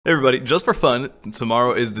Hey everybody, just for fun,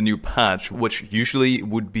 tomorrow is the new patch, which usually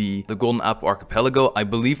would be the Golden Apple Archipelago. I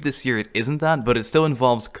believe this year it isn't that, but it still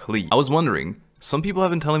involves Klee. I was wondering, some people have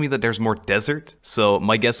been telling me that there's more desert, so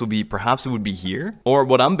my guess would be perhaps it would be here. Or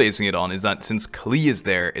what I'm basing it on is that since Klee is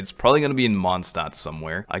there, it's probably going to be in Mondstadt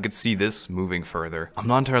somewhere. I could see this moving further. I'm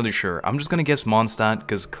not entirely sure. I'm just going to guess Mondstadt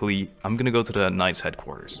because Klee, I'm going to go to the Knight's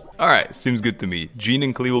headquarters. Alright, seems good to me. Jean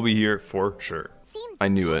and Klee will be here for sure. I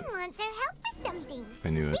knew it. I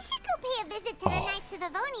knew it. We should go pay a visit to the Knights of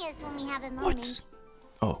Avonius when we have a moment.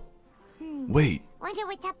 What? Oh. Wait. Wonder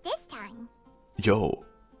what's up this time. Yo.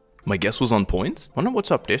 My guess was on point? Wonder what's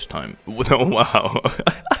up this time. Oh, wow.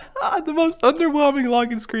 The most underwhelming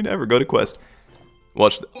login screen ever. Go to quest.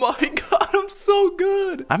 Watch the— my god, I'm so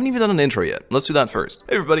good. I haven't even done an intro yet. Let's do that first.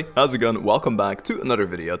 Hey everybody, how's it going? Welcome back to another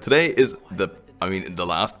video. Today is the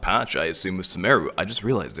last patch, I assume, of Sumeru. I just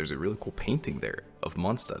realized there's a really cool painting there of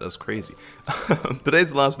Mondstadt. That's crazy.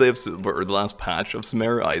 Today's the last day of, or the last patch of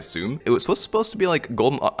Sumeru, I assume. It was supposed to be like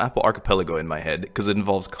Golden Apple Archipelago in my head, because it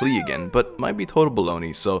involves Klee again, but might be total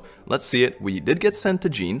baloney, so let's see it. We did get sent to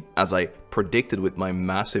Jean, as I predicted with my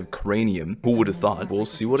massive cranium. Who would have thought? We'll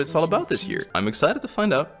see what it's all about this year. I'm excited to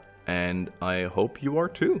find out, and I hope you are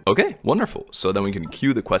too. Okay, wonderful. So then we can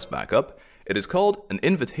queue the quest back up. It is called An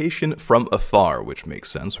Invitation from Afar, which makes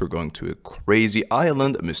sense. We're going to a crazy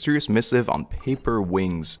island, a mysterious missive on paper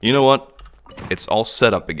wings. You know what? It's all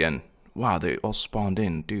set up again. Wow, they all spawned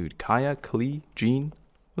in. Dude, Kaya, Klee, Jean.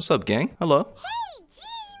 What's up, gang? Hello. Hey,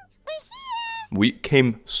 Jean! We're here! We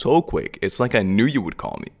came so quick. It's like I knew you would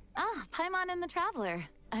call me. Ah, Paimon and the Traveler.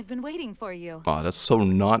 I've been waiting for you. Aw, that's so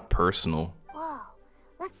not personal. Whoa.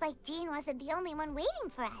 Looks like Jean wasn't the only one waiting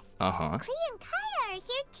for us. Uh-huh. Klee and Kaya are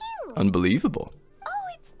here too. Unbelievable. Oh,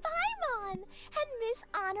 it's Paimon and Miss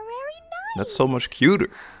Honorary Knight. That's so much cuter.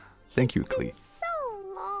 Thank you, Klee.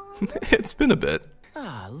 So long. It's been a bit.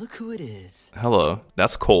 Ah, look who it is. Hello.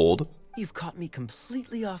 That's cold. You've caught me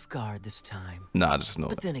completely off guard this time. Nah, just know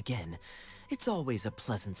But it. then again, it's always a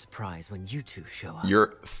pleasant surprise when you two show up.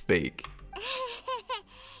 You're fake.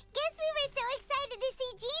 Guess we were so excited to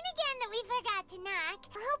see Jean again that we forgot to knock.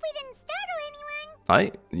 I hope we didn't startle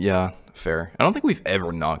anyone. Yeah, fair. I don't think we've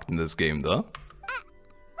ever knocked in this game, though.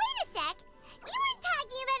 Wait a sec. You weren't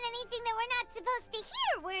talking about anything that we're not supposed to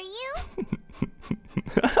hear, were you?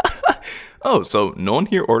 Oh, so no one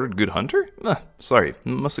here ordered Good Hunter? Sorry,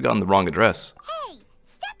 must have gotten the wrong address. Hey,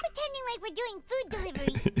 stop pretending like we're doing food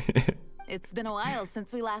delivery. It's been a while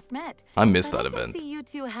since we last met. I missed But that I can event. see you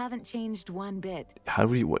two haven't changed one bit. How do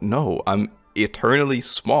we— what? No, I'm eternally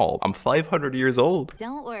small. I'm 500 years old.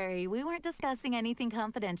 Don't worry, we weren't discussing anything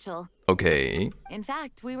confidential. Okay. In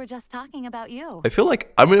fact, we were just talking about you. I feel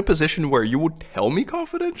like I'm in a position where you would tell me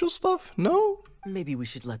confidential stuff? No? Maybe we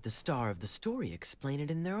should let the star of the story explain it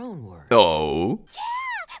in their own words. Oh.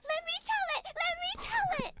 Yeah, let me tell it. Let me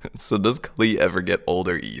tell it. So does Klee ever get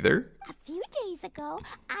older either? A few days ago,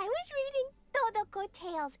 I was reading Todoko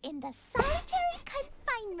Tales in the solitary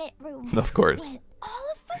confinement room. Of course. When all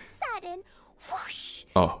of a sudden, whoosh,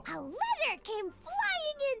 Oh, a letter came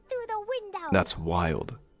flying in through the window. that's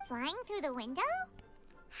wild. Flying through the window?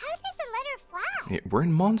 How does a letter fly? Yeah, we're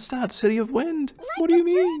in Mondstadt, City of Wind. Like What do you a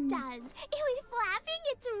mean? bird does. It was flapping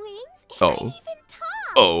its wings. It Oh. could even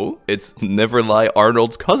talk. Oh, it's Never Lie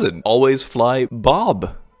Arnold's cousin. Always Fly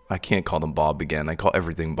Bob. I can't call them Bob again. I call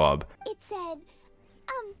everything Bob. It said,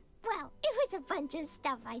 well, it was a bunch of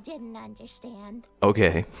stuff I didn't understand.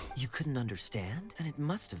 Okay. You couldn't understand? Then it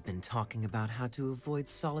must have been talking about how to avoid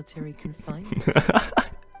solitary confinement.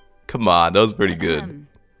 Come on, that was pretty good.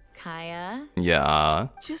 Kaya? Yeah.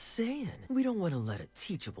 Just saying. We don't want to let a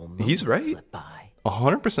teachable moment He's right. slip by.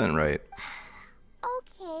 100% right.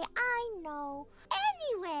 Okay, I know.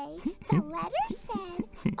 Anyway, the letter said,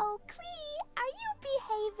 "Oh, Klee, are you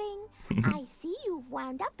behaving? I see you've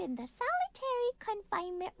wound up in the solitary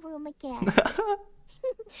confinement room again."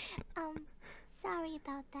 Sorry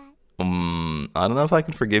about that. I don't know if I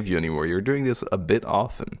can forgive you anymore. You're doing this a bit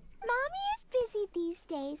often. Mommy is busy these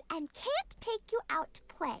days and can't take you out to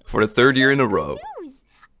play. For the third year in a Here's the row. news.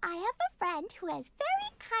 I have a friend who has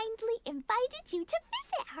very kindly invited you to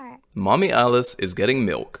visit her. Mommy Alice is getting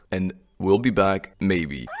milk, and we'll be back,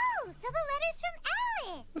 maybe. Oh, so the letter's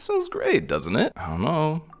from Alice. That sounds great, doesn't it? I don't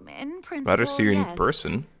know. In principle, Better see her in yes.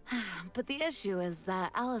 person. But the issue is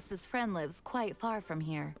that Alice's friend lives quite far from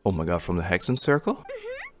here. Oh my god, from the Hexen Circle?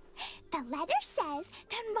 The letter says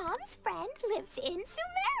that Mom's friend lives in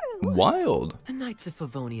Sumeru. Wild. The Knights of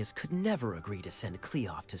Favonius could never agree to send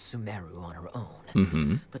Klee off to Sumeru on her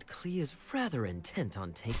own. But Klee is rather intent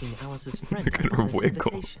on taking Alice's friend Look at up her on this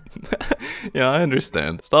wiggle. invitation. Yeah, I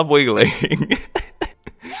understand. Stop wiggling. I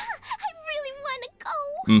really want to go.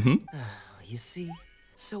 You see,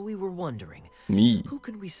 so we were wondering, Me. who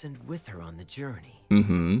can we send with her on the journey?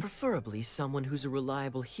 Mm-hmm. Preferably someone who's a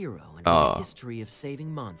reliable hero and with a history of saving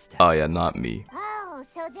Mondstadt. Oh yeah, not me. Oh,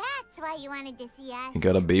 so that's why you wanted to see us. You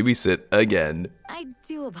gotta babysit again. I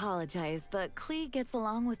do apologize, but Klee gets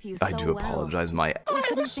along with you so I do well. apologize, my I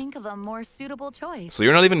couldn't ass. think of a more suitable choice. So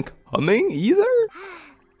you're not even coming either?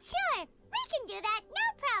 Sure, we can do that,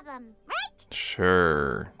 no problem, right?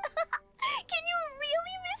 Sure. Can you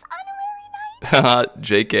really miss honorary night?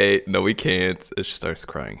 JK, no we can't. She starts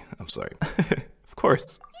crying. I'm sorry. Of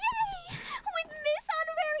course. Yay! With Miss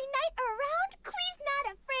Honorary Night around, Klee's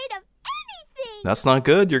not afraid of anything. That's not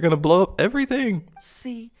good. You're gonna blow up everything.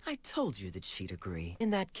 See, I told you that she'd agree. In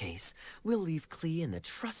that case, we'll leave Klee in the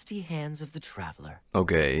trusty hands of the Traveler.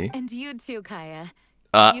 Okay. And you too, Kaya.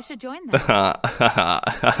 Uh. You should join them.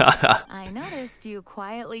 I noticed you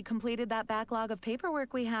quietly completed that backlog of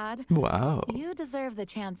paperwork we had. Wow. You deserve the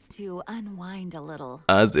chance to unwind a little.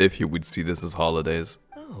 As if you would see this as holidays.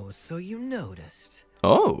 Oh, so you noticed.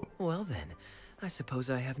 Oh. Well then, I suppose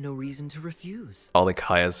I have no reason to refuse. All the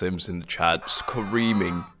Kaya Sims in the chat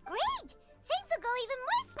screaming. Great! Things will go even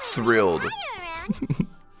more smoothly Thrilled. with Kaya around.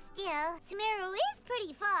 Still, sumeru is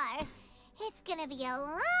pretty far. It's gonna be a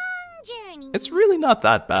long journey. It's really not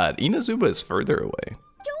that bad. Inazuma is further away.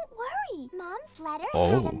 Don't worry. Mom's letter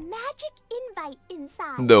Oh. had a magic invite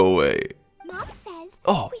inside. No way. Mom says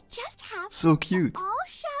Oh, we just have so to cute. all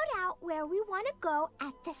shout out where we want to go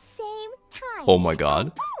at the same time. Oh my god.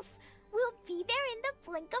 And poof! We'll be there in the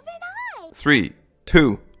blink of an eye. 3,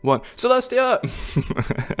 2, 1. Celestia!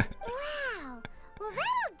 Wow. Well,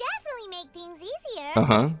 that'll definitely make things easier.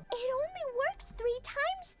 Uh-huh. It only works 3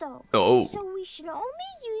 times though. Oh. So we should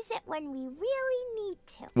only use it when we really need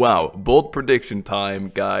to. Wow, bold prediction time,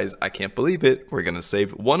 guys. I can't believe it. We're gonna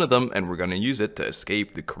save one of them and we're gonna use it to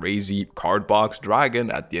escape the crazy card box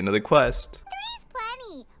dragon at the end of the quest. 3's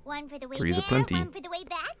plenty. 1 for the way 3's there, aplenty. 1 for the way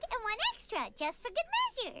back, and 1 extra, just for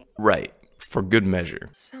good measure. Right, for good measure.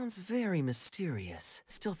 Sounds very mysterious.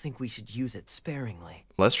 Still think we should use it sparingly.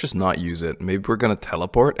 Let's just not use it. Maybe we're gonna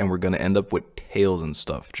teleport and we're gonna end up with tails and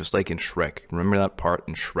stuff, just like in Shrek. Remember that part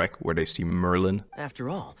in Shrek where they see Merlin? After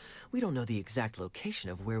all, we don't know the exact location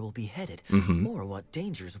of where we'll be headed, or what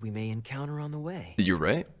dangers we may encounter on the way. You're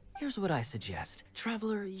right. Here's what I suggest.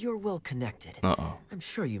 Traveler, you're well connected. Uh-oh. I'm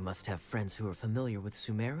sure you must have friends who are familiar with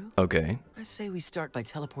Sumeru. Okay. I say we start by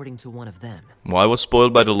teleporting to one of them. Well, I was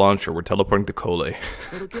spoiled by the launcher. We're teleporting to Kole.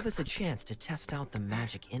 It'll give us a chance to test out the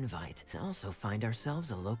magic invite and also find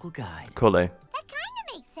ourselves a local guide. Kole. That kind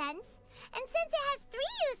of makes sense. And since it has 3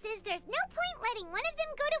 uses, there's no point letting one of them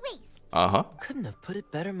go to waste. Uh-huh. Couldn't have put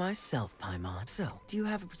it better myself, Paimon. So, do you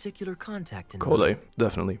have a particular contact in Kole, mind?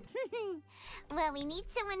 definitely. Well, we need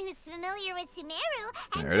someone who's familiar with Sumeru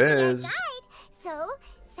and There can it be our is. guide. So,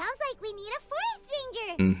 sounds like we need a forest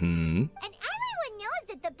ranger. Mm-hmm. And everyone knows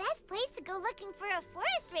that the best place to go looking for a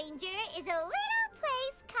forest ranger is a little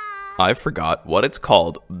place called... I forgot what it's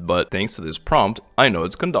called, but thanks to this prompt, I know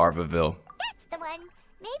it's Gandharvaville. That's the one.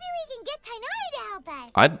 Maybe we can get Tainari to help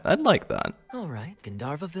us. I'd like that. Alright,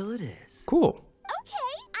 Gandharvaville it is. Cool.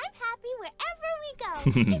 Okay, I'm happy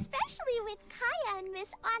wherever we go. Especially with Kaya and Miss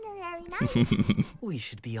Honorary Night. We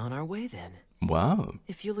should be on our way then. Wow.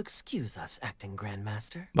 If you'll excuse us, Acting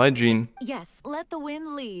Grandmaster. Bye, Jean. Yes, let the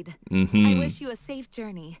wind lead. Mm-hmm. I wish you a safe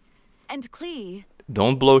journey. And Klee,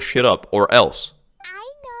 Don't blow shit up, or else.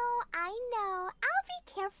 I know. I'll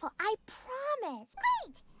be careful, I promise.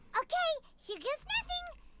 Great. Okay, here goes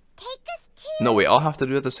nothing. Take us to No, wait, I'll have to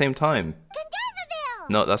do it at the same time. Gandharvaville.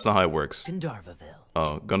 No, that's not how it works. Gandharvaville.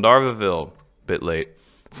 Oh, Gandharvaville. Bit late.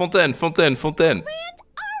 Fontaine. Grand Arbor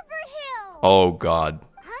Hill. Oh, God.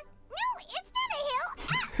 Huh? No, it's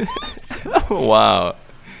not a hill. Ah, Wow.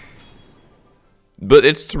 But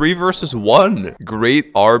it's 3 versus 1.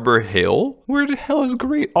 Great Arbor Hill? Where the hell is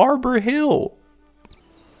Great Arbor Hill?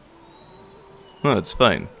 No, it's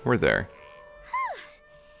fine. We're there.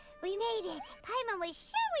 we made it. Paimon was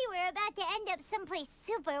sure we were about to end up someplace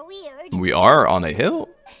super weird. We are on a hill.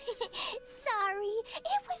 Sorry,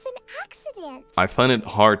 it was an accident. I find it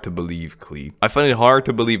hard to believe, Klee. I find it hard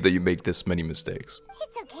to believe that you make this many mistakes.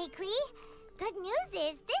 It's okay, Klee. Good news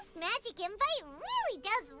is this magic invite really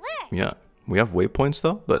does work. Yeah. We have waypoints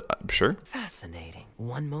though, but sure. Fascinating.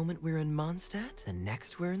 One moment we're in Mondstadt, and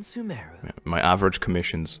next we're in Sumeru. My average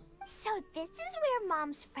commissions. So this is where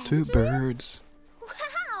Mom's friend 2 lives? birds.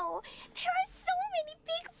 Wow, there are so many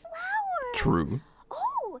big flowers. True.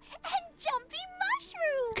 Oh, and jumping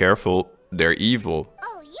mushrooms. Careful, they're evil.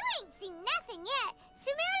 Oh, you ain't seen nothing yet.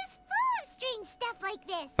 Sumeru's full of strange stuff like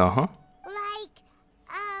this. Uh-huh. Like,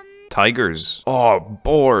 tigers. Oh,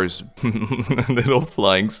 boars. Little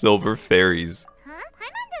flying silver fairies. Huh?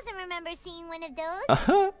 Paimon doesn't remember seeing one of those. Wait,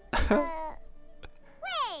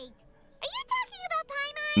 are you talking about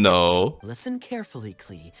Paimon? No. Listen carefully,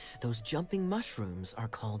 Klee. Those jumping mushrooms are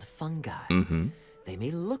called fungi. Mm-hmm. They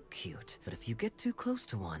may look cute, but if you get too close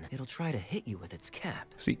to one, it'll try to hit you with its cap.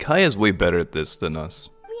 See, Kaya's way better at this than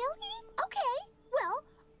us. Really? Okay. Well,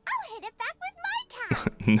 I'll hit it back with my cap.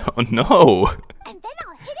 No. And then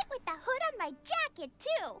I'll hit it with the hood on my jacket,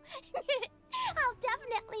 too. I'll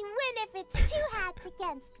definitely win if it's two hats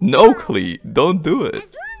against No, one. Klee, don't do it. As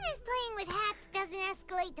long as playing with hats doesn't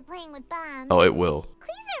escalate to playing with bombs. Oh, it will.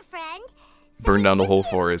 Klee's our friend. So Burn we down the should whole be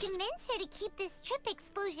able to forest. Convince her to keep this trip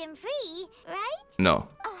explosion free, right? No.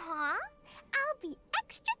 Uh-huh. I'll be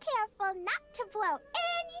extra careful not to blow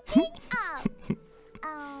anything up.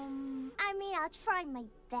 I mean, I'll try my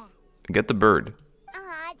best. Get the bird.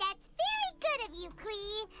 That's very good of you,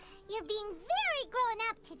 Klee. You're being very grown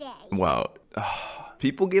up today. Wow.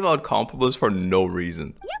 People give out compliments for no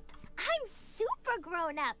reason. Yep, I'm super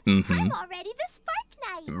grown up. Mm-hmm. I'm already the Spark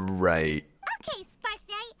Knight. Right. Okay, Spark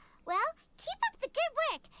Knight. Well, keep up the good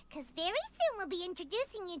work, because very soon we'll be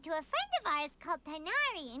introducing you to a friend of ours called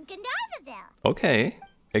Tighnari in Gandharvaville. Okay.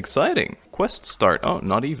 Exciting. Quest start. Oh,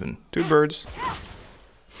 not even. 2 birds.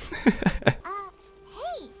 Hey,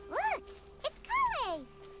 look! It's Kale!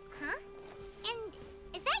 Huh? And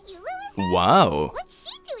is that Eula with her? Wow. What's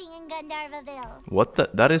she doing in Gandharvaville? What the?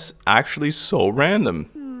 That is actually so random.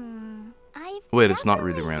 I've Wait, it's not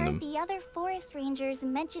really definitely random. heard the other forest rangers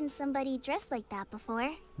mention somebody dressed like that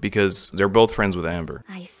before. Because they're both friends with Amber.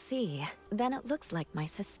 I see. Then it looks like my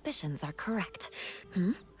suspicions are correct.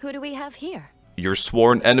 Who do we have here? Your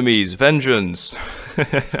sworn enemies, vengeance.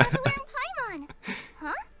 Paimon!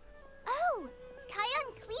 Huh? Oh, Kaya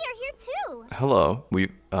and Klee are here too. Hello.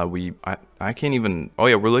 I can't even. Oh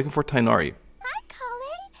yeah, we're looking for Tighnari. Hi,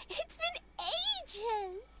 Kale. It's been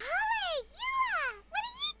ages. Kale, Eula, what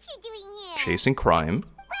are you two doing here? Chasing crime.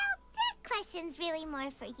 Well, that question's really more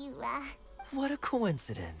for Eula. What a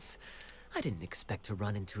coincidence. I didn't expect to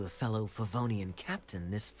run into a fellow Favonian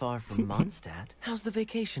captain this far from Mondstadt. How's the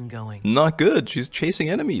vacation going? Not good. She's chasing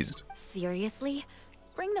enemies. Seriously?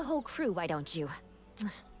 Bring the whole crew, why don't you?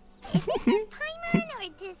 Does Paimon or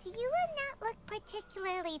does Eula not look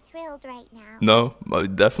particularly thrilled right now? No,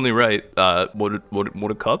 definitely right.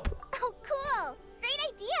 What a cup? Oh, cool. Great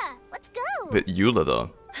idea. Let's go. But Eula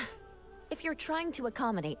though. If you're trying to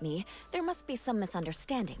accommodate me, there must be some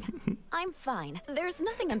misunderstanding. I'm fine. There's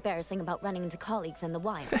nothing embarrassing about running into colleagues in the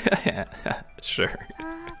wild. Sure.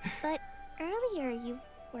 But earlier you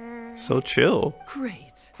were... So chill.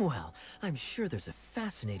 Great. Well, I'm sure there's a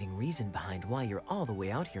fascinating reason behind why you're all the way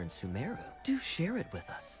out here in Sumeru. Do share it with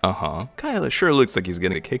us. Uh-huh. Kaya sure looks like he's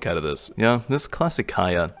getting a kick out of this. Yeah, this is classic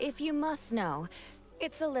Kaya. If you must know,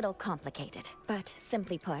 it's a little complicated. But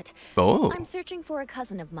simply put, Oh, I'm searching for a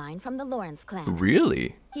cousin of mine from the Lawrence clan.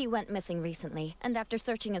 really? He went missing recently, and after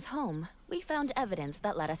searching his home, we found evidence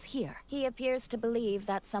that led us here. He appears to believe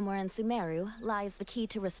that somewhere in Sumeru lies the key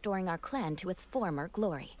to restoring our clan to its former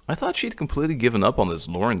glory. I thought she'd completely given up on this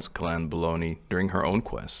Lawrence clan baloney during her own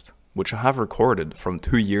quest, which I have recorded from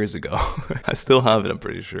 2 years ago. I still have it, I'm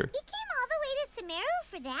pretty sure. He came all the way to Sumeru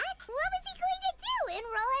for that? What was he going to do?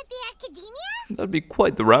 Enroll at the academia? That'd be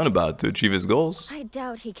quite the roundabout to achieve his goals. I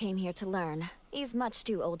doubt he came here to learn. He's much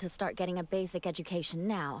too old to start getting a basic education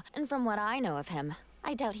now, and from what I know of him,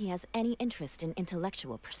 I doubt he has any interest in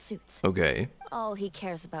intellectual pursuits. Okay, All he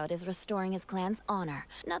cares about is restoring his clan's honor.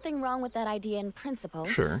 Nothing wrong with that idea in principle.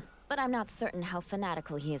 sure. But I'm not certain how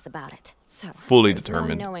fanatical he is about it. So, Fully there's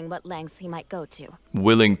determined. no knowing what lengths he might go to.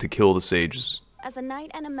 Willing to kill the sages. As a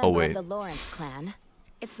knight and a member wait. of the Lawrence clan,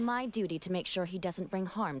 it's my duty to make sure he doesn't bring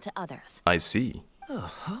harm to others. I see.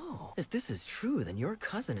 Oh, if this is true, then your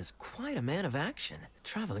cousin is quite a man of action.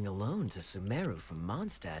 Traveling alone to Sumeru from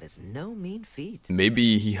Mondstadt is no mean feat.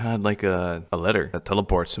 Maybe he had like a letter that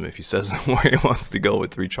teleports him if he says where he wants to go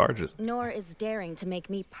with 3 charges. Nor is daring to make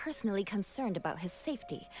me personally concerned about his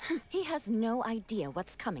safety. He has no idea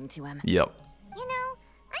what's coming to him. Yep. You know,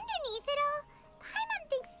 underneath it all, Paimon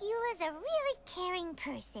thinks Eula's a really caring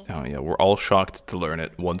person. Oh yeah, we're all shocked to learn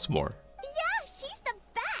it once more. Yeah, she's the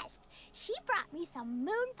best. She brought me some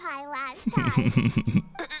moon pie last time.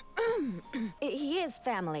 He is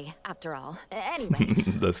family, after all. Anyway,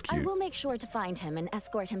 That's I cute. will make sure to find him and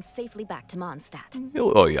escort him safely back to Mondstadt.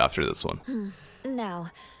 Oh yeah, after this one.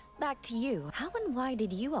 Now, back to you. How and why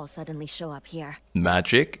did you all suddenly show up here?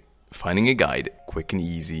 Magic, finding a guide, quick and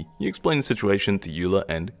easy. You explain the situation to Eula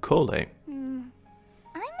and Kole. I'm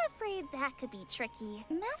afraid that that could be tricky.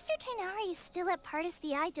 Master Tainari is still at Partis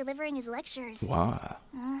the Eye delivering his lectures. Wow.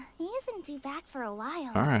 He isn't due back for a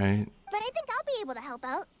while. Alright. But I think I'll be able to help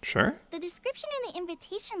out. Sure. The description in the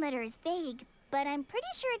invitation letter is vague, but I'm pretty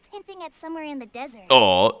sure it's hinting at somewhere in the desert.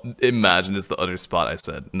 Oh, imagine it's the other spot I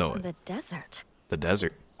said. No. The desert. The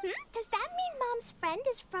desert. Does that mean Mom's friend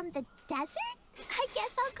is from the desert? I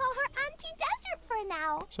guess I'll call her Auntie Desert for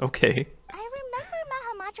now. Okay. I remember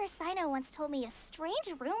Mahamatra Sino once told me a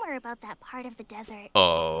strange rumor about that part of the desert.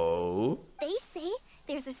 Oh. They say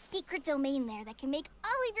there's a secret domain there that can make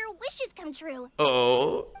all of your wishes come true.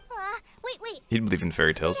 Oh. Wait. He'd believe in fairy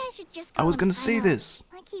Maybe tales. I should just I was call him gonna say Sino. this.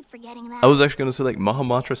 I keep forgetting that. I was actually gonna say like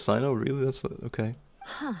Mahamatra Sino. Really? That's okay.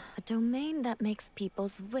 Huh. A domain that makes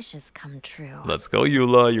people's wishes come true. Let's go,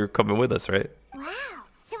 Eula. You're coming with us, right? Wow.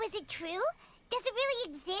 So is it true? Does it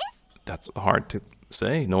really exist? That's hard to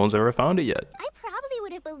say. No one's ever found it yet. I probably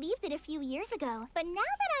would have believed it a few years ago, but now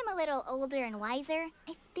that I'm a little older and wiser,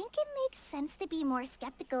 I think it makes sense to be more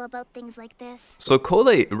skeptical about things like this. So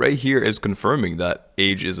Kole right here is confirming that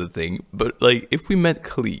age is a thing, but like if we met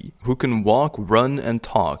Klee, who can walk, run, and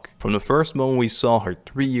talk, from the first moment we saw her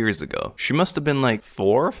 3 years ago, she must have been like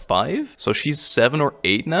 4, 5? So she's 7 or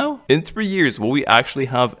 8 now? In 3 years, will we actually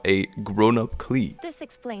have a grown-up Klee? This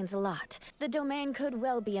explains a lot. The domain could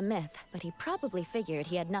well be a myth, but he probably figured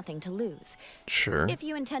he had nothing to lose. Sure. If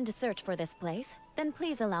you intend to search for this place, then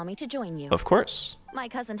please allow me to join you. Of course. My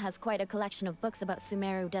cousin has quite a collection of books about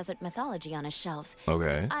Sumeru desert mythology on his shelves.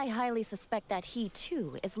 Okay. I highly suspect that he,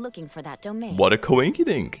 too, is looking for that domain. What a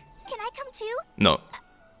coinkydink. Can I come too? No.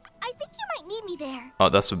 I think you might need me there. Oh,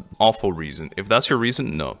 that's an awful reason. If that's your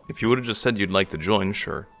reason, no. If you would have just said you'd like to join,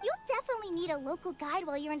 sure. You'll definitely need a local guide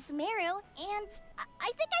while you're in Sumeru, and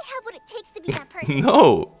I think I have what it takes to be that person.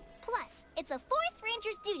 No. Plus, it's a forest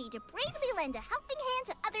ranger's duty to bravely lend a helping hand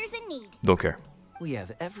to others in need. Don't care. We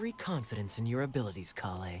have every confidence in your abilities,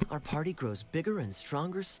 Kale. Our party grows bigger and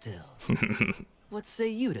stronger still. What say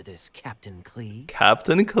you to this, Captain Klee?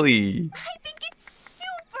 Captain Klee. I think it's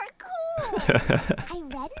super cool. I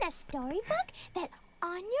read in a storybook that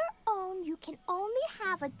on your own you can only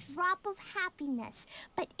have a drop of happiness,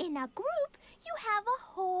 but in a group you have a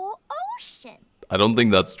whole ocean. I don't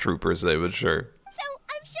think that's true per se, but sure. So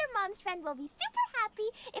I'm sure Mom's friend will be super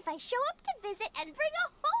happy if I show up to visit and bring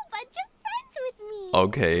a whole bunch of friends with me.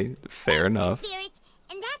 Okay, fair enough. Spirit,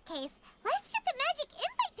 in that case, let's get the magic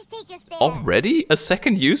invite to take us there. Already? A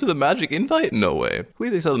second use of the magic invite? No way.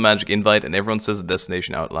 Clearly they saw the magic invite and everyone says the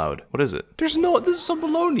destination out loud. What is it? This is some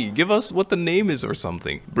baloney. Give us what the name is or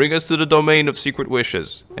something. Bring us to the domain of secret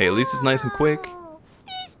wishes. Hey, at least it's nice and quick. Wow,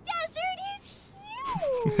 this desert is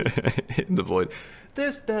huge. In the void.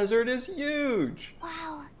 This desert is huge.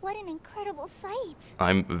 Wow, what an incredible sight.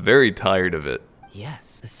 I'm very tired of it.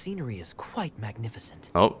 Yes, the scenery is quite magnificent.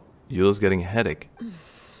 Oh, Eula's getting a headache.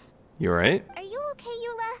 You alright? Are you okay,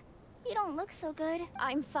 Eula? You don't look so good.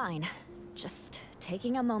 I'm fine. Just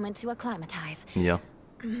taking a moment to acclimatize. Yeah.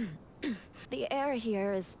 The air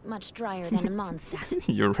here is much drier than in Mondstadt.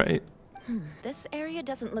 You're right. This area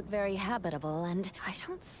doesn't look very habitable, and I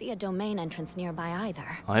don't see a domain entrance nearby either.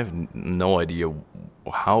 I have no idea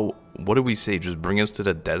how... What did we say? Just bring us to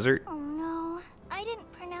the desert? Oh no, I didn't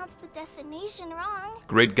pronounce the destination wrong.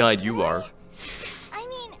 Great guide you are. I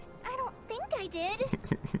mean, I don't think I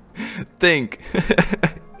did. Think.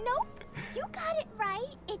 Nope, you got it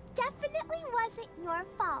right. It definitely wasn't your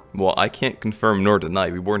fault. Well, I can't confirm nor deny.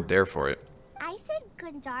 We weren't there for it. I said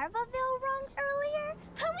Gandharvaville wrong earlier,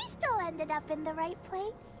 but we still ended up in the right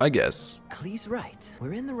place. I guess. Klee's right.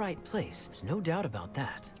 We're in the right place. There's no doubt about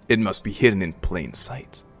that. It must be hidden in plain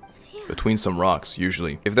sight. Between some rocks,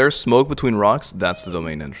 usually. If there's smoke between rocks, that's the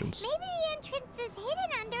domain entrance. Maybe the entrance is hidden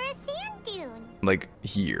under a sand dune. Like,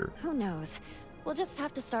 here. Who knows? We'll just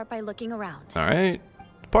have to start by looking around. Alright.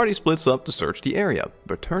 The party splits up to search the area,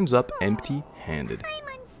 but turns up empty-handed.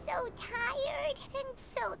 I'm so tired and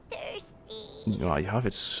so thirsty. Oh, you have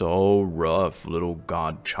it so rough, little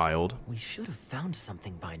godchild. We should have found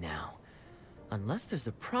something by now. Unless there's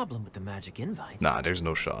a problem with the magic invite. Nah, there's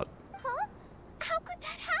no shot. Huh? How could that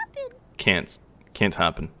happen? Can't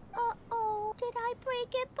happen. Uh-oh, did I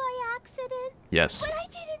break it by accident? Yes. But I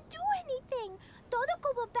didn't do anything.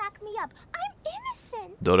 Dodoko will back me up. I'm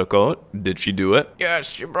innocent. Dodoko, did she do it?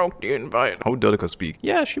 Yes, she broke the invite. How would Dodoko speak?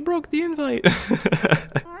 Yeah, she broke the invite.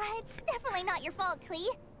 It's definitely not your fault, Klee.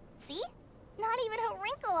 See? Not even a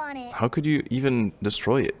wrinkle on it. How could you even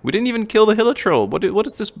destroy it? We didn't even kill the Hilitroll. What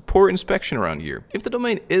is this poor inspection around here? If the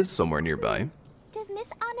domain is somewhere nearby, Does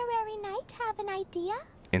Miss Honorary Knight have an idea?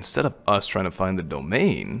 instead of us trying to find the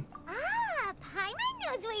domain, Ah, Paimon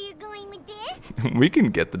knows where you're going with this. We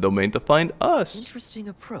can get the domain to find us. Interesting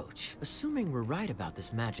approach. Assuming we're right about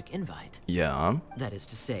this magic invite. Yeah. That is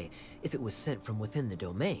to say, if it was sent from within the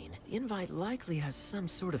domain, the invite likely has some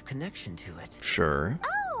sort of connection to it. Sure.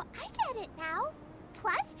 Oh, I get it now.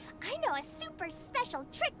 Plus, I know a super special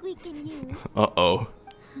trick we can use. Uh-oh.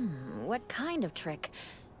 What kind of trick?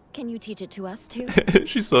 Can you teach it to us too?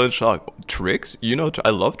 She's so in shock. Tricks? You know, I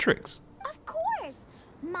love tricks. Of course.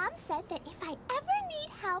 Mom said that if I ever need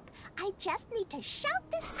help, I just need to shout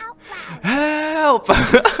this out loud. Help!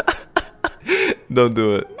 Don't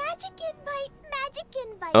do it. Magic invite, magic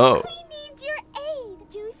invite. Oh. Klee needs your aid.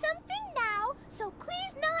 Do something now, so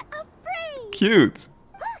Klee's not afraid. Cute.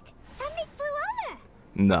 Look, something flew over.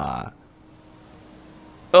 Nah.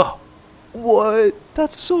 Oh. What?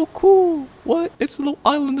 That's so cool. What? It's a little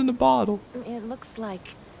island in a bottle. It looks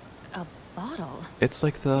like a bottle. It's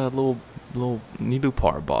like the little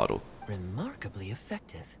Nilupar bottle. Remarkably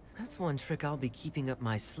effective. That's one trick I'll be keeping up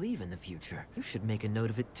my sleeve in the future. You should make a note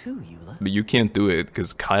of it too, Eula. But you can't do it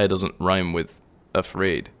because Kaya doesn't rhyme with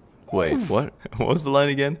afraid. Wait, what? What was the line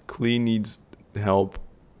again? Klee needs help.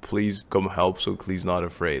 Please come help so Klee's not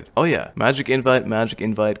afraid. Oh yeah, magic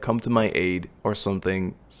invite, come to my aid or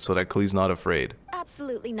something so that Klee's not afraid.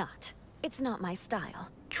 Absolutely not. It's not my style.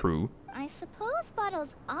 True. I suppose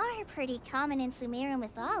bottles are pretty common in Sumeru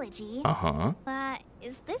mythology. Uh-huh. But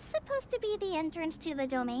is this supposed to be the entrance to the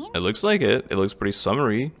domain? It looks like it. It looks pretty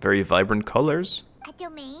summery. Very vibrant colors. A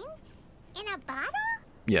domain? In a bottle?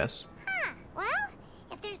 Yes. Huh. Well,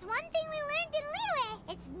 if there's one thing we learned in Liyue,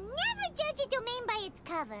 it's never judge a domain by its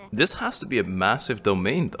cover. This has to be a massive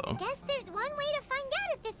domain though. Guess there's one way to find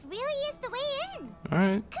out if this really is the way in.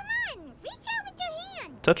 Alright. Come on, reach out with your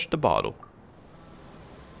hand. Touch the bottle.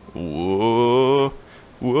 Whoa.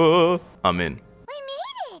 Whoa. I'm in. We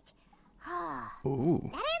made it. Ah, Ooh.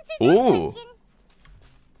 that answers that Ooh. question.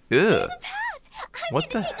 Yeah. There's a path. I'm What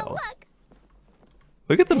gonna the take hell? a look.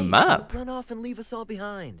 Look at the Hey, map. don't run off and leave us all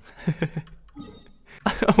behind.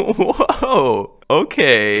 Whoa.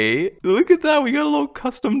 Okay. Look at that. We got a little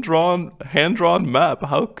custom drawn, hand-drawn map.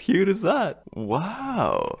 How cute is that?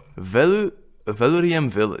 Wow. Velurium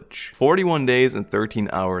Village. 41 days and 13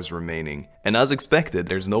 hours remaining. And as expected,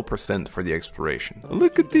 there's no percent for the exploration.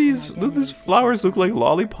 Look at these. Look, these flowers look like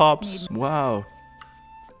lollipops. Wow.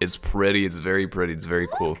 It's pretty. It's very pretty. It's very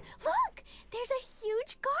cool. Look, there's a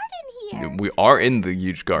huge garden here. We are in the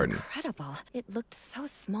huge garden. Incredible. It looked so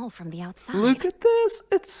small from the outside. Look at this.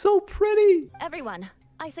 It's so pretty. Everyone,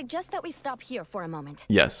 I suggest that we stop here for a moment.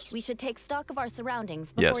 Yes. We should take stock of our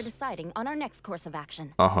surroundings before Yes. deciding on our next course of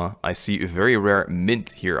action. Uh-huh. I see a very rare mint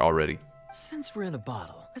here already. Since we're in a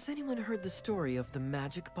bottle, has anyone heard the story of the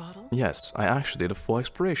magic bottle? Yes, I actually did a full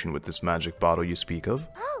exploration with this magic bottle you speak of.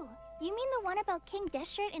 Oh, you mean the one about King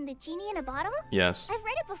Deshret and the genie in a bottle? Yes. I've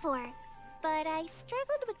read it before, but I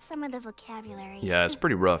struggled with some of the vocabulary. Yeah, it's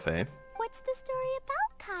pretty rough, eh? What's the story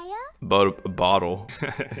about, Kaya? About a bottle.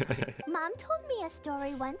 Mom told me a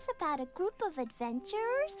story once about a group of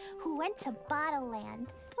adventurers who went to Bottle Land.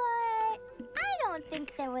 But I don't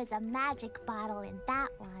think there was a magic bottle in that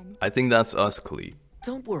one. I think that's us, Klee.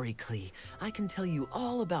 Don't worry, Klee. I can tell you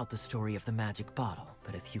all about the story of the magic bottle.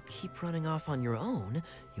 But if you keep running off on your own,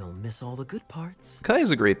 you'll miss all the good parts. Kai is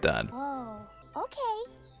a great dad. Oh,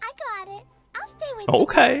 okay. I got it. I'll stay with you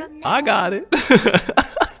Okay, from now I got on. it.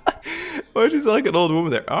 Why is she sound like an old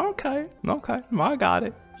woman there? Okay, I got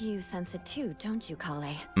it. You sense it too, don't you,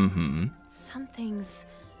 Kale? Mm-hmm. Something's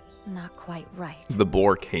not quite right. The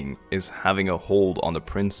Boar King is having a hold on the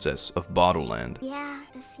princess of Bottle Land. Yeah,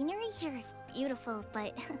 the scenery here is beautiful,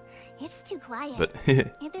 but it's too quiet. But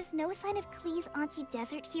And there's no sign of Klee's Auntie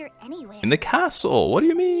Desert here anywhere. in the castle, what do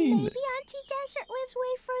you mean? Maybe Auntie Desert lives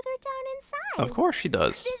way further down inside. Of course she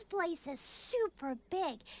does. This place is super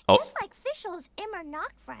big, Oh. just like Fischl's Immer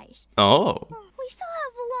Nachtreich. Oh. We still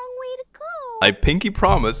have a long way to go. I pinky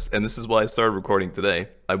promised, and this is why I started recording today.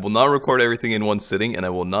 I will not record everything in one sitting, and I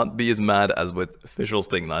will not be as mad as with Fischl's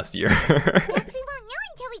thing last year. Guess we won't know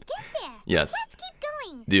until we get there. Yes. Let's keep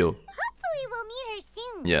going. Deal. Hopefully we'll meet her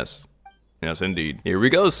soon. Yes. Yes, indeed. Here we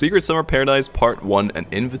go. Secret Summer Paradise Part 1. An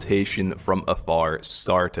invitation from afar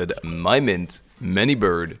started. My mint. Many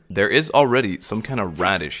bird. There is already some kind of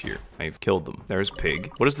radish here. I've killed them. There's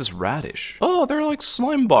pig. What is this radish? Oh, they're like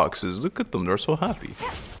slime boxes. Look at them. They're so happy.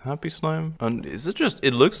 Happy slime. And is it just,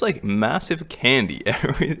 it looks like massive candy.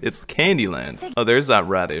 It's Candyland. Oh, there's that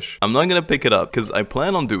radish. I'm not gonna pick it up because I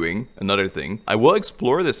plan on doing another thing. I will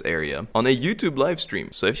explore this area on a YouTube live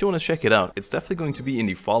stream. So if you want to check it out, it's definitely going to be in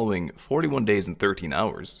the following 41 days and 13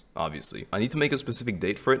 hours, obviously. I need to make a specific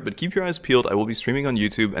date for it, but keep your eyes peeled. I will be streaming on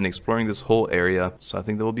YouTube and exploring this whole area area, so I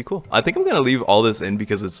think that will be cool. I think I'm gonna leave all this in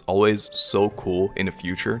because it's always so cool in the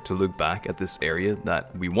future to look back at this area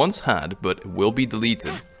that we once had, but will be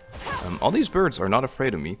deleted. All these birds are not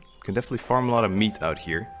afraid of me. Can definitely farm a lot of meat out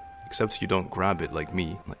here. Except you don't grab it like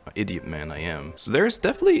me, like an idiot man I am. So there's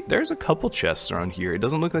a couple chests around here. It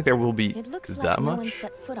doesn't look like there will be It looks that like no much. one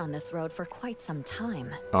set foot on this road for quite some time.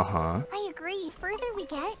 Uh-huh. I agree. The further we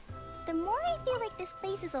get, the more I feel like this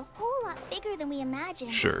place is a whole lot bigger than we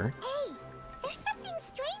imagined. Sure. Hey, there's something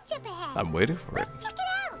strange up ahead. I'm waiting for it. Let's check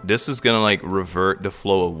it out. This is gonna like revert the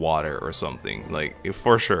flow of water or something. Like,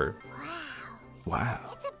 for sure. Wow.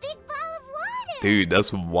 It's a big ball of water. Dude,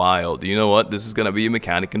 that's wild. You know what? This is gonna be a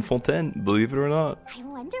mechanic in Fontaine, believe it or not. I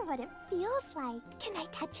wonder what it feels like. Can I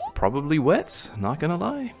touch it? Probably wet, not gonna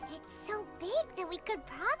lie. It's so big that we could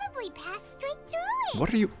probably pass straight through it.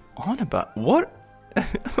 What are you on about? What?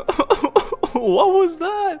 What was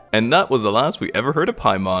that? And that was the last we ever heard of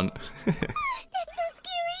Paimon. That's so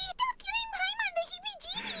scary. Stop giving Paimon the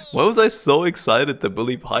heebie-jeebies. Why was I so excited to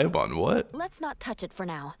bully Paimon? What? Let's not touch it for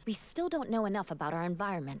now. We still don't know enough about our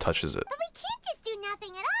environment. Touches it. But we can't just do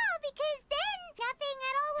nothing at all because then nothing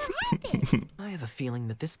at all will happen. I have a feeling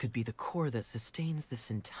that this could be the core that sustains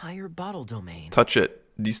this entire bottle domain. Touch it.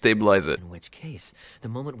 Destabilize it. In which case, the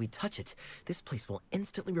moment we touch it, this place will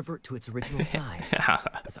instantly revert to its original size,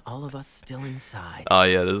 with all of us still inside. Oh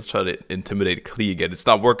yeah, let's try to intimidate Klee again. It's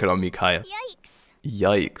not working on me, Kaya. Yikes.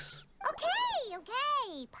 Yikes. Okay.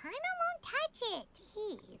 Paimon won't touch it.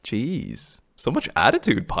 Jeez. Jeez. So much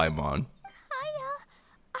attitude, Paimon. Kaya,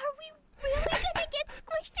 are we really gonna get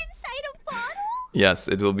squished inside a bottle? Yes,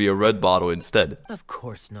 it will be a red bottle instead. Of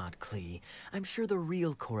course not, Klee. I'm sure the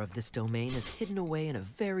real core of this domain is hidden away in a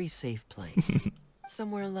very safe place.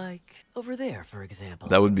 Somewhere like over there, for example.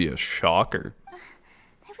 That would be a shocker.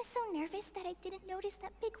 I was so nervous that I didn't notice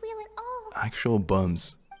that big wheel at all. Actual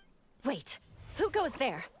bums. Wait, who goes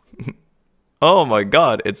there? Oh my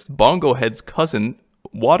god, it's Bongo Head's cousin,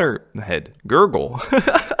 Waterhead. Gurgle.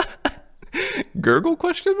 Gurgle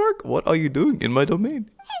question mark? What are you doing in my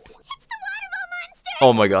domain? It's the water ball monster.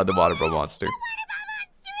 Oh my god, the water bro monster. The water ball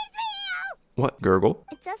monster is real. What, Gurgle?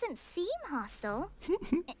 It doesn't seem hostile.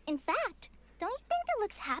 In fact, don't you think it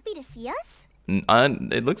looks happy to see us?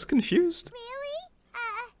 It looks confused. Really?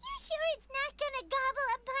 You sure it's not gonna gobble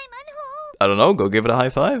up Paimon whole? I don't know, go give it a high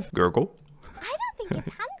five, Gurgle. I don't think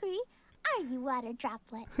it's hungry. Are you, water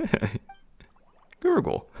droplet?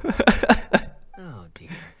 Gurgle. Oh dear.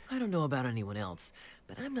 I don't know about anyone else,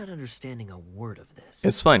 but I'm not understanding a word of this.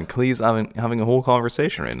 It's fine, Klee's having a whole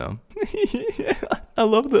conversation right now. I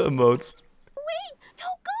love the emotes. Wait,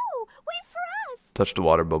 don't go. Wait for us. Touch the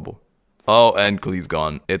water bubble. Oh, and Klee's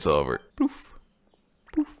gone. It's over. Poof.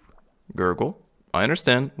 Poof. Gurgle. I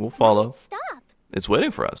understand. We'll follow. Stop. It's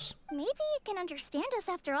waiting for us. Maybe it can understand us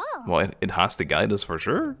after all. Well, it has to guide us for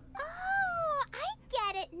sure. Oh,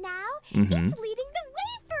 I get it now. Mhm. It's leading the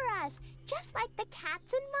way for us, just like the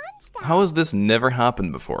cats and monsters. How has this never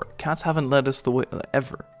happened before? Cats haven't led us the way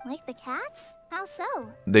ever. Like the cats? How so?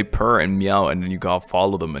 They purr and meow and then you gotta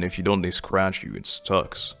follow them, and if you don't, they scratch you. It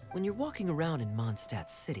sucks. When you're walking around in Mondstadt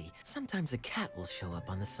City, sometimes a cat will show up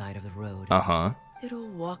on the side of the road. Uh-huh. It'll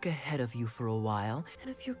walk ahead of you for a while, and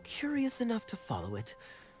if you're curious enough to follow it,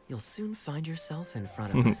 you'll soon find yourself in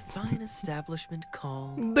front of this fine establishment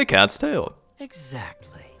called... The cat's tail.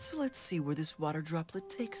 Exactly. So let's see where this water droplet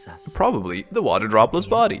takes us. Probably the water droplet's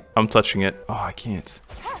body. I'm touching it. Oh, I can't.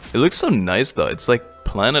 It looks so nice though. It's like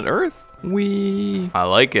planet Earth. I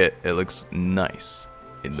like it. It looks nice.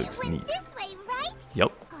 It looks It went neat. this way, right?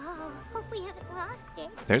 Yep. Oh, hope we haven't lost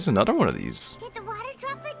it. There's another one of these. Did the water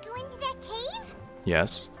droplet go into that cave?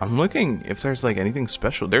 Yes. I'm looking if there's like anything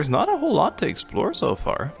special. There's not a whole lot to explore so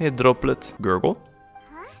far. Hey, droplet. Gurgle.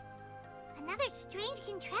 Huh? Another strange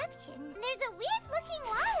contraption. There's a weird-looking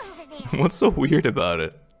wall over there. What's so weird about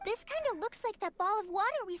it? This kind of looks like that ball of water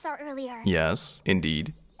we saw earlier. Yes,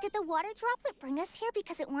 indeed. Did the water droplet bring us here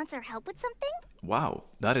because it wants our help with something? Wow,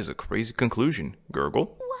 that is a crazy conclusion. Gurgle.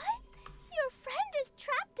 What? Your friend is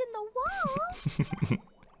trapped in the wall.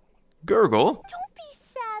 Gurgle. Don't be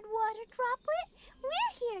sad, water droplet.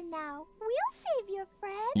 We're here now. We'll save your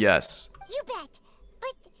friend. Yes. You bet.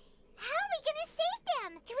 But how are we gonna save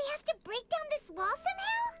them? Do we have to break down this wall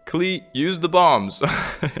somehow? Klee, use the bombs.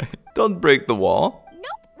 Don't break the wall.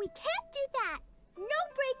 Nope, we can't do that. No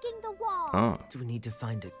breaking the wall. Oh. Do we need to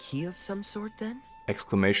find a key of some sort then?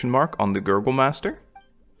 Exclamation mark on the Gurgle Master.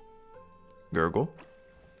 Gurgle.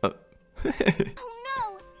 Oh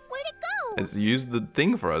no, where'd it go? It's use the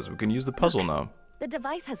thing for us. We can use the puzzle now. The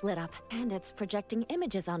device has lit up, and it's projecting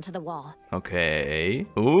images onto the wall. Okay.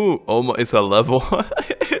 Ooh, almost, it's a level.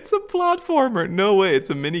 It's a platformer. No way, it's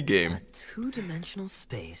a mini game. A two-dimensional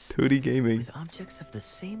space 2D gaming. with objects of the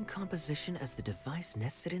same composition as the device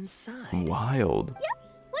nested inside. Wild.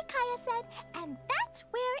 Yep, what Kaya said, and that's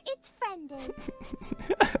where its friend is.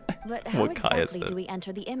 But how What Kaya exactly said. do we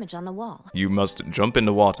enter the image on the wall? You must jump in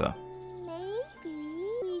the water. Maybe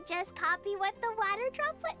we just copy what the water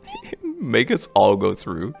droplet did? Make us all go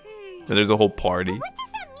through. And there's a whole party. What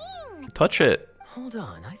does that mean? Touch it. Hold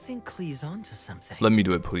on, I think Klee's onto something. Let me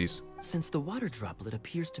do it, please. Since the water droplet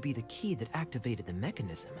appears to be the key that activated the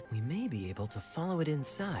mechanism, we may be able to follow it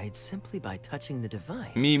inside simply by touching the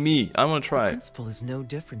device. Me. I want to The try. principle is no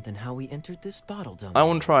different than how we entered this bottle domain. I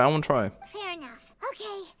want to try. Fair enough.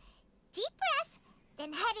 Okay, deep breath,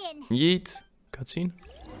 then head in. Yeet. Cutscene.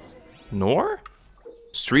 Nor?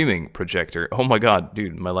 Streaming projector. Oh my god,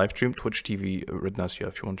 dude. My live stream, Twitch TV, RednasYo,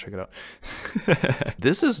 if you want to check it out.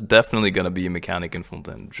 This is definitely going to be a mechanic in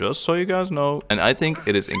Fontaine, just so you guys know. And I think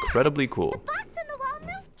it is incredibly cool. Box on the wall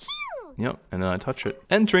moved too. Yep, and then I touch it.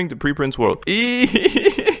 Entering the preprints world.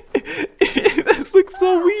 This looks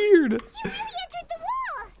so weird. You really entered the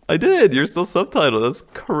wall. I did. You're still subtitled. That's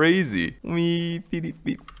crazy. Me, beep,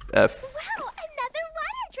 beep, F. Wow, another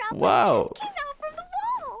water droplet Wow. just came out from the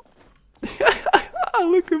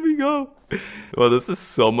wall. Look at me go. Well, this is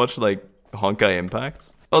so much like Honkai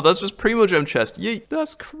Impact. Oh, that's just Primo Gem chest. Yay,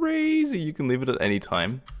 that's crazy. You can leave it at any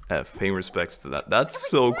time. F, paying respects to that. That's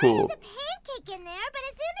so cool. There's a pancake in there, but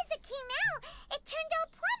as soon as it came out, it turned out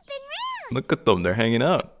plump and round. Look at them. They're hanging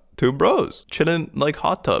out. Two bros. Chilling like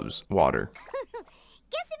hot tubs. Water.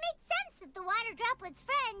 Guess it makes sense that the water droplet's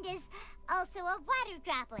friend is also a water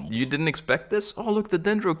droplet. You didn't expect this? Oh, look, the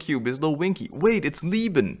Dendro Cube is little Winky. Wait, it's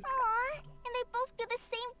Lieben. Aww, and they both do the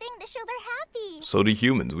same thing to show they're happy. So do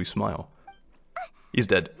humans. We smile. He's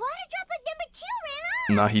dead. Water droplet number 2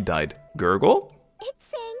 ran Nah, he died. Gurgle? It's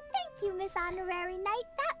saying thank you, Miss Honorary Knight.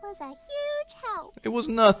 That was a huge help. It was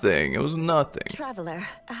nothing. It was nothing. Traveler,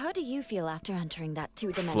 how do you feel after entering that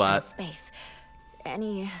two-dimensional Flat. space?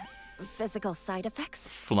 Any physical side effects?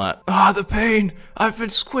 Flat. Ah, the pain! I've been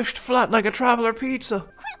squished flat like a traveler pizza.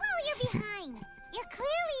 Quit while you're behind. You're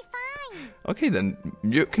clearly fine. Okay, then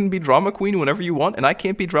you can be drama queen whenever you want, and I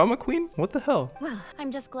can't be drama queen? What the hell? Well, I'm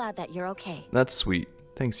just glad that you're okay. That's sweet.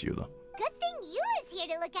 Thanks, Eula. Good thing Eula's here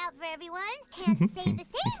to look out for everyone. Can't say the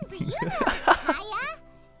same for you, though, Kaya.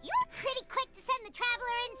 You were pretty quick to send the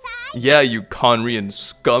traveler inside. Yeah, you Conrian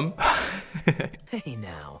scum. Hey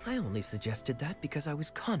now, I only suggested that because I was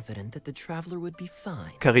confident that the traveler would be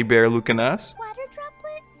fine. Caribert looking ass? Water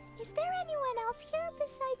droplet, is there anyone else here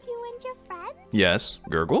besides you and your friend? Yes.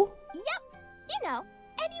 Gurgle? Yep. You know,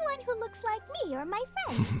 anyone who looks like me or my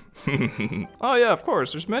friend. Oh yeah, of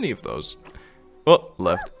course. There's many of those. Oh,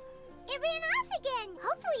 left. It ran off again.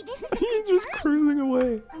 Hopefully this is a He's good just sign. cruising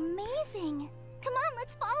away. Amazing. Come on,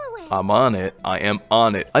 let's follow it. I'm on it. I am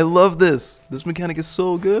on it. I love this. This mechanic is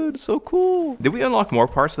so good. So cool. Did we unlock more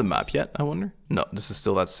parts of the map yet, I wonder? No, this is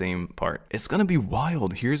still that same part. It's gonna be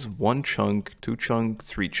wild. Here's 1 chunk, 2 chunk,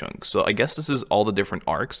 3 chunks. So I guess this is all the different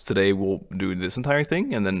arcs. Today we'll do this entire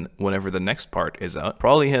thing, and then whenever the next part is out,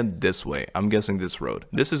 probably head this way. I'm guessing this road.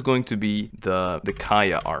 This is going to be the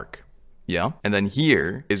Kaya arc. Yeah? And then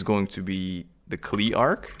here is going to be the Klee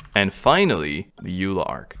arc, and finally the Eula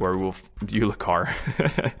arc, where we'll the Eula car.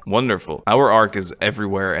 Wonderful. Our arc is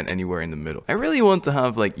everywhere and anywhere in the middle. I really want to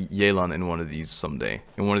have like Yelan in one of these someday,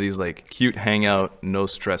 in one of these like cute hangout, no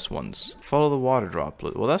stress ones. Follow the water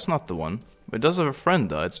droplet. Well, that's not the one. It does have a friend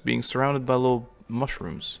though. It's being surrounded by little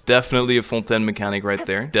mushrooms. Definitely a Fontaine mechanic right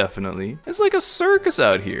there. Definitely. It's like a circus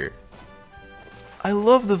out here. I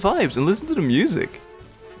love the vibes, and listen to the music.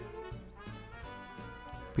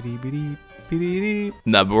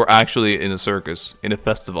 Nah, but we're actually in a circus, in a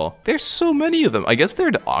festival. There's so many of them. I guess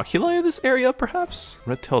they're the oculi of this area, perhaps?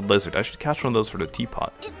 Red-tailed lizard. I should catch one of those for the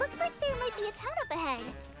teapot. It looks like there might be a town up ahead.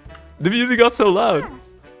 The music got so loud.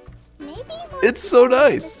 Maybe more It's so people live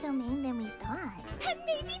in nice. this domain than we thought. And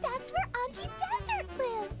maybe that's where Auntie Desert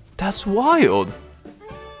lives. That's wild.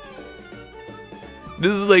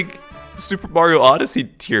 This is like Super Mario Odyssey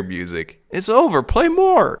tier music. It's over. Play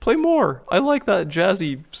more. Play more. I like that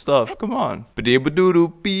jazzy stuff. Come on.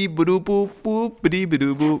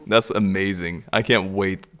 That's amazing. I can't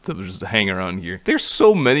wait to just hang around here. There's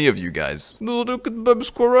so many of you guys. Look at Beb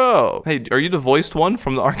Squirrel. Hey, are you the voiced one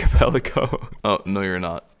from the archipelago? Oh, no, you're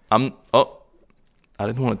not. Oh. I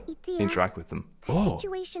didn't want to Itia, interact with them. The Oh.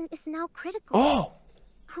 situation is now critical. Oh.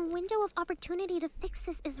 Our window of opportunity to fix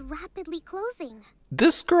this is rapidly closing.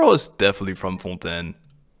 This girl is definitely from Fontaine.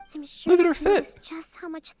 I I'm sure Look at her you notice fit. just how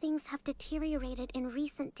much things have deteriorated in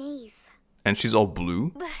recent days. And she's all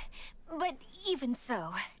blue. But even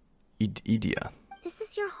so. Idia. This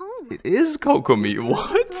is your home. It is Kokomi. To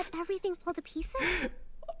What? let everything fall to pieces?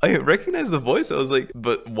 I recognized the voice. I was like,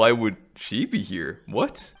 but why would she be here?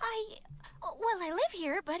 What? Well, I live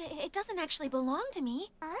here, but it doesn't actually belong to me.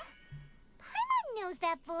 Huh? Paimon knows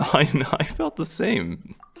that voice. I know. I felt the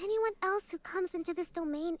same. Anyone else who comes into this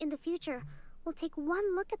domain in the future will take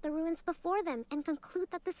one look at the ruins before them and conclude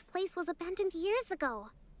that this place was abandoned years ago.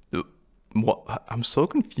 What? I'm so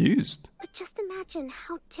confused. But just imagine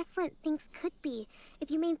how different things could be if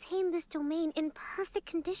you maintain this domain in perfect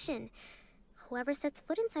condition. Whoever sets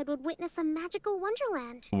foot inside would witness a magical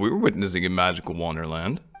wonderland. We're witnessing a magical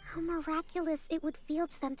wonderland. How miraculous it would feel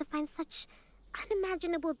to them to find such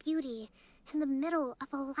unimaginable beauty in the middle of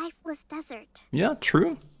a lifeless desert. Yeah,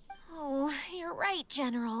 true. Oh, you're right,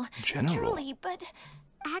 General. General? Truly, but...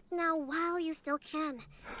 Act now while you still can.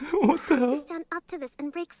 What the You have to hell? stand up to this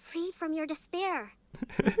and break free from your despair.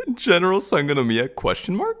 General Sangonomiya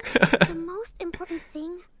question mark? The most important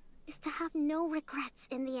thing is to have no regrets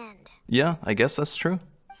in the end. Yeah, I guess that's true.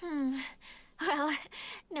 Well,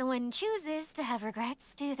 no one chooses to have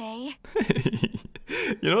regrets, do they?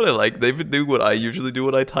 You know what I like? They do what I usually do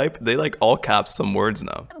when I type. They like all caps some words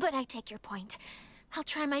now. But I take your point. I'll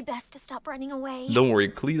try my best to stop running away. Don't worry,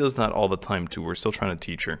 Klee does that all the time too. We're still trying to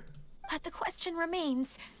teach her. But the question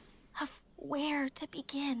remains of where to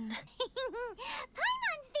begin.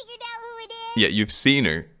 Paimon's figured out who it is. Yeah, you've seen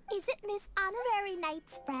her. Is it Miss Honorary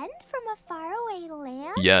Knight's friend from a faraway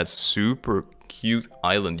land? Yeah, it's super cute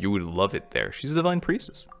island. You would love it there. She's a divine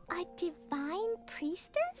priestess. A divine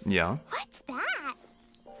priestess? Yeah. What's that?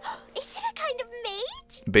 Is it a kind of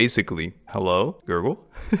mage? Basically. Hello, Gurgle?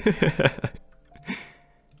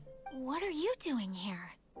 What are you doing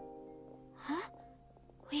here? Huh?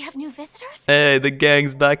 We have new visitors? Hey, the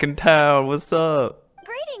gang's back in town. What's up?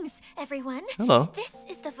 Greetings, everyone. Hello. This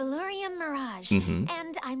is the Valurium Mirage,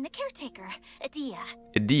 and I'm the caretaker, Adia.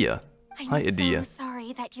 Idia. I'm Hi, Idia. so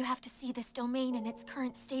sorry that you have to see this domain in its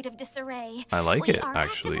current state of disarray. I like we it, are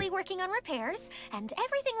actually. actively working on repairs, and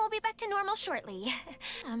everything will be back to normal shortly.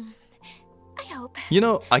 I hope. You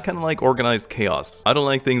know, I kind of like organized chaos. I don't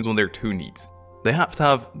like things when they're too neat. They have to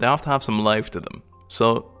have some life to them.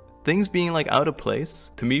 So things being like out of place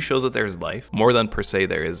to me shows that there's life more than per se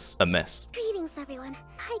there is a mess. Greetings, everyone.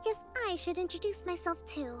 I guess I should introduce myself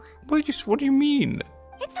too. What do you mean?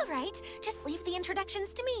 It's all right. Just leave the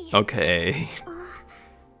introductions to me. Okay.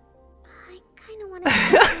 I kind of want to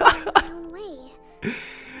do it in my own way.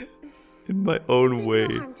 In my own No way.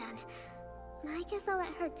 harm done. I guess I'll let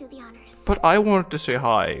her do the honors. But I wanted to say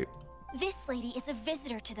hi. This lady is a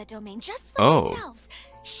visitor to the domain, just like Oh. ourselves.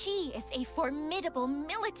 She is a formidable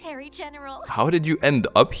military general. How did you end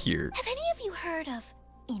up here? Have any of you heard of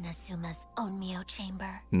Inazuma's Onmyo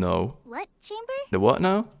Chamber? No. What chamber? The what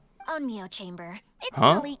now? Onmyo Chamber. It's Huh?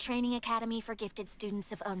 an elite training academy for gifted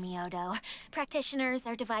students of Onmyodo. Practitioners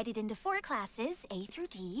are divided into 4 classes, A through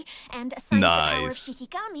D, and assigned the power of Nice.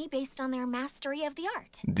 Shikigami based on their mastery of the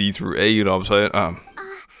art. D through A, you know what I'm saying?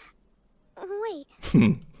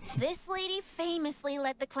 Wait, This lady famously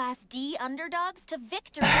led the Class D underdogs to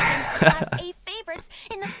victory against the Class A favorites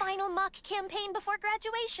in the final mock campaign before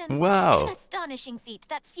graduation. Wow. An astonishing feat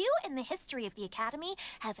that few in the history of the Academy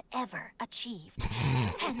have ever achieved.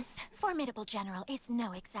 Hence, formidable general is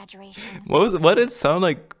no exaggeration. What did it sound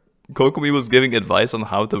like Kokomi was giving advice on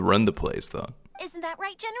how to run the place though? Isn't that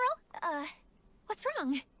right, General? What's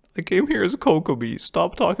wrong? I came here as Kokomi.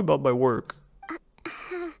 Stop talking about my work.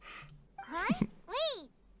 Huh? Wait,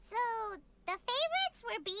 so the favorites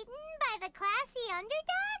were beaten by the classy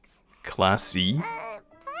underdogs? Classy?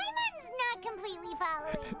 Paimon's not completely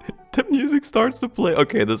following. The music starts to play.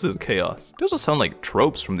 Okay, this is chaos. Those all sound like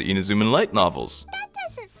tropes from the Inazuman light novels. that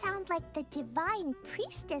doesn't sound like the divine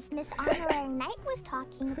priestess Miss Honorary Knight was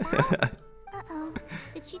talking about. Uh-oh.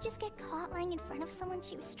 Did she just get caught lying in front of someone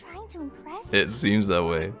she was trying to impress? It seems that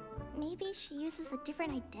way. Maybe she uses a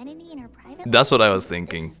different identity in her private That's life? what I was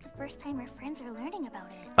thinking. This is the first time her friends are learning about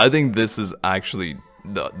it. I think this is actually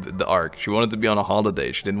the arc. She wanted to be on a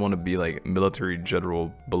holiday. She didn't want to be like military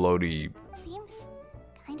general Belodi. Seems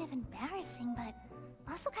kind of embarrassing, but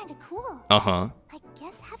also kind of cool. Uh-huh. I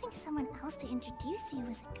guess having someone else to introduce you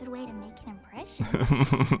is a good way to make an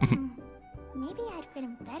impression. Maybe I'd fit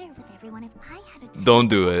in better with everyone if I had a Don't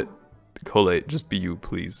do it. Colette, just be you,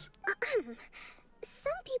 please.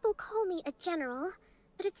 Some people call me a general,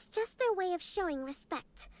 but it's just their way of showing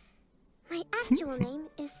respect. My actual name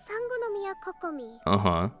is Sangonomiya Kokomi.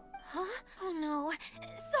 Uh-huh. Huh? Oh no.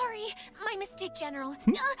 Sorry, my mistake, General.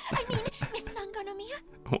 I mean, Miss Sangonomiya.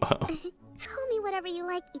 Wow. Call me whatever you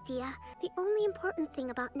like, Idia. The only important thing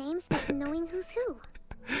about names is knowing who's who.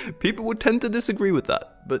 People would tend to disagree with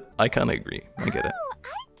that, but I kind of agree. I get it. Oh,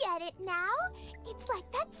 I get it now. It's like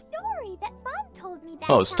that story that Mom told me that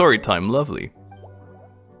Oh, story time, lovely.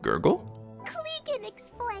 Gurgle? Klee can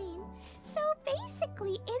explain. So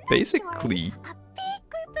basically, in the Basically. story, a big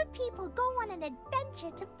group of people go on an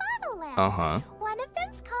adventure to Bottleland. Uh-huh. One of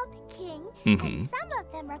them's called the King, Mhm. and some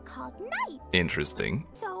of them are called Knights. Interesting.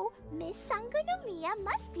 So, Miss Sangonomiya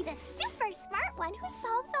must be the super smart one who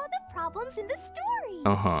solves all the problems in the story.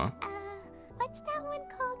 Uh-huh. What's that one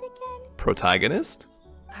called again? Protagonist?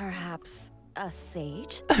 Perhaps a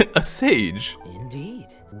sage? A sage? Indeed.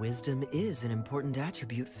 Wisdom is an important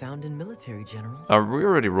attribute found in military generals. We're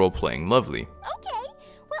already role-playing, lovely. Okay,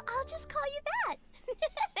 well, I'll just call you that.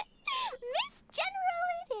 Miss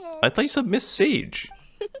General it is. I thought you said Miss Sage.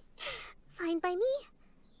 Fine by me.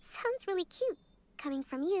 Sounds really cute, coming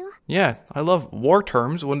from you. Yeah, I love war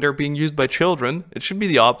terms when they're being used by children. It should be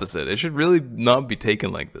the opposite. It should really not be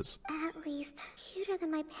taken like this. At least, cuter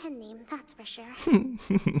than my pen name, that's for sure.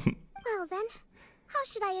 Well then, how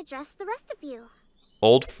should I address the rest of you?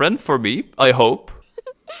 Old friend for me, I hope.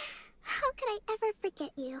 How could I ever forget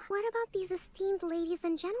you? What about these esteemed ladies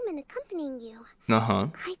and gentlemen accompanying you? Uh-huh.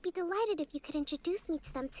 I'd be delighted if you could introduce me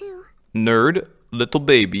to them too. Nerd, little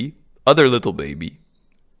baby, other little baby,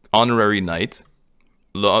 honorary knight,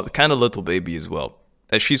 kind of little baby as well.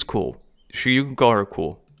 She's cool. You can call her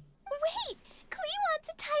cool. Wait, Klee wants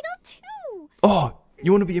a title too. Oh,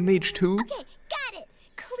 you want to be a mage too? Okay, got it.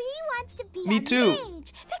 Klee wants to be Me a too.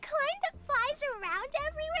 mage, the kind that flies around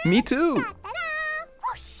everywhere. Me too. Da-da-da.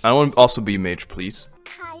 Whoosh. I want to also be a mage, please.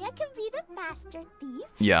 Kaya can be the master thief.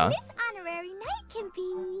 Yeah. This honorary knight can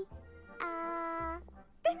be,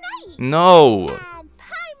 the knight. No. And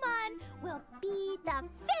Paimon will be the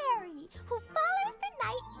fairy who follows the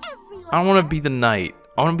knight everywhere. I don't want to be the knight.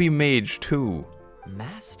 I want to be mage too.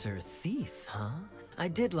 Master thief, huh? I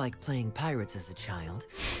did like playing pirates as a child,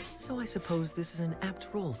 so I suppose this is an apt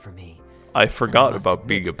role for me. I forgot must about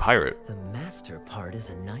being a admit, pirate. The master part is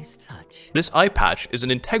a nice touch. This eye patch is an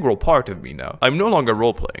integral part of me now. I'm no longer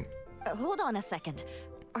role-playing. Hold on a second.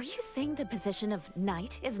 Are you saying the position of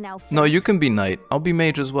knight is now filled? No, you can be knight. I'll be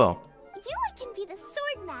mage as well. Yula can be the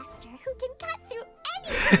sword master who can cut through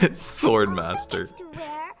anything. Sword and also master. gets to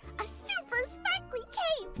wear a super sparkly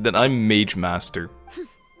cape. Then I'm mage master.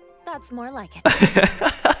 That's more like it.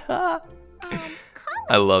 And Colin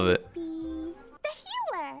I love it. be the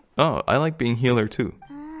healer. Oh, I like being healer too.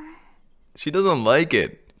 She doesn't like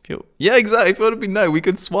it. Yeah, exactly. If you want to be knight, we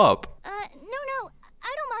could swap. No, I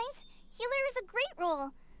don't mind. Healer is a great role.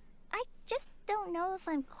 I just don't know if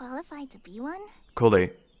I'm qualified to be one.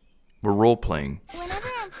 Kole, we're role-playing. Whenever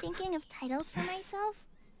I'm thinking of titles for myself,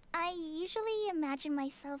 I usually imagine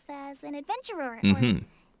myself as an adventurer or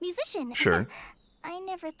musician. Sure. I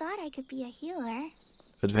never thought I could be a healer.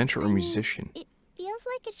 Adventurer musician. It feels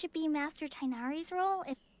like it should be Master Tainari's role,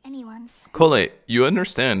 if anyone's. Kole, you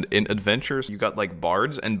understand, in adventures, you got like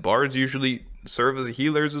bards, and bards usually serve as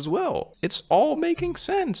healers as well. It's all making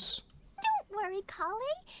sense. Don't worry,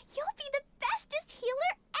 Colin. You'll be the bestest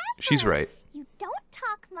healer ever. She's right. You don't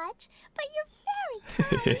talk much, but you're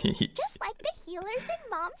very kind. Just like the healers in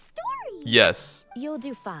Mom's story. Yes. You'll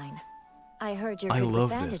do fine. I heard you're I good with love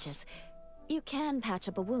bandages. this. You can patch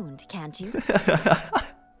up a wound, can't you?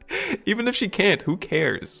 Even if she can't, who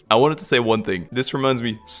cares? I wanted to say one thing. This reminds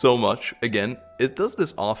me so much, again, it does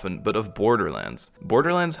this often, but of Borderlands.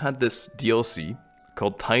 Borderlands had this DLC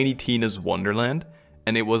called Tiny Tina's Wonderland,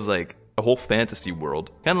 and it was like a whole fantasy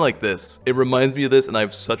world. Kind of like this. It reminds me of this, and I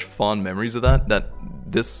have such fond memories of that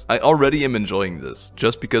I already am enjoying this,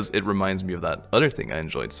 just because it reminds me of that other thing I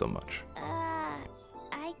enjoyed so much.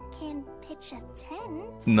 I can pitch a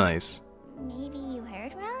tent. Nice. Maybe you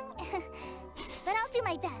heard wrong? But I'll do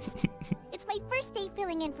my best. It's my first day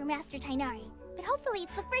filling in for Master Tainari, but hopefully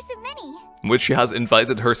it's the first of many. Which she has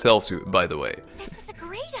invited herself to, by the way. This is a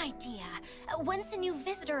great idea. Once a new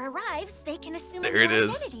visitor arrives, they can assume There a it new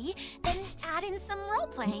is. identity, then add in some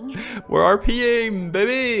role-playing. We're RPing,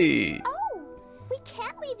 baby! Oh, we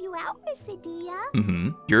can't leave you out, Miss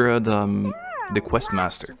Adia. You're the There are quest lots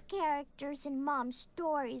master. of characters in Mom's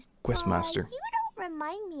stories. Quest but master. You don't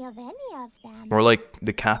remind me of any of them. Or like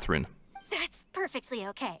the Catherine. That's perfectly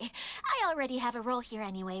okay. I already have a role here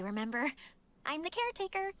anyway, remember? I'm the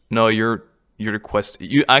caretaker. No, you're the quest.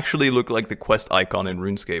 You actually look like the quest icon in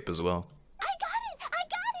RuneScape as well. I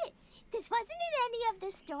got it! This wasn't in any of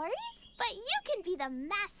the stories, but you can be the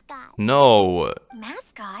mascot. No,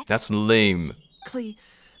 Mascot? that's lame. Klee,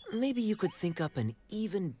 maybe you could think up an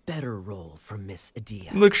even better role for Miss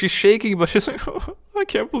Adia. Look, she's shaking, but she's like, oh, I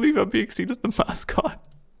can't believe I'm being seen as the mascot.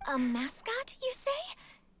 A mascot, you say?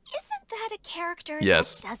 Isn't that a character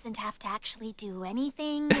Yes. that doesn't have to actually do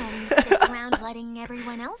anything and sits around letting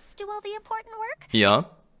everyone else do all the important work? Yeah.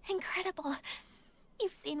 Incredible.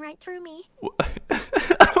 You've seen right through me.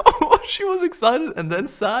 She was excited and then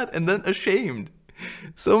sad and then ashamed.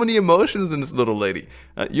 So many emotions in this little lady.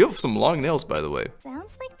 You have some long nails, by the way.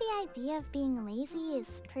 Sounds like the idea of being lazy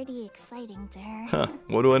is pretty exciting to her. Huh,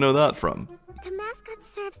 what do I know that from? The mascot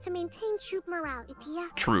serves to maintain troop morale, Adia.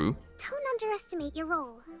 True. Don't underestimate your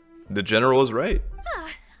role. The general is right. Ah,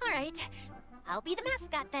 alright. I'll be the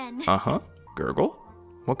mascot then. Uh-huh. Gurgle?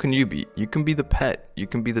 What can you be? You can be the pet. You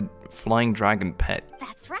can be the flying dragon pet.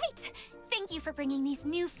 That's right. Thank you for bringing these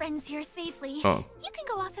new friends here safely. Oh. You can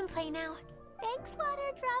go off and play now. Thanks, Water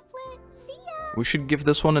Droplet. See ya. We should give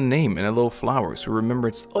this one a name and a little flower so remember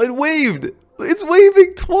it's... Oh, it waved! It's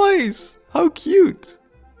waving twice! How cute!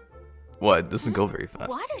 What? It doesn't go very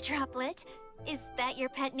fast. Water Droplet? Is that your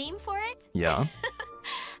pet name for it? Yeah.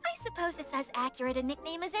 I suppose it's as accurate a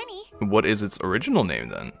nickname as any. What is its original name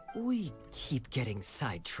then? We keep getting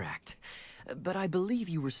sidetracked. But I believe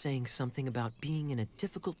you were saying something about being in a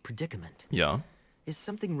difficult predicament. Yeah. Is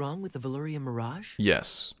something wrong with the Valyria Mirage?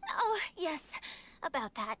 Yes. Oh, yes.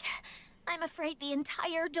 About that. I'm afraid the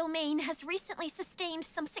entire domain has recently sustained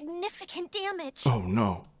some significant damage. Oh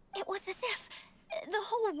no. It was as if the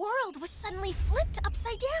whole world was suddenly flipped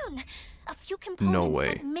upside down. A few components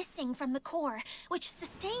went missing from the core, which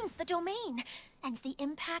sustains the domain, and the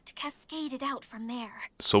impact cascaded out from there.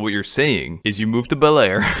 So what you're saying is you moved to Bel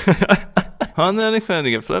Air. On that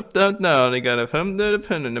defending it flipped out now, they got a fem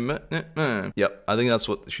dependent. Yep, I think that's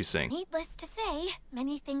what she's saying. Needless to say,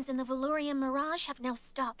 many things in the Valyria Mirage have now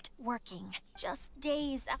stopped working. Just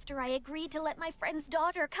days after I agreed to let my friend's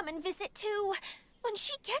daughter come and visit too. When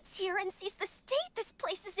she gets here and sees the state this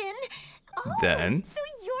place is in... Oh, Then? So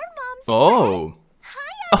your mom's Oh.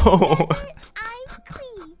 Hi, Oh. I'm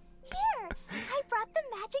Klee. Here, I brought the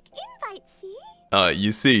magic invite, see?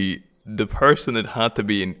 You see, the person it had to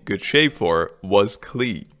be in good shape for was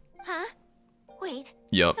Klee. Huh? Wait.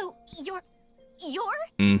 Yup. So you're...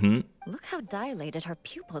 Mm-hmm. Look how dilated her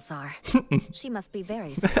pupils are. She must be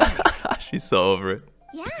very surprised. She's so over it.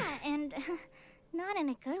 Yeah, and not in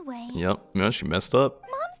a good way. Yep, yeah, she messed up.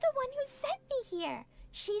 Mom's the one who sent me here.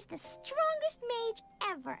 She's the strongest mage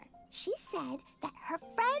ever. She said that her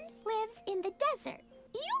friend lives in the desert.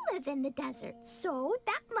 You live in the desert, so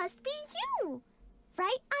that must be you.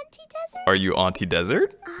 Right, Auntie Desert? Are you Auntie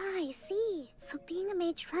Desert? Ah, I see. So being a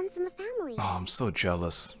mage runs in the family. Oh, I'm so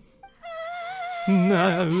jealous.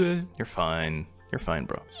 No, you're fine. You're fine,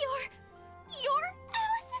 bro. You're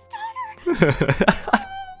Alice's daughter! Oh,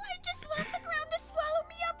 I just want the ground to swallow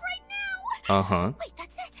me up right now! Uh-huh. Wait,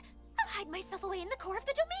 that's it! I'll hide myself away in the core of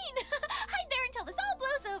the domain! Hide there until this all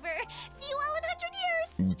blows over! See you all in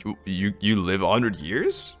 100 years! You live 100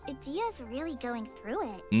 years? Adia's really going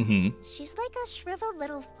through it. Mm-hmm. She's like a shriveled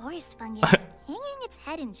little forest fungus, hanging its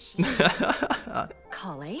head in shame.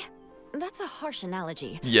 Kale? That's a harsh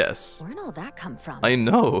analogy. Yes. Where'd all that come from? I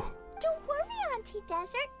know. Don't worry, Auntie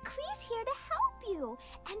Desert. Klee's here to help you.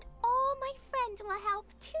 And all my friends will help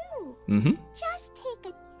too. Mm-hmm. Just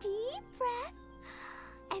take a deep breath.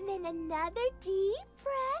 And then another deep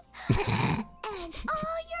breath. And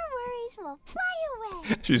all your worries will fly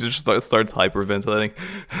away. She just starts hyperventilating.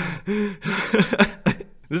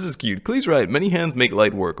 This is cute. Klee's right. Many hands make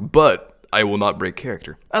light work, but I will not break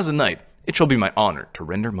character. As a knight, it shall be my honor to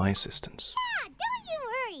render my assistance. Ah, don't you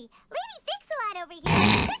worry. Lady Fix-a-Lot over here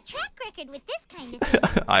has a good track record with this kind of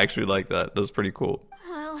thing. I actually like that. That's pretty cool.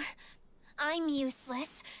 Well, I'm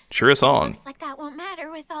useless. Cheer us on. Looks like that won't matter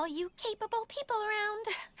with all you capable people around.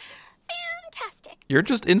 Fantastic. You're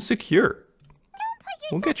just insecure.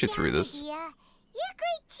 Put We'll yourself get you through down, this. Adia. You're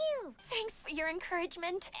great too. Thanks for your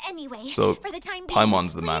encouragement. Anyway, So, for the time being,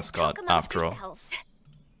 Paimon's the please mascot, talk amongst after all. yourselves.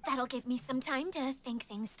 That'll give me some time to think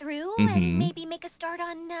things through Mm-hmm. and maybe make a start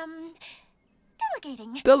on,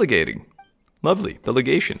 delegating. Delegating. Lovely.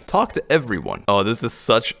 Delegation. Talk to everyone. Oh, this is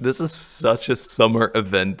such a summer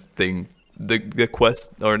event thing. The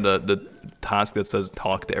quest or the task that says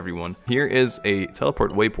talk to everyone. Here is a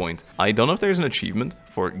teleport waypoint. I don't know if there's an achievement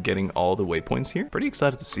for getting all the waypoints here. Pretty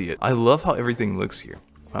excited to see it. I love how everything looks here.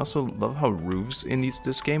 I also love how roofs in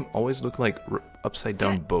this game always look like upside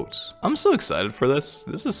down boats. I'm so excited for this.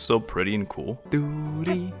 This is so pretty and cool.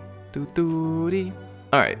 Doody, doo-doody.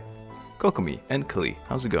 All right, Kokomi and Klee,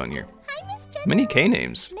 how's it going here? Hi, Miss Jenna. Many K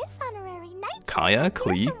names. Miss Honorary Knight. Kaya,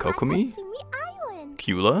 Klee, Here from Kokomi, Ratatouille Island.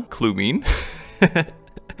 Kula, Klumine.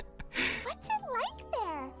 What's it like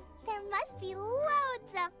there?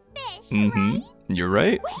 right? You're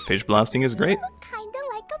right. Fish blasting is great. You look kinda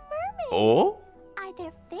like a mermaid. Oh? Are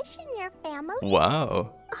there fish in your family?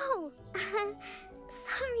 Wow. Oh,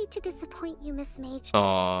 sorry to disappoint you, Miss Mage.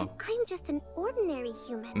 Aw. I'm just an ordinary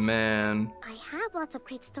human. Man. I have lots of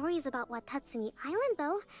great stories about Watatsumi Island,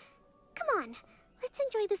 though. Come on, let's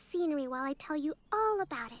enjoy the scenery while I tell you all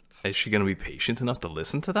about it. Is she gonna be patient enough to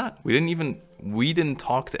listen to that? We didn't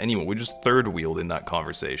talk to anyone. We just third wheeled in that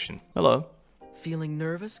conversation. Hello. Feeling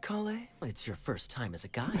nervous, Kale? It's your first time as a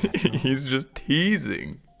guy, after all. He's just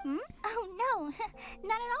teasing. Oh no,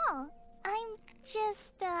 not at all. I'm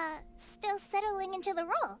just, still settling into the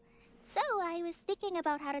role. So I was thinking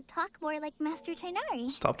about how to talk more like Master Tainari.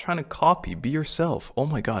 Stop trying to copy. Be yourself. Oh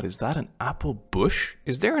my god, is that an apple bush?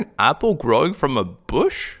 Is there an apple growing from a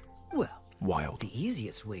bush? Well, Wild. the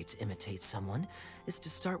easiest way to imitate someone is to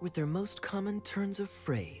start with their most common turns of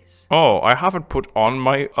phrase. Oh, I haven't put on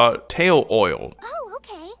my tail oil. Oh,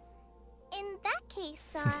 okay. In that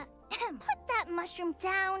case, put that mushroom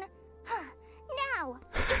down. Now,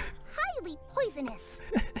 it's highly poisonous.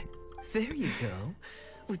 There you go.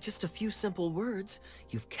 With just a few simple words,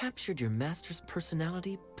 you've captured your master's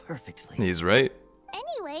personality perfectly. He's right.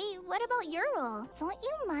 Anyway, what about your role? Don't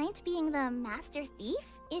you mind being the master thief?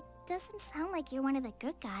 It doesn't sound like you're one of the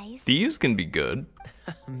good guys. Thieves can be good.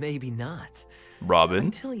 Maybe not. Robin.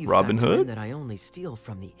 Until you Robin factor in Hood. that I only steal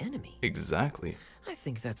from the enemy. Exactly. I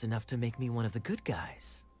think that's enough to make me one of the good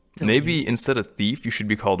guys. Don't Maybe you? instead of thief, you should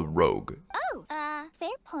be called rogue. Oh, fair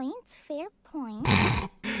point, fair point.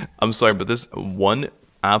 I'm sorry, but this one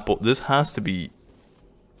apple, this has to be...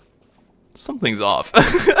 Something's off.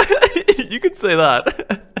 You could say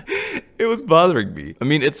that. It was bothering me. I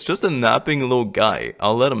mean, it's just a napping little guy.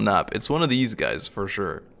 I'll let him nap. It's one of these guys for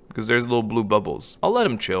sure. Because there's little blue bubbles. I'll let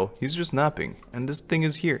him chill. He's just napping. And this thing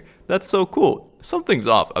is here. That's so cool. Something's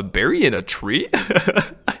off. A berry in a tree?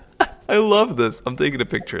 I love this. I'm taking a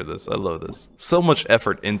picture of this. I love this. So much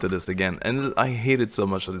effort into this again. And I hate it so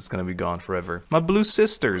much that it's going to be gone forever. My blue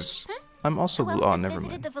sisters. I'm also blue. Oh, never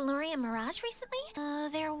visited mind. the Veloria Mirage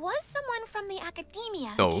recently? There was someone from the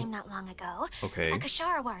academia Oh. who came not long ago. Okay. A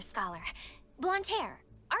Kasharawar scholar. Blonde hair.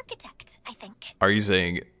 Architect, I think. Are you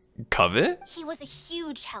saying Kave? He was a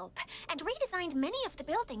huge help and redesigned many of the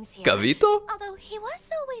buildings here. Kavito? Although he was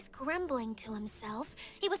always grumbling to himself,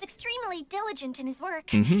 he was extremely diligent in his work.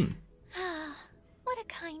 Mm-hmm. What a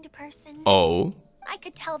kind person. Oh. I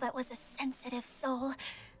could tell that was a sensitive soul.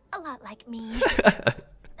 A lot like me.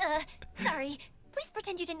 Sorry. Please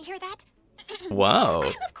pretend you didn't hear that. Wow.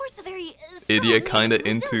 I'm, of course, a very Idiot strong and kinda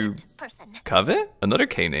into resilient person. Kave? Another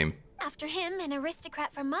K name. After him, an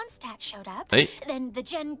aristocrat from Mondstadt showed up. Hey. Then the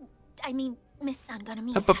Miss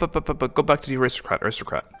Sangonami. Go back to the aristocrat.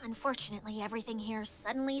 Unfortunately, everything here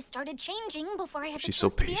suddenly started changing before I had She's the so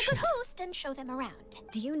chance to be a patient. good host and show them around.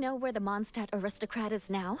 Do you know where the Mondstadt aristocrat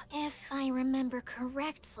is now? If I remember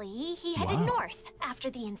correctly, he headed Wow. north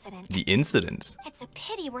after the incident. The incident. It's a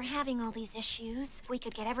pity we're having all these issues. If we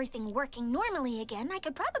could get everything working normally again, I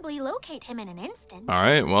could probably locate him in an instant.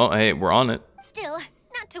 Alright, well, hey, we're on it. Still,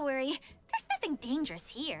 not to worry. There's nothing dangerous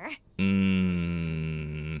here.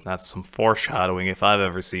 That's some foreshadowing if I've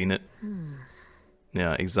ever seen it.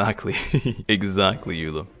 Yeah, exactly. Exactly,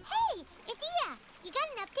 Eula. Hey, Idia, you got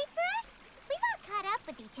an update for us? We've all caught up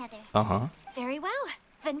with each other. Uh-huh. Very well.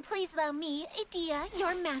 Then please allow me, Idia,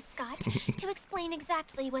 your mascot, to explain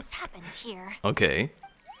exactly what's happened here. Okay.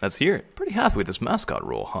 Let's hear it. Pretty happy with this mascot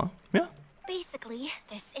role, huh? Yeah. Basically,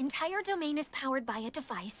 this entire domain is powered by a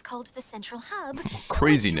device called the Central Hub.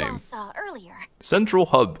 Crazy which you name. all saw earlier. Central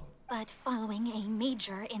Hub. But following a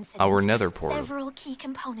major incident, Our nether portal. several key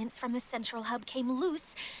components from the Central Hub came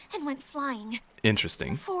loose and went flying.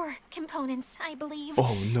 Interesting. 4 components, I believe.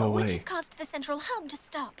 Oh, no which way. has caused the Central Hub to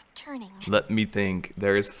stop turning. Let me think.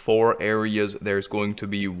 There's 4 areas. There's going to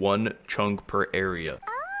be 1 chunk per area.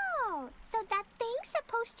 Oh, so that thing's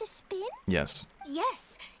supposed to spin? Yes.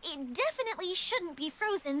 Yes, it definitely shouldn't be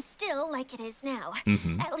frozen still like it is now.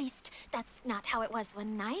 At least, that's not how it was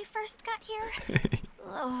when I first got here.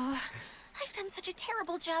 Oh, I've done such a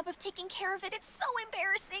terrible job of taking care of it. It's so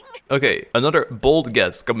embarrassing. Okay, another bold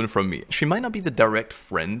guess coming from me. She might not be the direct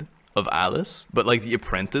friend of Alice, but like the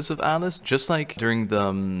apprentice of Alice, just like during the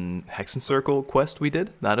Hexen Circle quest we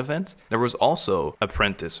did, that event. There was also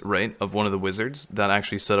apprentice, right, of one of the wizards that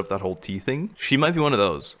actually set up that whole tea thing. She might be one of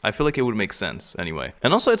those. I feel like it would make sense anyway.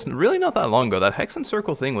 And also, it's really not that long ago. That Hexen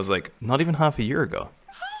Circle thing was like not even half a year ago.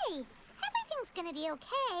 Hey, everything's gonna be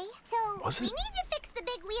okay. So, Was we it? need to fix the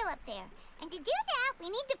big wheel up there. And to do that, we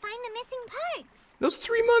need to find the missing parts. That was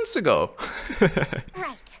 3 months ago.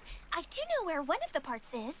 Right. I do know where one of the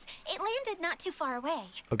parts is. It landed not too far away.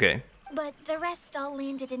 Okay. but the rest all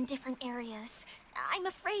landed in different areas. I'm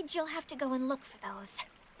afraid you'll have to go and look for those.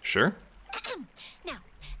 Sure. Now,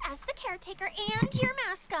 as the caretaker and your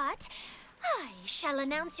mascot, I shall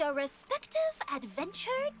announce your respective adventure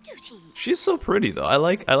duties. She's so pretty though. I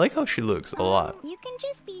like how she looks a lot. You can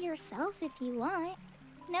just be yourself if you want.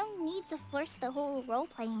 No need to force the whole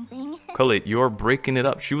role-playing thing. Khalid, you're breaking it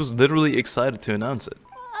up. She was literally excited to announce it.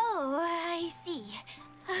 Oh, I see.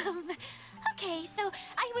 Okay, so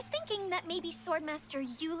I was thinking that maybe Swordmaster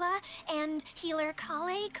Eula and Healer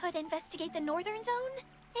Kale could investigate the northern zone,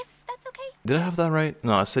 if that's okay. Did I have that right?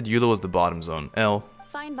 No, I said Eula was the bottom zone. L.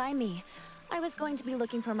 Fine by me. I was going to be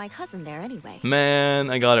looking for my cousin there anyway. Man,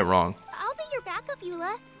 I got it wrong. I'll be your backup,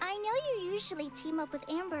 Eula. I know you usually team up with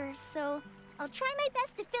Amber, so I'll try my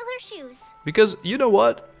best to fill her shoes. Because, you know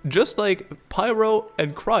what? Just like Pyro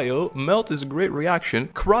and Cryo, Melt is a great reaction.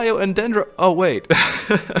 Cryo and Dendro... Oh, wait.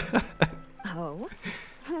 Oh?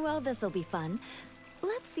 Well, this'll be fun.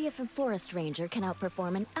 Let's see if a forest ranger can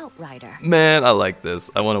outperform an outrider. Man, I like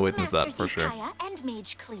this. I want to witness that for sure. Kaya and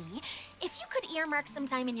Mage Klee, if you could earmark some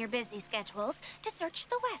time in your busy schedules to search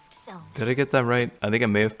the west zone. Did I get that right? I think I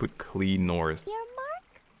may have put Klee north.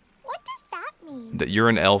 Earmark? What does that mean? That you're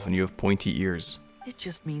an elf and you have pointy ears. It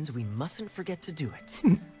just means we mustn't forget to do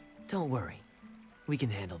it. Don't worry. We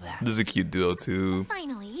can handle that. This is a cute duo too.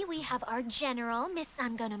 Finally, we have our general, Miss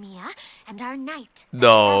Sangonomiya, and our knight.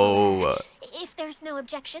 No. If there's no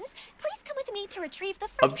objections, please come with me to retrieve the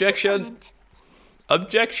first Objection. component.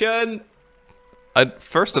 Objection.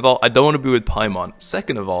 First of all, I don't want to be with Paimon.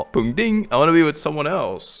 Second of all, Pung Ding, I want to be with someone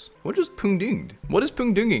else. What is Pung Dinged? What is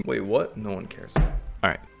Pung Dinging? Wait, what? No one cares.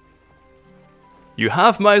 Alright. You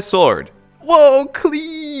have my sword. Whoa,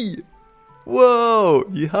 Klee! Whoa,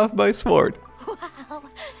 you have my sword. Wow,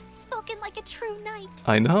 spoken like a true knight.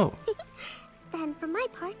 I know. Then, for my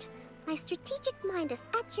part, my strategic mind is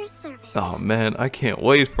at your service. Oh man, I can't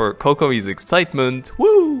wait for Kokomi's excitement.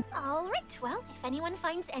 Woo! All right, well, if anyone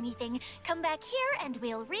finds anything, come back here and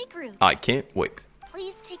we'll regroup. I can't wait.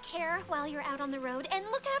 Please take care while you're out on the road and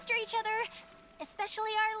look after each other,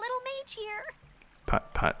 especially our little mage here.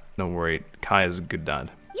 Pat, don't worry. Kai is a good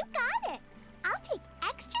dad. You got it. I'll take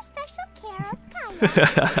extra special care of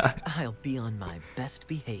Kaya. I'll be on my best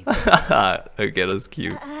behavior. Okay, that's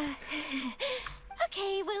cute.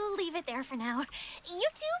 Okay, we'll leave it there for now. You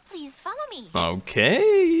two, please follow me.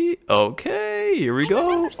 Okay, here we I go.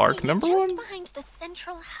 remember Arc seeing it number just 1. behind the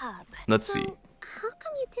central hub. Let's see. How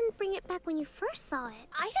come you didn't bring it back when you first saw it?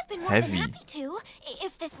 I'd have been more Heavy. than happy to,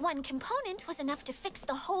 if this one component was enough to fix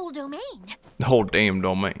the whole domain. The whole damn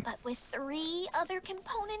domain. But with 3 other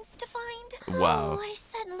components to find, Wow. I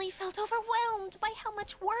suddenly felt overwhelmed by how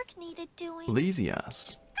much work needed doing. Lazy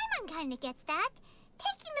ass. Paimon kinda gets that.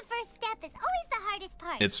 Taking the first step is always the hardest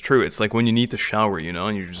part. It's true. It's like when you need to shower, you know,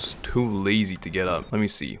 and you're just too lazy to get up. Let me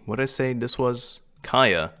see. What did I say this was?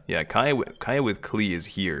 Kaya. Yeah, Kaya with Klee is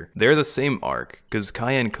here. They're the same arc, because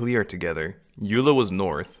Kaya and Klee are together. Eula was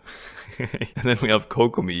north. And then we have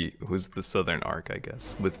Kokomi, who's the southern arc, I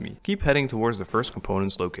guess, with me. Keep heading towards the first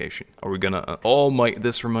component's location. Are we gonna... oh my...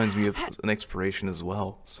 This reminds me of an exploration as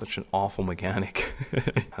well. Such an awful mechanic.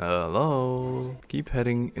 Hello. Keep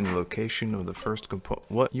heading in the location of the first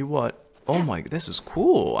component... What? You what? Oh my... This is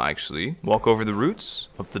cool, actually. Walk over the roots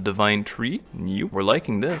of the divine tree. You... We're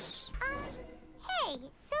liking this. Hey,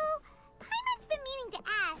 so Paimon's been meaning to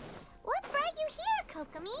ask, what brought you here,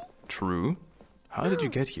 Kokomi? True. How did you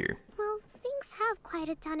get here? Well, things have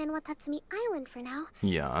quieted down in Watatsumi Island for now,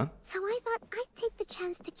 Yeah. so I thought I'd take the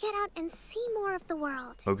chance to get out and see more of the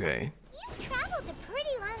world. Okay. You've traveled a pretty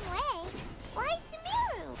long way. Why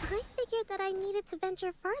Sumeru? I figured that I needed to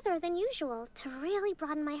venture further than usual to really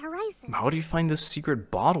broaden my horizons. How do you find this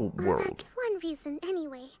secret bottle world? That's one reason,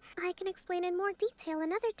 anyway. I can explain in more detail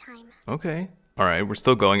another time. Okay. Alright, we're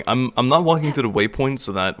still going. I'm not walking to the waypoint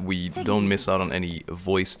so that we don't miss out on any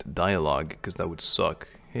voiced dialogue, because that would suck.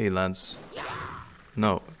 Hey, lads.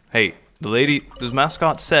 No. Hey, this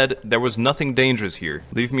mascot said there was nothing dangerous here.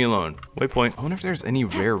 Leave me alone. Waypoint. I wonder if there's any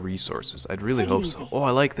rare resources. I'd really hope so. Oh,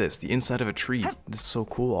 I like this. The inside of a tree. This is so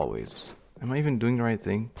cool always. Am I even doing the right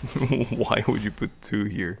thing? Why would you put 2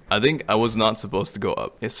 here? I think I was not supposed to go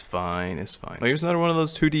up. It's fine, it's fine. Oh, here's another one of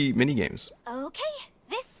those 2D minigames. Okay,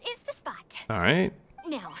 this is the spot. Alright.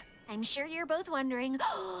 Now, I'm sure you're both wondering,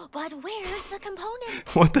 but where's the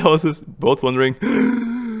component? What the hell is this? Both wondering,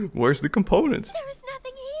 where's the component? There's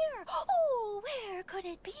nothing here. Oh, where could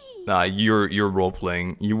it be? Nah, you're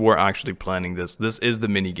role-playing. You were actually planning this. This is the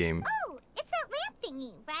minigame. Oh, it's that lamp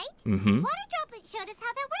thingy, right? Mm-hmm. Water Droplet showed us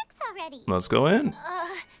how that works already. Let's go in.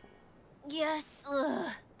 Yes,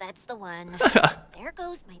 that's the one. There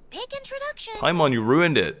goes my big introduction. Paimon, you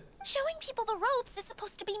ruined it. Showing people the ropes is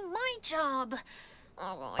supposed to be my job.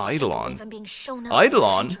 Oh, Eidolon. I'm being shown up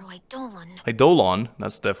Eidolon? Eidolon. Eidolon,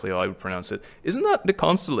 that's definitely how I would pronounce it. Isn't that the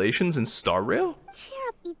constellations in Star Rail? Cheer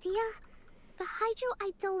up, Edea. The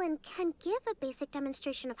Hydro-Eidolon can give a basic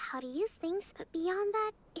demonstration of how to use things, but beyond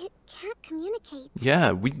that, it can't communicate.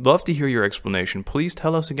 Yeah, we'd love to hear your explanation. Please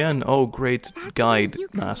tell us again. Oh, great That's guide where you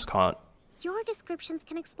come in. mascot. Your descriptions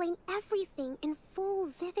can explain everything in full,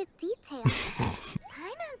 vivid detail.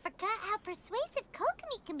 Paimon forgot how persuasive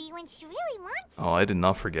Kokomi can be when she really wants Oh, I did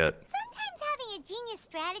not forget. Sometimes having a genius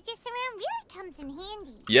strategist around really comes in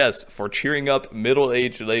handy. Yes, for cheering up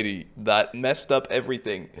middle-aged lady that messed up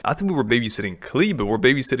everything. I think we were babysitting Klee, but we're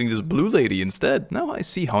babysitting this blue lady instead. Now I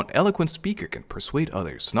see how an eloquent speaker can persuade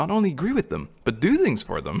others, not only agree with them, but do things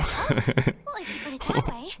for them. Well, if you put it that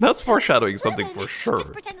way. That's foreshadowing Well something then, for sure.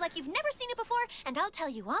 Just pretend like you've never seen it before, and I'll tell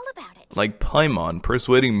you all about it. Like Paimon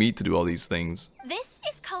persuading me to do all these things. This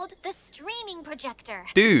is called the streaming projector.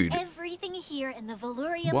 Dude. Everything here in the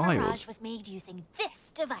Velourium Wild. Mirage was made using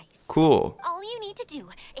this device. Cool. All you need to do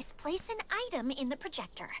is place an item in the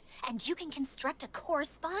projector, and you can construct a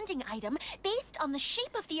corresponding item based on the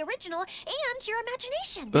shape of the original and your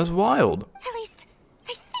imagination. That's wild. At least,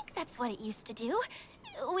 I think that's what it used to do.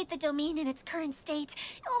 With the domain in its current state,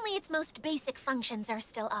 only its most basic functions are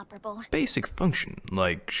still operable. Basic function,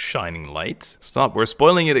 like shining light. Stop, we're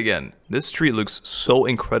spoiling it again. This tree looks so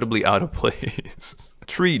incredibly out of place.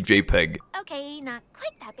 Tree JPEG. Okay, not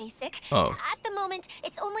quite that basic. Oh. At the moment,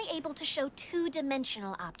 it's only able to show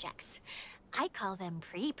two-dimensional objects. I call them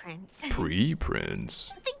preprints.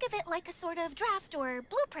 Preprints. Think of it like a sort of draft or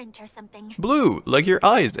blueprint or something. Blue, like your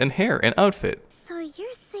eyes and hair and outfit. So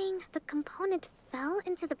you're saying the component fell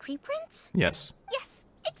into the preprints? Yes. Yes,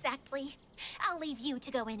 exactly. I'll leave you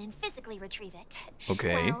to go in and physically retrieve it.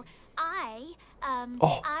 Okay. Well,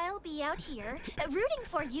 Oh. I'll be out here rooting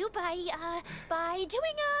for you by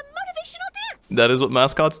doing a motivational dance. That is what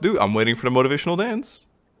mascots do. I'm waiting for the motivational dance.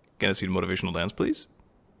 Can I see the motivational dance, please?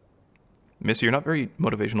 Missy, you're not very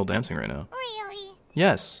motivational dancing right now. Really?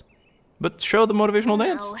 Yes. But show the motivational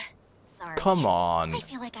dance. No, sorry. Come on. I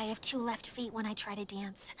feel like I have two left feet when I try to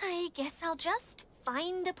dance. I guess I'll just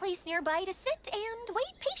find a place nearby to sit and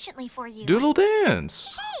wait patiently for you. Do a little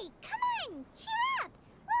dance. Hey, come on, cheer up.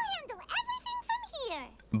 We'll handle everything from here.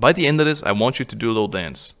 By the end of this, I want you to do a little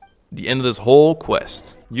dance. The end of this whole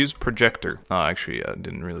quest. Use projector. Oh, actually, I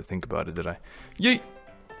didn't really think about it, did I? Yay!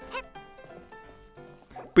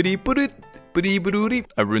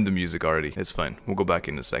 I ruined the music already. It's fine. We'll go back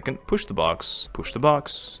in a second. Push the box. Push the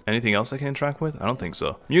box. Anything else I can interact with? I don't think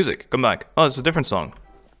so. Music. Come back. Oh, it's a different song.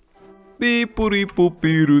 Doesn't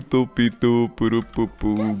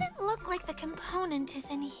look like the component is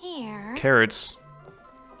in here. Carrots.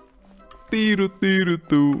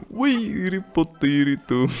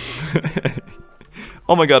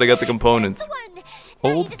 Oh my god, I got the component. That's the one. Now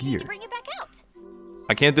you Old just need gear. to bring it back out.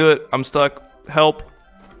 I can't do it. I'm stuck. Help.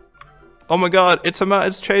 Oh my god,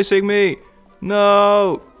 it's chasing me.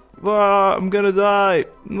 No. Ah, I'm gonna die.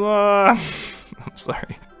 Ah. I'm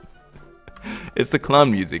sorry. It's the clown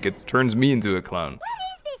music. It turns me into a clown. What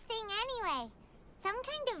is this thing anyway? Some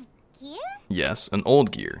kind of gear? Yes, an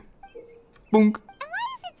old gear. Boonk. And why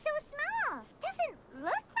is it so small? Doesn't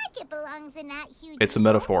look like it belongs in that huge It's a wheel.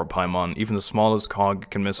 metaphor, Paimon. Even the smallest cog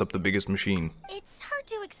can mess up the biggest machine. It's hard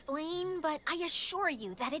to explain, but I assure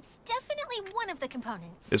you that it's definitely one of the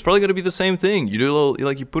components. It's probably gonna be the same thing. You do a little,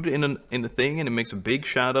 like you put it in a thing, and it makes a big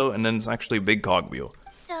shadow, and then it's actually a big cogwheel.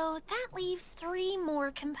 So that leaves 3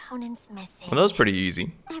 more components missing. Well, that was pretty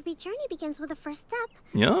easy. Every journey begins with a first step.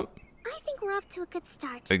 Yeah, I think we're off to a good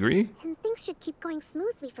start. agree. And things should keep going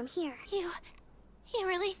smoothly from here. You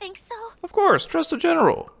really think so? Of course, trust the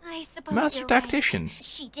general. I suppose Master you're right. tactician.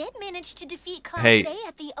 She did manage to defeat Class Hey. A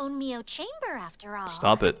at the lmao chamber after all.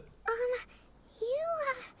 Stop it.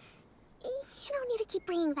 You don't need to keep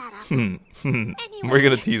bringing that up. Anyway, We're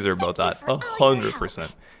gonna tease her about thank that. you for all your 100%.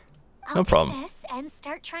 help. I'll No take problem. this and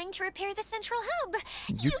start trying to repair the central hub.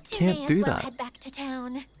 You two can't may do as well that. head back to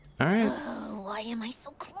town. All right. Oh, why am I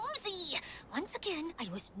so clumsy? Once again, I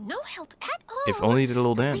was no help at all. If only you did a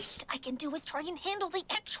little The dance. least I can do is try and handle the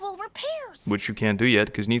actual repairs. Which you can't do yet,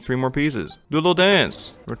 because you need 3 more pieces. Do a little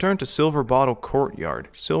dance. Return to Silver Bottle Courtyard.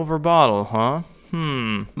 Silver Bottle, huh?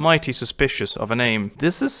 Mighty suspicious of a name.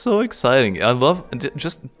 This is so exciting. I love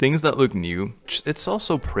just things that look new. It's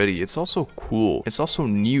also pretty. It's also cool. It's also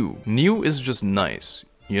new. New is just nice,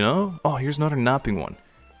 you know? Oh, here's another napping one.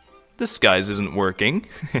 This disguise isn't working.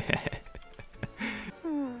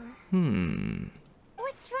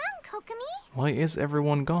 What's wrong, Kokomi? Why is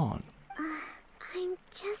everyone gone? I'm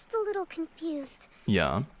just a little confused.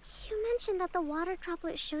 Yeah. You mentioned that the water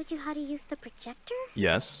droplet showed you how to use the projector?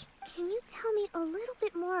 Yes. Can you tell me a little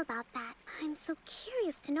bit more about that? I'm so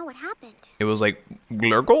curious to know what happened. It was like,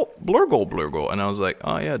 blurgle, blurgle, blurgle. And I was like,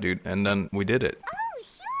 oh yeah, dude. And then we did it. Oh,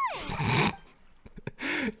 sure!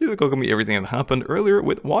 You look at me everything that happened earlier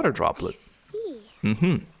with water droplet. See.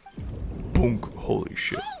 Mm-hmm. Boom. Holy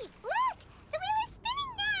shit. Hey, look! The wheel is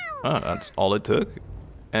spinning now! Ah, that's all it took.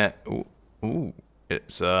 Ooh.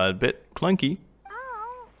 It's a bit clunky.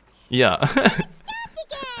 Oh, Yeah. stopped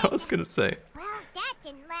again! I was gonna say. Well, that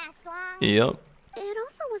didn't last long. Yep. It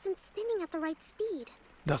also wasn't spinning at the right speed.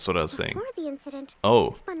 That's what I was saying. Before the incident, Oh.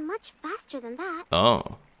 it spun much faster than that. Oh.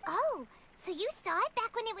 Oh, so you saw it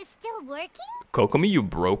back when it was still working? Kokomi, you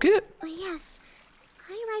broke it? Oh, yes.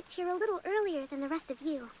 I arrived here a little earlier than the rest of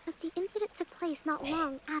you, but the incident took place not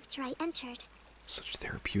long after I entered. Such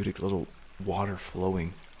therapeutic little water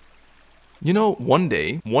flowing. You know, one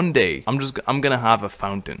day, I'm gonna have a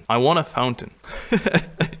fountain. I want a fountain.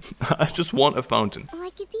 I just want a fountain.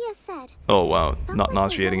 Like Adia said, Oh wow, felt not like the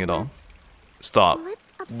nauseating world at all. was Stop. flipped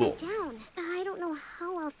upside Whoa. down. I don't know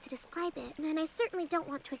how else to describe it, and I certainly don't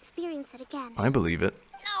want to experience it again. I believe it.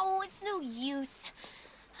 No, it's no use.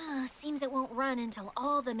 Seems it won't run until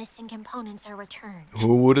all the missing components are returned.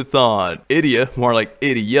 Who would have thought? Idiot, more like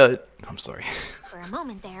idiot. I'm sorry. For a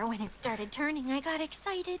moment there, when it started turning, I got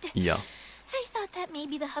excited. Yeah. I thought that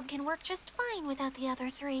maybe the hub can work just fine without the other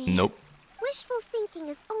three. Nope. Wishful thinking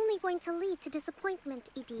is only going to lead to disappointment,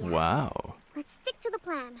 Adia. Wow. Let's stick to the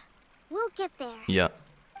plan. We'll get there. Yeah.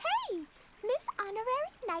 Hey, Miss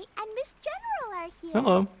Honorary Knight and Miss General are here.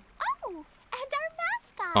 Hello. Oh, and our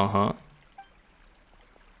mascot. Uh-huh.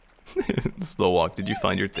 Slow walk, did you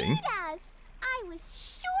find your thing? Yes, I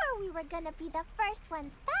was sure we were gonna be the first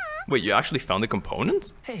ones back. Wait, you actually found the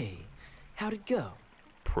components? Hey, how'd it go?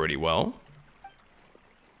 Pretty well.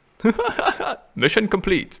 Mission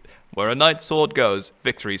complete. Where a knight's sword goes,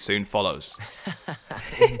 victory soon follows.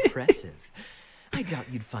 Impressive. I doubt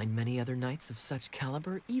you'd find many other knights of such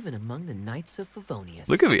caliber even among the knights of Favonius.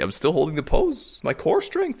 Look at me, I'm still holding the pose. My core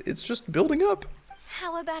strength, it's just building up.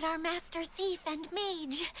 How about our master thief and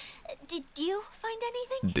mage? Did you find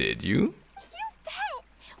anything? Did you? You bet.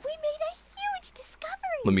 We made a huge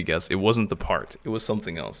discovery. Let me guess, it wasn't the part. It was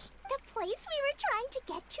something else. The place we were trying to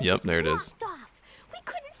get to Yep, was there it is. blocked off. We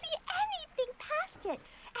couldn't see anything past it,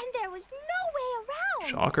 and there was no way around.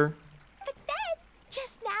 Shocker. But then,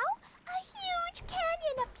 just now, a huge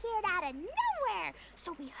canyon appeared out of nowhere,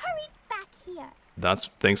 so we hurried back here. That's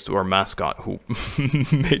thanks to our mascot who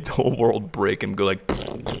made the whole world break and go like...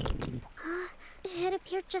 It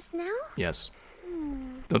appeared just now? Yes.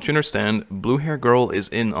 Don't you understand? Blue hair girl is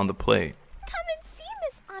in on the play. Come and see,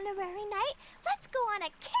 Miss Honorary Knight. Let's go on a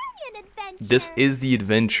canyon adventure. This is the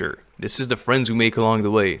adventure. This is the friends we make along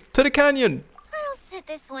the way. To the canyon! I'll sit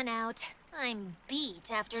this one out. I'm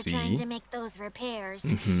beat after See? trying to make those repairs.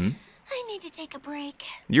 I need to take a break.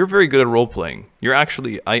 You're very good at role-playing. You're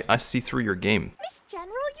actually... I see through your game. Miss General,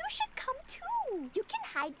 you should come too. You can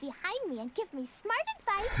hide behind me and give me smart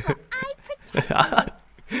advice while I protect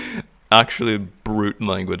you. Actually, brute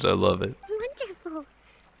language. I love it. Wonderful.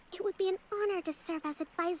 It would be an honor to serve as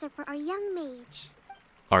advisor for our young mage.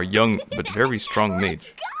 Our young but very strong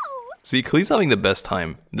mage. Go! See, Klee's having the best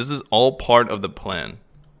time. This is all part of the plan.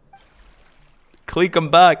 Klee, come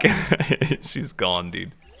back. She's gone,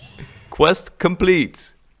 dude. Quest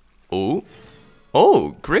complete. Oh.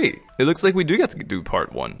 Oh, great. It looks like we do get to do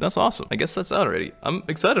part 1. That's awesome. I guess that's out already. I'm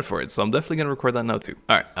excited for it, so I'm definitely going to record that now too.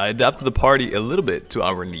 Alright, I adapted the party a little bit to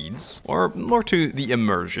our needs, or more to the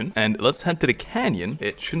immersion, and let's head to the canyon.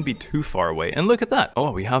 It shouldn't be too far away, and look at that.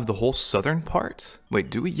 Oh, we have the whole southern part? Wait,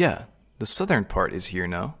 do we? Yeah. The southern part is here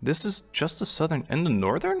now. This is just the southern and the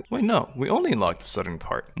northern? Wait, no. We only unlocked the southern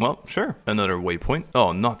part. Well, sure. Another waypoint.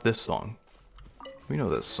 Oh, not this song. We know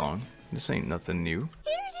this song. This ain't nothing new.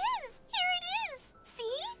 Here it is! Here it is! See?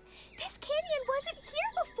 This canyon wasn't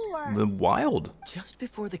here before. The wild. Just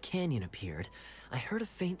before the canyon appeared, I heard a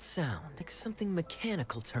faint sound, like something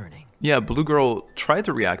mechanical turning. Yeah, Blue Girl tried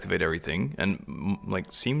to reactivate everything and,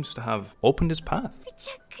 like, seems to have opened his path.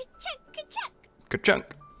 Ka-chuck, ka-chuck, ka-chuck. Ka-chunk.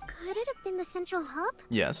 Could it have been the central hub?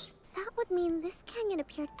 Yes, That would mean this canyon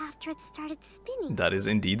appeared after it started spinning. that is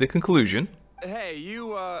indeed the conclusion. Hey,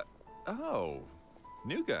 you, oh.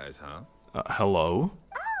 New guys, huh? Hello?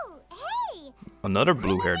 Oh, hey! Another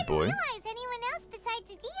blue-haired boy. realize anyone else besides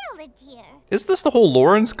Adia lived here. Is this the whole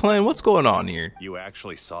Lawrence clan? What's going on here? You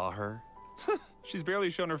actually saw her? She's barely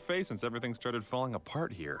shown her face since everything started falling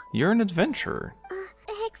apart here. You're an adventurer.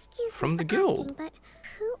 Excuse From me the for guild. asking, but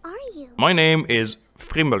who are you? My name is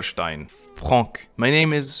Frimmelstein. Frank. My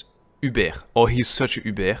name is Hubert. Oh, he's such a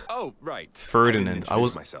Hubert. Oh, right. Ferdinand. That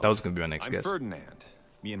was gonna be my next I'm guess. Ferdinand.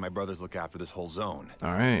 Me and my brothers look after this whole zone.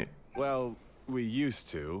 All right. Well, we used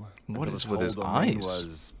to. What until is this with whole his domain eyes?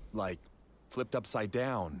 Was like flipped upside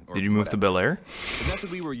down. Or Did you move to whatever. Bel Air? The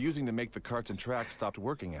method we were using to make the carts and tracks stopped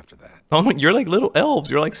working after that. Oh, you're like little elves.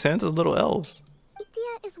 You're like Santa's little elves.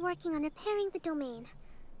 Idia is working on repairing the domain.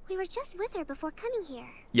 We were just with her before coming here.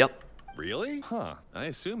 Yep. Really? Huh. I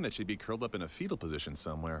assume that she'd be curled up in a fetal position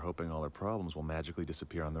somewhere, hoping all her problems will magically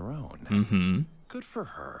disappear on their own. Mm-hmm. Good for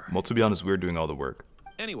her. Well, to be honest, we're doing all the work.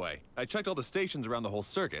 Anyway, I checked all the stations around the whole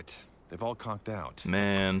circuit. They've all conked out.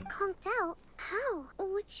 Man. Conked out? How?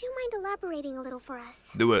 Would you mind elaborating a little for us?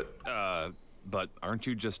 Do it. But aren't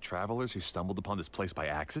you just travelers who stumbled upon this place by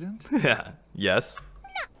accident? Yeah. Yes.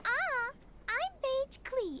 Nuh-uh. I'm Mage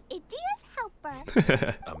Klee, Idia's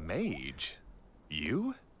helper. A mage?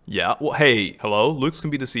 You? Yeah. Well, hey. Hello? Looks can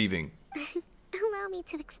be deceiving. Allow me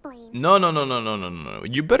to explain. No.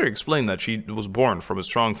 You better explain that she was born from a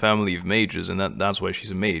strong family of mages and that's why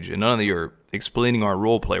she's a mage. And none of you are explaining our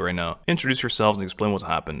roleplay right now. Introduce yourselves and explain what's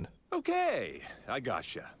happened. Okay, I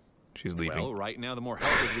gotcha. She's leaving. Well, right now the more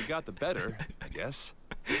helpers we got, the better, I guess.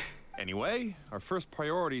 Anyway, our first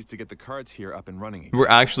priority is to get the carts here up and running again. We're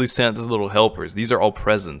actually Santa's little helpers. These are all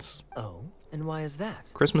presents. Oh, and why is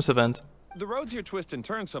that? Christmas event. The roads here twist and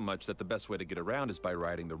turn so much that the best way to get around is by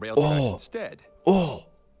riding the rail tracks instead. Oh,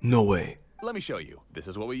 no way. Let me show you. This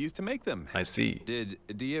is what we used to make them. I see. Did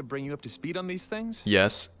Dia bring you up to speed on these things?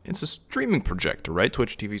 Yes, it's a streaming projector, right?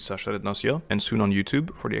 Twitch TV/RednasYo, and soon on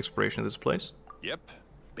YouTube for the exploration of this place. Yep.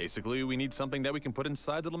 Basically, we need something that we can put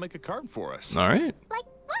inside that'll make a cart for us. All right. Like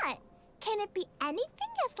what? Can it be anything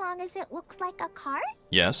as long as it looks like a cart?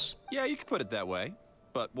 Yes. Yeah, you can put it that way.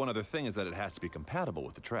 But one other thing is that it has to be compatible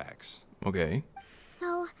with the tracks. Okay.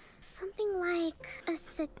 So, something like a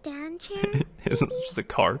sedan chair? Isn't it just a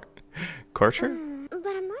cart? Cart chair?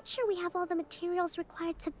 But I'm not sure we have all the materials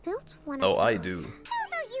required to build one of Oh, those. I do. How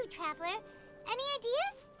about you, Traveler? Any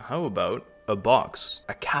ideas? How about a box?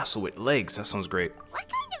 A castle with legs. That sounds great. What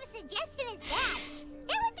kind of a suggestion is that?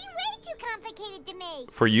 That would be way too complicated to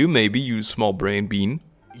make. For you, maybe, you small brain bean.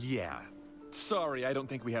 Yeah. Sorry, I don't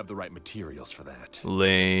think we have the right materials for that.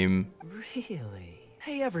 Lame. Really?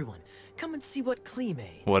 Hey everyone, come and see what Klee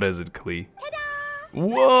made. What is it, Klee? Ta-da!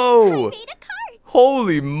 Whoa! I made a cart!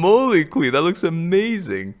 Holy moly, Klee. That looks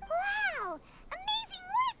amazing. Wow! Amazing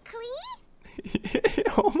work,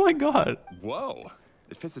 Klee! Oh my god. Whoa.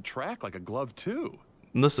 It fits the track like a glove, too.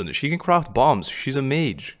 Listen, she can craft bombs. She's a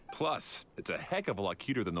mage. Plus, it's a heck of a lot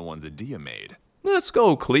cuter than the ones that Dia made. Let's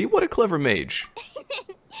go, Klee. What a clever mage.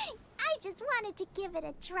 I just wanted to give it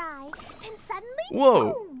a try, and suddenly,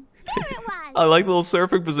 Whoa. boom! There it was! I like the little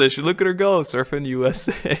surfing position. Look at her go. Surfing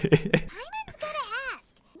USA. Paimon's gotta ask,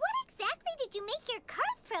 what exactly did you make your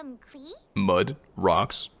cart from, Klee? Mud,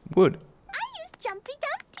 rocks, wood. I used Jumpy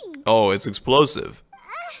Dumpty! Oh, it's explosive.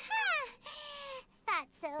 Thought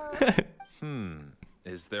so.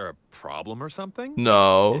 Is there a problem or something?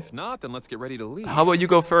 No. If not, then let's get ready to leave. How about you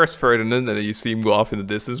go first, Ferdinand, and then you see him go off in the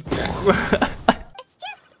distance. It's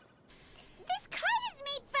just, this cart is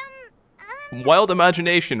made from, Wild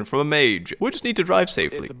imagination from a mage. We just need to drive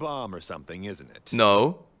safely. It's a bomb or something, isn't it?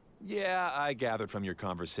 No. Yeah, I gathered from your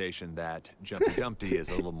conversation that Jumpy Dumpty is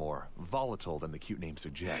a little more volatile than the cute name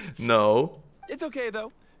suggests. No. It's okay,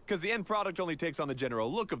 though, because the end product only takes on the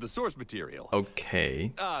general look of the source material.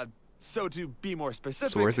 Okay. So to be more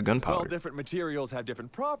specific, So where's the gunpowder? while different materials have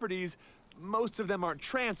different properties, most of them aren't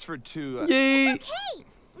transferred to... Yay. okay.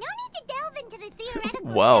 No need to delve into the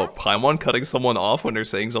theoretical Wow, stuff. Paimon cutting someone off when they're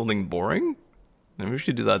saying something boring? Maybe we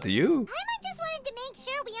should do that to you. Paimon just wanted to make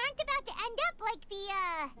sure we aren't about to end up like the,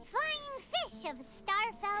 flying fish of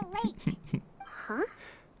Starfell Lake.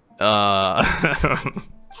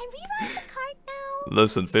 Can we ride the cart now?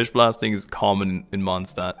 Listen, fish blasting is common in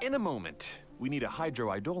Mondstadt. In a moment, we need a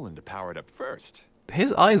hydroidolin to power it up first.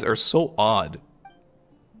 His eyes are so odd.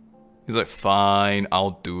 He's like, fine,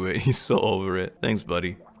 I'll do it. He's so over it. Thanks,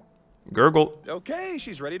 buddy. Gurgle. Okay,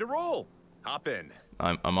 she's ready to roll. Hop in.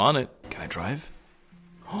 I'm on it. Can I drive?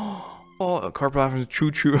 Oh, a cart platform's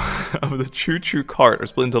choo-choo of the choo-choo cart are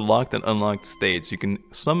split into locked and unlocked states. You can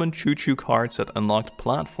summon choo-choo carts at unlocked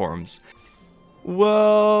platforms.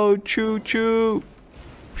 Whoa, choo-choo.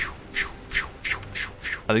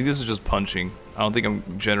 I think this is just punching. I don't think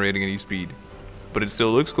I'm generating any speed. But it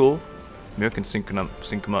still looks cool. Maybe I can sync them up.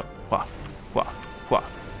 Wah, wah, wah,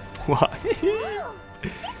 wah.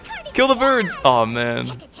 Kill the birds! Oh man.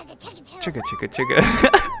 Chicka, chicka, chicka.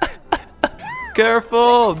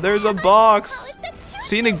 Careful! There's a box!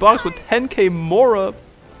 Scenic box with 10k Mora!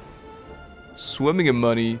 Swimming in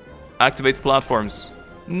money. Activate the platforms.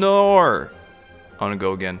 No! I wanna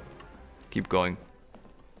go again. Keep going.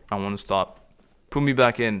 I wanna stop. Put me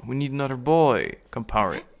back in. We need another boy. Come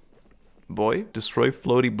power it. Boy, destroy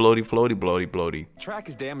floaty, bloaty, floaty, bloaty, bloaty. Track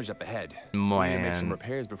is damaged up ahead. Man. We need to make some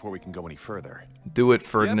repairs before we can go any further. Do it,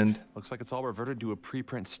 Ferdinand. Yep. Looks like it's all reverted to a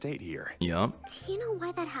preprint state here. Yup. Do you know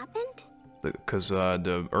why that happened? Because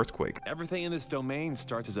the earthquake. Everything in this domain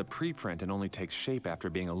starts as a preprint and only takes shape after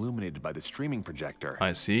being illuminated by the streaming projector.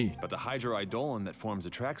 I see. But the hydroidolin that forms the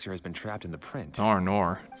tracks here has been trapped in the print.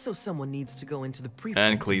 Nor. So someone needs to go into the pre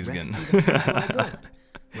And Cleesgan.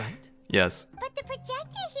 Right? Yes. But the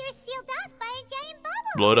projector here is sealed off by a giant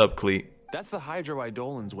bubble. Blow it up, Clee. That's the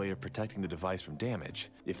hydroidolin's way of protecting the device from damage.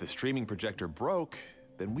 If the streaming projector broke,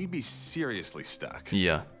 then we'd be seriously stuck.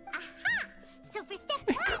 Yeah. Aha! So for step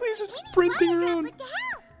one, Clee's just we need sprinting water around. droplet to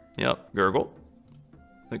help. Yep. Gurgle.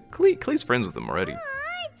 Like, Clee's friends with him already.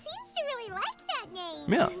 Aw, it seems to really like that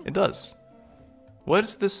name. Yeah, it does. What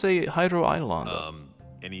does this say hydroidolon though?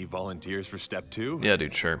 Any volunteers for step 2? Yeah,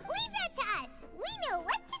 dude, sure. Leave that to us. We know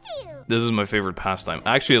what to do. This is my favorite pastime.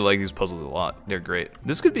 I actually like these puzzles a lot. They're great.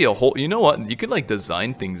 This could be a whole, you know what? You could like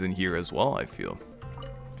design things in here as well, I feel.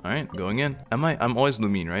 All right, going in. I'm always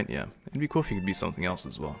Lumine, right? Yeah. It'd be cool if you could be something else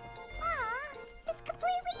as well. Aw, it's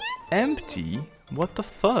completely empty. Empty? What the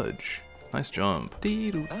fudge? Nice jump. So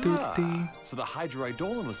the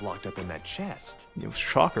hydroidolin was locked up in that chest. It was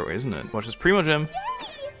shocker, isn't it? Watch this Primo Gem.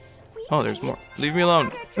 Oh, there's more. Leave me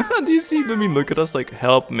alone. Do you see them look at us like,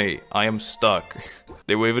 help me, I am stuck.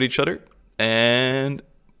 They wave at each other, and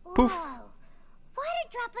poof. Whoa. Water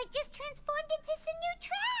droplet just transformed into some new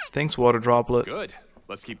track. Thanks, Water Droplet. Good.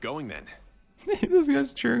 Let's keep going then. This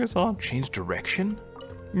guy's cheering us on. Change direction?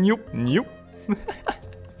 Nope.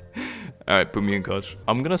 Alright, put me in, coach.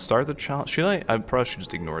 I'm gonna start the challenge. Should I? I probably should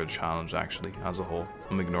just ignore the challenge, actually, as a whole.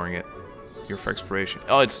 I'm ignoring it. Here for exploration.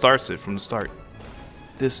 Oh, it starts it from the start.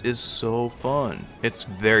 This is so fun. It's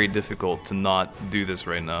very difficult to not do this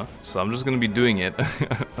right now. So I'm just gonna be doing it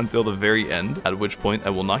until the very end, at which point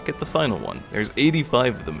I will not get the final one. There's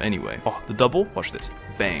 85 of them anyway. Oh, the double? Watch this.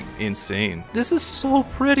 Bang. Insane. This is so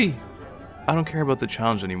pretty. I don't care about the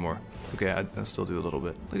challenge anymore. Okay, I'll still do a little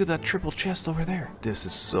bit. Look at that triple chest over there. This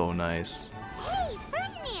is so nice. Hey,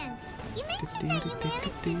 Ferdinand. You mentioned that you managed this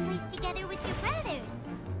place together with your brothers.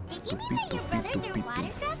 Did you mean that your brothers are water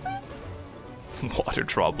droplets? Water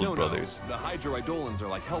Droplet No, brothers. the hydroidolins are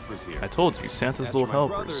like helpers here. I told you, Santa's As little for my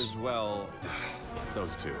helpers. brothers, well,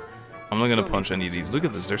 those two. I'm not gonna punch any of these. Look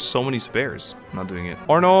at this, there's so many spares. I'm not doing it.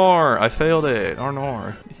 Arnor! I failed it.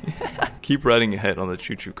 Arnor. Keep riding ahead on the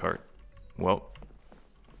choo-choo cart. Well.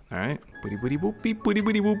 Alright.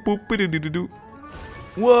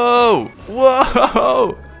 Whoa!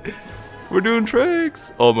 Whoa! We're doing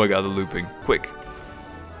tricks! Oh my god, the looping. Quick.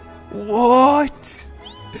 What?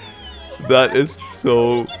 That is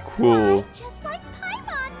so cool. Just like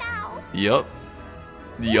Paimon now. Yup.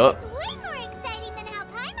 It's way more exciting than how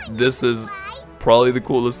Paimon This is probably the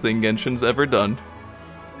coolest thing Genshin's ever done.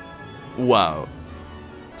 Wow.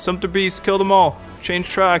 Sumpter Beast, kill them all. Change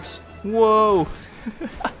tracks. Whoa.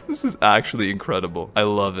 This is actually incredible. I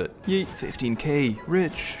love it. Yeet. 15k.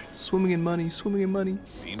 Rich. Swimming in money. Swimming in money.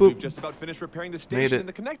 Seems Boop. we've just about finished repairing the Made station it. and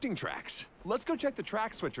the connecting tracks. Let's go check the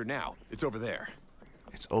track switcher now. It's over there.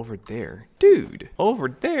 It's over there. Dude. Over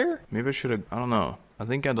there? Maybe I should have... I don't know. I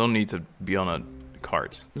think I don't need to be on a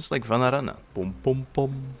cart. Just like Vanarana. Boom, boom,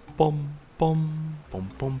 boom, boom, boom,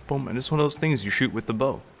 boom, boom, boom. And it's one of those things you shoot with the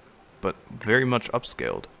bow. But very much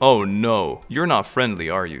upscaled. Oh no. You're not friendly,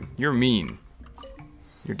 are you? You're mean.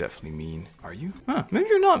 You're definitely mean. Are you? Huh, maybe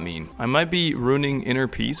you're not mean. I might be ruining inner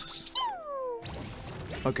peace.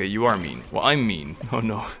 Okay, you are mean. Well, I'm mean. Oh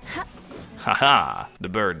no. Haha! The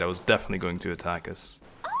bird that was definitely going to attack us.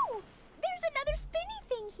 Oh, there's another spinny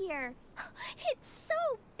thing here. It's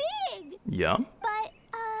so big. Yeah? But,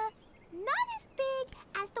 not as big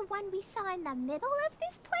as the one we saw in the middle of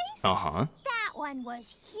this place. Uh-huh. That one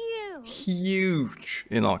was huge. Huge!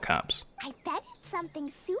 In all caps. I bet it's something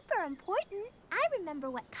super important. I remember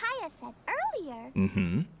what Kaya said earlier.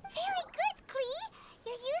 Mm-hmm. Very good, Klee.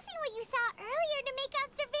 You're using what you saw earlier to make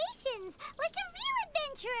observations, like a real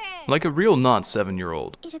adventurer. Like a real not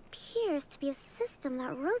 7-year-old. It appears to be a system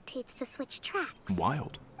that rotates to switch tracks.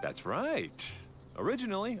 Wild. That's right.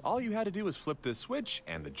 Originally, all you had to do was flip this switch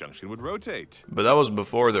and the junction would rotate. But that was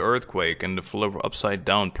before the earthquake and the flip upside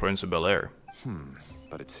down Prince of Bel-Air.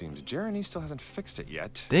 But it seems Jeremy still hasn't fixed it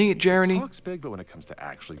yet. Dang it, Jeremy. Talks big, but when it comes to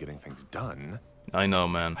actually getting things done... I know,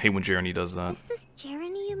 man. I hate when Jeremy does that. Is this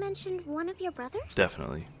Jeremy you mentioned, one of your brothers?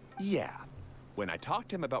 Definitely. Yeah. When I talked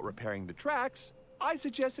to him about repairing the tracks, I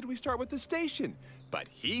suggested we start with the station, but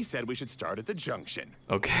he said we should start at the junction.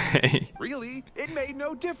 Okay. Really, it made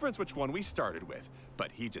no difference which one we started with,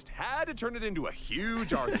 but he just had to turn it into a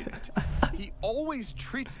huge argument. He always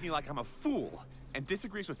treats me like I'm a fool and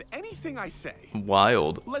disagrees with anything I say.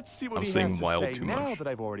 Wild. Let's see what I'm he saying has to wild say too now much. that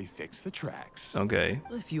I've already fixed the tracks. Okay.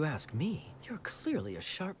 If you ask me, you're clearly a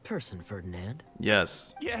sharp person, Ferdinand.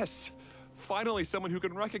 Yes. Yes, finally someone who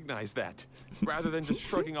can recognize that, rather than just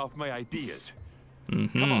shrugging off my ideas.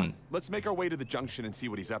 Come on, let's make our way to the junction and see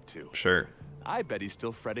what he's up to. Sure. I bet he's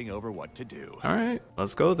still fretting over what to do. All right,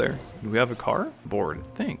 let's go there. Do we have a car? Board.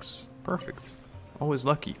 Thanks. Perfect. Always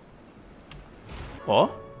lucky.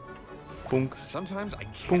 Oh? Boonk. Sometimes I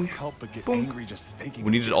can't Boonk. help but get Boonk. angry just thinking.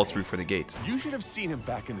 We needed of all it. three for the gates. You should have seen him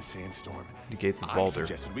back in the sandstorm. The gates of I Balder.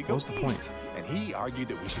 suggested we What go was the east, point? and he argued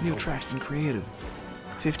that we should New go tracks west. been created.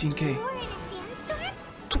 15k. You're in a sandstorm?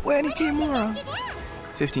 20k more. After that?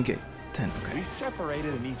 15k. 10. We Okay.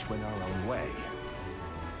 separated and each went our own way.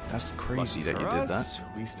 That's crazy that For you did that. us,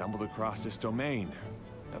 we stumbled across this domain.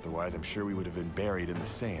 Otherwise, I'm sure we would have been buried in the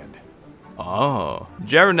sand. Oh,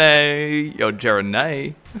 Jeremy. Yo,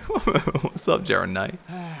 Jeremy. What's up, Jeremy?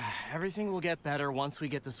 Everything will get better once we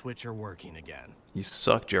get the switcher working again. You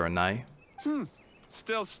suck, Jeremy.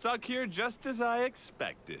 Still stuck here just as I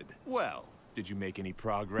expected. Well, did you make any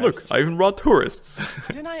progress? Look, I even brought tourists.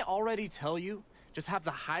 Didn't I already tell you? Just have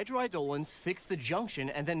the hydroidolins fix the junction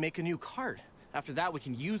and then make a new cart. After that, we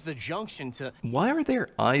can use the junction to... Why are their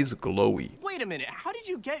eyes glowy? Wait a minute, how did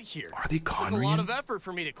you get here? Are they It took a lot Conrian? of effort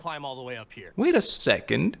for me to climb all the way up here. Wait a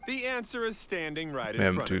second. The answer is standing right in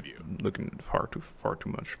I'm front of you. looking far too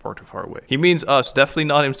far away. He means us, definitely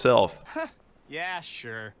not himself. Yeah,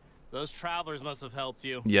 sure. Those travelers must have helped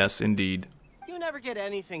you. Yes, indeed. You never get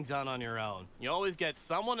anything done on your own. You always get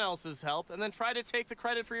someone else's help and then try to take the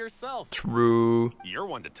credit for yourself. True. You're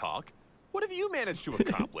one to talk. What have you managed to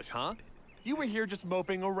accomplish, huh? You were here just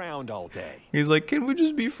moping around all day. He's like, can we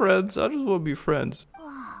just be friends? I just want to be friends. Whoa.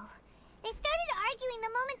 They started arguing the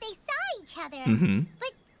moment they saw each other. Mm-hmm.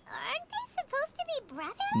 But aren't they supposed to be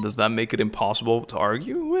brothers? Does that make it impossible to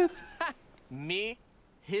argue with? Me?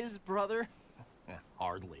 His brother?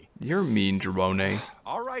 Hardly. You're mean, Jerome.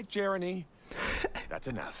 All right, Jeremy. That's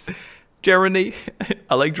enough. Jeremy.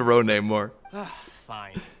 I like Jerome more.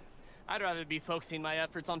 Fine. I'd rather be focusing my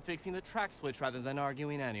efforts on fixing the track switch rather than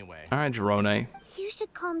arguing anyway. All right, Jerome. You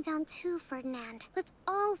should calm down too, Ferdinand. Let's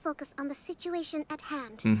all focus on the situation at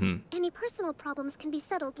hand. Mm-hmm. Any personal problems can be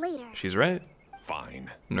settled later. She's right.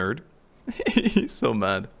 Fine. Nerd. He's so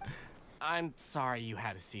mad. I'm sorry you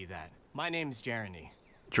had to see that. My name's Jeremy.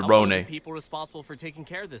 I'm one of the Jerome. people responsible for taking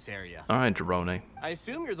care of this area. All right, Jerome. I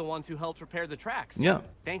assume you're the ones who helped repair the tracks. Yeah.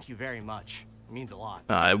 Thank you very much. It means a lot.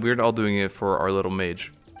 We're all doing it for our little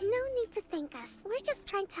mage. No need to thank us. We're just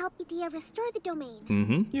trying to help Idea restore the domain.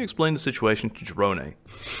 Mm-hmm. You explained the situation to Jerome.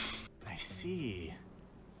 I see.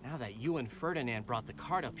 Now that you and Ferdinand brought the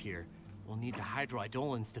cart up here, we'll need the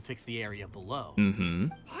hydroidolins to fix the area below. Mm-hmm.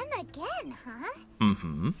 Then again, huh?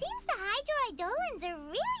 Mm-hmm. Seems the hydroidolins are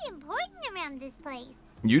really important around this place.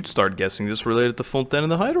 You'd start guessing this related to Fontaine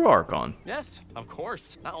and the Hydro Archon. Yes, of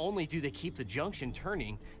course. Not only do they keep the junction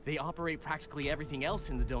turning, they operate practically everything else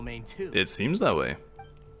in the domain too. It seems that way.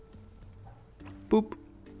 Boop.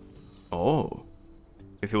 Oh.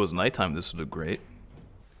 If it was nighttime, this would look great.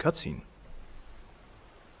 Cutscene.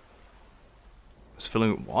 It's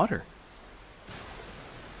filling with water.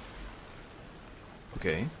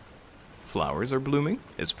 Okay. Flowers are blooming.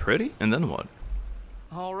 It's pretty. And then what?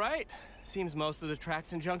 All right. Seems most of the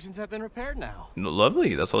tracks and junctions have been repaired now.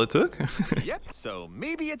 Lovely. That's all it took. Yep, so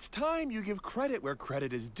maybe it's time you give credit where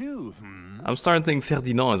credit is due. I'm starting to think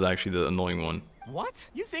Ferdinand is actually the annoying one. What?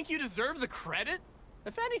 You think you deserve the credit?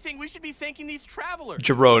 If anything, we should be thanking these travelers.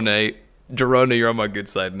 Jerome. Jerome, you're on my good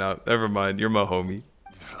side now. Never mind. You're my homie.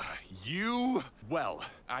 You? Well,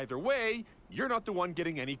 either way, you're not the one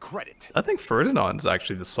getting any credit. I think Ferdinand's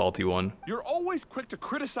actually the salty one. You're always quick to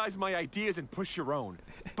criticize my ideas and push your own,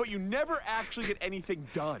 but you never actually get anything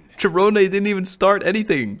done. Jerome didn't even start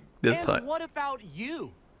anything this And time. what about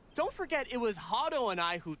you? Don't forget it was Hado and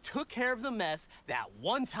I who took care of the mess that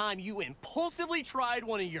one time you impulsively tried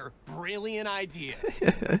one of your brilliant ideas.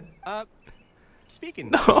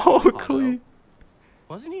 Speaking of Oh, Hado, Clee.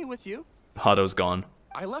 wasn't he with you? Hado's gone.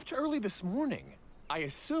 I left early this morning. I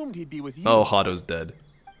assumed he'd be with you. Oh, Hado's dead.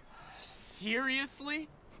 Seriously?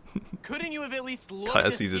 Couldn't you have at least looked Kaya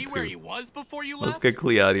to sees see it where too. he was before you Let's left? get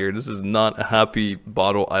Clee out of here. This is not a happy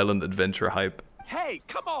Bottle Island adventure hype. Hey,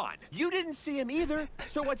 come on! You didn't see him either,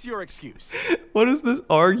 so what's your excuse? What is this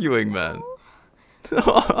arguing, man?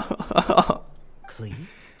 Clee?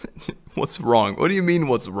 What's wrong? What do you mean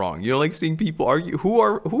what's wrong? You don't like seeing people argue?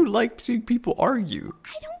 Who like seeing people argue?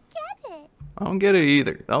 I don't get it. I don't get it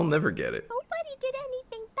either. I'll never get it. Nobody did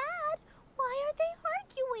anything bad. Why are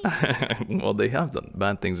they arguing? Well, they have done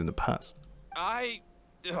bad things in the past. I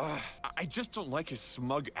just don't like his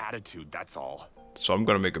smug attitude, that's all. So I'm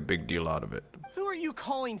gonna make a big deal out of it. Who are you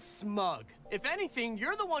calling smug? If anything,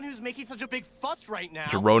 you're the one who's making such a big fuss right now.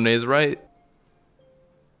 Jerone's right.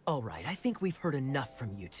 All right, I think we've heard enough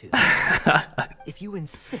from you two. If you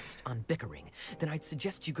insist on bickering, then I'd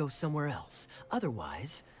suggest you go somewhere else.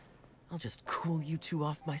 Otherwise, I'll just cool you two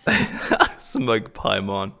off myself. Smug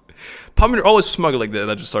Paimon. Paimon, you're always smug like that,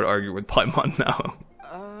 and I just start arguing with Paimon now.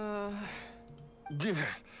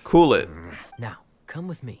 Cool it. Now, come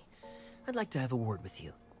with me. I'd like to have a word with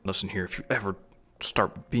you. Listen here, if you ever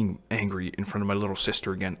start being angry in front of my little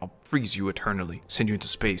sister again, I'll freeze you eternally. Send you into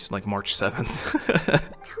space like March 7th.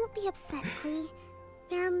 Don't be upset, Klee.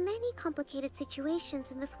 There are many complicated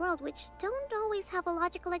situations in this world which don't always have a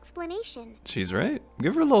logical explanation. She's right.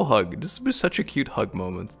 Give her a little hug. This was such a cute hug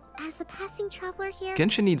moment. As a passing traveler here,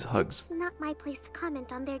 Genshin needs hugs. it's not my place to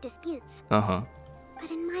comment on their disputes. Uh-huh.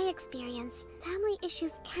 But in my experience, family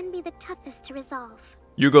issues can be the toughest to resolve.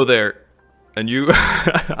 You go there. And you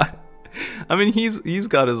I mean he's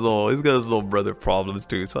got his little brother problems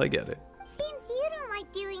too, so I get it. Seems you don't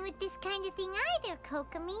like dealing with this kind of thing either,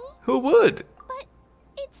 Kokomi. Who would? But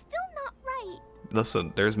it's still not right.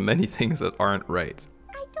 Listen, there's many things that aren't right.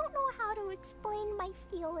 I don't know how to explain my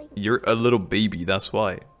feelings. You're a little baby, that's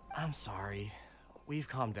why. I'm sorry. We've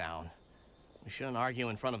calmed down. We shouldn't argue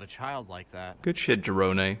in front of a child like that. Good shit,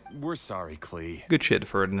 Jerone. We're sorry, Klee. Good shit,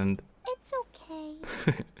 Ferdinand. It's okay.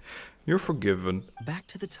 You're forgiven. Back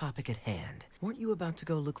to the topic at hand. Weren't you about to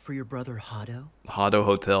go look for your brother Hado? Hado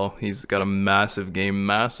Hotel. He's got a massive game.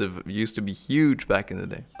 Massive. Used to be huge back in the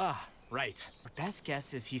day. Ah, right. Our best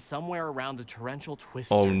guess is he's somewhere around the torrential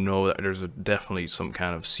twister. Oh no, there's definitely some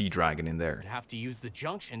kind of sea dragon in there. We'd have to use the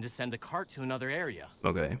junction to send the cart to another area.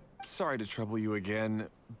 Okay. Sorry to trouble you again,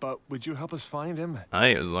 but would you help us find him?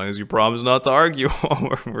 Hey, as long as you promise not to argue.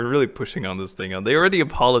 We're really pushing on this thing. They already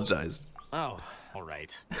apologized. Oh, all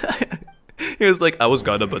right. He was like, I was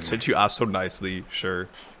gonna, but since you asked so nicely, sure.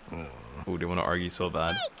 Ooh, they want to argue so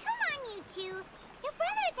bad. Hey, come on, you two. You're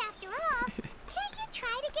brothers after all. Can't you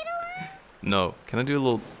try to get along? No. Can I do a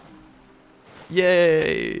little...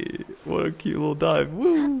 Yay! What a cute little dive.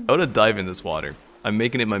 Woo! I want to dive in this water. I'm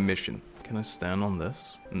making it my mission. Can I stand on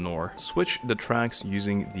this? Nor. Switch the tracks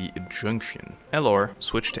using the junction. Elor,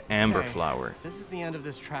 switch to Amber Okay, Flower. This is the end of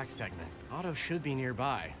this track segment. Otto should be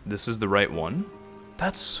nearby. This is the right one?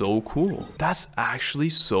 That's so cool. That's actually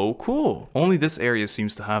so cool. Only this area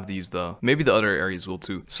seems to have these though. Maybe the other areas will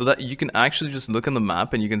too. So that you can actually just look on the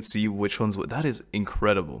map and you can see which ones. That is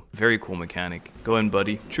incredible. Very cool mechanic. Go in,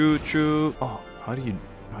 buddy. Choo choo. Oh, how do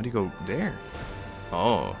you go there?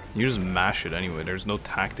 Oh, you just mash it anyway. There's no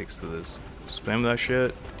tactics to this. Spam that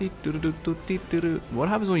shit. What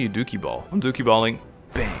happens when you dookie ball? I'm dookie balling.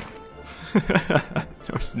 Bang.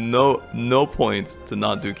 There's no points to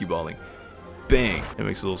not dookie balling. Bang! It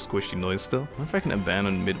makes a little squishy noise still. I wonder if I can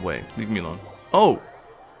abandon midway. Leave me alone. Oh!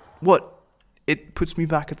 What? It puts me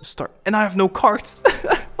back at the start. And I have no carts!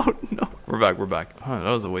 Oh no. We're back. Huh, that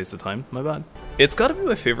was a waste of time. My bad. It's gotta be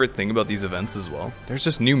my favorite thing about these events as well. There's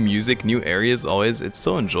just new music, new areas always. It's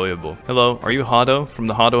so enjoyable. Hello, are you Hado from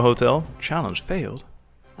the Hado Hotel? Challenge failed.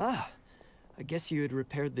 Ah, I guess you had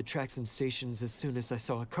repaired the tracks and stations as soon as I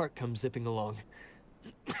saw a cart come zipping along.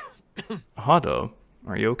 Hado,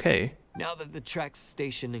 are you okay? Now that the tracks,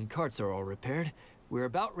 station, and carts are all repaired, we're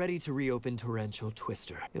about ready to reopen Torrential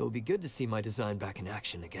Twister. It will be good to see my design back in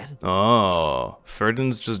action again. Oh,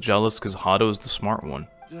 Ferdinand's just jealous because Hado is the smart one.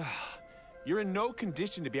 You're in no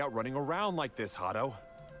condition to be out running around like this, Hado.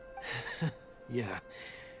 Yeah,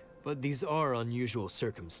 but these are unusual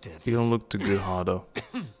circumstances. You don't look too good, Hado.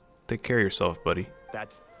 Take care of yourself, buddy.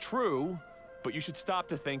 That's true, but you should stop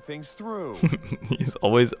to think things through. He's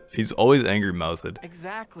always angry-mouthed.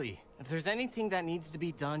 Exactly. If there's anything that needs to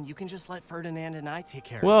be done, you can just let Ferdinand and I take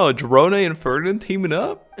care of it. Whoa, Jerone and Ferdinand teaming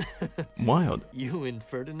up? Wild. You and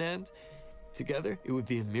Ferdinand? Together? It would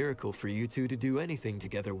be a miracle for you two to do anything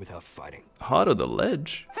together without fighting. Hado the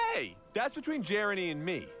ledge. Hey, that's between Jeremy and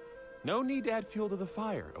me. No need to add fuel to the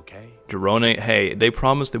fire, okay? Jerone, hey, they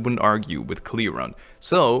promised they wouldn't argue with Klee around.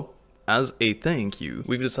 So, as a thank you,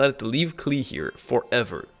 we've decided to leave Klee here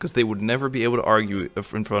forever, because they would never be able to argue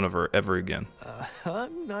in front of her ever again.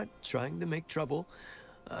 I'm not trying to make trouble.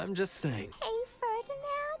 I'm just saying. Hey,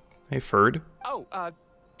 Ferdinand. Hey, Ferd. Oh,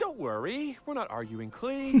 don't worry. We're not arguing,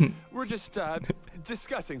 Klee. We're just,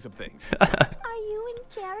 discussing some things. Are you and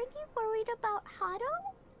Jeremy worried about Hado?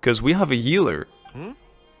 Because we have a healer.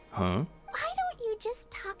 Huh? Why don't you just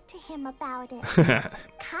talk to him about it?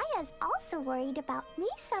 Kaya's also worried about me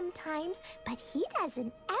sometimes, but he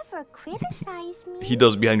doesn't ever criticize me. He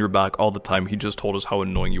does behind your back all the time. He just told us how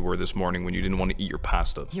annoying you were this morning when you didn't want to eat your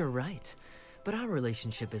pasta. You're right. But our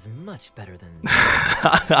relationship is much better than...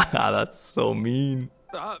 That's so mean.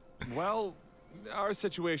 Well, our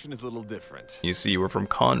situation is a little different. You see, we're from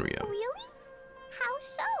Conria. Really? How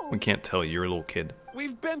so? We can't tell you, you're a little kid.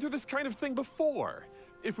 We've been through this kind of thing before.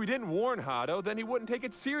 If we didn't warn Hado, then he wouldn't take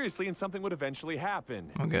it seriously and something would eventually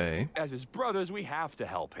happen. Okay. As his brothers, we have to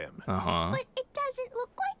help him. Uh-huh. But it doesn't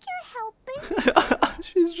look like you're helping.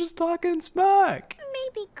 She's just talking smack.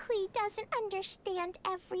 Maybe Klee doesn't understand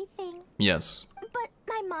everything. Yes. But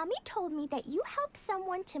my mommy told me that you help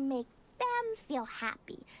someone to make them feel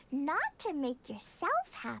happy, not to make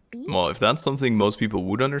yourself happy. Well, if that's something most people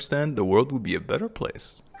would understand, the world would be a better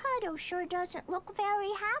place. Hado sure doesn't look very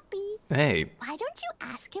happy. Hey. Why don't you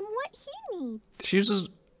ask him what he needs? She's just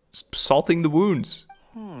salting the wounds.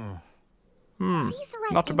 He's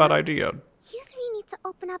right, Not a bad idea. You three need to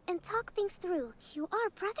open up and talk things through. You are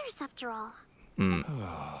brothers after all.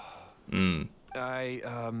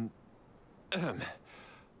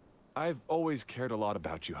 I've always cared a lot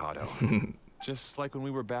about you, Hado. Just like when we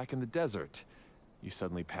were back in the desert. You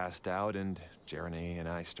suddenly passed out and Jeremy and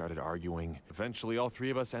I started arguing. Eventually, all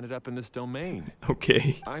three of us ended up in this domain.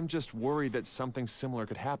 Okay. I'm just worried that something similar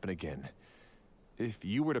could happen again. If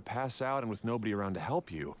you were to pass out and with nobody around to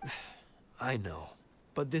help you... I know,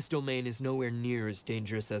 but this domain is nowhere near as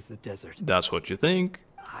dangerous as the desert. That's what you think.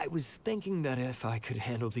 I was thinking that if I could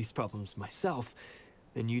handle these problems myself,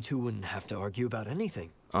 then you two wouldn't have to argue about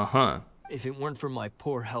anything. Uh-huh. If it weren't for my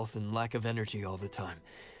poor health and lack of energy all the time,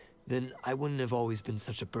 then I wouldn't have always been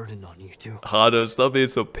such a burden on you two. Hado, stop being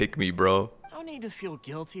so pick-me, bro. No need to feel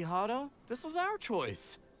guilty, Hado. This was our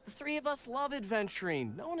choice. The three of us love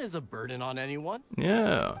adventuring. No one is a burden on anyone.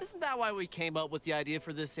 Yeah. Isn't that why we came up with the idea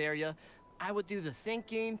for this area? I would do the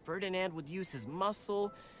thinking, Ferdinand would use his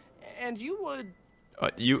muscle, and you would...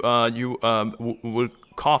 You would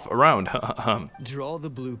cough around. Draw the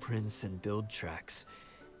blueprints and build tracks.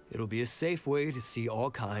 It'll be a safe way to see all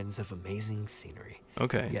kinds of amazing scenery.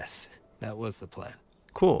 Okay. Yes, that was the plan.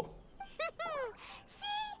 Cool. See?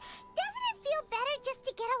 Doesn't it feel better just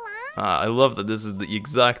to get along? I love that this is the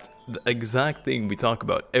exact thing we talk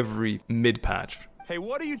about every mid-patch. Hey,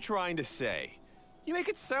 what are you trying to say? You make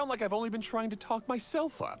it sound like I've only been trying to talk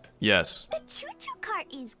myself up. Yes. The choo-choo cart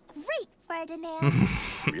is great, Ferdinand.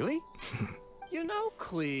 Really? You know,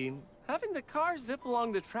 Klee, having the car zip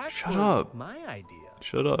along the track Shut was up. my idea.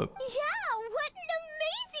 Shut up. Yeah, what an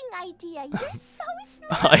amazing idea. You're so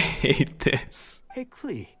smart. I hate this. Hey,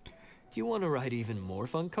 Klee, do you want to ride even more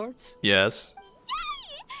fun carts? Yes.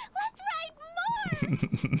 Yay! Let's ride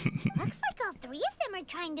more. Looks like all three of them are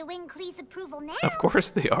trying to win Klee's approval now. Of course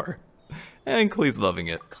they are. And Klee's loving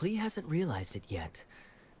it. Klee hasn't realized it yet,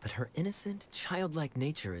 but her innocent, childlike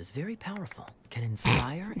nature is very powerful. Can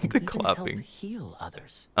inspire and The even clapping. help heal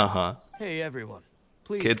others. Uh-huh. Hey, everyone.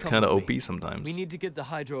 Please Kids come kind of with me. OP sometimes. We need to get the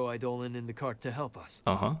hydroidolin in the cart to help us.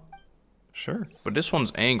 Uh-huh. Sure. But this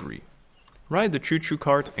one's angry. Ride the choo-choo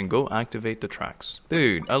cart and go activate the tracks.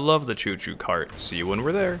 Dude, I love the choo-choo cart. See you when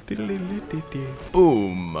we're there.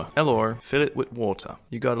 Boom. Elor, fill it with water.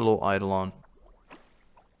 You got a little eidolon.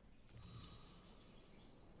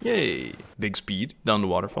 Yay. Big speed down the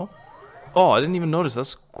waterfall. Oh, I didn't even notice.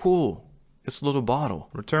 That's cool. It's a little bottle.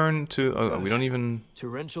 Return to... Oh, we don't even...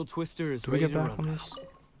 Torrential Twister is Do we ready get to back run on now. this?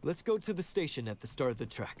 Let's go to the station at the start of the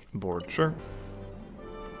track. Board, sure.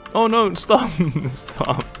 Oh no, stop.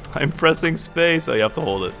 Stop. I'm pressing space. Oh, you have to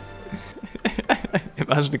hold it.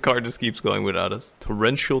 Imagine the car just keeps going without us.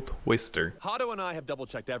 Torrential Twister. Hado and I have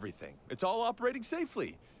double-checked everything. It's all operating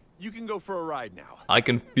safely. You can go for a ride now. I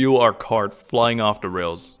can feel our cart flying off the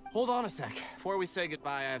rails. Hold on a sec. Before we say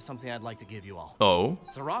goodbye, I have something I'd like to give you all. Oh?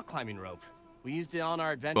 It's a rock climbing rope. We used it on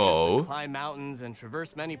our adventures to climb mountains and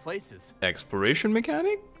traverse many places. Exploration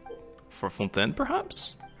mechanic? For Fontaine,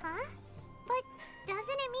 perhaps? Huh? But doesn't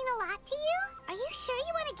it mean a lot to you? Are you sure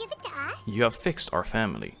you want to give it to us? You have fixed our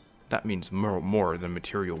family. That means more than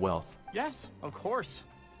material wealth. Yes, of course.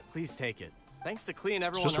 Please take it. Thanks to Klee and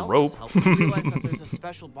everyone just a else's rope. help, we realize that there's a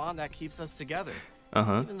special bond that keeps us together.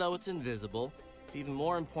 Uh-huh. Even though it's invisible, it's even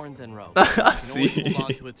more important than rope. You can always hold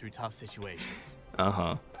on to it through tough situations.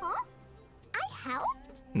 Uh-huh. Huh? I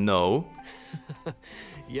helped? No.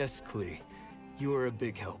 Yes, Klee. You are a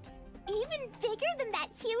big help. Even bigger than that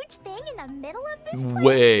huge thing in the middle of this place?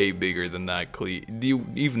 Way bigger than that, Klee.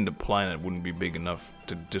 Even the planet wouldn't be big enough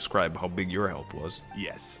to describe how big your help was.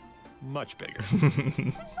 Yes, much bigger.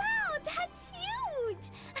 Wow, that's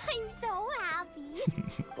huge!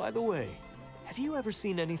 By the way, have you ever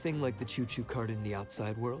seen anything like the choo-choo cart in the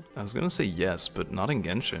outside world? I was gonna say yes, but not in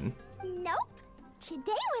Genshin. Nope.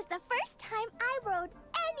 Today was the first time I rode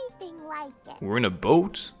anything like it. We're in a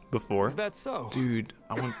boat before. Is that so? Dude,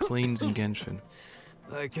 I want planes in Genshin.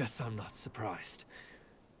 I guess I'm not surprised.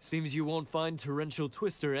 Seems you won't find Torrential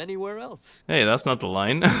Twister anywhere else. Hey, that's not the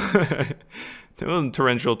line. It wasn't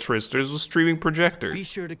torrential twisters, it was streaming projector. Be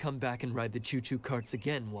sure to come back and ride the choo-choo carts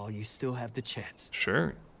again while you still have the chance.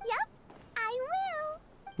 Sure. Yep, I will.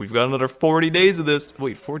 We've got another 40 days of this.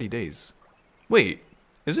 Wait, 40 days? Wait,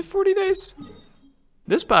 is it 40 days?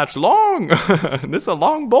 This patch long. This a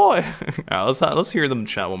long boy. Alright, let's hear them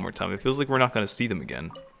chat one more time. It feels like we're not gonna see them again.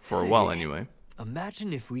 For a while anyway.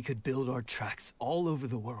 Imagine if we could build our tracks all over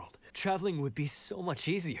the world. Traveling would be so much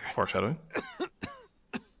easier. Foreshadowing.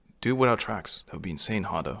 Do it without tracks. That would be insane,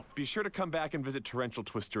 Hado. Be sure to come back and visit Torrential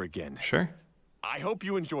Twister again. Sure. I hope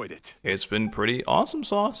you enjoyed it. It's been pretty awesome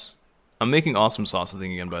sauce. I'm making awesome sauce, I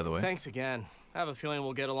think, again, by the way. Thanks again. I have a feeling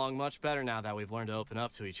we'll get along much better now that we've learned to open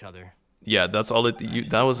up to each other. Yeah, that's all it.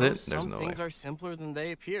 That was it. There's Some no way. things are simpler than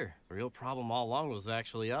they appear. The real problem all along was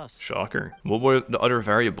actually us. Shocker. What were the other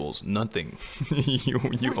variables? Nothing.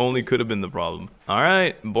 you only could have been the problem.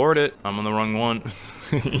 Alright, board it. I'm on the wrong one.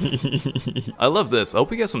 I love this. I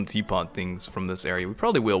hope we get some teapot things from this area. We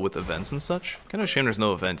probably will with events and such. Kinda shame there's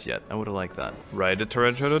no event yet. I would've liked that. Ride a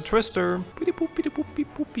Torrential Twister.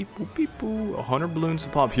 100 balloons to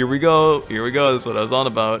pop. Here we go. Here we go. That's what I was on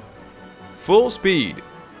about. Full speed.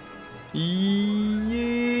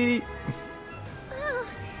 Yeet.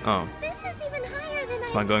 Oh. This is even higher than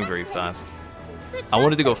It's not going very fast. I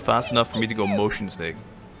wanted to go fast enough for me to go motion sig.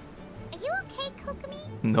 Are you okay, Kokomi?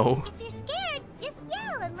 No. If you're scared, just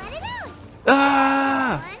yell and let it out.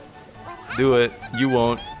 Ah! Do it. You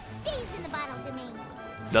won't. Stays in the bottle domain.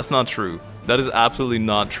 That's not true. That is absolutely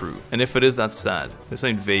not true. And if it is, that's sad. This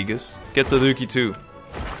ain't Vegas. Get the Dookie too.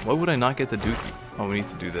 Why would I not get the Dookie? Oh, we need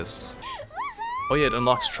to do this. Oh yeah, it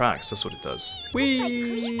unlocks tracks. That's what it does. Whee!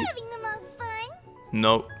 Having the most fun.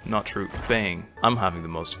 No, not true. Bang. I'm having the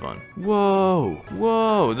most fun. Whoa.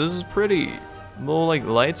 Whoa, this is pretty. Little, like,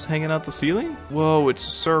 lights hanging out the ceiling? Whoa, it's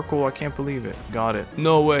a circle. I can't believe it. Got it.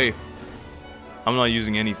 No way. I'm not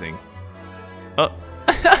using anything.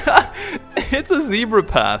 It's a zebra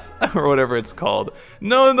path, or whatever it's called.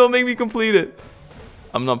 No, don't make me complete it.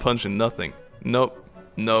 I'm not punching nothing. Nope.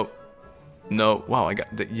 Nope. No. Wow, I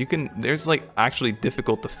got... You can... There's, like, actually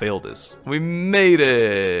difficult to fail this. We made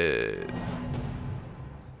it! That's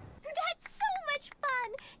so much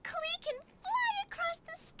fun. Klee can fly across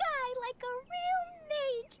the sky like a real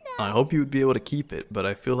mage now. I hope you would be able to keep it, but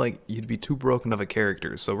I feel like you'd be too broken of a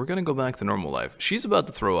character, so we're gonna go back to normal life. She's about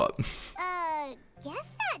to throw up. Guess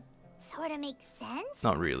that sort of makes sense.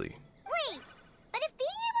 Not really. Wait, but if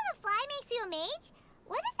being able to fly makes you a mage,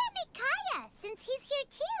 what does that make Kaya, since he's here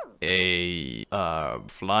too?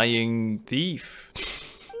 Flying thief.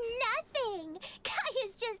 Nothing.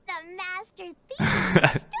 Kaya's just the master thief.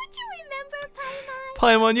 Don't you remember, Paimon?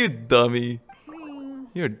 Paimon, you dummy.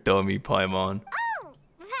 You're a dummy, Paimon. Oh,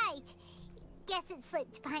 right. Guess it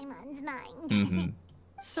slipped Paimon's mind.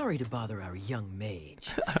 Sorry to bother our young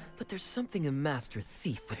mage, but there's something a master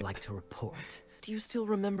thief would like to report. Do you still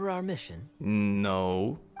remember our mission?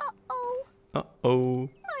 No. Uh-oh. Uh-oh.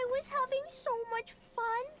 I was having so much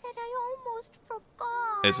fun that I almost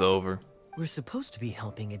forgot. It's over. We're supposed to be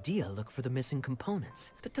helping Adia look for the missing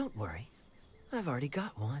components, but don't worry. I've already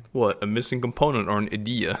got one. What, a missing component or an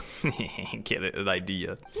idea? Get it, an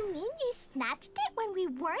idea. You mean you snatched it when we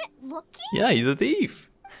weren't looking? Yeah, he's a thief.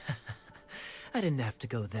 I didn't have to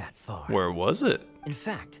go that far. Where was it? In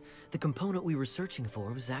fact, the component we were searching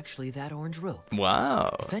for was actually that orange rope.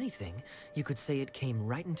 Wow. If anything, you could say it came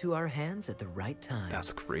right into our hands at the right time.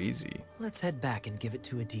 That's crazy. Let's head back and give it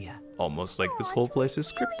to Adia. Almost like this whole place is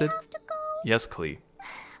scripted. Have to go? Yes, Klee.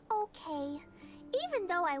 Okay. Even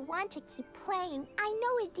though I want to keep playing, I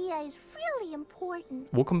know Adia is really important.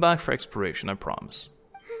 We'll come back for exploration, I promise.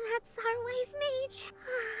 That's our wise mage.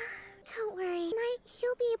 Don't worry. Tonight,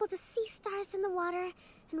 he'll be able to see stars in the water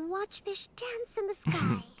and watch fish dance in the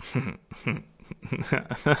sky.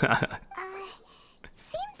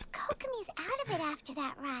 Seems Kokomi's out of it after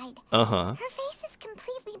that ride. Uh-huh. Her face is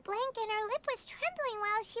completely blank and her lip was trembling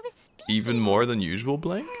while she was speaking. Even more than usual,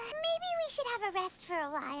 Blank? Maybe we should have a rest for a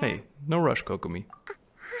while. Hey, no rush, Kokomi. I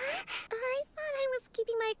thought I was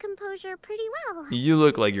keeping my composure pretty well. You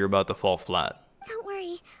look like you're about to fall flat. Don't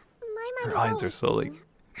worry. My mind Her is eyes are always so like...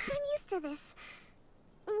 I'm used to this.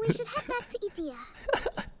 We should head back to Idia.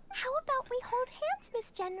 How about we hold hands, Miss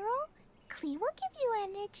General? Klee will give you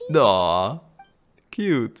energy. Aw.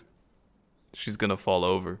 Cute. She's gonna fall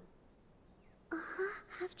over.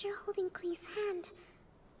 after holding Klee's hand,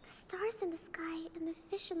 the stars in the sky and the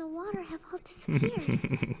fish in the water have all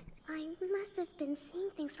disappeared. I must have been seeing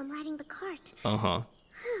things from riding the cart. Uh-huh.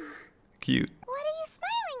 Cute. What are you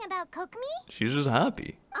smiling about, Kokomi? She's just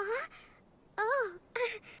happy. Oh,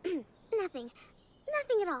 nothing.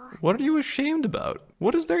 Nothing at all. What are you ashamed about?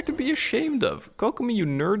 What is there to be ashamed of? Kokomi, you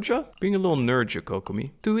nerdja? Being a little nerdja, Kokomi.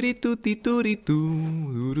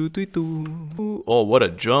 Oh, what a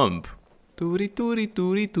jump.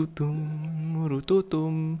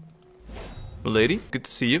 Lady, good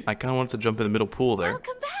to see you. I kind of wanted to jump in the middle pool there.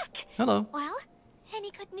 Welcome back. Hello. Well, any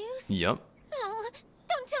good news? Yep. Oh,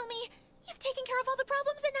 don't tell me. You've taken care of all the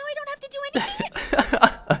problems and now I don't have to do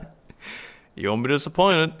anything? You won't be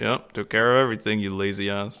disappointed. Yep, took care of everything, you lazy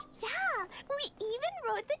ass. Yeah, we even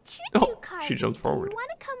rode the choo-choo cart. She jumped forward. Do you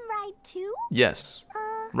want to come ride too? Yes.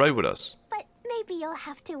 Ride with us. But maybe you'll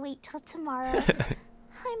have to wait till tomorrow.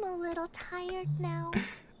 I'm a little tired now.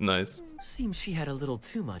 Nice. Seems she had a little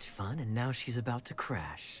too much fun and now she's about to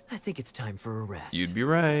crash. I think it's time for a rest. You'd be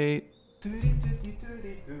right.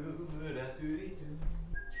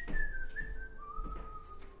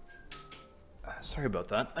 Sorry about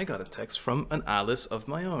that. I got a text from an Alice of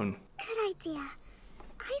my own. Good idea.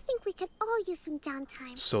 I think we could all use some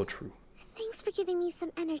downtime. So true. Thanks for giving me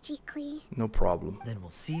some energy, Klee. No problem. Then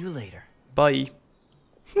we'll see you later. Bye.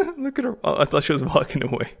 Look at her. Oh, I thought she was walking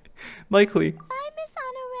away. Bye, Klee. Bye, Miss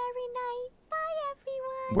Honorary Knight. Bye,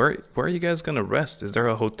 everyone. Where are you guys gonna rest? Is there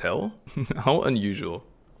a hotel? How unusual.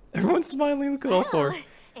 Everyone's smiling. Look at all four.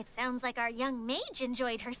 It sounds like our young mage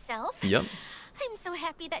enjoyed herself. Yep. I'm so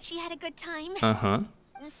happy that she had a good time. Uh-huh.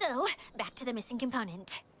 So, back to the missing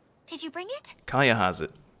component. Did you bring it? Kaya has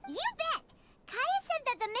it. You bet! Kaya said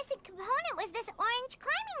that the missing component was this orange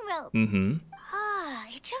climbing rope. Mm-hmm. Ah,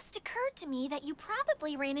 it just occurred to me that you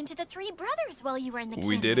probably ran into the three brothers while you were in the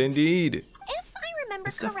We canyon. did indeed. If I remember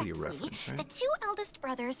It's definitely a correctly, reference, right? the two eldest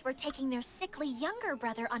brothers were taking their sickly younger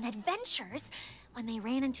brother on adventures when they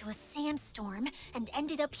ran into a sandstorm and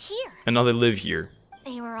ended up here. And now they live here.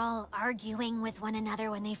 They were all arguing with one another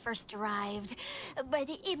when they first arrived, but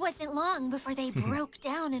it wasn't long before they broke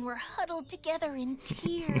down and were huddled together in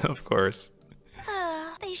tears. Of course.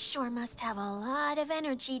 They sure must have a lot of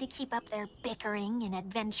energy to keep up their bickering and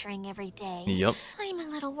adventuring every day. Yep. I'm a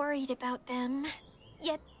little worried about them,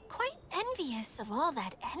 yet quite envious of all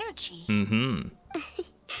that energy. Mm-hmm.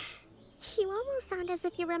 You almost sound as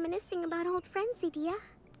if you're reminiscing about old friends, Idia.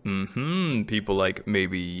 Mm-hmm. People like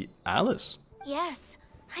maybe Alice. Yes,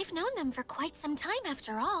 I've known them for quite some time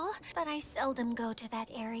after all, but I seldom go to that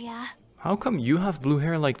area. How come you have blue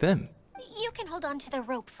hair like them? You can hold on to the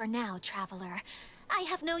rope for now, Traveler. I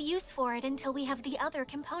have no use for it until we have the other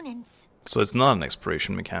components. So it's not an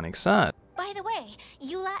exploration mechanic, sad. By the way,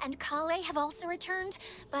 Eula and Kale have also returned,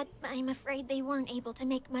 but I'm afraid they weren't able to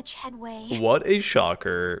make much headway. What a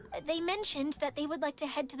shocker. They mentioned that they would like to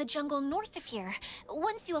head to the jungle north of here,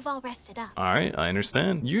 once you have all rested up. Alright, I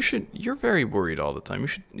understand. You're very worried all the time.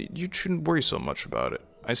 You shouldn't worry so much about it.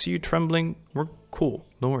 I see you trembling. We're cool.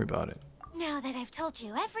 Don't worry about it. Now that I've told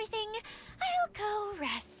you everything, I'll go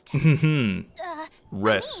rest.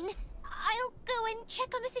 Rest. I mean, I'll go and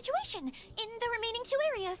check on the situation in the remaining two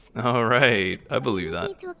areas. Alright, I believe Want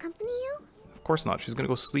me that. to accompany you? Of course not. She's gonna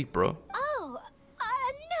go sleep, bro. Oh,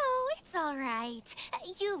 no, it's all right.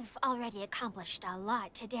 You've already accomplished a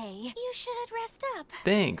lot today. You should rest up.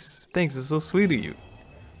 Thanks. Thanks, it's so sweet of you.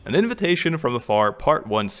 An invitation from afar, part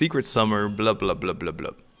 1, Secret Summer, blah blah blah blah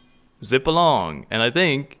blah. Zip along, and I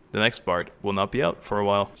think the next part will not be out for a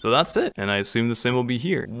while. So that's it, and I assume the same will be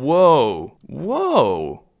here. Whoa,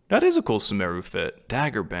 whoa, that is a cool Sumeru fit.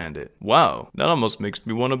 Dagger Bandit. Wow, that almost makes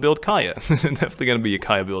me want to build Kaya. Definitely gonna be a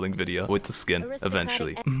Kaya building video with the skin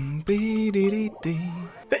eventually.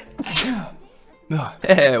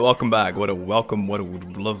 Hey, welcome back. What a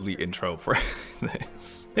lovely intro for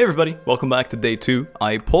this. Hey everybody, welcome back to day 2.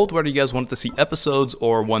 I polled whether you guys wanted to see episodes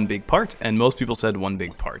or one big part, and most people said one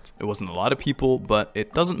big part. It wasn't a lot of people, but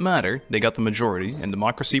it doesn't matter. They got the majority, and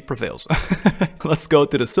democracy prevails. Let's go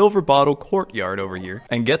to the Silver Bottle Courtyard over here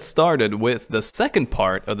and get started with the second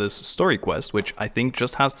part of this story quest, which I think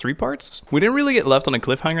just has 3 parts. We didn't really get left on a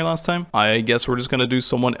cliffhanger last time. I guess we're just gonna do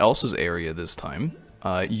someone else's area this time.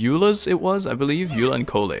 Eula's it was, I believe. Eula and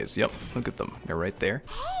Cole's. Yep, look at them. They're right there.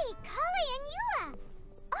 Hey, Kale and Eula!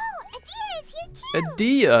 Oh, Adia is here too!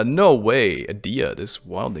 Adia, no way. Adia, this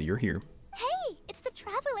wild that you're here. Hey, it's the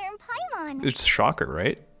Traveler and Paimon! It's a shocker,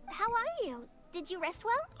 right? How are you? Did you rest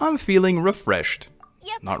well? I'm feeling refreshed.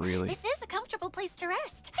 Yep. Not really. This is a comfortable place to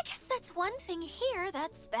rest. I guess that's one thing here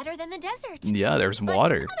that's better than the desert. Yeah, there's But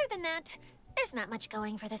water. other than that, there's not much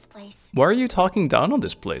going for this place. Why are you talking down on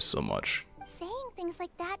this place so much? Saying things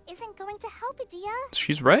like that isn't going to help, Adia.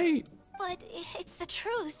 She's right. But it's the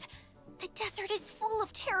truth. The desert is full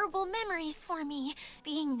of terrible memories for me.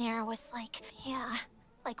 Being there was like, yeah,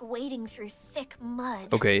 like wading through thick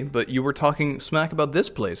mud. Okay, but you were talking smack about this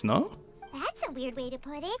place, no? That's a weird way to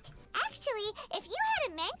put it. Actually, if you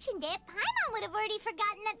hadn't mentioned it, Paimon would have already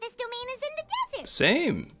forgotten that this domain is in the desert.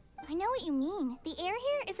 Same. I know what you mean. The air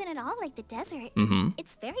here isn't at all like the desert.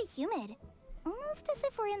 It's very humid. Almost as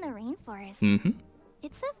if we're in the rainforest.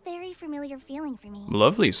 It's a very familiar feeling for me.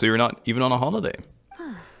 Lovely, so you're not even on a holiday.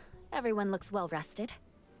 Everyone looks well rested.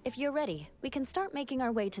 If you're ready, we can start making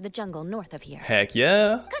our way to the jungle north of here. Heck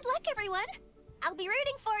yeah. Good luck, everyone. I'll be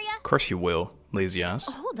rooting for you. Of course you will, lazy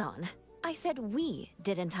ass. Hold on. I said we,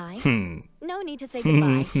 didn't I? No need to say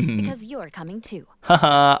goodbye, because you're coming too.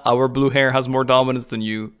 Haha, our blue hair has more dominance than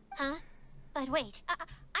you. Huh? But wait,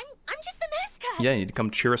 I'm just the mascot. Yeah, you need to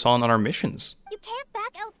come cheer us on our missions. You can't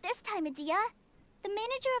back out this time, Adia. The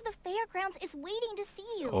manager of the fairgrounds is waiting to see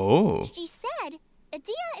you. Oh. She said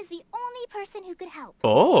Adia is the only person who could help.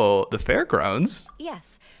 Oh, the fairgrounds?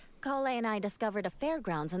 Yes, Kale and I discovered a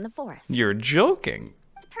fairgrounds in the forest. You're joking.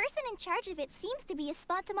 The person in charge of it seems to be a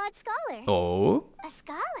Spontamod scholar. Oh? A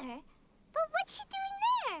scholar? But what's she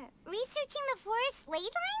doing there? Researching the forest ley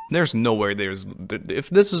lines? There's nowhere there's... If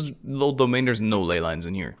this is little domain, there's no ley lines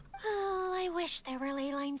in here. Oh, I wish there were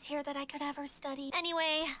ley lines here that I could ever study.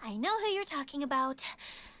 Anyway, I know who you're talking about.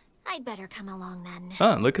 I'd better come along then.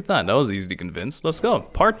 Ah, look at that. That was easy to convince. Let's go.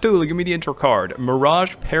 Part 2, give me the intro card.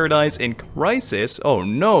 Mirage, Paradise, and Crisis. Oh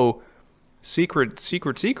no. Secret.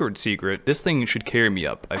 This thing should carry me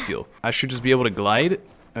up, I feel. I should just be able to glide.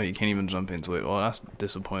 Oh, you can't even jump into it. Well, that's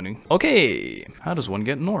disappointing. Okay. How does one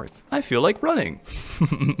get north? I feel like running.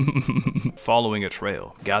 Following a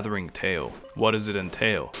trail. Gathering tail. What does it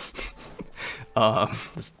entail?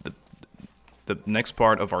 The next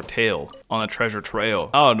part of our tale on a treasure trail.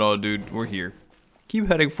 Oh no, dude, we're here. Keep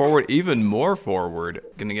heading forward, even more forward.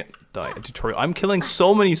 Gonna get a tutorial. I'm killing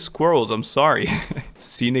so many squirrels, I'm sorry.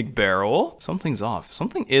 Scenic barrel. Something's off.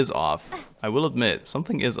 Something is off. I will admit,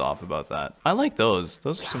 something is off about that. I like those.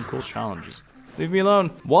 Those are some cool challenges. Leave me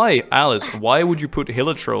alone. Why, Alice, why would you put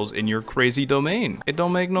hilichurls in your crazy domain? It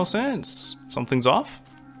don't make no sense. Something's off?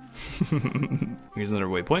 Here's another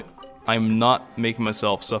waypoint. I'm not making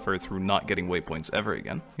myself suffer through not getting waypoints ever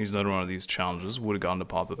again. Here's another one of these challenges. Would have gone to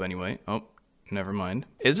pop up anyway. Oh, never mind.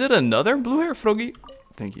 Is it another blue hair froggy?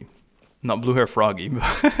 Thank you. Not blue hair froggy.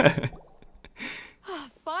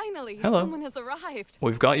 Finally, hello. Someone has arrived.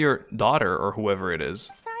 We've got your daughter, or whoever it is.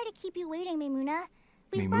 Sorry to keep you waiting, Maimuna.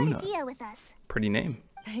 We've Maimuna. brought Adia with us. Pretty name.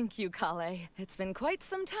 Thank you, Kale. It's been quite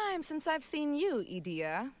some time since I've seen you,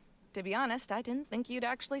 Idia. To be honest, I didn't think you'd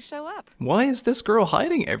actually show up. Why is this girl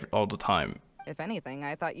hiding all the time? If anything,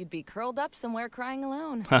 I thought you'd be curled up somewhere crying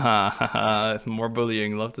alone. Haha, more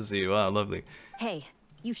bullying. Love to see. Wow, lovely. Hey,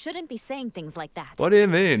 you shouldn't be saying things like that. What do you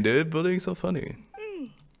mean, dude? Bullying's so funny.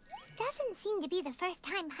 Doesn't seem to be the first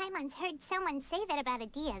time Paimon's heard someone say that about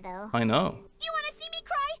Adia, though. I know. You want to see me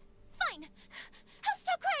cry? Fine. I'll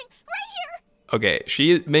stop crying right here. Okay,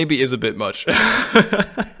 she maybe is a bit much.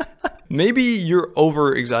 Maybe you're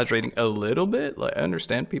over-exaggerating a little bit. Like, I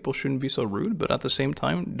understand people shouldn't be so rude, but at the same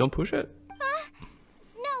time, don't push it.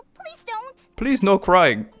 No, please don't. Please, no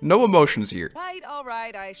crying. No emotions here. Right, all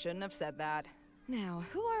right, I shouldn't have said that. Now,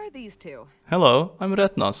 who are these two? Hello, I'm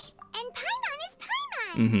Rednas. And Paimon is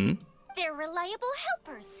Paimon! Mm-hmm. They're reliable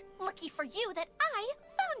helpers. Lucky for you that I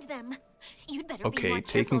found them. You'd better be Okay, more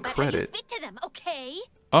taking careful about how you credit. speak to them, okay?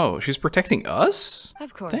 Oh, she's protecting us?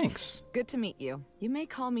 Of course. Thanks. Good to meet you. You may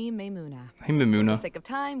call me Maimuna. Hey, For the Mimuna. sake of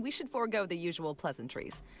time, we should forego the usual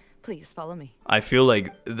pleasantries. Please follow me. I feel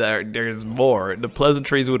like there's more. The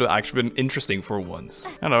pleasantries would have actually been interesting for once.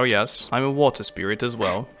 Hello, yes. I'm a water spirit as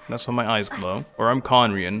well. That's why my eyes glow. Or I'm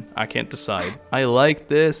Conrian. I can't decide. I like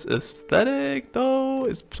this aesthetic, though.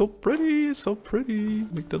 It's so pretty. It's so pretty.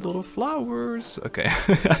 Like the little flowers. Okay.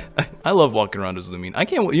 I love walking around as Lumine. I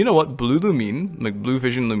can't... You know what? Blue Lumine, like Blue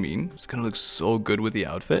Vision Lumine, it's gonna look so good with the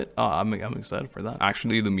outfit. Oh, I'm excited for that.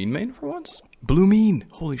 Actually, Lumine main for once? Blue Mean.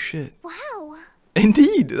 Holy shit. Wow.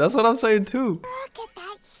 Indeed, that's what I'm saying too. Look at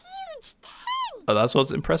that huge tent! Oh, that's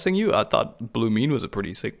what's impressing you? I thought Blue Mean was a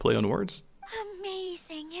pretty sick play on words.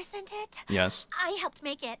 Amazing, isn't it? Yes. I helped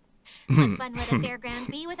make it. What fun would a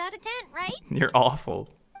fairground be without a tent, right? You're awful.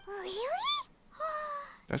 Really?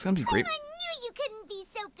 That's gonna be great. I knew you couldn't be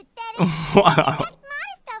so pathetic. Wow. You act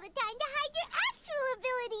modest all the time to hide your actual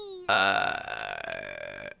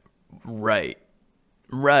abilities. Right.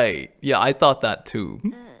 Right. Yeah, I thought that too.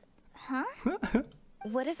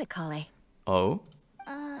 What is it, Kale? Oh?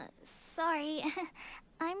 Sorry.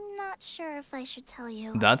 I'm not sure if I should tell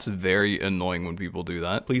you. That's very annoying when people do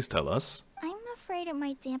that. Please tell us. I'm afraid it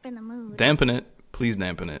might dampen the mood. Dampen it. Please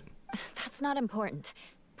dampen it. That's not important.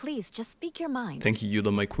 Please, just speak your mind. Thank you,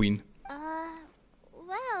 Yula, my queen.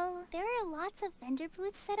 Well, there are lots of vendor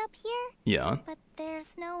booths set up here. Yeah. But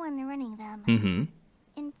there's no one running them. Mm-hmm.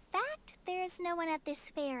 In fact, there's no one at this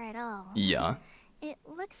fair at all. Yeah. It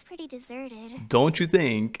looks pretty deserted. Don't you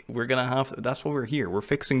think we're gonna have to, that's why we're here. We're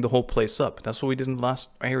fixing the whole place up. That's what we did in the last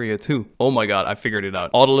area too. Oh my god, I figured it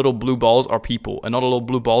out. All the little blue balls are people, and all the little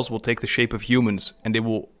blue balls will take the shape of humans, and they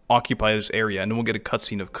will occupy this area, and then we'll get a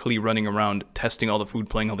cutscene of Klee running around, testing all the food,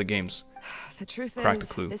 playing all the games. The truth Crack the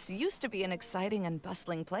is, clue. this used to be an exciting and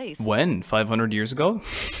bustling place. When? 500 years ago?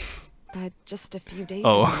 But just a few days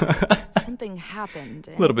Oh. ago, something happened.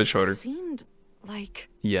 A little bit shorter. It seemed like...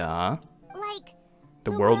 Yeah. Like,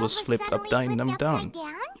 The world was flipped upside down.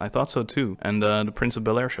 I thought so too. And the Prince of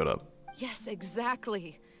Bel-Air showed up. Yes,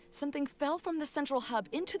 exactly. Something fell from the central hub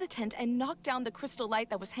into the tent and knocked down the crystal light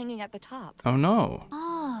that was hanging at the top. Oh no.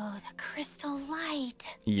 Oh, the crystal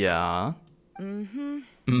light. Yeah.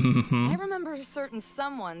 I remember a certain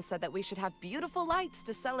someone said that we should have beautiful lights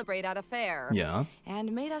to celebrate at a fair. Yeah.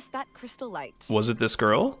 And made us that crystal light. Was it this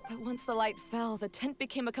girl? But once the light fell, the tent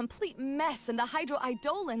became a complete mess and the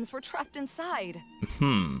hydro-idolins were trapped inside.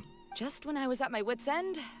 Just when I was at my wit's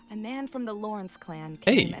end, a man from the Lawrence clan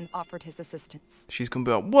came and offered his assistance. She's gonna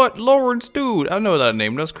be like, what? Lawrence, dude? I know that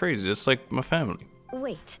name. That's crazy. It's like my family.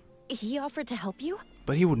 Wait, he offered to help you?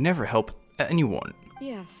 But he would never help anyone.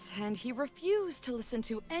 Yes, and he refused to listen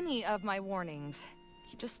to any of my warnings.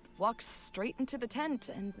 He just walked straight into the tent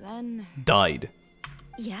and then... Died.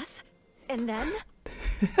 Yes? And then?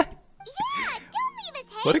 Yeah, don't leave us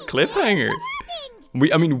hanging. What a cliffhanger.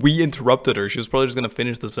 We interrupted her. She was probably just gonna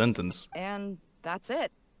finish the sentence. And that's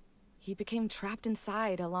it. He became trapped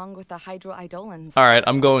inside along with the hydro-idolins. Alright,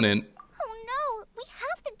 I'm going in. Oh no, we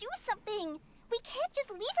have to do something. We can't just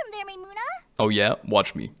leave him there, Maimuna. Oh yeah?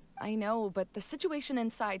 Watch me. I know, but the situation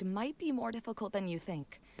inside might be more difficult than you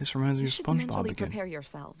think. This reminds me You of should SpongeBob mentally again. prepare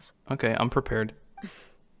yourselves. Okay, I'm prepared.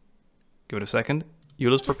 Give it a second.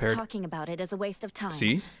 Eula's Just prepared. talking about it is a waste of time.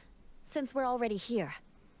 See? Since we're already here,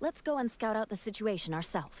 let's go and scout out the situation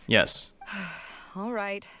ourselves. Yes. All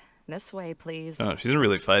right, this way, please. No, she's not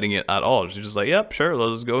really fighting it at all. She's just like, yep, sure,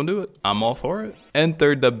 let's go and do it. I'm all for it.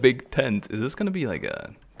 Enter the big tent. Is this gonna be like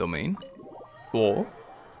a domain?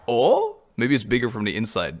 Oh? Maybe it's bigger from the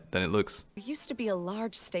inside than it looks. There used to be a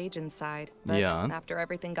large stage inside, but Yeah. after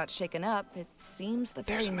everything got shaken up, it seems the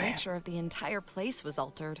There's very a man. nature of the entire place was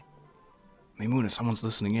altered. Maimuna, someone's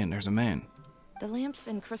listening in. There's a man. The lamps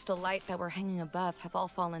and crystal light that were hanging above have all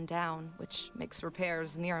fallen down, which makes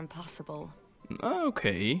repairs near impossible.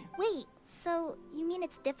 Okay. Wait, so you mean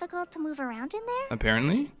it's difficult to move around in there?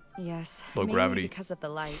 Apparently. Yes, Low mainly gravity. because of the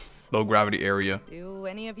lights. Low gravity area. Do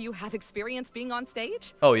any of you have experience being on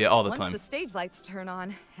stage? Oh yeah, all the Once time. the stage lights turn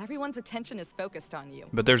on, everyone's attention is focused on you.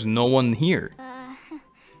 But there's no one here.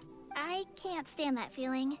 I can't stand that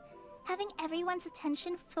feeling. Having everyone's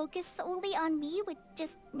attention focused solely on me would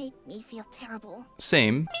just make me feel terrible.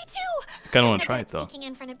 Same. Me too. Kinda wanna I'm try not it, though. Speaking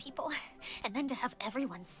in front of people, and then to have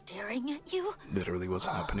everyone staring at you. Literally what's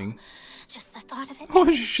happening. Just the thought of it. Oh,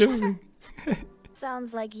 makes she's me shudder. shivering.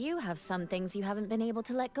 Sounds like you have some things you haven't been able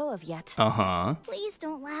to let go of yet. Uh-huh. Please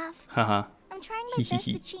don't laugh. Haha. I'm trying my best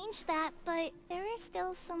to change that, but there are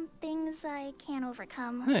still some things I can't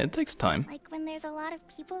overcome. Hey, it takes time. Like when there's a lot of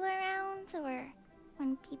people around, or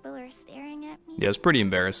when people are staring at me. Yeah, it's pretty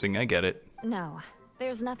embarrassing. I get it. No,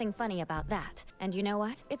 there's nothing funny about that. And you know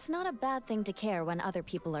what? It's not a bad thing to care when other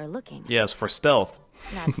people are looking. Yes, for stealth.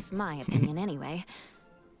 That's my opinion anyway.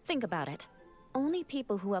 Think about it. Only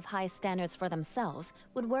people who have high standards for themselves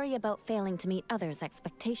would worry about failing to meet others'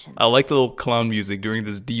 expectations. I like the little clown music during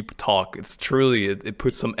this deep talk. It's truly, it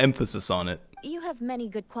puts some emphasis on it. You have many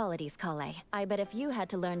good qualities, Kale. I bet if you had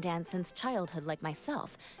to learn dance since childhood like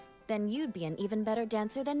myself, then you'd be an even better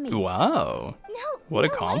dancer than me. Wow. No, What a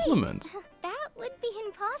no way. compliment. That would be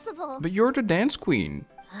impossible. But you're the dance queen.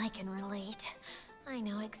 I can relate. I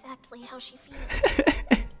know exactly how she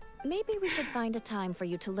feels. Maybe we should find a time for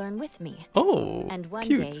you to learn with me. Oh, And one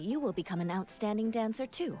cute. day you will become an outstanding dancer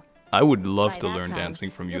too. I would love By to that learn time,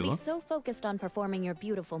 dancing from you'll be Eula. so focused on performing your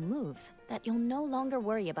beautiful moves that you'll no longer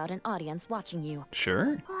worry about an audience watching you.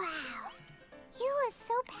 Sure. Wow. Eula's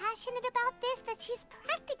so passionate about this that she's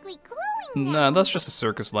practically glowing now. Nah, that's just the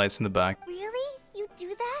circus lights in the back. Really? You do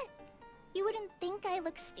that? You wouldn't think I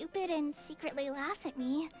look stupid and secretly laugh at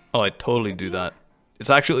me. Oh, I totally do that. It's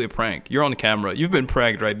actually a prank. You're on camera. You've been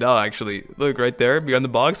pranked right now, actually. Look, right there, behind the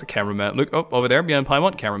box, a cameraman. Look, oh, over there, behind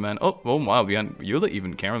Paimon, cameraman. Oh, wow, behind Eula,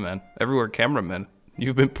 even cameraman. Everywhere, cameraman.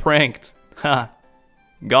 You've been pranked. Ha.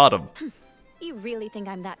 Got him. You really think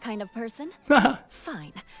I'm that kind of person?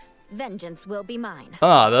 Fine. Vengeance will be mine.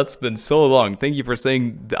 Ah, that's been so long. Thank you for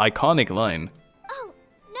saying the iconic line. Oh,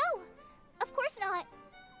 no. Of course not.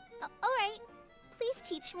 Alright. Please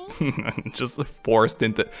teach me. Just forced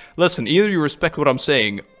into... Listen, either you respect what I'm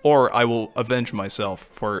saying, or I will avenge myself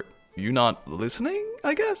for you not listening,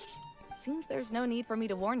 I guess? Seems there's no need for me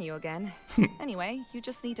to warn you again. Anyway, you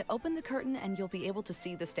just need to open the curtain and you'll be able to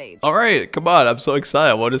see the stage. Alright, come on, I'm so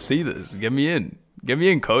excited. I want to see this. Get me in. Get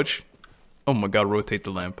me in, coach. Oh my god, rotate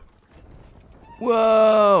the lamp.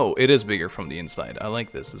 Whoa! It is bigger from the inside. I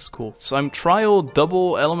like this. This is cool. So I'm trial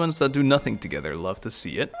double elements that do nothing together. Love to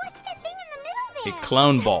see it. What's that thing in the middle there? A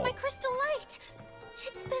clown ball. That's my crystal light.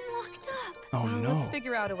 It's been locked up. Oh Well, no. let's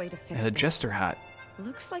figure out a way to fix And a this. jester hat.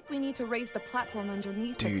 Looks like we need to raise the platform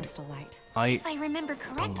underneath the crystal light. If I remember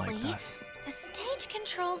don't correctly, like that. the stage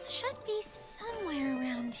controls should be somewhere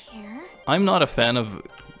around here. I'm not a fan of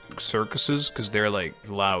circuses because they're like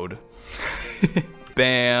loud.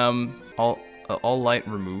 Bam! All light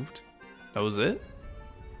removed. That was it?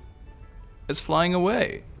 It's flying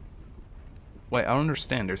away. Wait, I don't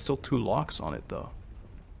understand. There's still 2 locks on it though.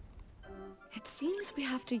 It seems we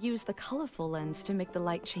have to use the colorful lens to make the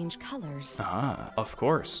light change colors. Ah, of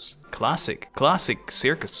course. Classic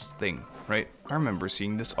circus thing, right? I remember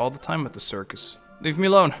seeing this all the time at the circus. Leave me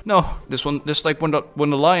alone. No, this like when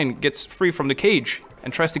the lion gets free from the cage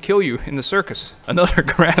and tries to kill you in the circus. Another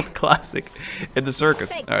grand classic in the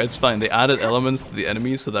circus. Alright, it's fine. They added elements to the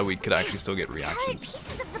enemies so that we could actually still get Colored reactions.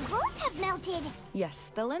 pieces of the bolt have melted.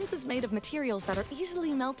 Yes, the lens is made of materials that are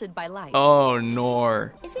easily melted by light. Oh, no.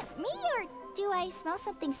 Is it me or do I smell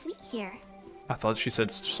something sweet here? I thought she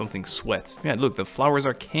said something sweat. Yeah, look, the flowers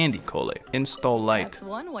are candy, Cole. Install light. That's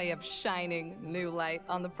one way of shining new light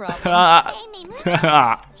on the problem. Hey, Maymoon,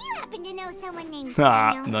 do you happen to know someone named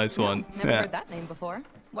Sano? Nice one. Never heard that name before.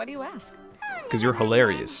 Why do you ask? Because you're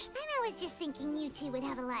hilarious. And I was just thinking you two would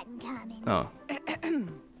have a lot in common. Oh.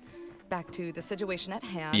 Back to the situation at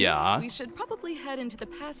hand. Yeah. We should probably head into the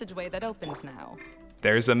passageway that opened now.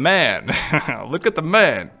 There's a man. Look at the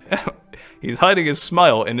man. He's hiding his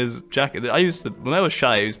smile in his jacket. When I was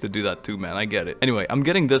shy, I used to do that too, man. I get it. Anyway, I'm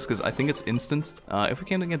getting this because I think it's instanced. If we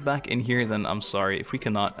can get back in here, then I'm sorry. If we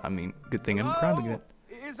cannot, I mean, good thing I'm grabbing it.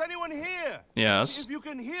 Is anyone here? Yes. If you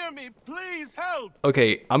can hear me, please help.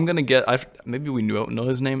 Okay, I'm gonna get. Maybe we know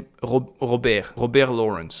his name. Robert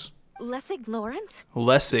Lawrence. Lessig Lawrence?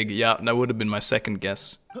 Lessig. Yeah, that would have been my second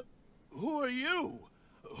guess. Who are you?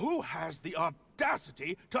 Who has the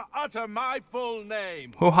audacity to utter my full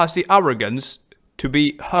name? Who has the arrogance to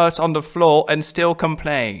be hurt on the floor and still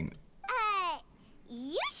complain?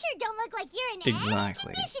 You sure don't look like you're in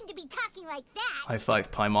Exactly. any condition to be talking like that. High five,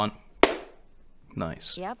 Paimon.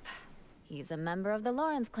 Nice. Yep. He's a member of the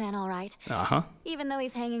Lawrence clan, all right. Uh-huh. Even though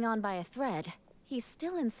he's hanging on by a thread, he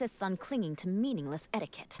still insists on clinging to meaningless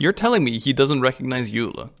etiquette. You're telling me he doesn't recognize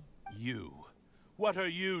Eula? You. What are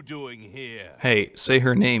you doing here? Hey, say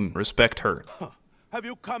her name. Respect her. Have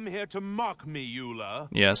you come here to mock me, Eula?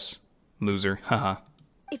 Yes. Loser. Haha.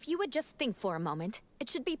 If you would just think for a moment, it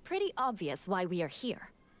should be pretty obvious why we are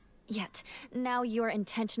here. Yet, now you're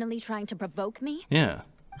intentionally trying to provoke me? Yeah.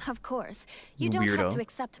 Of course. You don't have Weirdo. to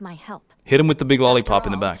accept my help. Hit him with the big lollipop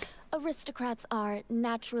in the After all, back. Aristocrats are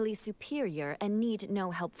naturally superior and need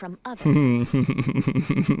no help from others.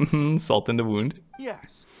 Salt in the wound.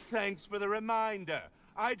 Yes, thanks for the reminder.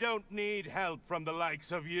 I don't need help from the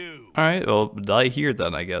likes of you. Alright, well, die here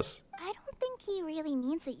then, I guess. I don't think he really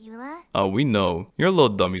means it, Eula. Oh, we know. You're a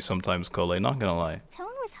little dummy sometimes, Cole, not gonna lie. Tone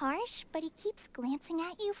was harsh, but he keeps glancing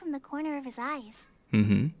at you from the corner of his eyes.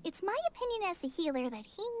 Mm-hmm. It's my opinion as the healer that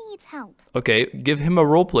he needs help. Okay, give him a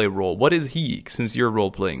roleplay role. What is he, since you're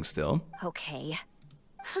roleplaying still? Okay.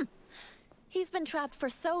 He's been trapped for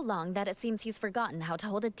so long that it seems he's forgotten how to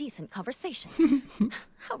hold a decent conversation.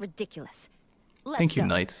 How ridiculous. Let's Thank you, go.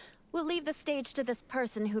 Knight. We'll leave the stage to this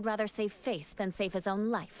person who'd rather save face than save his own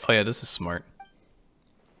life. Oh yeah, this is smart.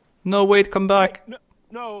 No, wait, come back.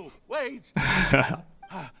 No, wait.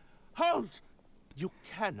 Halt! You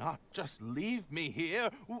cannot just leave me here.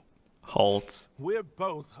 Halt. We're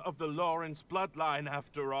both of the Lawrence bloodline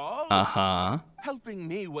after all. Uh-huh. Helping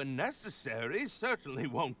me when necessary certainly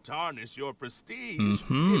won't tarnish your prestige.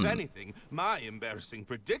 Mm-hmm. If anything, my embarrassing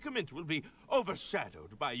predicament will be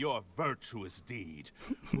overshadowed by your virtuous deed.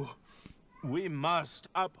 We must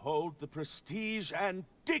uphold the prestige and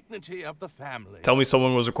dignity of the family. Tell me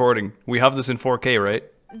someone was recording. We have this in 4K, right?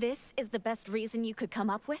 This is the best reason you could come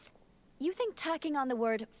up with? You think tacking on the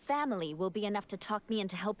word family will be enough to talk me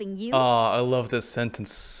into helping you? Oh, I love this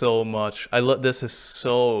sentence so much. This is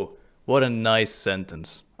so What a nice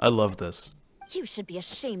sentence. I love this. You should be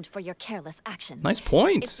ashamed for your careless actions. Nice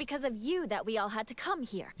point. It's because of you that we all had to come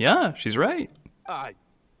here. Yeah, she's right.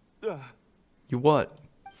 You what?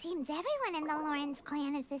 Seems everyone in the Lawrence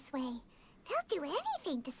clan is this way. They'll do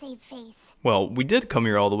anything to save face. Well, we did come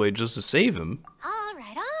here all the way just to save him. All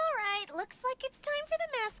right. Looks like it's time for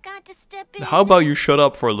the mascot to step in. How about you shut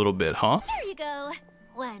up for a little bit, huh? There you go.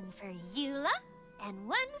 One for Eula and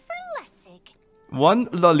one for Lessig. One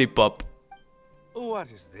lollipop.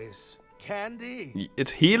 What is this? Candy?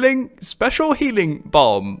 It's healing, special healing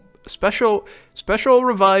balm. Special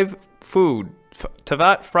revive food.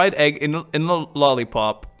 Tavat fried egg in the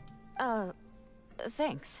lollipop.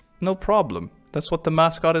 Thanks. No problem. That's what the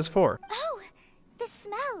mascot is for. Oh, the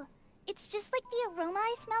smell. It's just like the aroma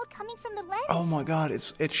I smelled coming from the lens. Oh my god,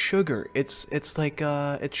 it's sugar. It's like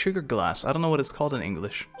it's sugar glass. I don't know what it's called in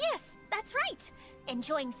English. Yes, that's right.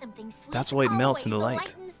 Enjoying something sweet. That's why it melts in the light.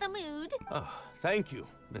 Lightens the mood. Oh, thank you,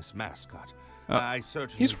 Miss Mascot. I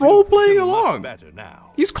certainly He's do role playing feel much along. better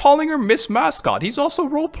now. He's calling her Miss Mascot. He's also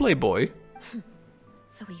roleplay boy.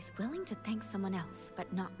 So he's willing to thank someone else,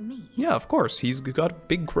 but not me. Yeah, of course. He's got a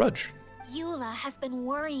big grudge. Eula has been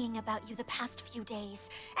worrying about you the past few days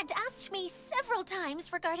and asked me several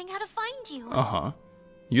times regarding how to find you. Uh-huh.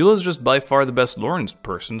 Eula's just by far the best Lawrence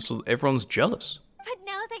person, so everyone's jealous. But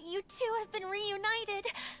now that you two have been reunited,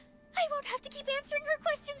 I won't have to keep answering her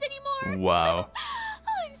questions anymore. Wow.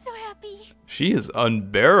 Oh, I'm so happy. She is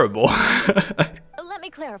unbearable. Let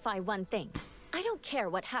me clarify one thing. I don't care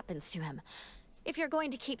what happens to him. If you're going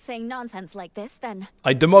to keep saying nonsense like this, then...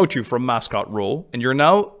 I demote you from mascot role, and you're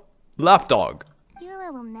now lapdog.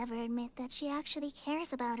 Eula will never admit that she actually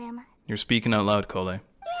cares about him. You're speaking out loud, Cole. Yeah,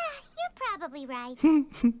 you're probably right.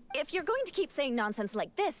 If you're going to keep saying nonsense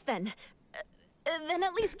like this, then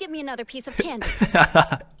at least give me another piece of candy.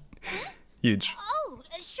 Huge. Oh,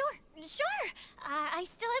 sure. I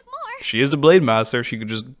still have more. She is the Blade Master. She could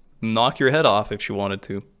just knock your head off if she wanted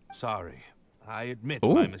to. Sorry. I admit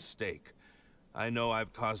Ooh. my mistake. I know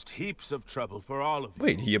I've caused heaps of trouble for all of you.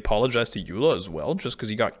 Wait, he apologized to Eula as well, just because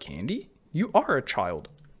he got candy? You are a child.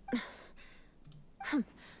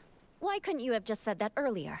 Why couldn't you have just said that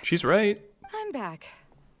earlier? She's right. I'm back.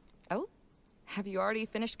 Oh, have you already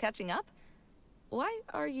finished catching up? Why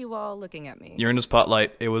are you all looking at me? You're in the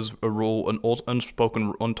spotlight. It was a rule, an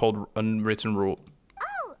unspoken, untold, unwritten rule.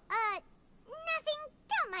 Oh, nothing.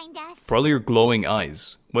 Don't mind us. Probably your glowing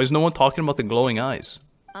eyes. Why is no one talking about the glowing eyes?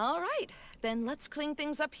 All right, then let's clean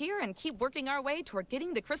things up here and keep working our way toward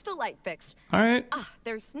getting the crystal light fixed. All right.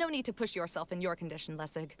 There's no need to push yourself in your condition,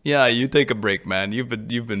 Lessig. Yeah, you take a break, man. You've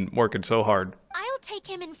been working so hard. I'll take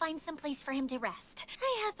him and find some place for him to rest.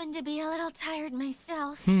 I happen to be a little tired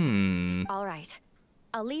myself. All right.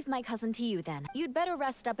 I'll leave my cousin to you then. You'd better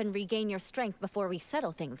rest up and regain your strength before we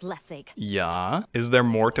settle things, Lessig. Yeah. Is there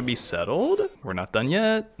more to be settled? We're not done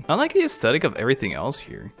yet. I like the aesthetic of everything else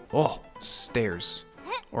here. Oh, stairs.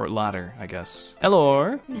 Or ladder, I guess.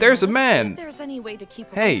 Hello. There's a man. If there's any way to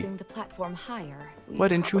keep Hey. raising the platform higher, Why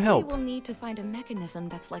didn't you help? We'll need to find a mechanism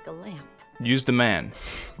that's like a lamp. Use the man.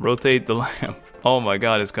 Rotate the lamp. Oh my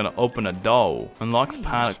god, it's gonna open a door. Unlocks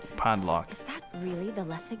padlock. Is that really the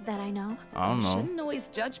Lessig that I know? I don't You know. shouldn't always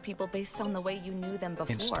judge people based on the way you knew them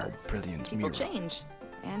before. Install brilliant People mirror. change,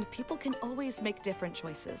 and people can always make different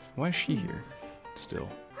choices. Why is she here? Still.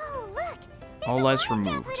 Oh, look. All lights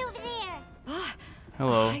removed. Put over there.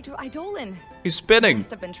 Hello. Idolin. He's spinning. Must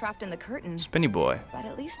have been trapped in the curtain, Spinny boy. but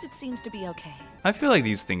at least it seems to be okay. I feel like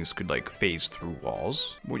these things could like phase through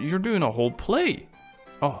walls. Well, you're doing a whole play.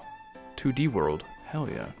 Oh, 2D world. Hell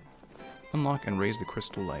yeah. Unlock and raise the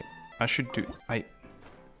crystal light. I should do.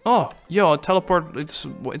 Oh, yo, teleport. It's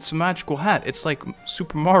a magical hat. It's like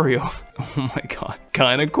Super Mario. Oh my god.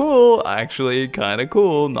 Kinda cool. Actually, kinda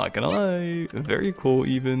cool. Not gonna lie. Very cool,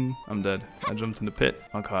 even. I'm dead. I jumped in the pit.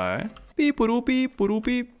 Okay. Beep, boop, beep, boop,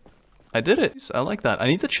 beep. I did it. I like that. I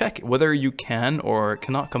need to check whether you can or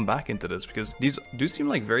cannot come back into this because these do seem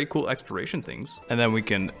like very cool exploration things. And then we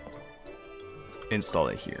can install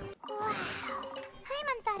it here. Wow.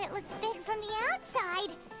 Paimon thought it looked big from the outside.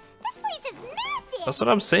 This place is massive. That's what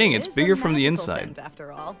I'm saying. It's It is bigger a from the magical inside. tent,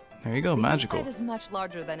 after all. There you go, The magical. inside is much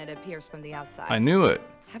larger than it appears from the outside. I knew it.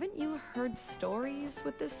 Haven't you heard stories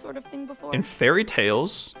with this sort of thing before? In fairy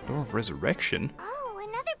tales, Door of Resurrection. Oh,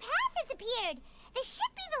 another path has appeared. This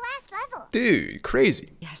should be the last level. Dude,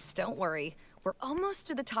 crazy. Yes, don't worry. We're almost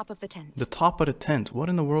to the top of the tent. The top of the tent. What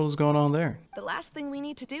in the world is going on there? The last thing we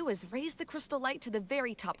need to do is raise the crystal light to the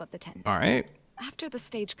very top of the tent. All right. After the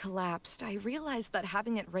stage collapsed, I realized that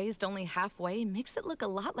having it raised only halfway makes it look a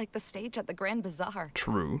lot like the stage at the Grand Bazaar.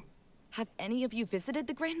 True. Have any of you visited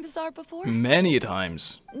the Grand Bazaar before? Many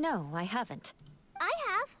times. No, I haven't. I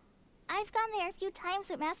have. I've gone there a few times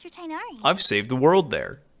with Master Tainari. I've saved the world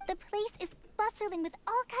there. The place is bustling with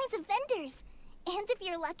all kinds of vendors. And if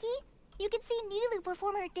you're lucky, you can see Nilu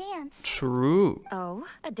perform her dance. True. Oh,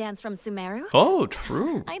 a dance from Sumeru? Oh,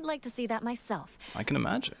 true. I'd like to see that myself. I can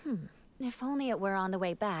imagine. If only it were on the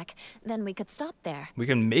way back, then we could stop there. We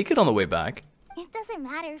can make it on the way back. It doesn't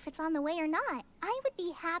matter if it's on the way or not. I would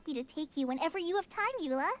be happy to take you whenever you have time,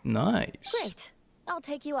 Eula. Nice. Great. I'll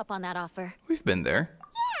take you up on that offer. We've been there.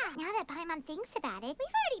 Yeah, now that Paimon thinks about it,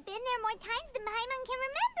 we've already been there more times than Paimon can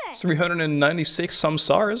remember. 396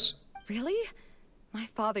 samsaras. Really? My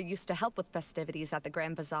father used to help with festivities at the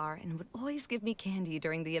Grand Bazaar and would always give me candy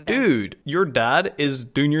during the events. Dude, your dad is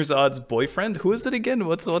Dunyarzad's boyfriend? Who is it again?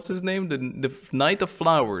 What's his name? The Night of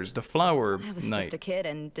Flowers. The Flower I was Night. just a kid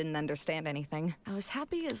and didn't understand anything. I was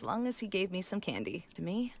happy as long as he gave me some candy. To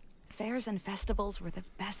me, fairs and festivals were the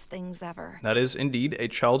best things ever. That is indeed a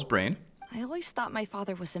child's brain. I always thought my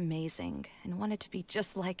father was amazing and wanted to be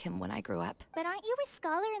just like him when I grew up. But aren't you a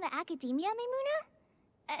scholar in the academia, Maimuna?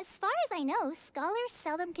 As far as I know, scholars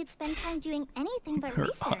seldom could spend time doing anything but Her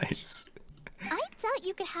research. eyes. I doubt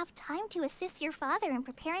you could have time to assist your father in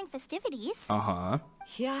preparing festivities. Uh-huh.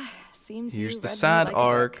 Yeah, seems Here's you the read me sad like a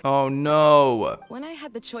arc. book. Oh no. When I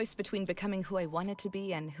had the choice between becoming who I wanted to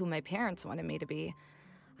be and who my parents wanted me to be,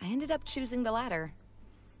 I ended up choosing the latter.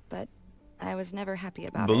 But I was never happy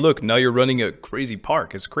about But it. look, now you're running a crazy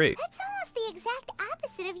park. It's great. That's almost the exact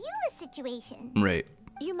opposite of Eula's situation. Right.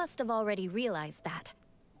 You must have already realized that.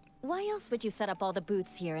 Why else would you set up all the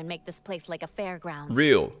booths here and make this place like a fairgrounds?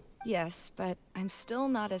 Real. Yes, but I'm still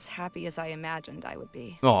not as happy as I imagined I would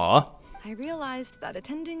be. Aw. I realized that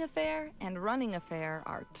attending a fair and running a fair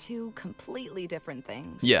are two completely different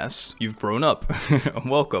things. Yes, you've grown up.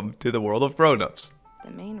 Welcome to the world of grown-ups.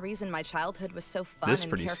 The main reason my childhood was so fun This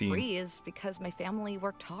and pretty carefree scene. is because my family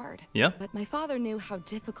worked hard. Yeah? But my father knew how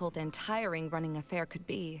difficult and tiring running a fair could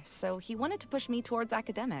be, so he wanted to push me towards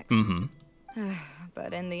academics. Mm-hmm.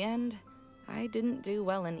 But in the end, I didn't do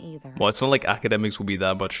well in either. Well, it's not like academics will be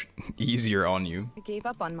that much easier on you. I gave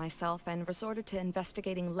up on myself and resorted to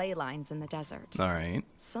investigating ley lines in the desert. Alright.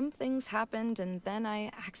 Some things happened, and then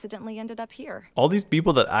I accidentally ended up here. All these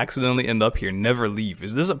people that accidentally end up here never leave.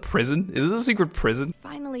 Is this a prison? Is this a secret prison?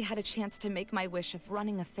 Finally had a chance to make my wish of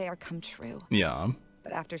running a fair come true. Yeah.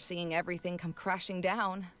 But after seeing everything come crashing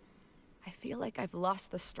down, I feel like I've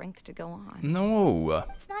lost the strength to go on. No.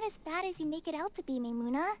 It's not as bad as you make it out to be,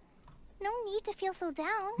 Maimuna. No need to feel so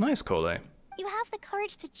down. Nice, Kole. You have the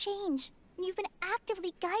courage to change. You've been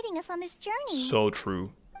actively guiding us on this journey. So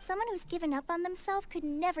true. Someone who's given up on themselves could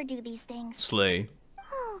never do these things. Slay.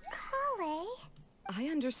 Oh, Kale. I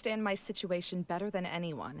understand my situation better than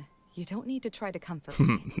anyone. You don't need to try to comfort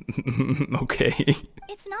me. Okay.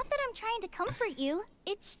 It's not that I'm trying to comfort you.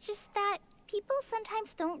 It's just that people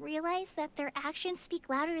sometimes don't realize that their actions speak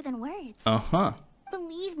louder than words. Uh-huh.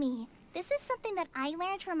 Believe me, this is something that I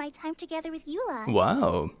learned from my time together with Eula.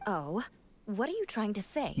 Wow. Oh, what are you trying to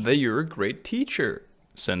say? That you're a great teacher,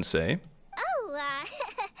 Sensei. Oh,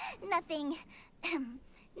 nothing.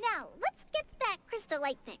 Now, let's get that crystal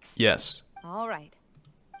light fixed. Yes. All right.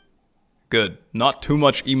 Good. Not too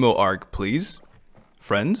much emo arc, please.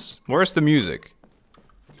 Friends, where's the music?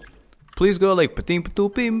 Please go like patim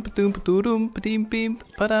patoopim patoom patoodoom patim pim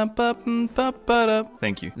padam papum papada.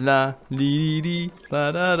 Thank you. La li di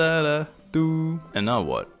la da da da do. And now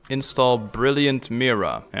what? Install Brilliant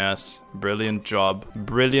Mirror. Yes, brilliant job.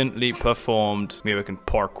 Brilliantly performed. Maybe I can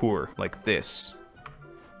parkour like this.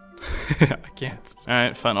 I can't.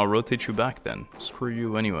 Alright, fine, I'll rotate you back then. Screw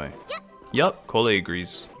you anyway. Yup, Kole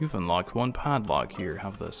agrees. You've unlocked one padlock here,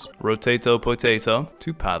 have this. Rotato potato.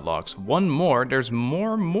 2 padlocks. 1 more. There's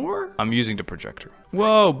more? I'm using the projector.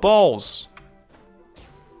 Whoa, balls.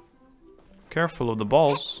 Careful of the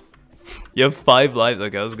balls. You have 5 lives.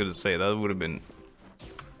 Okay, I was gonna say, that would have been...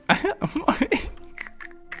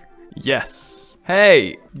 Yes.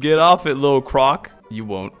 Hey, get off it, little croc. You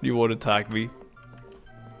won't attack me.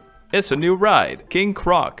 It's a new ride. King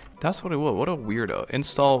Croc. That's what it was. What a weirdo.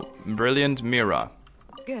 Install Brilliant Mirror.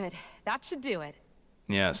 Good. That should do it.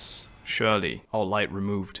 Yes, surely. All light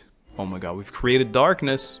removed. Oh my god, we've created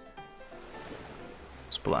darkness.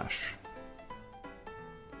 Splash.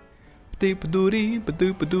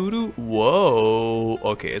 Whoa.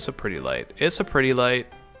 Okay, it's a pretty light. It's a pretty light.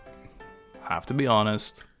 Have to be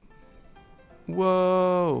honest.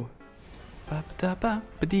 Whoa.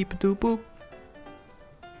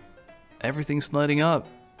 Everything's lighting up.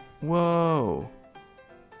 Whoa.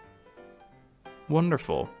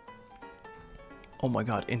 Wonderful. Oh my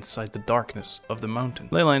god, inside the darkness of the mountain.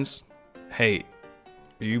 Ley lines. Hey,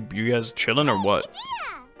 you guys chilling or what?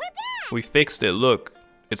 Yeah, we're back! We fixed it, look.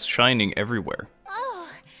 It's shining everywhere. Oh,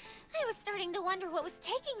 I was starting to wonder what was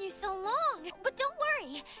taking you so long. But don't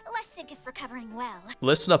worry, Lessig is recovering well.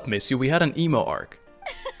 Listen up, Missy, we had an emo arc.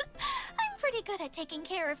 I'm pretty good at taking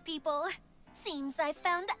care of people. Seems I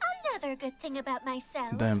found another good thing about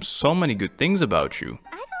myself. Damn, so many good things about you.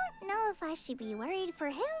 I don't know if I should be worried for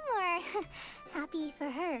him or happy for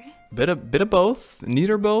her. Bit of both?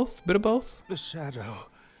 Neither both? Bit of both? The shadow.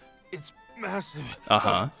 It's massive.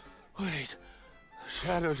 Uh-huh. Wait. The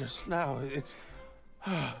shadow just now. It's...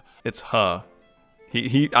 It's I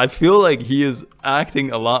feel like he is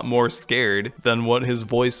acting a lot more scared than what his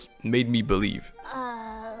voice made me believe.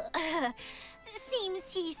 Seems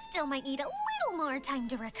he still might need a little more time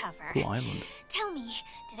to recover. Cool island. Tell me,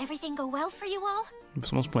 did everything go well for you all?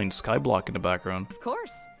 Someone's playing Skyblock in the background. Of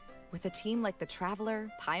course. With a team like the Traveler,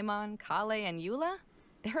 Paimon, Kale, and Eula,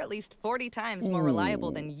 they're at least 40 times more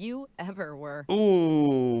reliable than you ever were.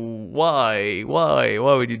 Ooh, why? Why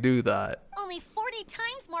would you do that? Only 40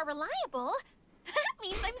 times more reliable? That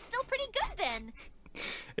means I'm still pretty good then.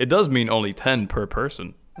 It does mean only 10 per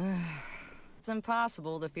person. It's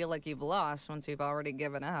impossible to feel like you've lost once you've already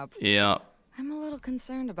given up. Yeah. I'm a little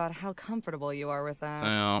concerned about how comfortable you are with that.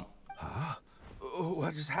 Yeah. Huh?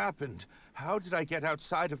 What has happened? How did I get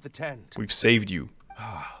outside of the tent? We've saved you.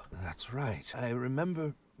 Ah, that's right. I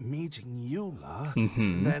remember meeting Eula,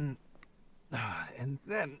 and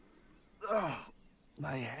then,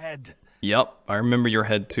 my head. Yep, I remember your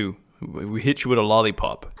head too. We hit you with a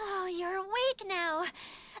lollipop. Oh, you're awake now.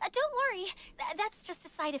 Don't worry, that's just a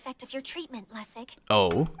side effect of your treatment, Lessig.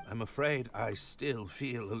 Oh? I'm afraid I still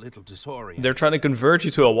feel a little disoriented. They're trying to convert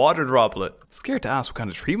you to a water droplet. Scared to ask what kind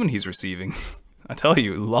of treatment he's receiving. I tell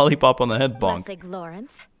you, lollipop on the head bonk. Lessig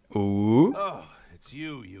Lawrence. Ooh. Oh, it's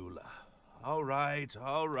you, Eula. All right,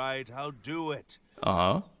 I'll do it.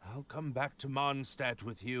 Uh-huh. I'll come back to Mondstadt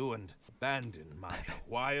with you and abandon my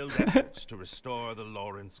wild efforts to restore the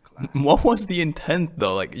Lawrence clan. What was the intent,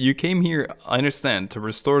 though? Like, you came here, I understand, to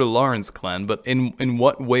restore the Lawrence clan, but in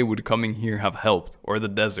what way would coming here have helped? Or the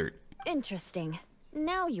desert? Interesting.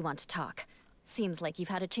 Now you want to talk. Seems like you've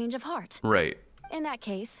had a change of heart. Right. In that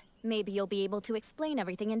case, maybe you'll be able to explain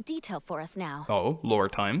everything in detail for us now. Oh, lore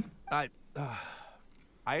time. I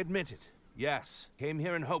admit it. Yes, came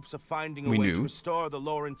here in hopes of finding a We way knew. to restore the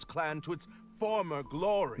Lawrence clan to its former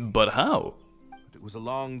glory. But how? But it was a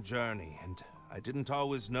long journey, and I didn't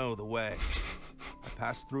always know the way. I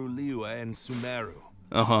passed through Liyue and Sumeru.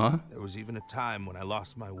 Uh-huh. There was even a time when I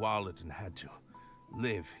lost my wallet and had to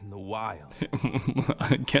live in the wild.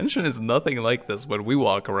 Genshin is nothing like this when we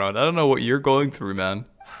walk around. I don't know what you're going through, man.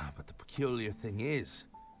 But the peculiar thing is,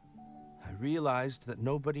 I realized that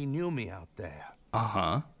nobody knew me out there.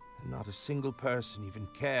 Uh-huh. And not a single person even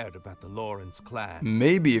cared about the Lawrence clan.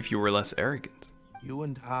 Maybe if you were less arrogant. You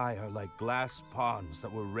and I are like glass pawns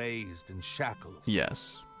that were raised in shackles.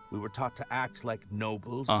 Yes. We were taught to act like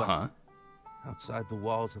nobles, Uh-huh. but outside the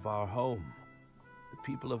walls of our home, the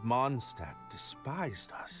people of Mondstadt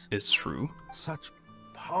despised us. It's true. Such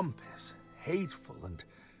pompous, hateful, and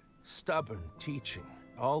stubborn teaching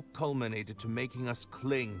all culminated to making us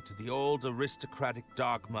cling to the old aristocratic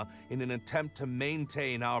dogma in an attempt to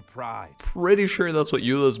maintain our pride. Pretty sure that's what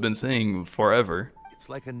Eula's been saying forever. It's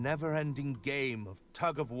like a never-ending game of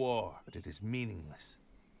tug-of-war, but it is meaningless.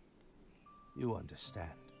 You understand.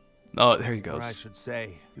 Oh, there he Or I goes. should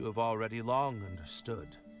say, you have already long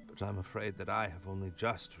understood. But I'm afraid that I have only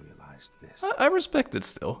just realized this. I respect it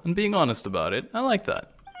still, and being honest about it, I like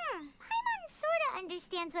that. Paimon sorta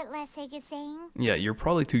understands what Lessig is saying. Yeah, you're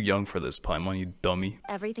probably too young for this, Paimon, you dummy.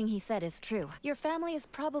 Everything he said is true. Your family is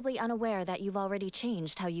probably unaware that you've already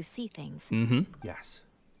changed how you see things. Mm-hmm. Yes.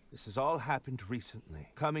 This has all happened recently.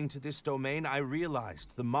 Coming to this domain, I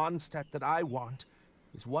realized the Mondstadt that I want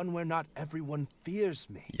is one where not everyone fears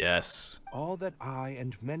me. Yes. All that I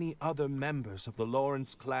and many other members of the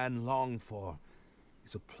Lawrence clan long for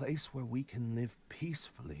is a place where we can live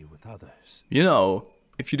peacefully with others. You know,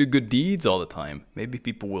 if you do good deeds all the time, maybe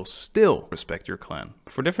people will still respect your clan.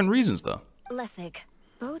 For different reasons, though. Lessig,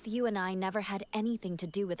 both you and I never had anything to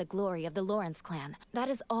do with the glory of the Lawrence clan. That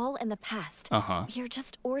is all in the past. Uh-huh. You're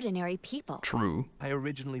just ordinary people. True. I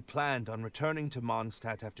originally planned on returning to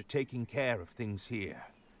Mondstadt after taking care of things here.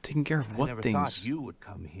 Taking care of I what never things? thought you would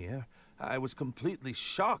come here. I was completely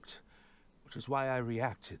shocked, which is why I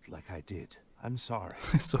reacted like I did. I'm sorry.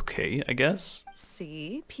 It's okay, I guess.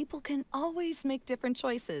 See, people can always make different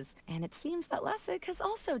choices, and it seems that Lessig has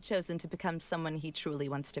also chosen to become someone he truly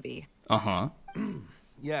wants to be. Uh-huh.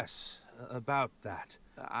 Yes, about that.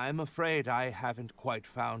 I'm afraid I haven't quite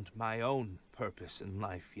found my own purpose in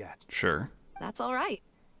life yet. Sure. That's all right.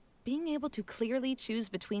 Being able to clearly choose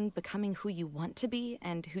between becoming who you want to be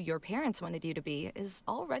and who your parents wanted you to be is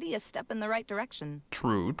already a step in the right direction.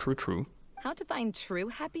 True, true, true. How to find true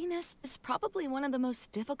happiness is probably one of the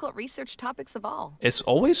most difficult research topics of all. It's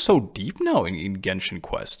always so deep now in Genshin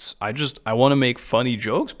quests. I want to make funny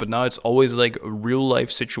jokes, but now it's always like real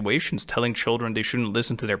life situations telling children they shouldn't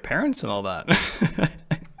listen to their parents and all that.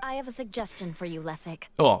 I have a suggestion for you, Lessig.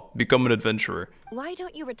 Oh, become an adventurer. Why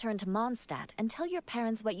don't you return to Mondstadt and tell your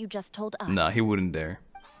parents what you just told us? Nah, he wouldn't dare.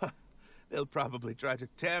 They'll probably try to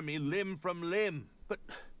tear me limb from limb. But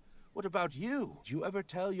what about you? Do you ever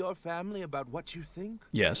tell your family about what you think?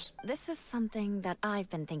 Yes. This is something that I've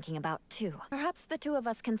been thinking about too. Perhaps the two of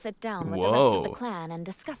us can sit down with the rest of the clan and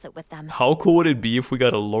discuss it with them. How cool would it be if we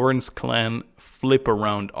got a Lawrence clan flip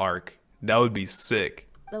around arc? That would be sick.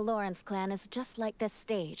 The Lawrence clan is just like this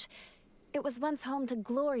stage. It was once home to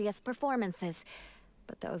glorious performances,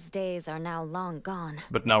 but those days are now long gone.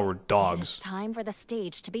 But now we're dogs. It's time for the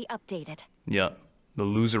stage to be updated. Yeah, the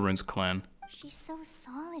Luzerans clan. She's so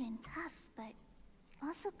solid and tough, but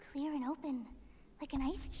also clear and open, like an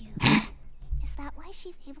ice cube. Is that why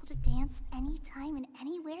she's able to dance anytime and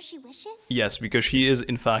anywhere she wishes? Yes, because she is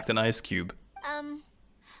in fact an ice cube.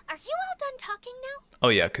 Are you all done talking now? Oh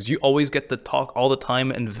yeah, because you always get to talk all the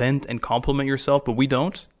time and vent and compliment yourself, but we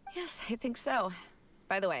don't. Yes, I think so.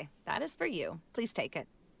 By the way, that is for you. Please take it.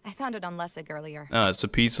 I found it on Lessig earlier. It's a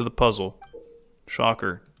piece of the puzzle.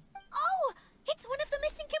 Shocker. Oh, it's one of the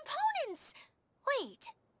missing components. Wait,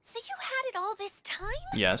 so you had it all this time?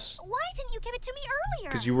 Yes. Why didn't you give it to me earlier?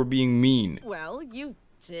 Because you were being mean. Well, you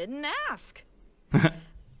didn't ask.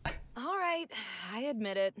 All right, I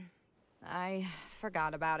admit it. I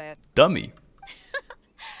forgot about it. Dummy.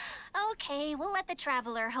 Okay, we'll let the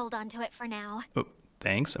traveler hold on to it for now. Oh,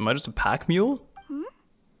 thanks. Am I just a pack mule?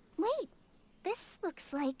 Wait, this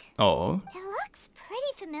looks like... Oh. It looks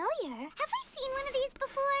pretty familiar. Have I seen one of these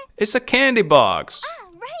before? It's a candy box. Ah,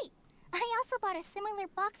 right. I also bought a similar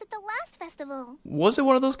box at the last festival. Was it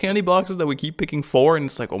one of those candy boxes that we keep picking 4 and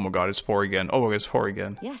it's like, oh my god, it's 4 again. Oh my god, it's 4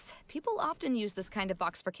 again. Yes, people often use this kind of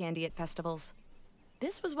box for candy at festivals.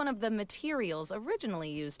 This was one of the materials originally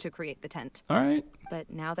used to create the tent. Alright. But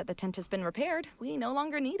now that the tent has been repaired, we no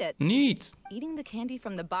longer need it. Neat. Eating the candy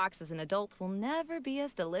from the box as an adult will never be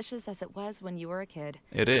as delicious as it was when you were a kid.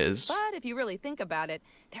 It is. But if you really think about it,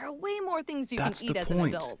 there are way more things you can eat as an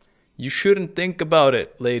adult. You shouldn't think about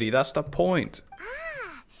it, lady. That's the point.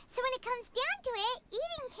 Ah, so when it comes down to it,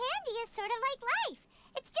 eating candy is sort of like life.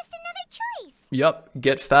 It's just another choice. Yup.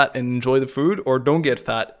 Get fat and enjoy the food, or don't get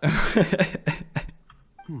fat.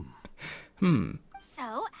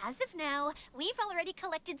 So, as of now, we've already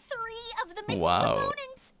collected 3 of the missing Wow.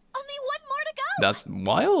 components. Only 1 more to go. That's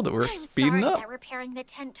wild. We're speeding I'm sorry up. that repairing the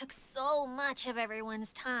tent took so much of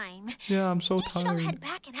everyone's time. Yeah, I'm so You should all tired. head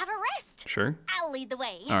back and have a rest. Sure. I'll lead the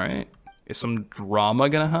way. Alright. Is some drama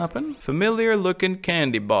gonna happen? Familiar looking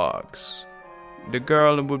candy box. The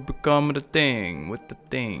girl would become the thing with the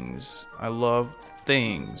things. I love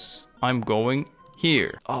things. I'm going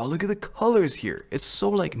here. Oh, look at the colors here. It's so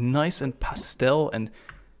like nice and pastel and...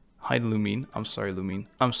 Hi, Lumine. I'm sorry, Lumine.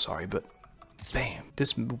 I'm sorry, but... Bam.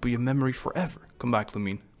 This will be a memory forever. Come back,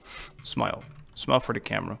 Lumine. Smile. Smile for the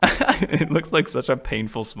camera. It looks like such a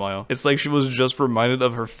painful smile. It's like she was just reminded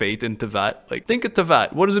of her fate in Tevat. Like, think of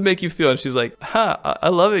Tevat. What does it make you feel? And she's like, I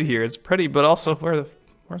love it here. It's pretty, but also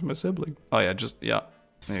where's my sibling? Oh yeah, yeah.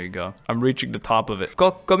 There you go. I'm reaching the top of it.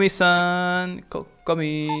 Kokomi-san.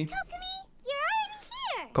 Kokomi. Kokomi, you're already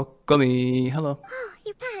here. Kokomi. Hello. Oh,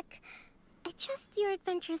 you're back. I trust your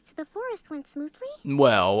adventures to the forest went smoothly.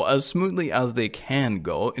 Well, as smoothly as they can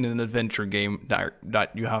go in an adventure game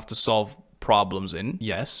that you have to solve problems in,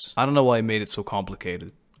 yes. I don't know why I made it so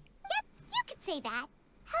complicated. Yep, you could say that.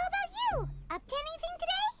 How about you? Up to anything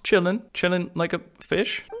today? Chillin' like a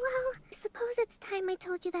fish. Well, suppose it's time I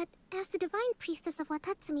told you that as the divine priestess of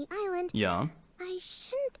Watatsumi Island, Yeah. I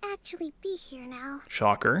shouldn't actually be here now.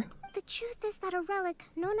 Shocker. The truth is that a relic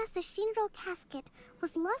known as the Shinro casket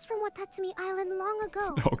was lost from Watatsumi Island long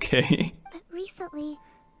ago. Okay. But recently,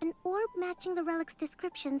 an orb matching the relic's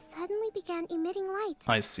description suddenly began emitting light.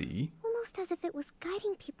 I see. Almost as if it was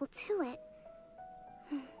guiding people to it.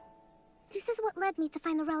 This is what led me to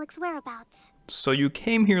find the relic's whereabouts. So you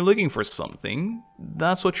came here looking for something?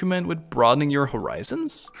 That's what you meant with broadening your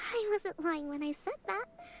horizons? I wasn't lying when I said that.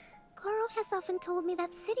 Goro has often told me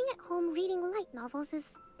that sitting at home reading light novels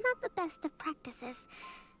is not the best of practices,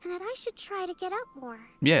 and that I should try to get out more.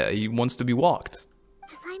 Yeah, he wants to be walked.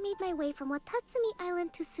 As I made my way from Watatsumi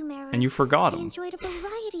Island to Sumeru, And you forgot I him. enjoyed a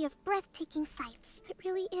variety of breathtaking sights. It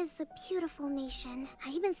really is a beautiful nation. I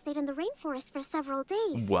even stayed in the rainforest for several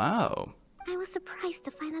days. Wow. I was surprised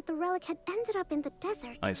to find that the relic had ended up in the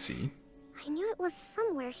desert. I see. I knew it was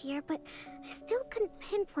somewhere here, but I still couldn't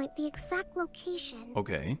pinpoint the exact location.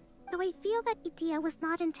 Okay. Though I feel that Idia was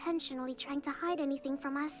not intentionally trying to hide anything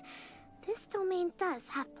from us, this domain does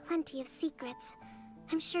have plenty of secrets.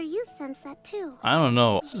 I'm sure you've sensed that too. I don't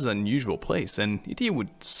know. This is an unusual place, and Idia would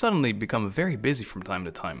suddenly become very busy from time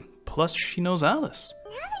to time. Plus, she knows Alice.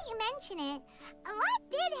 Now that you mention it, a lot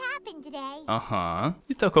did happen today. Uh-huh.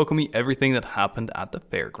 You tell Kokomi everything that happened at the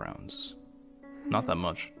fairgrounds. Not that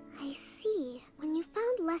much. I see. When you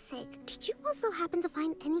found Lessig, did you also happen to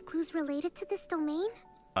find any clues related to this domain?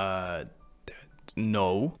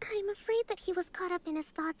 No. I'm afraid that he was caught up in his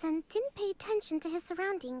thoughts and didn't pay attention to his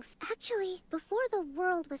surroundings. Actually, before the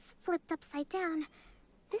world was flipped upside down,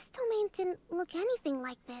 this domain didn't look anything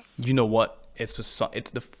like this. You know what?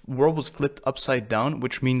 The world was flipped upside down,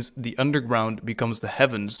 which means the underground becomes the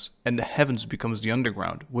heavens, and the heavens becomes the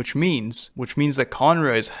underground, which means that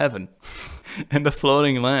Conra is heaven, and the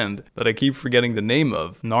floating land that I keep forgetting the name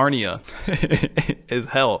of, Narnia, is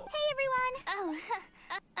hell. Hey everyone! Oh,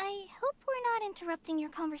 I hope we're not interrupting your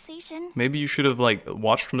conversation. Maybe you should have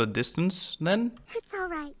watched from the distance then? It's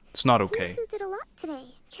alright. It's not okay. You two did a lot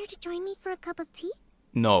today. Care to join me for a cup of tea?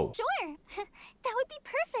 No. Sure! That would be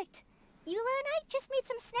perfect. Eula and I just made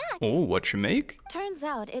some snacks. Oh, what you make? Turns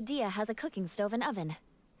out Idia has a cooking stove and oven.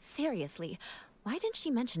 Seriously, why didn't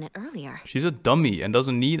she mention it earlier? She's a dummy and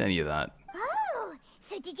doesn't need any of that. Oh,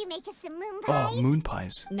 so did you make us some moon pies? Oh, moon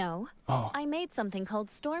pies. No. Oh. I made something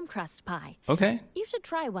called storm crust pie. Okay. You should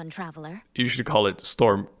try one, traveler. You should call it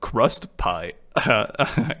storm crust pie.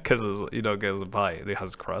 Because it's a pie. It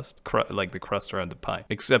has crust. Like the crust around the pie.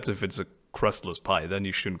 Except if it's a crustless pie, then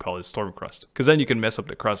you shouldn't call it storm crust. Because then you can mess up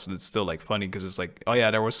the crust and it's still funny because it's oh yeah,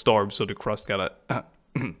 there was storm, so the crust got And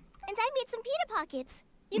I made some pita pockets.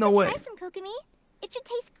 You No can way. try some, Kokomi. It should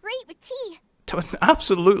taste great with tea.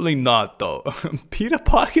 Absolutely not, though. Pita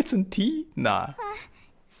pockets and tea? Nah.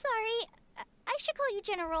 Sorry, I should call you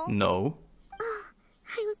General. No. Oh,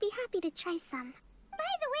 I would be happy to try some. By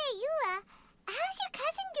the way, Eula, how's your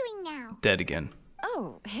cousin doing now? Dead again.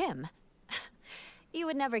 Oh, him. You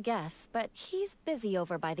would never guess, but he's busy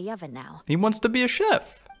over by the oven now. He wants to be a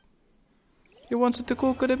chef. He wants to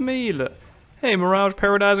cook a meal. Hey, Mirage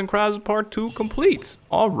Paradise and Crisis Part 2 complete.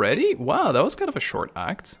 Already? Wow, that was kind of a short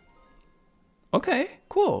act. Okay,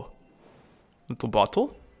 cool. Little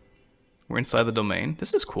bottle. We're inside the domain.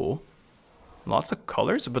 This is cool. Lots of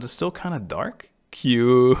colors, but it's still kind of dark.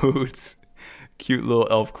 Cute. Cute little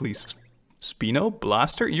elf Clee Spino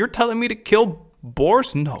Blaster. You're telling me to kill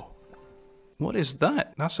boars? No. What is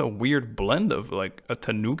that? That's a weird blend of a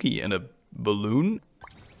tanuki and a balloon.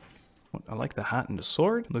 I like the hat and the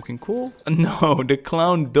sword. Looking cool. No, the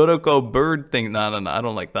clown Doroko bird thing. No, I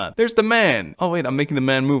don't like that. There's the man. Oh, wait, I'm making the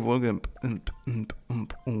man move.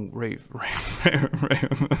 Rave.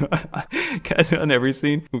 Guys, on every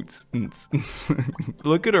scene.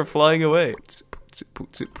 Look at her flying away.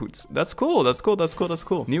 That's cool. That's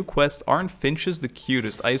cool. New quest. Aren't finches the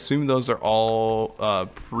cutest? I assume those are all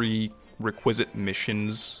prerequisite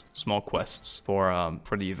missions, small quests for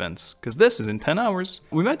the events, because this is in 10 hours.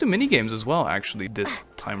 We might do mini games as well, actually, this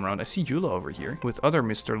time around. I see Eula over here with other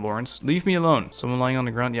Mr. Lawrence. Leave me alone. Someone lying on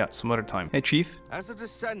the ground? Yeah, some other time. Hey, Chief. As a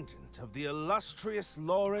descendant of the illustrious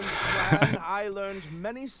Lawrence clan, I learned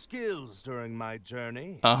many skills during my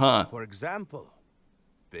journey. For example,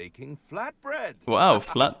 baking flatbread. Wow,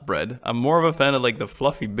 flatbread. I'm more of a fan of the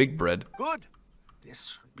fluffy big bread. Good. This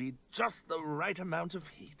should be just the right amount of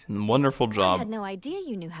heat. Wonderful I job. had no idea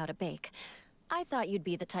you knew how to bake. I thought you'd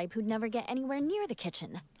be the type who'd never get anywhere near the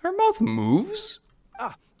kitchen. Her mouth moves?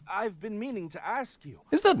 I've been meaning to ask you.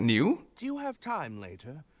 Is that new? Do you have time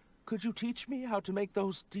later? Could you teach me how to make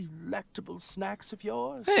those delectable snacks of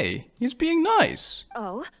yours? Hey, he's being nice.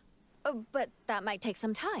 Oh, but that might take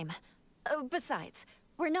some time. Besides,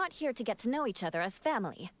 we're not here to get to know each other as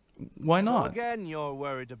family. Why not? So again, you're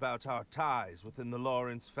worried about our ties within the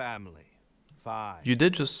Lawrence family. Fine. You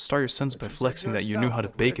did just start your sentence by flexing that you knew how to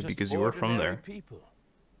bake it because you were from there. People.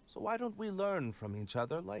 So why don't we learn from each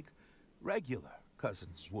other like regular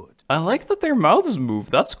cousins would? I like that their mouths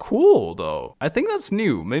move. That's cool, though. I think that's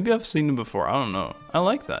new. Maybe I've seen them before. I don't know. I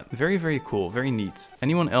like that. Very, very cool. Very neat.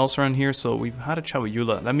 Anyone else around here? So we've had a chat with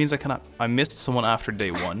Eula. That means I missed someone after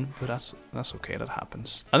day 1, but that's okay. That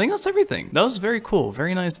happens. I think that's everything. That was very cool.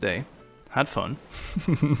 Very nice day. Had fun.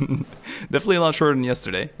 Definitely a lot shorter than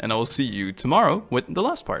yesterday. And I will see you tomorrow with the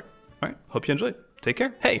last part. All right. Hope you enjoyed. take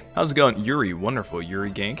care. Hey, how's it going? Yuri, wonderful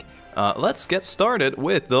Yuri gank. Let's get started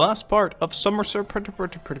with the last part of Summer.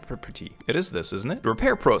 It is this, isn't it? The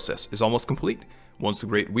repair process is almost complete. Once the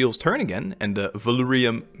great wheels turn again and the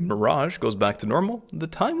Valerium Mirage goes back to normal, the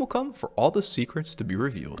time will come for all the secrets to be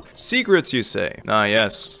revealed. Secrets, you say? Ah,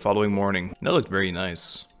 yes. Following morning. That looked very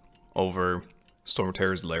nice. Over Storm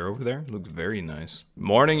Terror's lair over there. Looked very nice.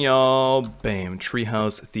 Morning, y'all. Bam.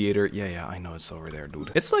 Treehouse Theater. Yeah, I know it's over there,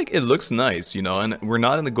 dude. It's like, it looks nice, you know, and we're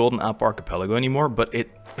not in the Golden Apple Archipelago anymore, but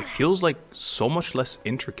it feels like so much less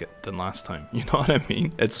intricate than last time. You know what I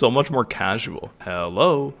mean? It's so much more casual.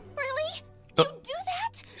 Hello? Really? You do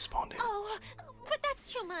that? He spawned in. Oh, but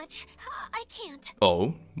that's too much. I can't.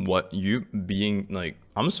 Oh, what? You being like...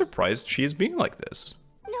 I'm surprised she's being like this.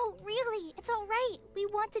 No, really, it's alright. We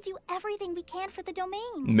want to do everything we can for the domain.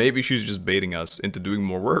 Maybe she's just baiting us into doing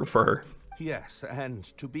more work for her. Yes, and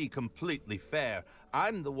to be completely fair,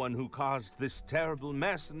 I'm the one who caused this terrible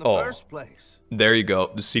mess in the first place. There you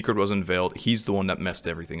go. The secret was unveiled. He's the one that messed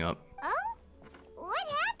everything up. Oh? What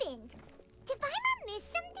happened? Did Paimon miss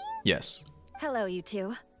something? Yes. Hello, you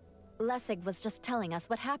two. Lessig was just telling us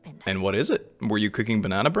what happened. And what is it? Were you cooking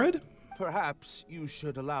banana bread? Perhaps you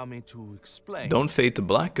should allow me to explain. Don't fade to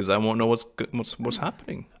black, because I won't know what's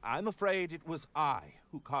happening. I'm afraid it was I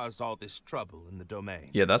who caused all this trouble in the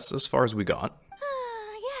domain. Yeah, that's as far as we got.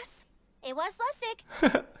 Yes, it was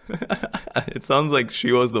Lessig. It sounds like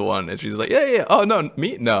she was the one, and she's like, yeah. Oh, no,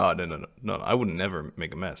 me? No, I would never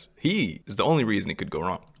make a mess. He is the only reason it could go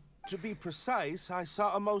wrong. To be precise, I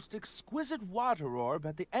saw a most exquisite water orb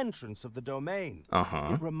at the entrance of the domain.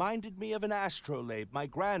 It reminded me of an astrolabe my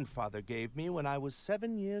grandfather gave me when I was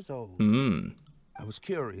 7 years old. I was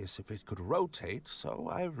curious if it could rotate, so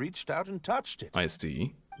I reached out and touched it. I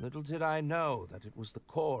see. Little did I know that it was the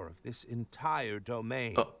core of this entire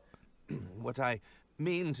domain. What I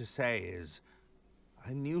mean to say is,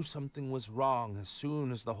 I knew something was wrong as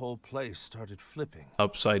soon as the whole place started flipping.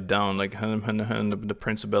 Upside down, like the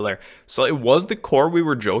Prince of Bel-Air. So it was the core we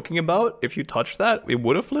were joking about? If you touched that, it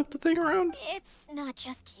would have flipped the thing around? It's not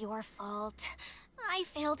just your fault. I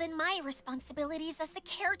failed in my responsibilities as the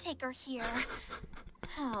caretaker here.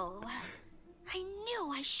 Oh, I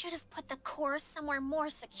knew I should have put the core somewhere more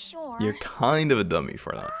secure. You're kind of a dummy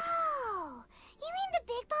for that. Oh, you mean the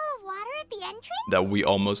big ball of water at the entrance? That we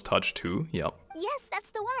almost touched too? Yep. Yes,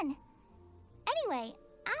 that's the one. Anyway,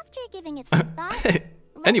 after giving it some thought,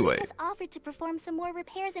 Anyway, has offered to perform some more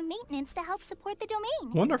repairs and maintenance to help support the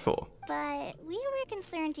domain. Wonderful. But we were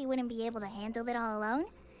concerned he wouldn't be able to handle it all alone.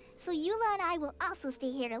 So Eula and I will also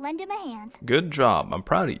stay here to lend him a hand. Good job. I'm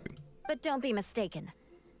proud of you. But don't be mistaken.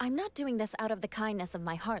 I'm not doing this out of the kindness of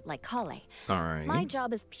my heart like Kale. Alright. My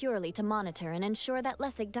job is purely to monitor and ensure that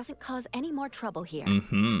Lessig doesn't cause any more trouble here.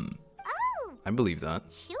 Oh! I believe that.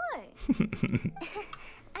 Sure.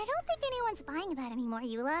 I don't think anyone's buying that anymore,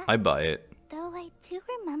 Eula. I buy it. Though I do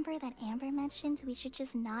remember that Amber mentioned we should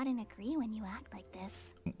just nod and agree when you act like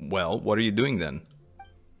this. Well, what are you doing then?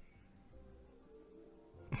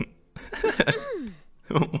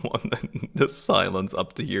 The silence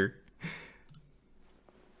up to here.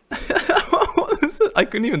 I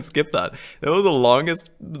couldn't even skip that. It was the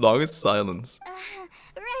longest silence.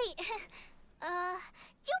 Right.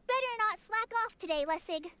 You better not slack off today,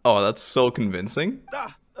 Lessig. Oh, that's so convincing.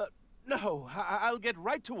 No, I'll get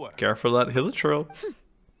right to work. Careful that Hilichurl.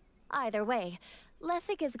 Either way,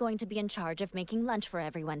 Lessig is going to be in charge of making lunch for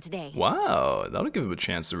everyone today. Wow, that'll give him a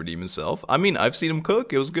chance to redeem himself. I mean, I've seen him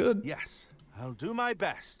cook. It was good. Yes, I'll do my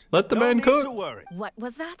best. Let the man cook. To worry. What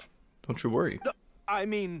was that? Don't you worry. No, I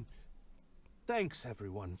mean, thanks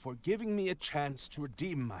everyone for giving me a chance to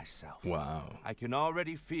redeem myself. Wow. I can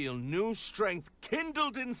already feel new strength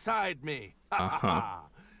kindled inside me.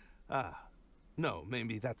 No,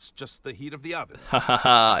 maybe that's just the heat of the oven.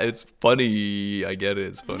 Haha, it's funny. I get it.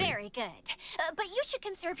 It's funny. Very good. But you should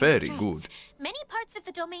conserve your strength. Very good. Many parts of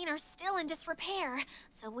the domain are still in disrepair,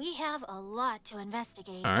 so we have a lot to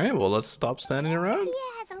investigate. All right, well, let's stop standing around. Sophia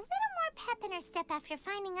has a little more pep in her step after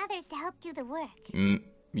finding others to help do the work.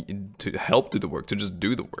 To help do the work, to just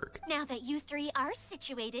do the work. Now that you three are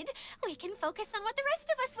situated, we can focus on what the rest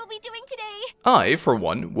of us will be doing today. I, for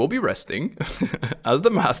one, will be resting as the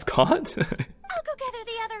mascot. I'll go gather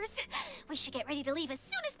the others. We should get ready to leave as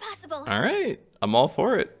soon as possible. All right, I'm all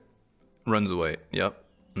for it. Runs away. Yep,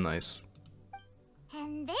 nice.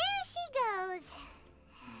 And there she goes.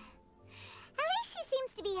 At least she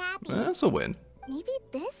seems to be happy. That's a win. Maybe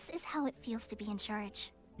this is how it feels to be in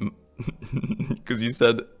charge. Because you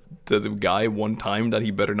said to the guy one time that he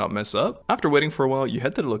better not mess up. After waiting for a while, you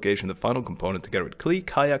head to the location of the final component together with Klee,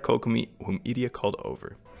 Kaya, Kokomi, whom Idia called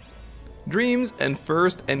over. Dreams and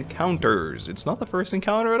first encounters. It's not the first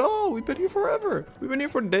encounter at all. We've been here forever. We've been here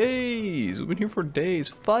for days. We've been here for days.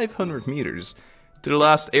 500 meters to the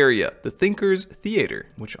last area, the Thinker's Theater,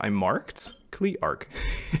 which I marked. Klee arc.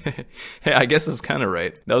 Hey, I guess that's kind of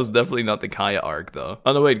right. That was definitely not the Kaya arc, though.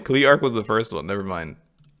 Oh, no, wait. Klee arc was the first one. Never mind.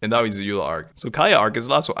 And that was the Eula arc. So Kaya arc is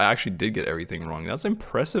the last one. I actually did get everything wrong. That's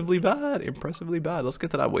impressively bad. Impressively bad. Let's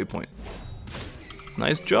get to that waypoint.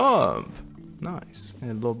 Nice job. Nice.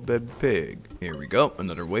 Hello, baby pig. Here we go.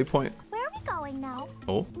 Another waypoint. Where are we going now?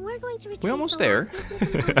 Oh. We're going to retrieve We almost the there.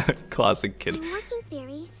 lost Classic kid. in working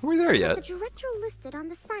theory. Are we there yet? The director listed on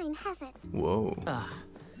the sign has it. Whoa.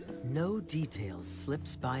 No details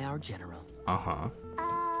slips by our general. Uh-huh.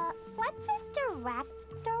 What's a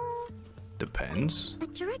director? Depends. A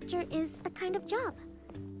director is a kind of job.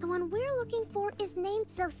 The one we're looking for is named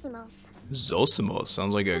Zosimos. Zosimos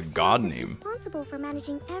sounds like a god Zosimos is name. responsible for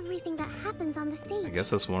managing everything that happens on the stage. I guess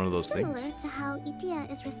that's one of those Similar things. to how Idea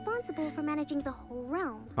is responsible for managing the whole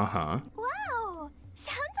realm. Uh-huh. Wow!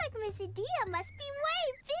 Sounds like Miss Idea must be way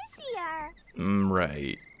busier.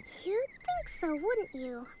 Right. You'd think so, wouldn't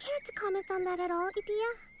you? Care to comment on that at all, Idea?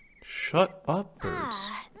 Shut up, birds.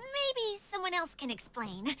 Maybe someone else can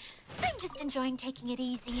explain. I'm just enjoying taking it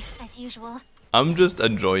easy, as usual. I'm just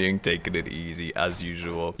enjoying taking it easy, as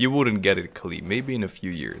usual. You wouldn't get it, Klee. Maybe in a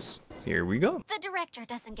few years. Here we go. The director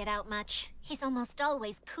doesn't get out much. He's almost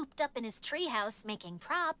always cooped up in his treehouse making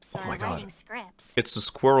props or my God. writing scripts. It's the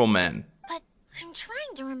Squirrel Man. But I'm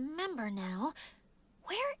trying to remember now.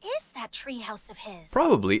 Where is that treehouse of his?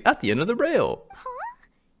 Probably at the end of the rail. Huh?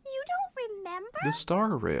 You don't remember? The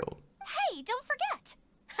star rail. Hey, don't forget.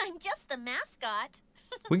 I'm just the mascot.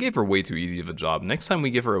 We gave her way too easy of a job. Next time we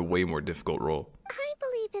give her a way more difficult role. I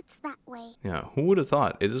believe it's that way. Yeah, who would have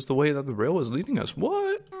thought? It is the way that the rail is leading us.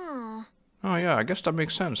 What? Oh. Oh yeah, I guess that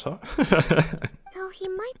makes sense, huh? Though he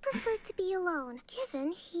might prefer to be alone,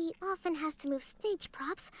 given he often has to move stage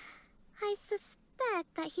props, I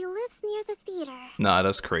suspect that he lives near the theater. Nah,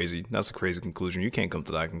 that's crazy. That's a crazy conclusion. You can't come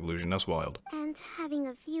to that conclusion. That's wild. And having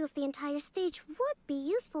a view of the entire stage would be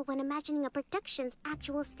useful when imagining a production's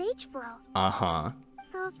actual stage flow. Uh-huh.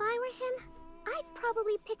 So if I were him, I'd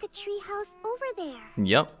probably pick a treehouse over there.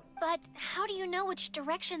 Yep. But how do you know which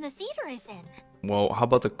direction the theater is in? Well, how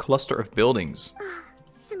about the cluster of buildings?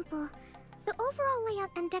 Simple. The overall layout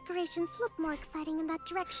and decorations look more exciting in that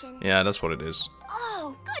direction. Yeah, that's what it is.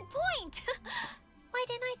 Oh, good point. Why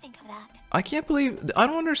didn't I think of that? I can't believe... I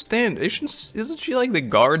don't understand. Isn't she like the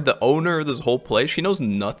guard, the owner of this whole place? She knows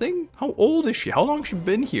nothing? How old is she? How long has she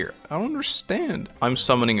been here? I don't understand. I'm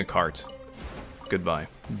summoning a cart. Goodbye.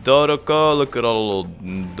 Dodoko, look at all the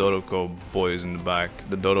little Dodoko boys in the back.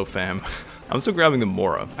 The Dodo fam. I'm still grabbing the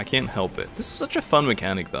Mora. I can't help it. This is such a fun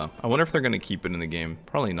mechanic though. I wonder if they're gonna keep it in the game.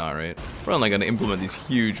 Probably not, right? Probably not gonna implement these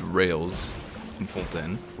huge rails in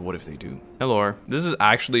Fontaine. But what if they do? Hello. This is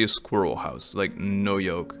actually a squirrel house. Like, no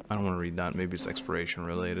yoke. I don't want to read that. Maybe it's exploration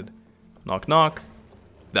related. Knock, knock.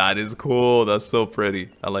 That is cool. That's so pretty.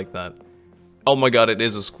 I like that. Oh my god, it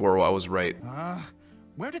is a squirrel. I was right.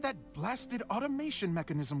 Where did that blasted automation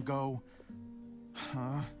mechanism go?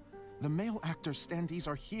 The male actor standees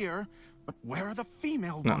are here, but where are the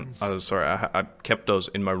female ones? I'm sorry. I kept those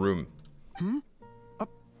in my room.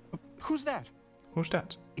 Who's that? Who's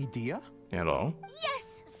that? Idea? Hello?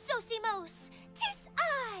 Yes, Zosimos. 'Tis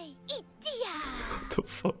I, Idea. What the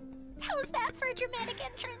fuck? How's that for a dramatic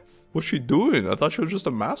entrance? What's she doing? I thought she was just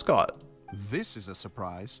a mascot. This is a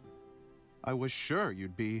surprise. I was sure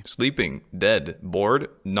you'd be... Sleeping, dead, bored,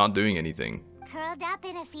 not doing anything. Curled up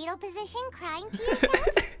in a fetal position, crying to yourself?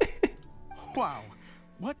 Wow,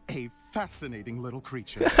 what a fascinating little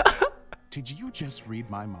creature. Did you just read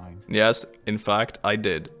my mind? Yes, in fact, I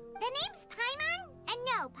did. The name's Paimon? And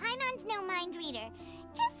no, Paimon's no mind reader.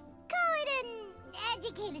 Just call it an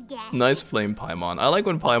educated guess. Nice flame Paimon. I like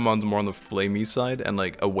when Paimon's more on the flamey side and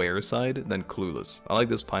like aware side than clueless. I like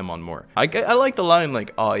this Paimon more. I like the line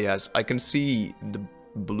like, oh yes, I can see the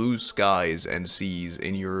blue skies and seas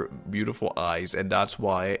in your beautiful eyes, and that's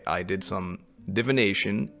why I did some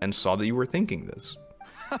divination and saw that you were thinking this.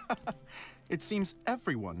 It seems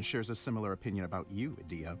everyone shares a similar opinion about you,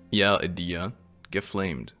 Idea. Yeah, Idea. Get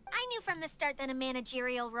flamed. I knew from the start that a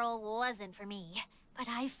managerial role wasn't for me, but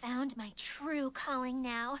I found my true calling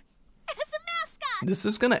now. As a mascot! This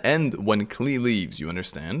is gonna end when Klee leaves, you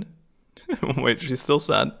understand? Wait, she's still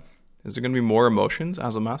sad. Is there gonna be more emotions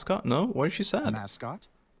as a mascot? No? Why is she sad? Mascot?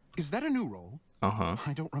 Is that a new role? Uh-huh.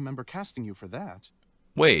 I don't remember casting you for that.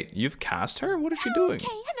 Wait, you've cast her? What is she doing? Okay,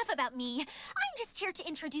 enough about me. I'm just here to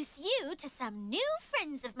introduce you to some new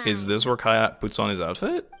friends of mine. Is this where Kaya puts on his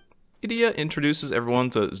outfit? Idea introduces everyone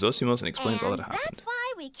to Zosimos and explains all that happened. That's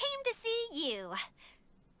why we came to see you.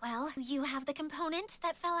 Well, you have the component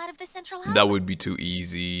that fell out of the central hub? That would be too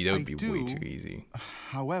easy. That would be do. way too easy.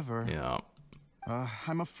 However, Yeah.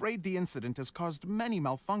 I'm afraid the incident has caused many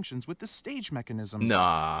malfunctions with the stage mechanisms.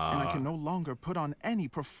 Nah. And I can no longer put on any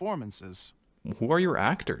performances. Who are your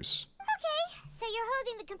actors? Okay, so you're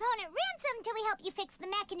holding the component ransom till we help you fix the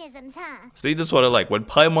mechanisms, huh? See, this is what I like. When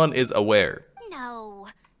Paimon is aware. No.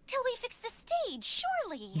 Till we fix the stage,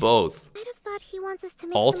 surely. Both. I'd have thought he wants us to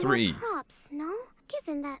make All some three. more props, no?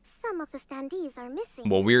 Given that some of the standees are missing.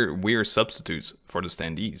 Well, we're substitutes for the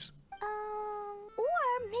standees.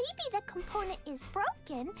 Or maybe the component is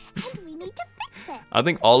broken and we need to fix it. I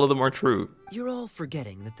think all of them are true. You're all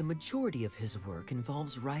forgetting that the majority of his work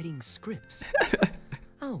involves writing scripts.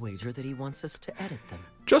 I'll wager that he wants us to edit them.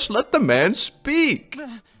 Just let the man speak.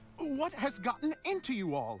 What has gotten into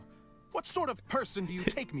you all? What sort of person do you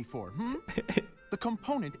take me for, hmm? The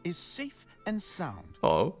component is safe and sound.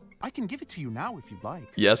 Oh. I can give it to you now if you'd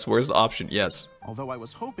like. Yes, where's the option? Yes. Although I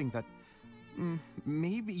was hoping that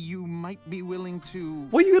maybe you might be willing to.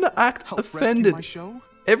 What are you gonna act help offended? rescue my show?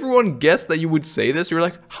 Everyone guessed that you would say this. You're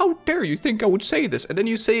like, how dare you think I would say this? And then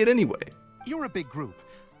you say it anyway. You're a big group.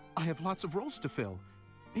 I have lots of roles to fill.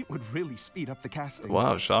 It would really speed up the casting.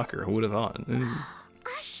 Wow, shocker. Who would have thought?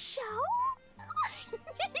 A show?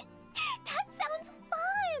 That sounds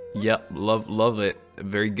fun. Yep, love it.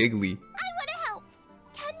 Very giggly. I want to help.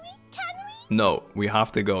 Can we? No, we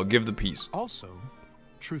have to go. Give the piece. Also,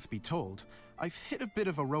 truth be told, I've hit a bit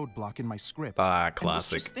of a roadblock in my script. Ah, And was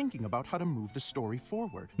classic. just thinking about how to move the story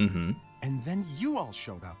forward. Mm-hmm. And then you all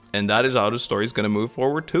showed up. And that is how the story's gonna move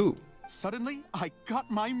forward too. Suddenly, I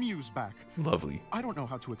got my muse back. Lovely. I don't know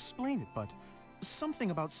how to explain it, but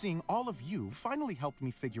something about seeing all of you finally helped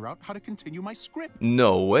me figure out how to continue my script.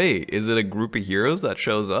 No way. Is it a group of heroes that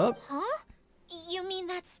shows up? Huh? You mean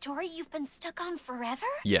that story you've been stuck on forever?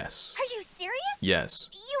 Yes. Are you serious? Yes.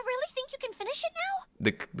 You really think you can finish it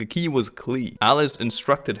now? The key was Klee. Alice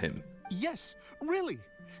instructed him. Yes, really.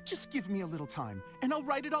 Just give me a little time, and I'll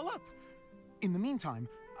write it all up. In the meantime,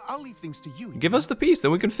 I'll leave things to you. Give us the piece,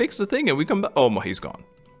 then we can fix the thing and we come back. Oh, he's gone.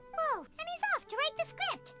 Whoa, and he's off to write the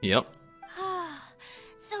script. Yep.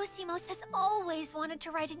 Zosimos has always wanted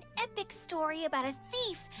to write an epic story about a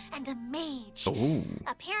thief and a mage. Ooh.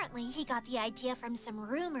 Apparently, he got the idea from some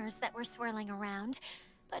rumors that were swirling around,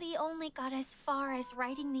 but he only got as far as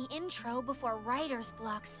writing the intro before writer's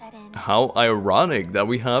block set in. How ironic that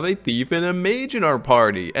we have a thief and a mage in our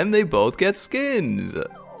party, and they both get skins.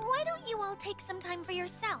 Why don't you all take some time for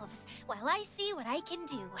yourselves while I see what I can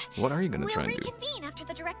do? What are you gonna try and do? We'll reconvene after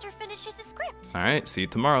the director finishes his script. Alright, see you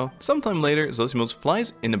tomorrow. Sometime later, Zosimos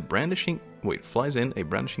flies in a brandishing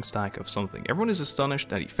stack of something. Everyone is astonished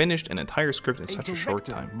that he finished an entire script in such a short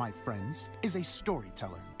director, time. my friends, is a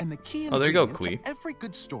storyteller, and the key Oh, there you go, ingredient Klee. to every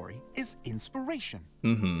good story is inspiration.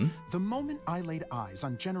 Mm-hmm. The moment I laid eyes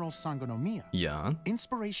on General Sangonomiya, Yeah.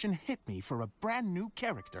 inspiration hit me for a brand new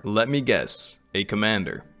character. Let me guess. A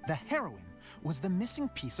commander. The heroine was the missing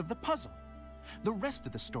piece of the puzzle. The rest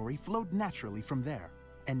of the story flowed naturally from there,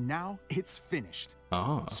 and now it's finished.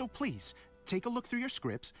 Ah. So please, take a look through your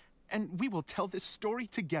scripts, and we will tell this story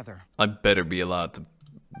together. I better be allowed to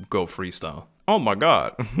go freestyle. Oh my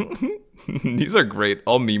god. These are great.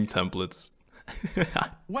 All meme templates.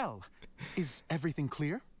 Well, is everything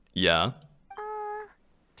clear? Yeah.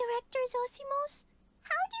 Director Zosimos,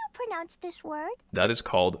 how do you pronounce this word? That is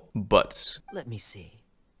called butts. Let me see.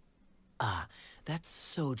 Ah, that's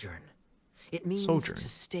sojourn. It means Sojourn. to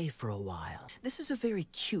stay for a while. This is a very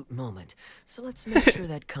cute moment, so let's make sure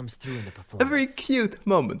that comes through in the A performance. very cute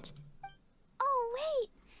moment. Oh, wait.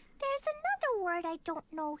 There's another word I don't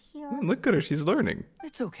know here. Look at her. She's learning.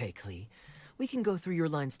 It's okay, Klee. We can go through your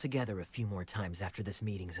lines together a few more times after this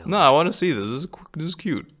meeting's over. No, I want to see this. This is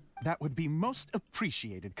cute. That would be most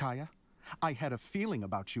appreciated, Kaya. I had a feeling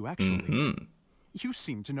about you, actually. Mm-hmm. You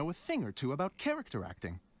seem to know a thing or two about character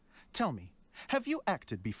acting. Tell me, have you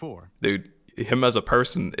acted before? Dude, him as a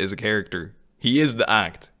person is a character. He is the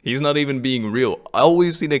act. He's not even being real. I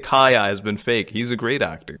always seen that Kaya has been fake. He's a great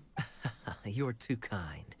actor. You're too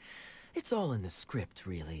kind. It's all in the script,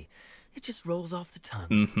 really. It just rolls off the tongue.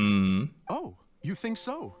 Mm-hmm. Oh, you think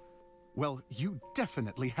so? Well, you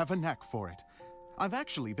definitely have a knack for it. I've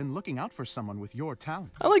actually been looking out for someone with your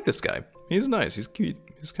talent. I like this guy. He's nice. He's cute.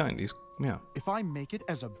 He's kind. Yeah. If I make it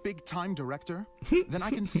as a big-time director, then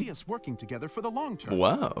I can see us working together for the long term.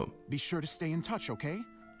 Wow. Be sure to stay in touch, okay?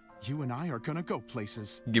 You and I are gonna go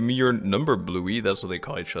places. Give me your number, Bluey. That's what they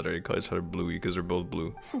call each other. They call each other Bluey because they're both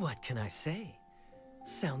blue. What can I say?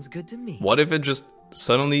 Sounds good to me. What if it just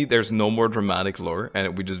suddenly there's no more dramatic lore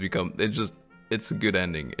and we just become it's a good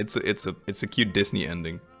ending. It's a cute Disney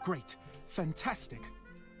ending. Great. Fantastic.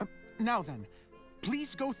 Now then,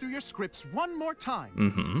 please go through your scripts one more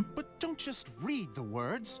time. But don't just read the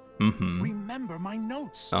words. Remember my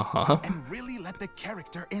notes. And really let the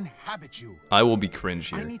character inhabit you. I will be cringe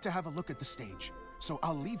here. I need to have a look at the stage, so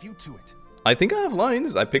I'll leave you to it. I think I have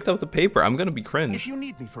lines. I picked up the paper. I'm gonna be cringe. If you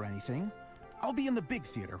need me for anything, I'll be in the big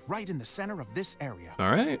theater, right in the center of this area.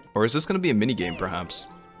 Alright. Or is this gonna be a mini game, perhaps?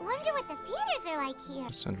 Wonder what the theaters are like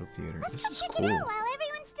here. Central theater. Let's This is check cool. it out while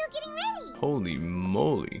everyone's still getting ready. Holy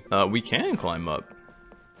moly. We can climb up.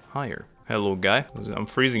 Higher. Hello, guy. I'm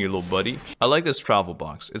freezing you, little buddy. I like this travel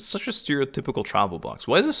box. It's such a stereotypical travel box.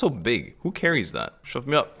 Why is it so big? Who carries that? Shove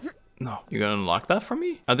me up. No. You gonna unlock that for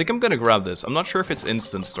me? I think I'm gonna grab this. I'm not sure if it's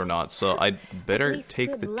instanced or not, so I'd better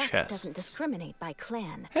take the chest. Doesn't discriminate by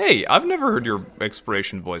clan. Hey, I've never heard your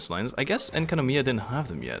exploration voice lines. I guess Enkanomiya didn't have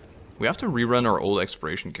them yet. We have to rerun our old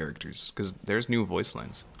exploration characters, because there's new voice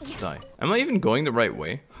lines. Die. Am I even going the right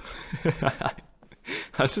way?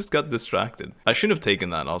 I just got distracted. I shouldn't have taken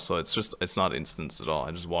that also. It's not instanced at all.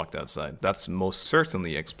 I just walked outside. That's most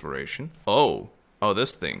certainly exploration. Oh,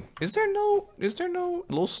 this thing. Is there no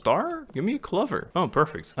little star? Give me a clover. Oh,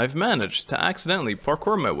 perfect. I've managed to accidentally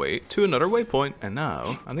parkour my way to another waypoint. And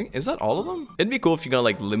now, I think, is that all of them? It'd be cool if you got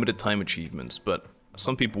like limited time achievements, but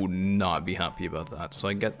some people would not be happy about that, so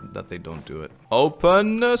I get that they don't do it.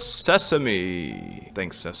 Open sesame.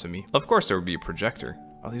 Thanks, Sesame. Of course there would be a projector.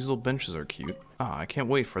 Oh, these little benches are cute. Ah, I can't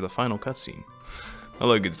wait for the final cutscene.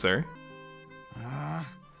 Hello, good sir.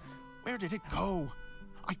 Where did it go?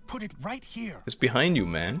 I put it right here. It's behind you,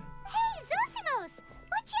 man. Hey, Zosimos!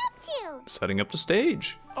 What you up to? Setting up the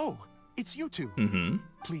stage. Oh, it's you two.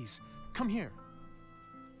 Please, come here.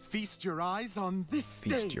 Feast your eyes on this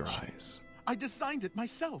stage. Feast your eyes. I designed it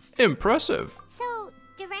myself. Impressive. So,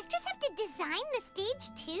 directors have to design the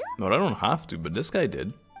stage too? No, I don't have to, but this guy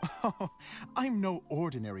did. I'm no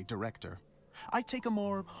ordinary director. I take a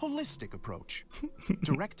more holistic approach.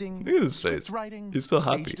 Directing, Look at his face. script writing, He's so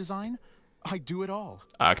stage happy. design, I do it all.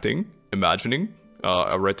 Acting, imagining,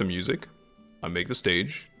 I write the music, I make the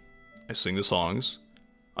stage, I sing the songs,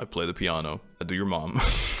 I play the piano, I do your mom.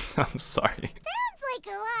 I'm sorry. Like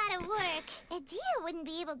a lot of work. Edea wouldn't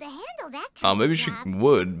be able to handle that kind Maybe of she job.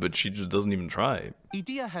 would, but she just doesn't even try.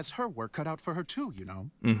 Edea has her work cut out for her too, you know.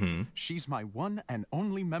 She's my one and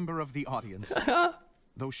only member of the audience.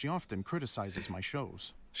 Though she often criticizes my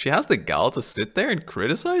shows. She has the gall to sit there and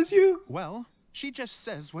criticize you? Well, she just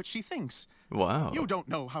says what she thinks. Wow. You don't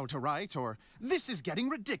know how to write, or this is getting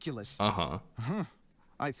ridiculous.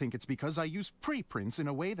 I think it's because I use preprints in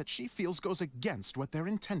a way that she feels goes against what they're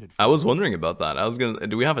intended for. I was wondering about that.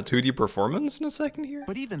 Do we have a 2D performance in a second here?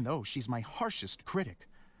 But even though she's my harshest critic,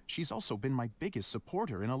 she's also been my biggest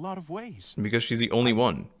supporter in a lot of ways. Because she's the only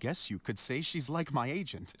one. Guess you could say she's like my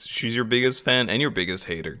agent. She's your biggest fan and your biggest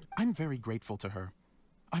hater. I'm very grateful to her.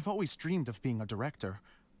 I've always dreamed of being a director,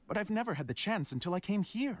 but I've never had the chance until I came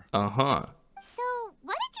here. So,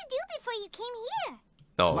 what did you do before you came here?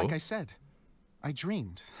 Oh. Like I said, I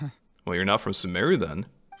dreamed. Well, you're not from Sumeru then.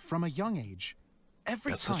 From a young age,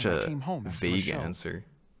 every That's time such a I came home after a vague show, answer.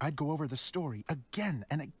 I'd go over the story again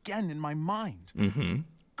and again in my mind.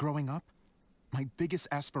 Growing up, my biggest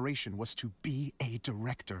aspiration was to be a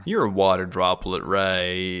director. You're a water droplet,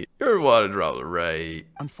 right? You're a water droplet, right?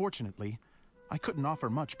 Unfortunately, I couldn't offer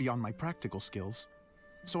much beyond my practical skills.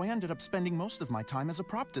 So I ended up spending most of my time as a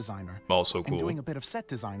prop designer. Also cool. And doing a bit of set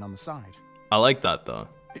design on the side. I like that though.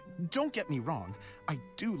 Don't get me wrong, I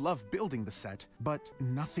do love building the set, but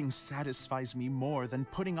nothing satisfies me more than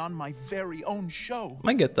putting on my very own show.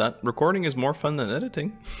 I get that. Recording is more fun than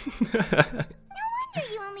editing. No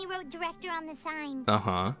wonder you only wrote director on the sign.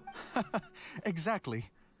 Exactly.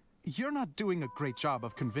 You're not doing a great job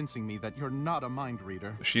of convincing me that you're not a mind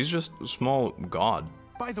reader. She's just a small god.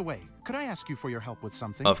 By the way, could I ask you for your help with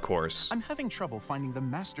something? Of course. I'm having trouble finding the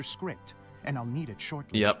master script, and I'll need it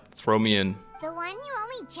shortly. Yep, throw me in. The one you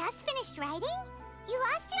only just finished writing? You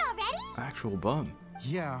lost it already? Actual bum.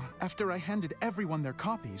 Yeah, after I handed everyone their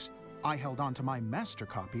copies, I held on to my master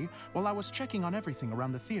copy while I was checking on everything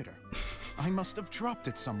around the theater. I must have dropped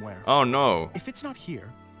it somewhere. Oh no. If it's not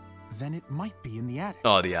here, then it might be in the attic.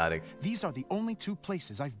 Oh, the attic. These are the only two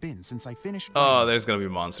places I've been since I finished writing. Oh, there's gonna be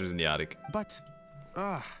monsters in the attic. But,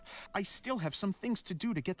 I still have some things to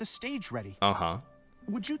do to get the stage ready.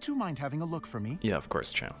 Would you two mind having a look for me? Yeah, of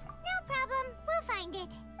course, champ. No problem. We'll find it.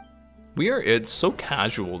 It's so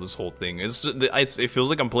casual, this whole thing. It feels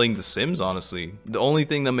like I'm playing The Sims, honestly. The only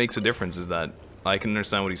thing that makes a difference is that I can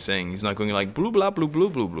understand what he's saying. He's not going like, blue, blah, blue, blue,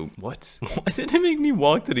 blue, blue. What? Why did it make me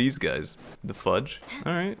walk to these guys? The fudge?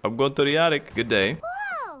 Alright, I'm going to the attic. Good day.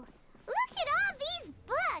 Whoa! Look at all these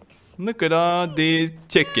books! Look at all these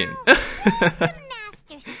chicken. Now,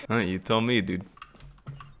 Alright, you tell me, dude.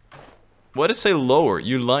 Why did it say lower?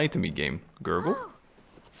 You lied to me, game. Gurgle? Oh,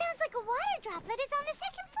 it sounds like a water droplet is on the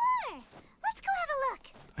second floor. Let's go have a look.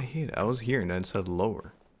 I hate it. I was here and then it said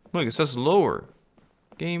lower. Look, it says lower.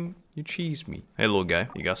 Game, you cheesed me. Hey, little guy,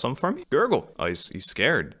 you got something for me? Gurgle. Oh, he's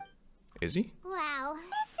scared. Is he? Wow,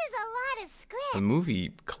 this is a lot of scripts. A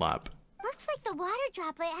movie clap. Looks like the water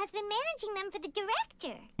droplet has been managing them for the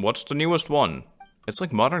director. What's the newest one? It's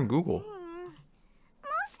like modern Google.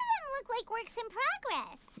 Most of them look like works in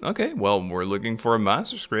progress. Okay, well, we're looking for a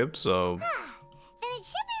master script, so... Then it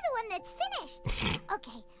should be the one that's finished.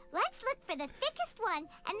 Okay, let's look for the thickest one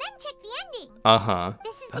and then check the ending. Uh-huh.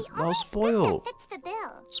 This is the I'll only spoil. script that fits the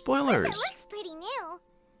bill. Spoilers. Plus, it looks pretty new.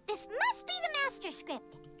 This must be the master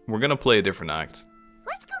script. We're gonna play a different act.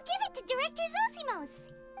 Let's go give it to Director Zosimos.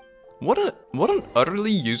 What an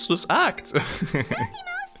utterly useless act.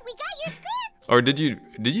 Zosimos, we got your script. Or did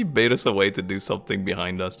you bait us away to do something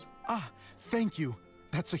behind us? Ah, thank you.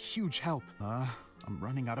 That's a huge help. I'm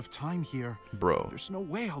running out of time here. Bro. There's no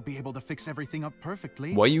way I'll be able to fix everything up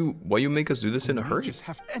perfectly. Why you make us do this in a hurry?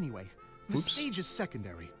 Anyway, the stage is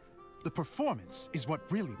secondary. The performance is what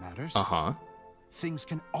really matters. Uh-huh. Things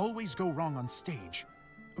can always go wrong on stage.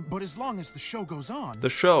 But as long as the show goes on... The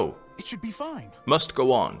show. It should be fine. Must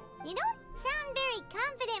go on. You don't sound very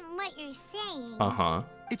confident in what you're saying. Uh-huh.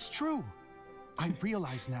 It's true. I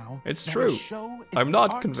realize now it's that true. A show is I'm the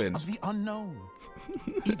not art convinced. Of the unknown.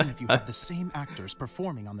 Even if you have the same actors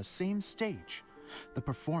performing on the same stage, the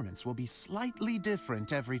performance will be slightly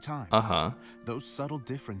different every time. Uh-huh. Those subtle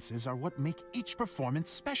differences are what make each performance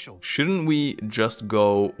special. Shouldn't we just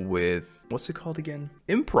go with... What's it called again?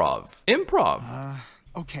 Improv. Improv.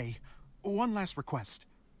 Okay. One last request.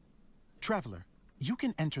 Traveler, you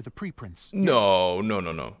can enter the preprints. No.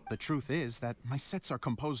 The truth is that my sets are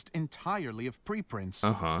composed entirely of preprints.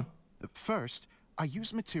 Uh-huh. First, I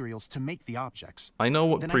use materials to make the objects. I know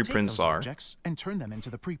what then preprints I take those are. Objects and turn them into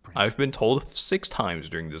the preprint. I've been told 6 times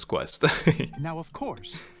during this quest. Now, of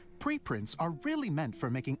course, preprints are really meant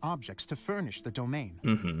for making objects to furnish the domain.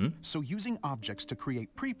 Mm-hmm. So using objects to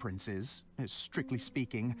create preprints is, strictly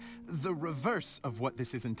speaking, the reverse of what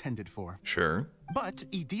this is intended for. Sure. But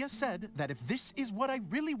Edea said that if this is what I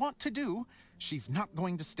really want to do, she's not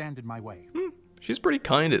going to stand in my way. She's pretty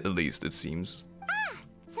kind at least, it seems.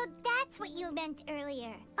 So that's what you meant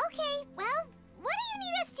earlier. Okay, well, what do you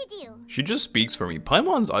need us to do? She just speaks for me.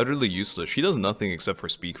 Paimon's utterly useless. She does nothing except for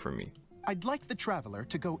speak for me. I'd like the Traveler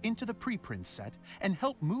to go into the preprint set and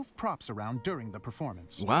help move props around during the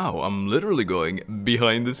performance. Wow, I'm literally going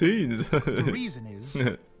behind the scenes. The reason is...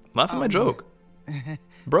 Laugh at my joke.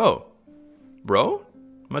 Bro,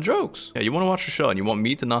 my jokes. Yeah, you want to watch the show and you want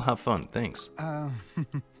me to not have fun. Thanks. Oh,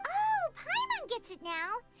 Paimon gets it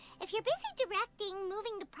now. If you're busy directing,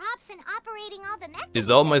 moving the props, and operating all the methods... Is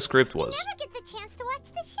that what my script was? You never get the chance to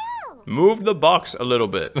watch the show. Move the box a little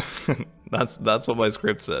bit. That's what my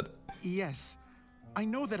script said. Yes. I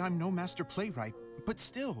know that I'm no master playwright, but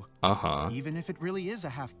still. Uh-huh. Even if it really is a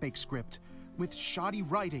half-baked script, with shoddy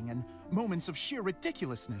writing and moments of sheer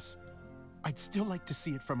ridiculousness, I'd still like to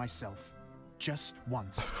see it for myself. Just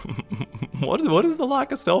once. What is the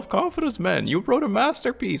lack of self-confidence, man? You wrote a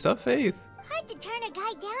masterpiece, have faith. Hard to turn a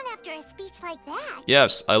guy down after a speech like that.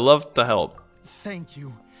 Yes, I love to help. Thank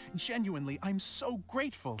you. Genuinely, I'm so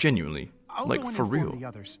grateful. Genuinely. I'll like, go and for inform real. the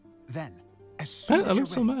others. Then, as soon as I'm you're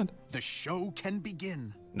so ready, mad. the show can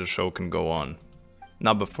begin. The show can go on.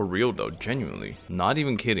 Nah, but for real though, genuinely. Not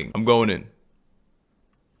even kidding. I'm going in.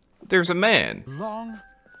 There's a man.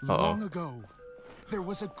 Long ago, there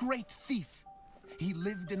was a great thief. He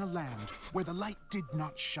lived in a land where the light did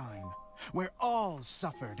not shine, where all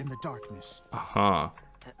suffered in the darkness. Uh-huh.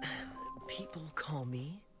 People call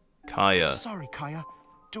me? Kaya. Sorry, Kaya.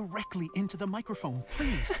 Directly into the microphone,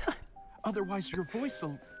 please. Otherwise your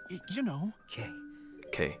voice'll, you know.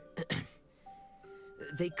 Okay.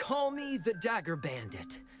 They call me the Dagger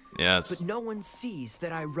Bandit. Yes. But no one sees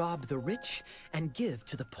that I rob the rich and give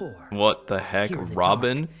to the poor. What the heck, Here in the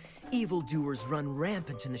Robin? dark, evildoers run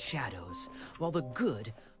rampant in the shadows, while the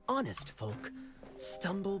good, honest folk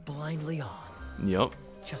stumble blindly on. Yep.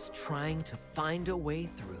 Just trying to find a way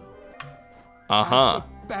through. Uh-huh. As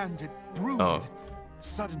the bandit brooded,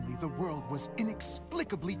 suddenly the world was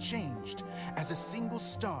inexplicably changed as a single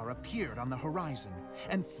star appeared on the horizon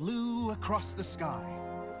and flew across the sky.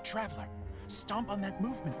 Traveler, stomp on that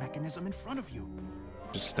movement mechanism in front of you.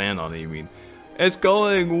 Just stand on it, you mean? It's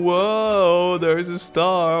going, whoa, there's a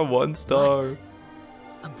star, 1 star. Light.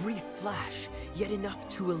 A brief flash, yet enough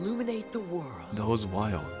to illuminate the world. That was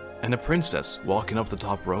wild. And a princess walking up the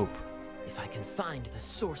top rope. If I can find the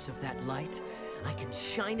source of that light, I can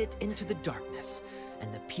shine it into the darkness,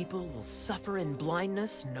 and the people will suffer in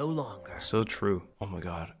blindness no longer. So true. Oh my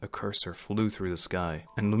god, a cursor flew through the sky,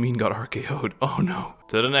 and Lumine got RKO'd. Oh no.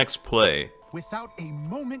 To the next play. Without a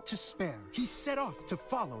moment to spare, he set off to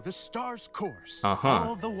follow the star's course. Uh-huh.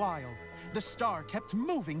 All the while, the star kept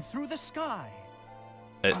moving through the sky.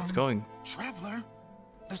 It's going. Traveler,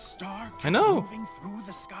 the star kept I know. moving through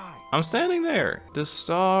the sky. I'm standing there. The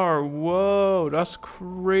star. Whoa, that's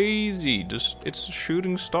crazy. It's a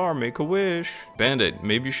shooting star. Make a wish. Bandit,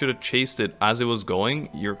 maybe you should have chased it as it was going.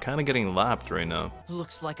 You're kind of getting lapped right now.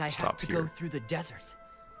 Looks like I have to go through the desert.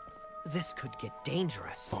 This could get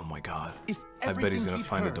dangerous. Oh my god. If I bet he's gonna everything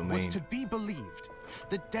find a he'd heard was domain. to be believed,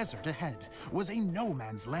 the desert ahead was a no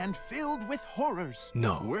man's land filled with horrors.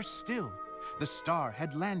 No. Worse still, the star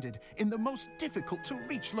had landed in the most difficult to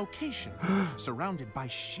reach location, surrounded by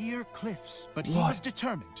sheer cliffs. But he was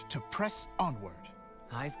determined to press onward.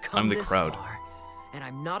 I've come I'm the this crowd. far, and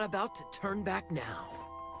I'm not about to turn back now.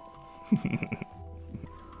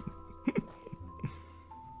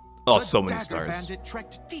 Oh, The so many Dagger stars. Bandit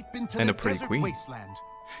trekked deep into And the a pretty desert queen. wasteland.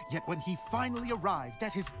 Yet when he finally arrived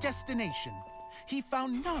at his destination, he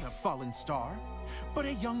found not a fallen star, but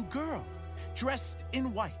a young girl, dressed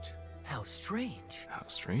in white. How strange. How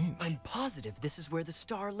strange. I'm positive this is where the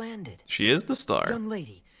star landed. She is the star. Young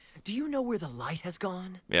lady, do you know where the light has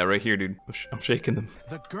gone? Yeah, right here, dude. I'm shaking them.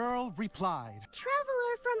 The girl replied,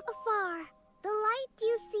 Traveler from afar, the light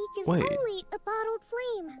you seek is Wait. only a bottled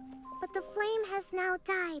flame. But the flame has now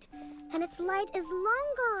died, and its light is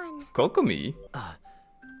long gone. Kokomi?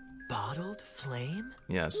 Bottled flame?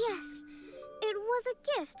 Yes. Yes, it was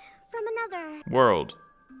a gift from another. World.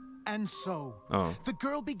 and so Oh. the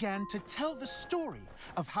girl began to tell the story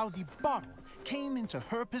of how the bottle came into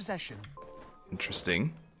her possession.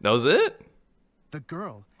 Interesting. That was it? The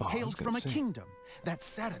girl Oh, I was hailed gonna from a say. kingdom that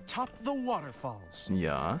sat atop the waterfalls.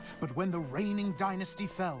 Yeah. But when the reigning dynasty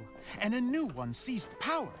fell and a new one seized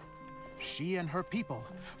power, she and her people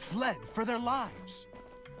fled for their lives.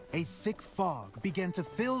 A thick fog began to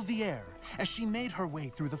fill the air as she made her way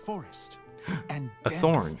through the forest. And A dense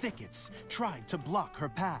thorn. thickets tried to block her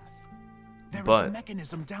path. There is But- a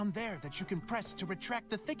mechanism down there that you can press to retract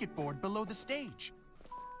the thicket board below the stage.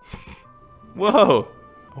 Whoa.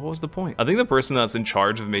 What was the point? I think the person that's in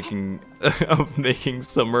charge of making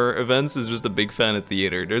summer events is just a big fan of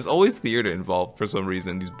theater. There's always theater involved for some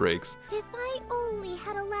reason in these breaks. If I only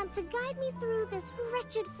had a lamp to guide me through this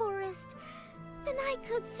wretched forest, then I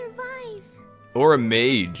could survive. Or a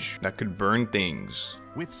mage that could burn things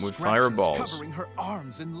With scratches fireballs. covering her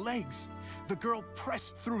arms and legs, the girl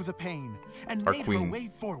pressed through the pain and Our made queen. her way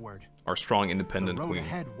forward. Our strong, independent The road queen.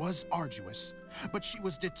 ahead was arduous, but she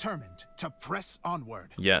was determined to press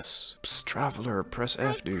onward. Yes. Psst, traveler, press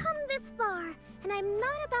F, dude. Come this far, and I'm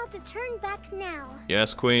not about to turn back now.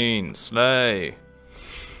 Yes, queen. Slay.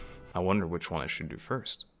 I wonder which one I should do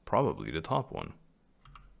first. Probably the top one.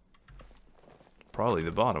 Probably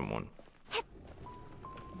the bottom one.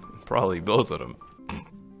 Probably both of them.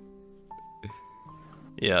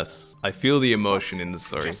 Yes, I feel the emotion But in the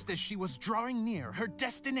story. Just as she was drawing near her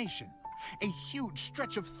destination, a huge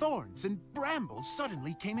stretch of thorns and brambles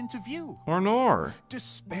suddenly came into view. Or nor.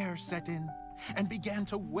 Despair set in and began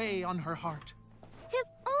to weigh on her heart. If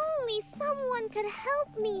only someone could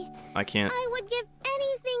help me, I can't. I would give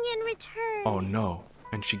anything in return. Oh no.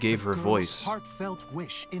 And she gave her Girl's voice. heartfelt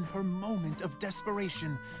wish in her moment of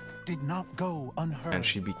desperation did not go unheard. And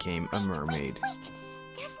she became a mermaid. Wait,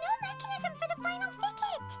 there's no mechanism for the final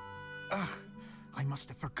thicket. Ugh, I must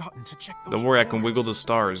have forgotten to check those Don't worry, I can boards. wiggle the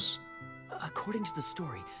stars. According to the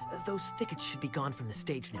story, those thickets should be gone from the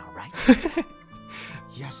stage now, right?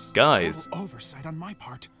 Yes, Guys. total oversight on my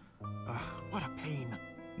part. What a pain.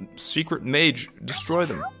 Secret mage, destroy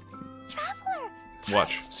them. Traveler,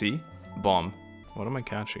 Watch, see? Bomb. What am I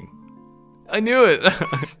catching? I knew it! it's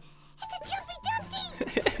a Jumpy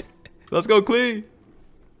Dumpty. Let's go, Klee!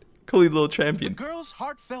 Klee, little The champion. girl's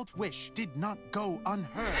heartfelt wish did not go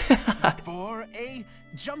unheard, for a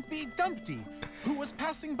Jumpy Dumpty, who was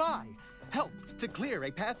passing by, helped to clear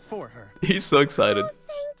a path for her. He's so excited. Oh,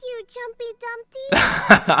 thank you, Jumpy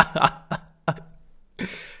Dumpty.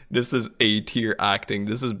 This is A-tier acting.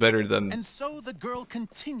 This is better than... And so the girl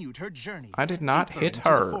continued her journey. I did not deeper hit into the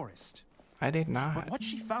her. forest. I did not. But what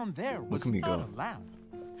she found there was at me not go. a lamp,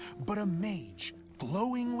 but a mage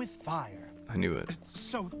glowing with fire. I knew it.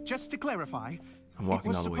 So, just to clarify, I'm it walking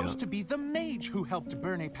was all the way supposed up. to be the mage who helped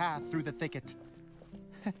burn a path through the thicket.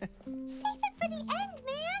 Save it for the end,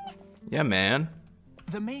 man. Yeah, man.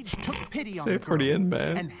 The mage took pity on Save the it for the girl end,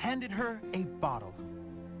 man. and handed her a bottle.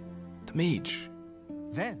 The mage.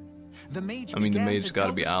 Then the mage I mean, the began mage to gotta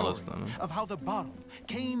tell be the Alice, story though. of how the bottle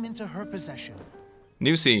came into her possession.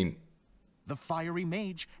 New scene. The fiery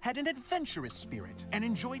mage had an adventurous spirit and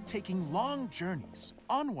enjoyed taking long journeys.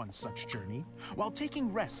 On one such journey, while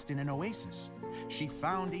taking rest in an oasis, she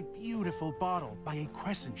found a beautiful bottle by a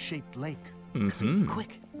crescent-shaped lake.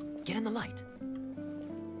 Quick, get in the light.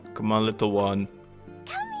 Come on, little one.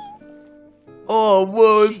 Oh,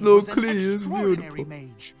 whoa, it's no clear. An It's extraordinary beautiful.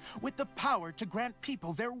 mage with the power to grant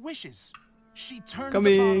people their wishes. She turned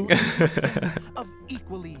Coming. the bottle into a thing of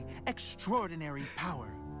equally extraordinary power.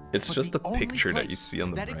 It's But just the a only picture that you place see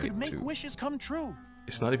on the that it could right, make too. wishes come true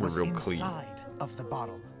It's not even was real clean. inside of the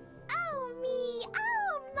bottle. Oh me,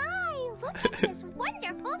 oh my! Look at this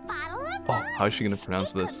wonderful bottle of Oh, wine. how's she gonna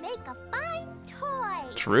pronounce It could this? make a fine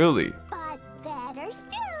toy. Truly. But better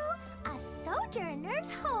still, a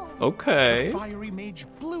sojourner's home. Okay. The fiery mage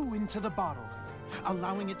blew into the bottle,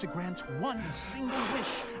 allowing it to grant one single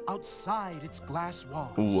wish outside its glass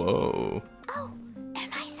walls. Whoa. Oh, am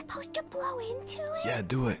I supposed to blow into it? Yeah,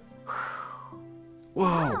 do it. Whoa.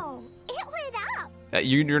 Oh, it lit up.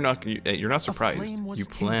 You're not A surprised. flame was You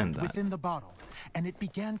planned kindled that. within the bottle, and it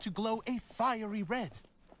began to glow a fiery red,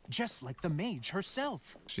 just like the mage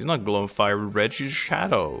herself. She's not glowing fiery red. She's a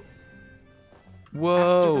shadow. After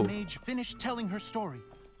Whoa. the mage finished telling her story,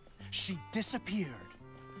 she disappeared,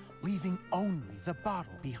 leaving only the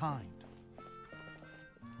bottle behind.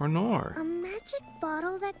 Renor. A magic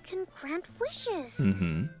bottle that can grant wishes.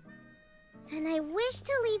 Mm-hmm. And I wish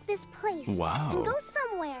to leave this place. Wow. And go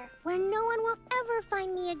somewhere where no one will ever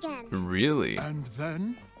find me again. Really? And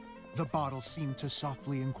then, the bottle seemed to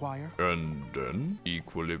softly inquire. And then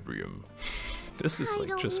equilibrium. This is I like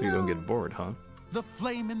don't just so you don't know. get bored, huh? The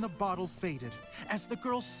flame in the bottle faded as the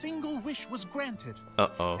girl's single wish was granted.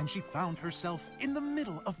 Uh-oh. And she found herself in the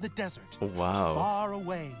middle of the desert. Wow. Far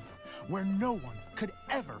away, where no one could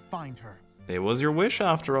ever find her. It was your wish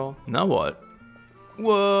after all. Now what?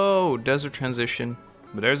 Whoa, desert transition.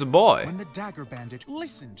 But there's a boy. When the dagger bandit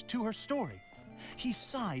listened to her story, he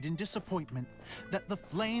sighed in disappointment that the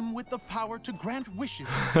flame with the power to grant wishes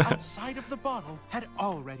outside of the bottle had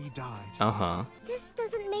already died. Uh-huh. This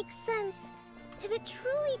doesn't make sense. If it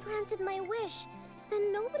truly granted my wish,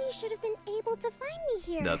 then nobody should have been able to find me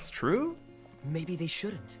here. That's true? Maybe they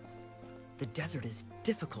shouldn't. The desert is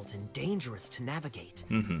difficult and dangerous to navigate.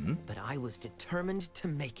 Mm-hmm. But I was determined to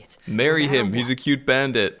make it. Marry no matter him. He's a what. cute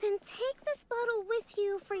bandit. Then take this bottle with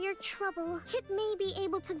you for your trouble. It may be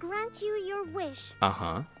able to grant you your wish.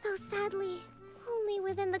 Uh-huh. Though sadly, only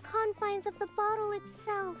within the confines of the bottle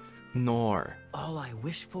itself. Nor. All I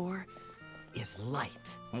wish for is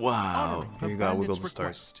light. Wow. Honoring Here the you go. Wiggle bandit's the stars.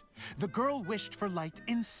 request, the girl wished for light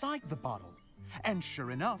inside the bottle. And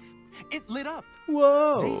sure enough, it lit up.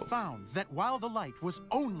 Whoa. They found that while the light was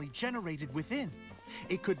only generated within,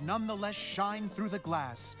 it could nonetheless shine through the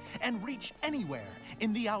glass and reach anywhere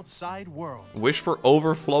in the outside world. Wish for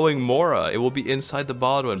overflowing Mora. It will be inside the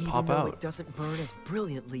bottle and Even pop though out. it doesn't burn as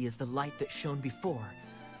brilliantly as the light that shone before,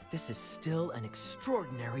 this is still an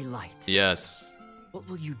extraordinary light. Yes. What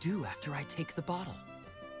will you do after I take the bottle?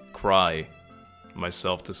 Cry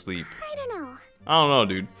myself to sleep. I don't know. I don't know,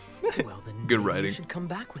 dude. Well, then Good maybe writing. you should come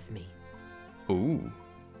back with me. Ooh.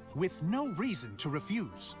 With no reason to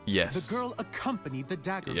refuse, Yes. the girl accompanied the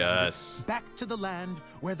dagger Yes. bandit back to the land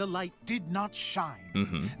where the light did not shine.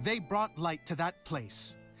 Mm-hmm. They brought light to that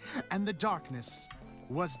place, and the darkness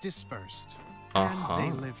was dispersed. Uh-huh. And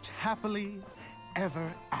they lived happily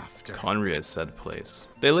ever after. Conria said place.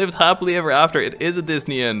 They lived happily ever after. It is a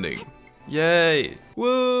Disney ending. Yay.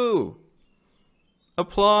 Woo.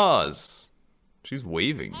 Applause. She's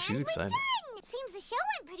waving. She's excited. It seems the show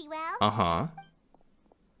went pretty well. Uh-huh.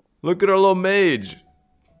 Look at our little mage.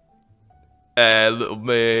 Hey, little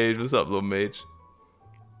mage. What's up, little mage?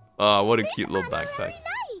 Oh, what a cute little backpack.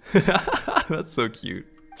 That's so cute.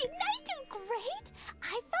 Didn't I do great?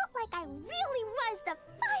 I felt like I really was the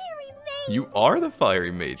fiery mage. You are the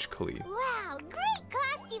fiery mage, Klee. Wow, great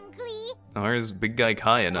costume, Glee. Oh, here's big guy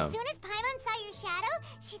Kaya now. As soon as Paimon saw your shadow,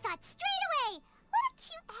 she thought straight away, what a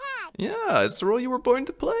cute hat. Yeah, it's the role you were born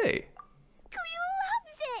to play. Glee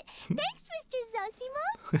loves it. Thanks, Mr.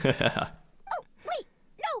 Zosimo. Oh, wait,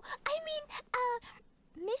 no, I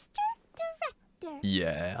mean, Mr. Director.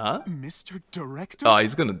 Yeah? Mr. Director? Oh,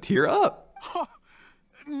 he's gonna tear up. Huh.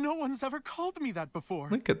 No one's ever called me that before.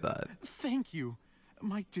 Look at that. Thank you,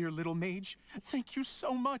 my dear little mage. Thank you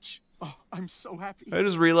so much. Oh, I'm so happy. I'm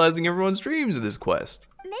just realizing everyone's dreams of this quest.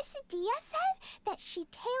 Miss Adia said that she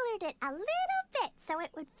tailored it a little bit so it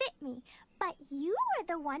would fit me. But you were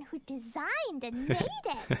the one who designed and made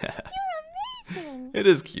it. You're amazing. It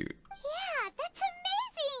is cute. Yeah, that's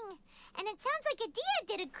amazing. And it sounds like Adia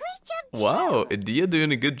did a great job too. Wow, Adia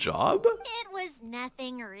doing a good job? It was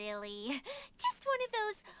nothing really. Just one of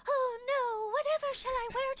those, oh no, whatever shall I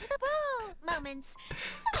wear to the ball moments.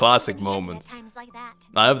 Classic moments. Times like that.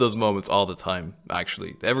 I have those moments all the time,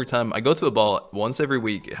 actually. Every time I go to a ball, once every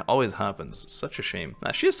week, it always happens. It's such a shame.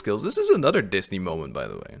 Nah, she has skills. This is another Disney moment, by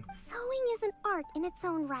the way. Sewing is an art in its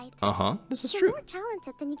own right. Uh-huh, this is You're true. more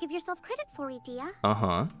talented than you give yourself credit for, Adia.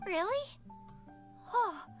 Uh-huh. Really?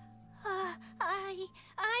 Oh,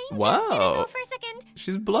 I'm Wow. just gonna go for a second.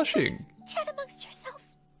 She's blushing. Please chat amongst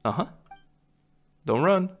yourselves. Uh-huh. Don't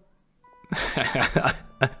run.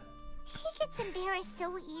 She gets embarrassed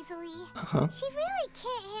so easily. Uh-huh. She really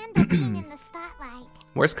can't handle being in the spotlight.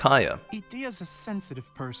 Where's Kaya? Idia's a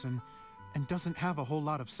sensitive person and doesn't have a whole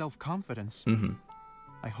lot of self-confidence. Mm-hmm.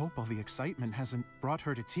 I hope all the excitement hasn't brought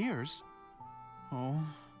her to tears. Oh,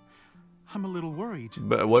 I'm a little worried.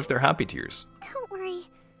 But what if they're happy tears? Don't worry.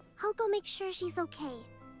 I'll go make sure she's okay.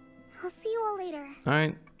 I'll see you all later.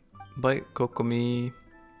 Alright. Bye, Kokomi.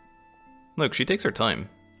 Look, she takes her time.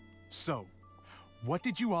 So, what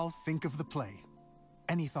did you all think of the play?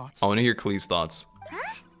 Any thoughts? I want to hear Klee's thoughts.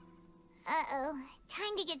 Huh? Uh-oh.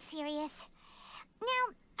 Time to get serious.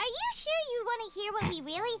 Now, are you sure you want to hear what we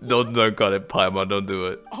really think? Don't cut it, Paimon, don't do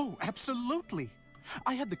it. Oh, absolutely.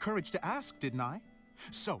 I had the courage to ask, didn't I?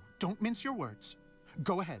 So, don't mince your words.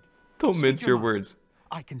 Go ahead. Don't Speak mince your mind. words.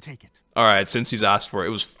 I can take it. Alright, since he's asked for it,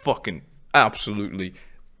 it was fucking absolutely,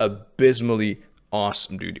 abysmally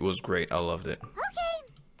awesome, dude. It was great. I loved it. Okay,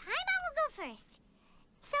 Paimon will go first.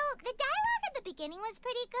 So, the dialogue at the beginning was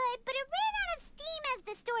pretty good, but it ran out of steam as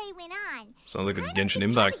the story went on. Sounds like a Genshin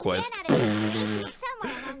Impact quest.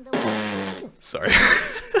 Somewhere along the way. Sorry. The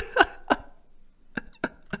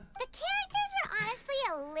characters were honestly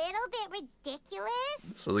a little bit ridiculous.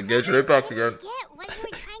 So the Genshin Impact again. Get what you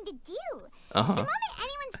were trying to do. Uh-huh. The moment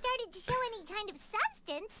anyone started to show any kind of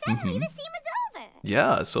substance, suddenly the scene was over.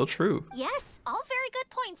 Yeah, so true. Yes, all very good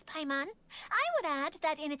points, Paimon. I would add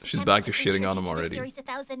that in its She's attempt back to contribute shitting on him to the already. series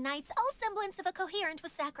 1,000 Nights, all semblance of a coherent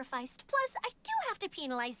was sacrificed. Plus, I do have to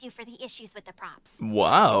penalize you for the issues with the props.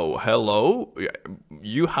 Wow, hello?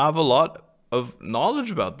 You have a lot of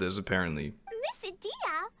knowledge about this, apparently. Miss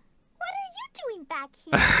Adia, what are you doing back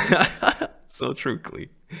here? So true, Klee.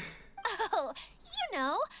 Oh, you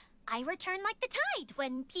know, I return like the tide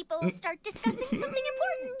when people start discussing something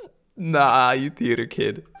important. Nah, you theater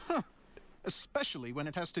kid. Huh. Especially when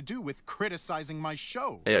it has to do with criticizing my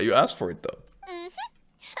show. Yeah, you asked for it, though.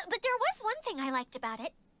 But there was one thing I liked about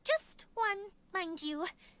it. Just one, mind you.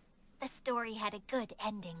 The story had a good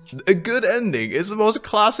ending. A good ending. It's the most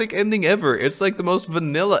classic ending ever. It's like the most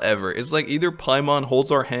vanilla ever. It's like either Paimon holds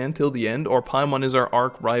our hand till the end, or Paimon is our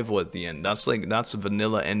arc rival at the end. That's a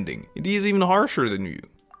vanilla ending. It is even harsher than you.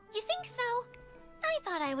 You think so? I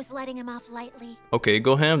thought I was letting him off lightly. Okay,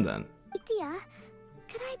 go ham then. Adia,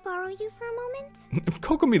 could I borrow you for a moment?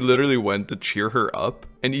 Kokomi literally went to cheer her up,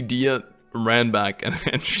 and Idia ran back and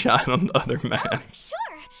shot on the other man. Oh, sure.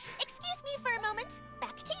 Excuse me for a moment.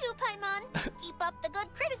 Back to you, Paimon. Keep up the good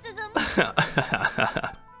criticism.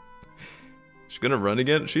 She's gonna run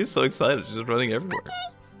again? She's so excited. She's just running everywhere.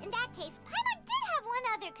 Okay, in that case, Paimon did have one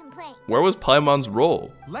other complaint. Where was Paimon's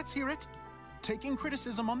role? Let's hear it. Taking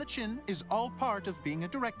criticism on the chin is all part of being a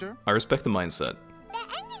director. I respect the mindset. The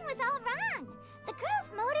ending was all wrong. The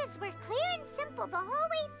girl's motives were clear and simple the whole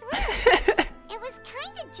way through. It was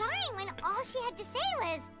kind of jarring when all she had to say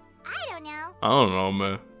was, I don't know. I don't know,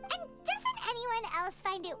 man. And doesn't anyone else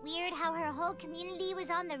find it weird how her whole community was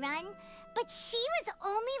on the run, but she was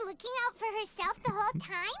only looking out for herself the whole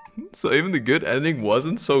time? So even the good ending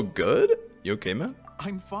wasn't so good? You okay, man?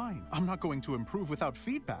 I'm fine. I'm not going to improve without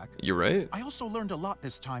feedback. You're right. I also learned a lot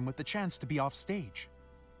this time with the chance to be off stage.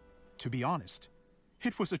 To be honest,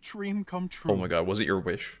 it was a dream come true. Oh my god, was it your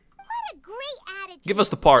wish? What a great attitude. Give us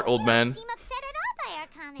the part, old man. Seem upset at all by our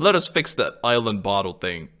comments. Let us fix that island bottle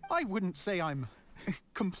thing. I wouldn't say I'm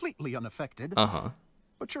completely unaffected. Uh-huh.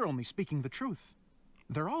 But you're only speaking the truth.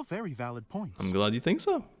 They're all very valid points. I'm glad you think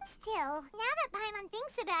so. Still, now that Paimon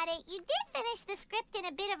thinks about it, you did finish the script in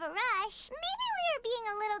a bit of a rush. Maybe we were being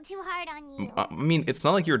a little too hard on you. I mean, it's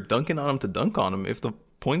not like you're dunking on him to dunk on him. If the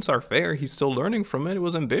points are fair, he's still learning from it. It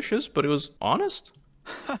was ambitious, but it was honest.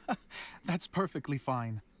 That's perfectly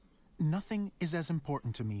fine. Nothing is as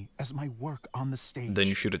important to me as my work on the stage. Then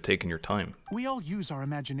you should have taken your time. We all use our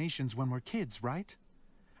imaginations when we're kids, right?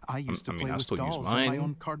 I used to play I with still use dolls and my mine.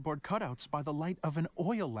 own cardboard cutouts by the light of an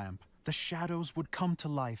oil lamp. The shadows would come to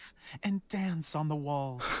life and dance on the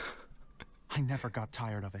walls. I never got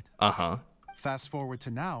tired of it. Uh-huh. Fast forward to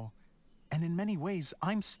now, and in many ways,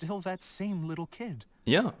 I'm still that same little kid.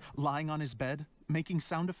 Yeah. Lying on his bed, making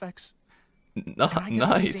sound effects. And I get the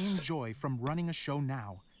Nice. same joy from running a show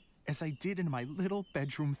now as I did in my little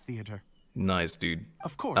bedroom theater. Nice, dude.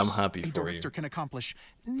 Of course, I'm happy a for director you. can accomplish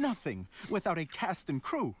nothing without a cast and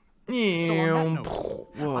crew. So Yeah. on that note,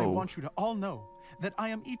 I Whoa. want you to all know that I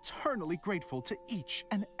am eternally grateful to each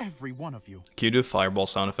and every one of you. Can you do a fireball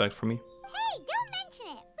sound effect for me? Hey, don't mention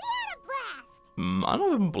it. We had a blast. I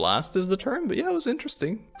don't know if blast is the term, but yeah, it was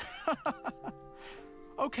interesting.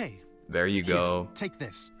 Okay. There you go. Here, take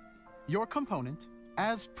this. Your component,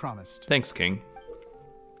 as promised. Thanks, King.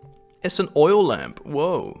 It's an oil lamp.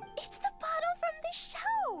 Whoa. It's the bottle from the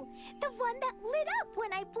show. The one that lit up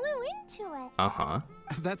when I blew into it. Uh-huh.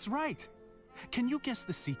 That's right. Can you guess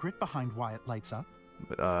the secret behind why it lights up?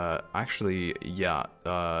 Actually, yeah.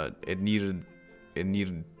 It needed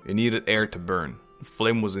air to burn.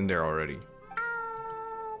 Flame was in there already.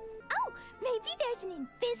 Oh, maybe there's an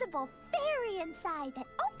invisible fairy inside that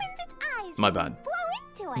opens its eyes My when bad. you blow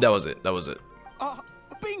into it. That was it. That was it.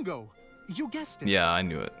 Bingo! You guessed it. Yeah, I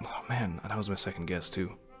knew it. Oh man, that was my second guess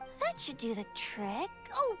too. That should do the trick.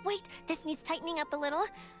 Oh, wait, this needs tightening up a little.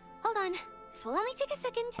 Hold on, this will only take a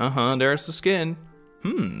second. Uh-huh, there's the skin.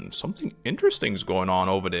 Something interesting's going on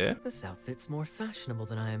over there. This outfit's more fashionable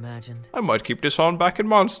than I imagined. I might keep this on back in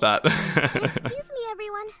Mondstadt. Excuse me,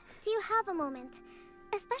 everyone. Do you have a moment?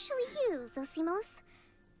 Especially you, Zosimos.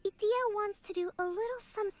 Idia wants to do a little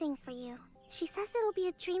something for you. She says it'll be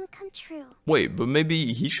a dream come true. Wait, but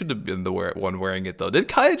maybe he should have been the one wearing it though. Did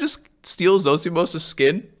Kaya just steal Zosimos'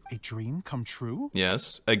 skin? A dream come true?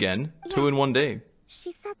 Yes, again. 2 in 1 day.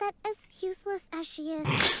 She said that as useless as she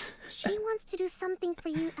is, she wants to do something for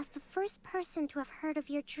you as the first person to have heard of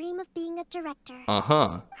your dream of being a director.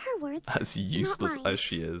 Uh-huh. Her words, As useless not mine. as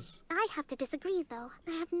she is. I have to disagree, though.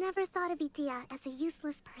 I have never thought of Idia as a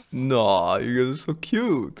useless person. Nah, you guys are so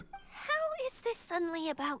cute. How is this suddenly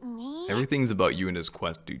about me? Everything's about you in this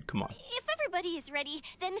quest, dude. Come on. If everybody is ready,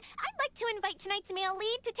 then I'd like to invite tonight's male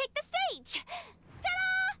lead to take the stage.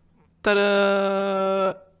 Ta-da!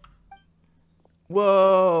 Ta-da!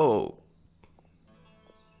 Whoa!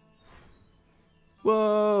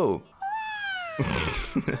 Whoa!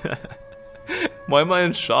 Why am I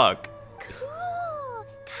in shock? Cool!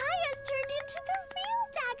 Kaya's turned into the real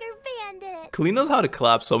Dagger Bandit! Kali knows how to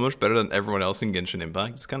clap so much better than everyone else in Genshin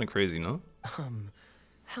Impact. It's kind of crazy, no?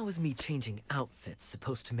 How is me changing outfits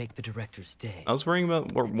supposed to make the director's day? I was wondering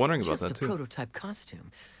about It's that just a too. prototype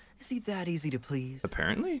costume. Is he that easy to please?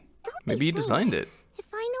 Apparently. Don't be Maybe he silly. designed it. If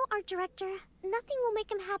I know our director, nothing will make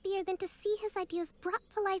him happier than to see his ideas brought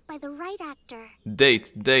to life by the right actor.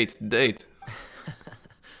 Date, date, date.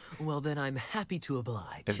 Well, then I'm happy to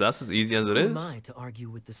oblige. If that's as easy as it Who am is. I to argue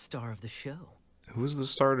with the star of the show? Who's the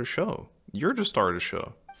star of the show? You're the star of the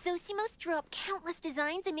show. Zosimos drew up countless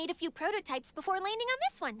designs and made a few prototypes before landing on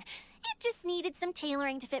this one. It just needed some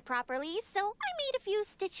tailoring to fit properly, so I made a few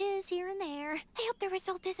stitches here and there. I hope the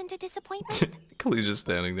result isn't a disappointment. Kali's just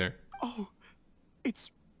standing there. Oh,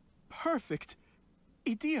 it's perfect.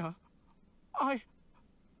 Idia,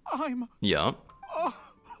 I'm... Yeah. Oh,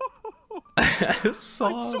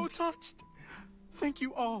 Sobbed. I'm so touched. Thank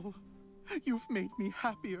you all. You've made me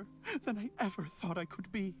happier than I ever thought I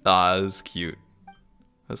could be. Ah, that's cute.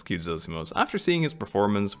 That's cute, Zosimos. After seeing his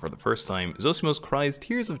performance for the first time, Zosimos cries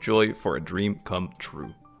tears of joy for a dream come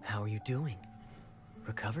true. How are you doing?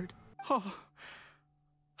 Recovered? Oh,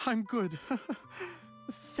 I'm good.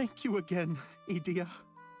 Thank you again, Idia.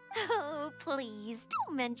 Oh, please,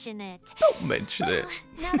 don't mention it. Don't mention it.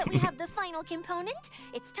 Now that we have the final component,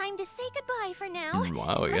 it's time to say goodbye for now.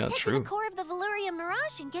 Wow, Let's yeah, head to true. the core of the Valyria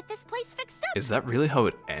Mirage and get this place fixed up. Is that really how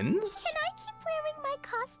it ends? Can I keep wearing my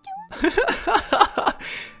costume?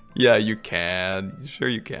 Yeah, you can. Sure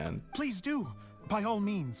you can. Please do, by all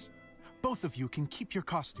means. Both of you can keep your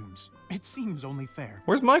costumes. It seems only fair.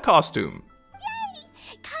 Where's my costume? Yay!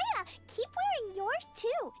 Kaya, keep wearing yours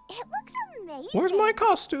too. It looks amazing. Where's my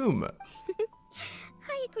costume?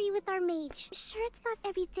 I agree with our mage. Sure, it's not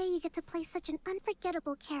every day you get to play such an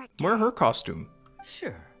unforgettable character. Where's her costume?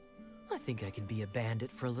 Sure. I think I can be a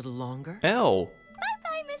bandit for a little longer. L.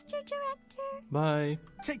 Bye-bye, Mr. Director. Bye.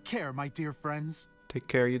 Take care, my dear friends. Take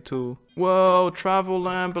care, you too. Whoa, travel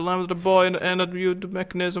lamp, alarm the boy, and the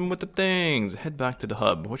mechanism with the things. Head back to the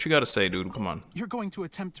hub. What you gotta say, dude? Come on. You're going to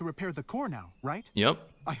attempt to repair the core now, right? Yep.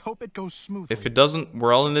 I hope it goes smoothly. If it doesn't,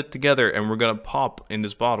 we're all in it together, and we're gonna pop in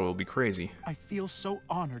this bottle. It'll be crazy. I feel so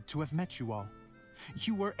honored to have met you all.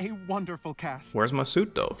 You were a wonderful cast. Where's my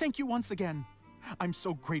suit, though? Thank you once again. I'm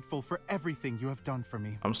so grateful for everything you have done for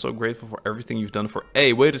me. I'm so grateful for everything you've done for...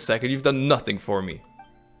 Hey, wait a second. You've done nothing for me.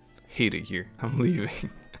 Hate it here. I'm leaving.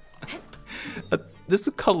 This is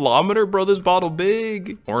a kilometer, bro. This bottle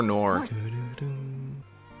big. Or nor.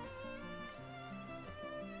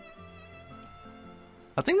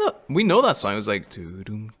 I think that we know that song. It was like doo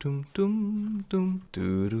dum dum dum dum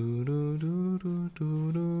doo doo doo doo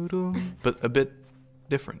doo doo doo, but a bit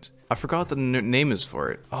different. I forgot the name is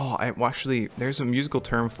for it. Oh, well, actually, there's a musical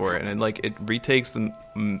term for it, and it retakes the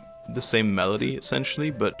same melody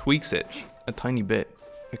essentially, but tweaks it a tiny bit.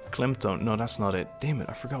 A klemtone. No, that's not it. Damn it,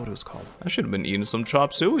 I forgot what it was called. I should have been eating some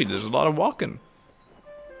chop suey. There's a lot of walking.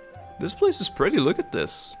 This place is pretty. Look at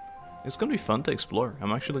this. It's gonna be fun to explore.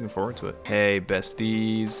 I'm actually looking forward to it. Hey,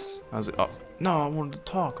 besties. How's it? Oh, no, I wanted to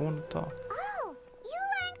talk. Oh, Eula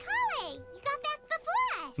and Kale, you got back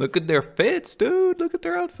before us. Look at their fits, dude. Look at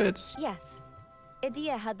their outfits. Yes.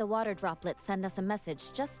 Idia had the water droplet send us a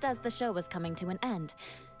message just as the show was coming to an end.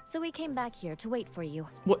 So we came back here to wait for you.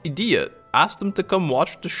 What idiot? Ask them to come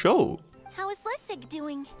watch the show. How is Lissig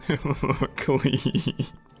doing? Klee.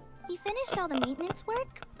 He finished all the maintenance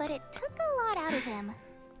work, but it took a lot out of him.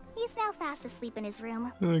 He's now fast asleep in his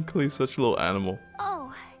room. Klee's such a little animal.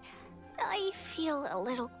 Oh, I feel a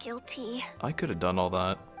little guilty. I could have done all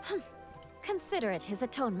that. Consider it his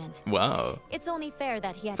atonement. Wow. It's only fair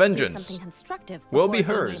that he had Vengeance to do something constructive will before be being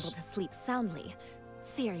hers. able to sleep soundly.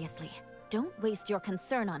 Seriously, don't waste your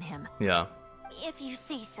concern on him. Yeah. If you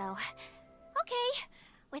say so. Okay,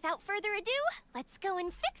 without further ado, let's go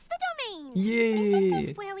and fix the domain. Yay! Isn't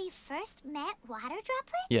this where we first met Water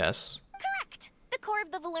Droplet? Yes. Correct. The core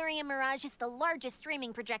of the Valurian Mirage is the largest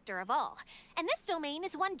streaming projector of all. And this domain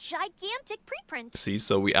is one gigantic preprint. See,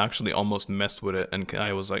 so we actually almost messed with it, and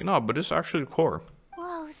I was like, no, but it's actually the core.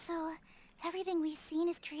 Whoa, so everything we've seen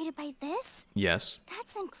is created by this? Yes.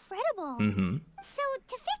 That's incredible. Mm-hmm. So,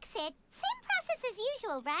 to fix it, same process as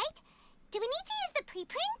usual, right? Do we need to use the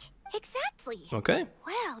preprint? Exactly. Okay.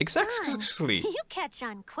 Well Exactly. You catch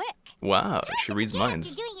on quick. Wow, she reads After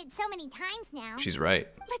minds. doing it so many times now. She's right.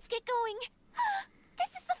 Let's get going. This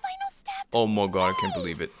is the final step. Oh my god, I can't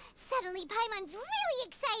believe it. Suddenly, Paimon's really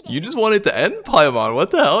excited. You just wanted to end Paimon.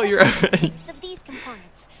 What the hell? You're Of these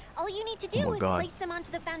components. All you need to do Oh my is God. place them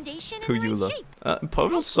onto the foundation to in the Eula. right shape.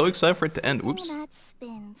 Paimon's so excited for it to end. Oops. That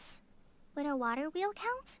spins. Would a water wheel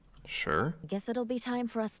count? Sure. Guess it'll be time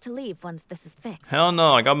for us to leave once this is fixed. Hell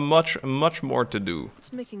no, I got much more to do.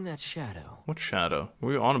 What's making that shadow? What shadow? What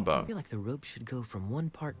are you on I about? feel like the rope should go from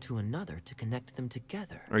one part to another to connect them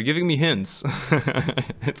together. Are you giving me hints?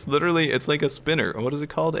 It's literally, it's like a spinner. What is it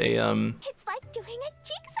called? A, It's like doing a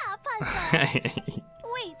jigsaw puzzle.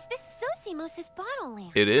 Wait, this is Zosimos' bottle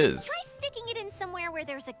lamp. It is. Try sticking it in somewhere where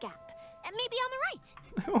there's a gap. And maybe on the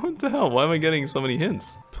right. What the hell? Why am I getting so many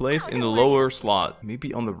hints? Place in the lower slot.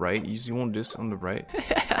 Maybe on the right. You want this on the right?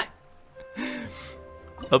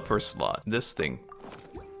 Upper slot. This thing.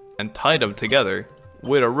 And tie them together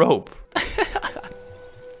with a rope.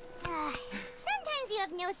 Sometimes you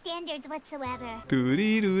have no standards whatsoever.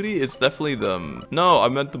 Doody doody. It's definitely them. No, I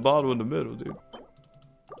meant the bottom in the middle, dude.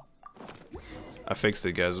 I fixed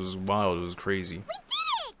it, guys. It was wild. It was crazy.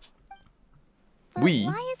 But We?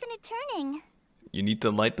 why isn't it turning? You need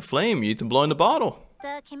to light the flame. You need to blow in the bottle.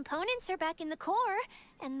 The components are back in the core,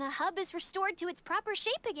 and the hub is restored to its proper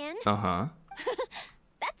shape again. Uh-huh.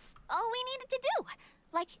 That's all we needed to do.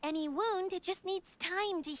 Like any wound, it just needs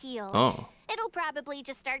time to heal. Oh. It'll probably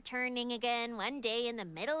just start turning again one day in the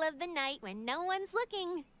middle of the night when no one's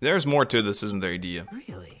looking. There's more to this, isn't there, idea?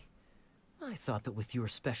 Really? I thought that with your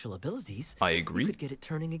special abilities, I agree. you could get it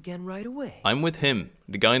turning again right away. I'm with him.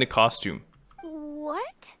 The guy in the costume.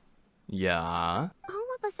 What? Yeah. All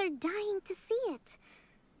of us are dying to see it.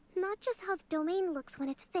 Not just how the domain looks when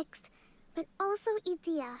it's fixed, but also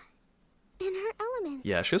Idia. And her elements.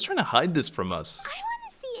 Yeah, she was trying to hide this from us. I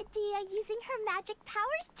want to see Adia using her magic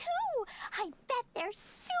powers too. I bet they're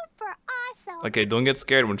super awesome. Okay, don't get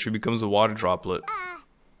scared when she becomes a water droplet.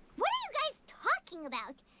 What are you guys talking about?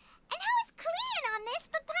 And how is Klean on this,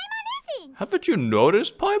 but Paimon isn't? Haven't you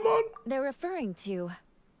noticed, Paimon? They're referring to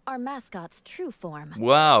our mascot's true form.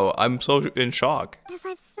 Wow, I'm so in shock. As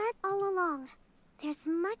I've said all along, there's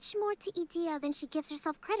much more to Idia than she gives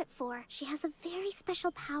herself credit for. She has a very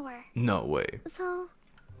special power. No way. Though,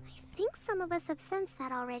 I think some of us have sensed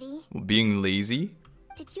that already. Being lazy?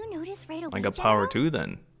 Did you notice right away, I got power General? too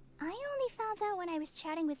then. I only found out when I was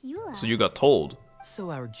chatting with Eula. So you got told.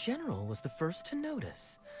 So our general was the first to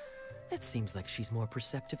notice. It seems like she's more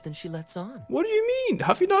perceptive than she lets on. What do you mean?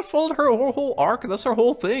 Have you not followed her whole arc? That's her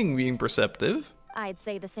whole thing, being perceptive. I'd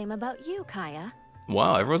say the same about you, Kaya.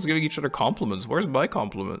 Wow, everyone's giving each other compliments. Where's my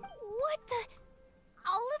compliment? What the?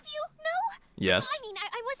 All of you? No? Yes. I mean,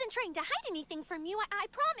 I wasn't trying to hide anything from you, I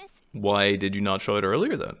promise. Why did you not show it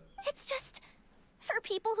earlier then? It's just, for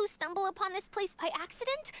people who stumble upon this place by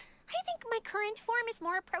accident, I think my current form is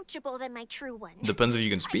more approachable than my true one. Depends if you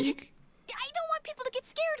can speak. I don't want people to get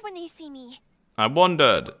scared when they see me. I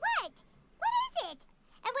wondered. What? What is it?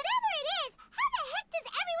 And whatever it is, how the heck does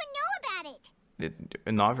everyone know about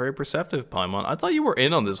it? Not very perceptive, Paimon. I thought you were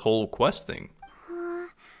in on this whole quest thing. Well,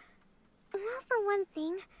 for one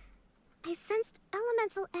thing, I sensed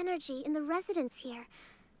elemental energy in the residents here,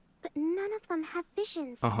 but none of them have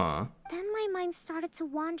visions. Uh-huh. Then my mind started to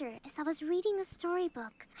wander as I was reading a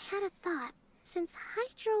storybook. I had a thought. Since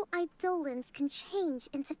hydro-eidolons can change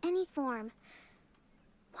into any form,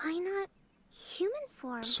 why not human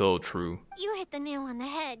form? So true. You hit the nail on the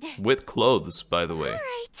head. With clothes, by the way. All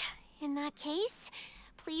right. In that case,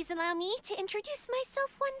 please allow me to introduce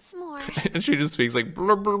myself once more. And she just speaks like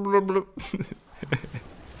blub, blub, blub, blub.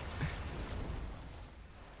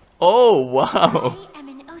 Oh, wow. I am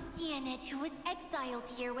an Oceanid who was exiled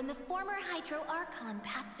here when the former Hydro Archon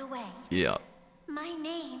passed away. Yeah. My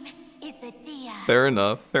name is Adia. Fair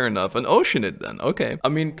enough, fair enough. An Oceanid then, okay. I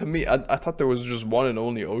mean, to me, I thought there was just one and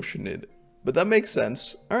only Oceanid. But that makes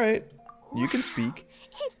sense. Alright, you can speak.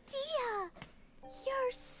 Adia,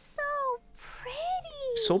 you're so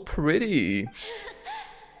pretty. So pretty.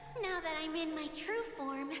 Now that I'm in my true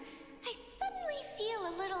form, I suddenly feel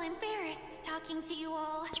a little embarrassed talking to you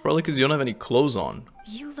all. It's probably because you don't have any clothes on.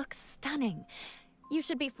 You look stunning. You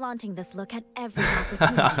should be flaunting this look at every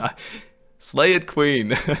opportunity. Slay it,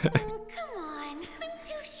 queen. Oh, come on. I'm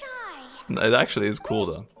too shy. It actually is cool,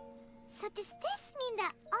 though. So does this mean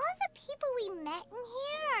that all the people we met in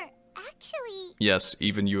here are actually... Yes,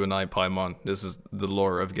 even you and I, Paimon. This is the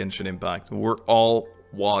lore of Genshin Impact. We're all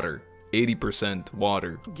water. 80%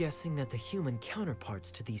 water. Guessing that the human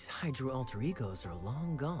counterparts to these Hydro alter egos are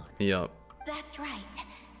long gone. Yep. That's right.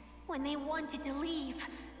 When they wanted to leave,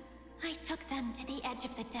 I took them to the edge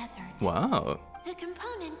of the desert. Wow. The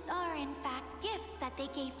components are, in fact, gifts that they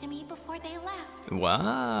gave to me before they left.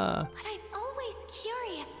 Wow. But I'm always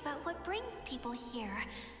curious about what brings people here.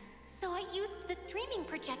 So I used the streaming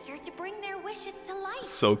projector to bring their wishes to life.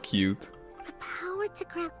 So cute. The power to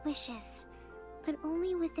grant wishes, but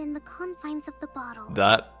only within the confines of the bottle.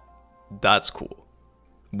 That's cool.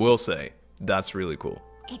 Will say, that's really cool.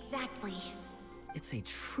 Exactly. It's a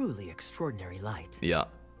truly extraordinary light. Yeah.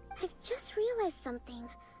 I've just realized something.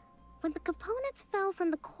 When the components fell from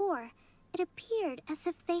the core, it appeared as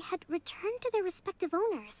if they had returned to their respective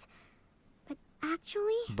owners. But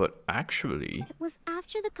actually... It was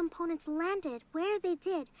after the components landed where they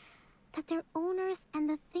did, that their owners and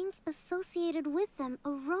the things associated with them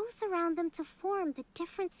arose around them to form the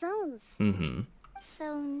different zones. Mm-hmm.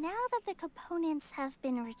 So now that the components have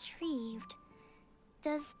been retrieved,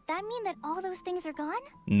 does that mean that all those things are gone?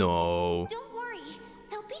 No. Don't worry.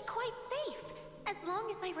 They'll be quite safe. As long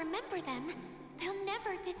as I remember them, they'll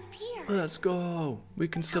never disappear. Let's go. We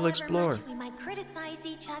can still However explore. much we might criticize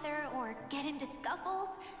each other or get into scuffles,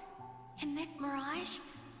 in this mirage,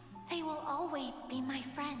 they will always be my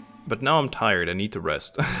friends. But now I'm tired. I need to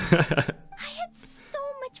rest. I had so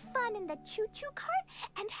much fun in the choo-choo cart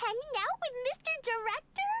and hanging out with Mr.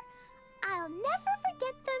 Director. I'll never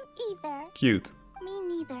forget them either. Cute. Me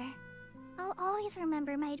neither. I'll always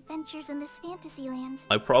remember my adventures in this fantasy land.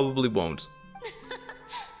 I probably won't.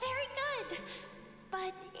 Very good.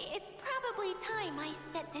 But it's probably time I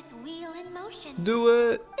set this wheel in motion.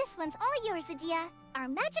 Do it. This one's all yours, Adia. Our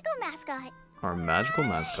magical mascot. Our magical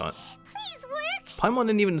mascot. Please work. Paimon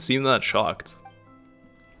didn't even seem that shocked.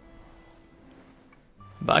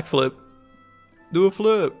 Backflip. Do a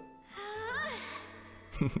flip.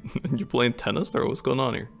 You playing tennis or what's going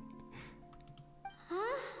on here?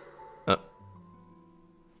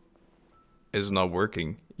 It's not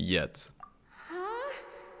working yet.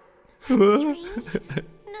 Strange.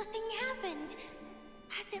 Nothing happened.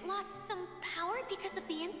 Has it lost some power because of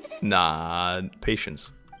the incident? Nah,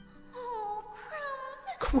 patience. Oh, crumbs.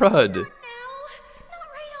 Crud. Not now. Not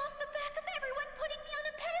right off the back of everyone putting me on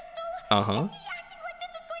a pedestal. Uh-huh. And me acting like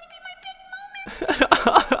this is going to be my big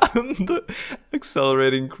moment. The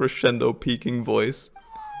accelerating crescendo peaking voice.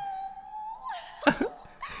 Someone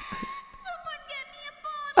get me a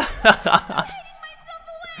bottle. I'm hiding myself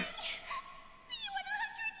away. See you in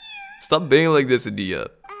 100 years. Stop being like this, Adia.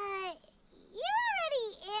 You're already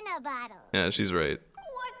in a bottle. Yeah, she's right.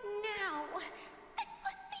 What now? This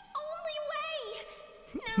was the only way.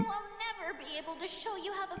 Now I'll never be able to show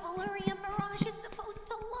you how the Valurian Mirage is supposed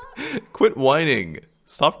to look. Quit whining.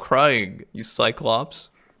 Stop crying, you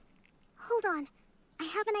Cyclops. Hold on. I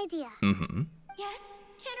have an idea. Mm-hmm. Yes,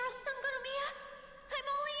 General Sangonomiya? I'm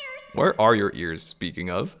all ears. Where are your ears, speaking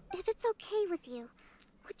of? If it's okay with you,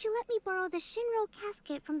 would you let me borrow the Shinro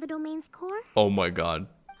casket from the domain's core? Oh my god.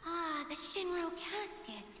 Ah, the Shinro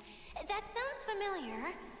casket. That sounds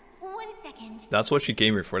familiar. 1 second. That's what she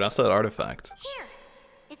came here for. That's that artifact. Here.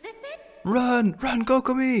 Is this it? Run! Run,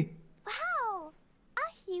 Kokomi! Wow!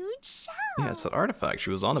 A huge shell! Yeah, it's that artifact she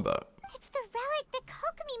was on about. It's the relic that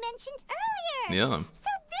Kokomi mentioned earlier! Yeah.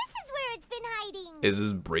 So this is where it's been hiding! Is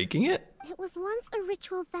this breaking it? It was once a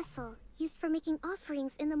ritual vessel used for making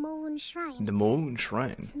offerings in the Moon Shrine. The Moon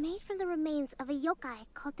Shrine. It's made from the remains of a yokai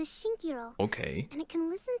called the Shinkiro. Okay. And it can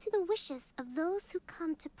listen to the wishes of those who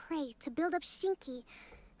come to pray to build up Shinki,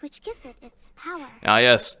 which gives it its power. Ah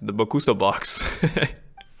yes, the Bokuso box.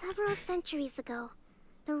 Several centuries ago,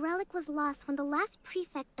 the relic was lost when the last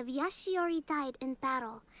prefect of Yashiori died in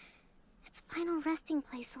battle. Its final resting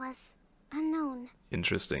place was unknown.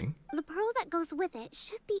 Interesting. The pearl that goes with it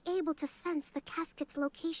should be able to sense the casket's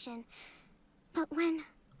location. But when,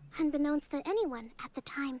 unbeknownst to anyone at the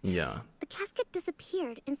time, the casket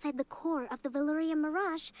disappeared inside the core of the Veluria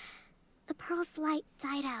Mirage, the pearl's light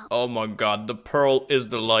died out. Oh my god, the pearl is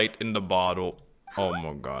the light in the bottle. Oh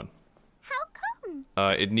my god. How come?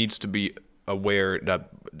 It needs to be aware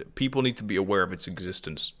that people need to be aware of its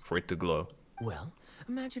existence for it to glow. Well,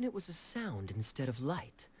 imagine it was a sound instead of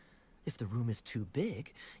light. If the room is too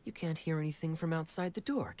big, you can't hear anything from outside the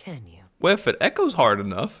door, can you? Well, if it echoes hard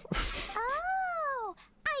enough. Oh,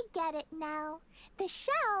 I get it now. The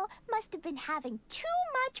shell must have been having too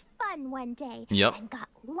much fun one day and got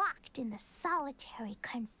locked in the solitary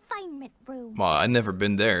confinement room. Well, I've never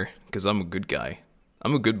been there, because I'm a good guy.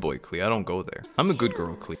 I'm a good boy, Klee. I don't go there. I'm a good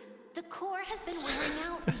girl, Klee. The core has been wearing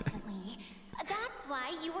out recently. That's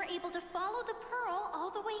why you were able to follow the pearl all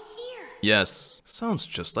the way here. Yes. Sounds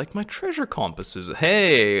just like my treasure compasses.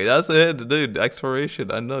 Hey, that's it, dude.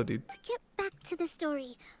 Exploration. I know, dude. To get back to the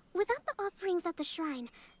story, without the offerings at the shrine,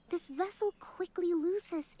 this vessel quickly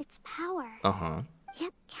loses its power.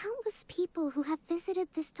 Yet countless people who have visited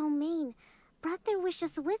this domain brought their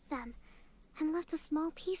wishes with them and left a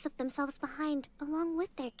small piece of themselves behind along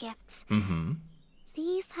with their gifts.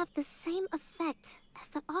 These have the same effect as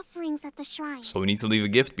the offerings at the shrine. So we need to leave a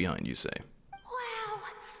gift behind, you say? Wow!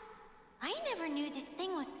 I never knew this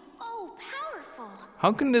thing was so powerful.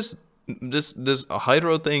 How can this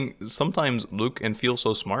hydro thing sometimes look and feel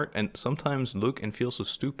so smart and sometimes look and feel so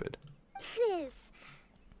stupid? It is.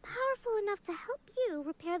 Powerful enough to help you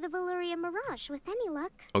repair the Veluria Mirage with any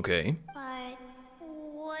luck. Okay. But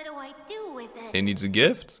what do I do with it? It needs a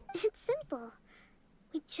gift? It's simple.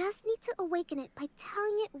 We just need to awaken it by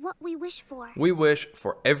telling it what we wish for. We wish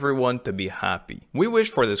for everyone to be happy. We wish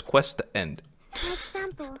for this quest to end. For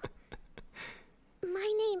example,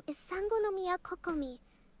 my name is Sangonomiya Kokomi,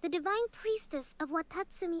 the divine priestess of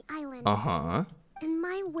Watatsumi Island. And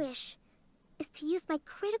my wish is to use my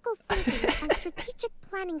critical thinking and strategic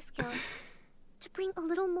planning skills to bring a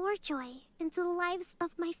little more joy into the lives of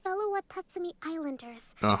my fellow Watatsumi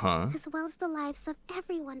Islanders, as well as the lives of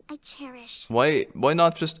everyone I cherish. Why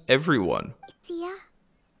not just everyone? Itia,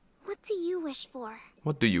 what do you wish for?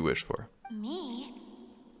 What do you wish for? Me?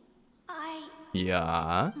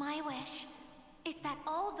 Yeah? My wish is that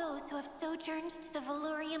all those who have sojourned to the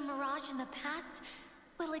Veluria Mirage in the past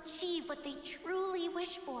will achieve what they truly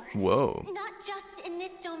wish for. Whoa. Not just in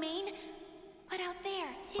this domain, but out there,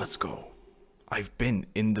 too. Let's go. I've been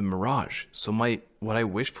in the Mirage, so what I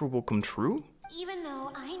wish for will come true? Even though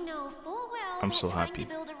I know full well I'm that so trying happy. to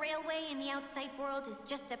build a railway in the outside world is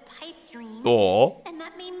just a pipe dream. Aww. And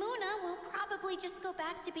that Mimuna will probably just go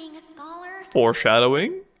back to being a scholar.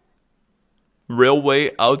 Foreshadowing?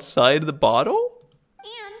 Railway outside the bottle?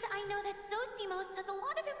 And I know that Zosimos has a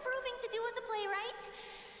lot of improving to do as a playwright.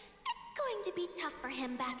 It's going to be tough for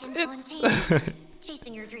him back in Fontaine.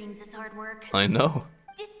 Chasing your dreams is hard work. I know.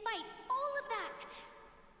 Despite all of that,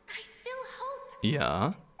 I still hope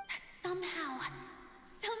Yeah. that somehow,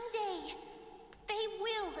 someday, they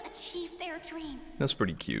will achieve their dreams. That's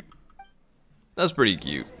pretty cute. That's pretty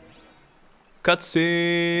cute.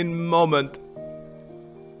 Cutscene moment.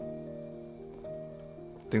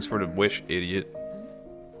 Thanks for the wish, idiot.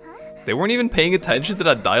 They weren't even paying attention to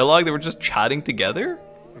that dialogue, they were just chatting together?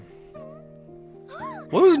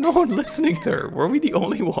 Why was no one listening to her? Were we the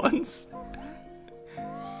only ones?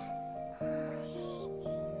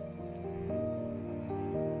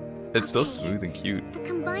 It's so smooth and cute. The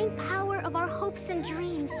combined power of our hopes and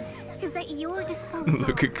dreams is at your disposal.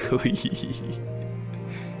 Look at Klee.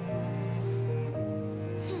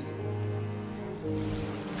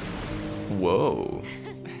 Whoa.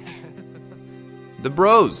 The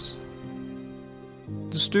bros.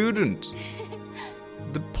 The student.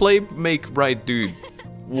 The play make right dude.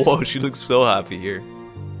 Whoa, she looks so happy here.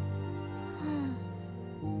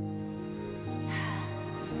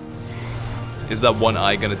 Is that one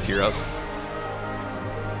eye gonna tear up?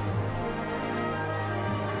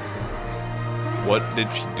 What did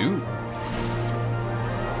she do?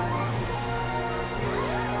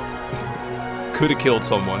 could have killed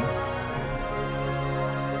someone.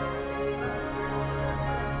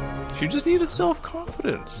 She just needed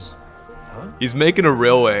self-confidence. Huh? He's making a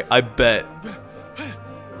railway, I bet.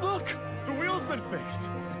 Look! The wheel's been fixed!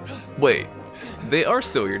 Wait, they are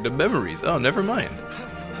still here, the memories. Oh, never mind.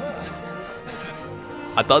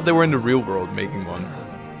 I thought they were in the real world making one.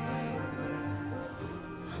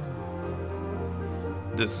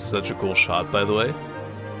 This is such a cool shot, by the way.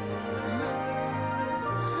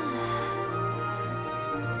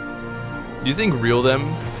 Do you think real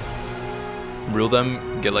them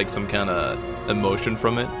get like some kind of emotion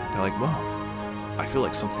from it? They're like, wow, I feel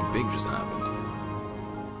like something big just happened.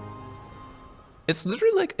 It's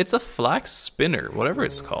literally like, it's a flax spinner, whatever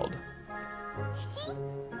it's called.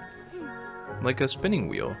 Like a spinning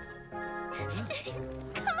wheel.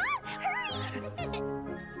 Come on,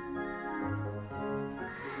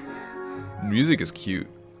 hurry! Music is cute.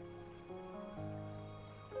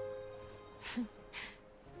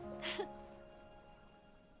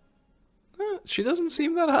 She doesn't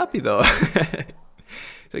seem that happy though.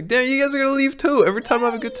 She's like, damn, you guys are gonna leave too. Every time I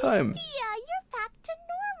have a good time. Yeah, you're back to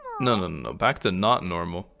normal. No. Back to not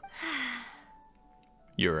normal.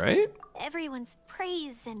 You right? Everyone's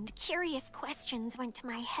praise and curious questions went to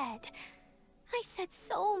my head. I said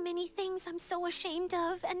so many things I'm so ashamed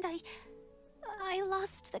of, and I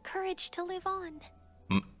lost the courage to live on.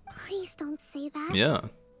 Please don't say that. Yeah.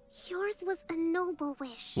 Yours was a noble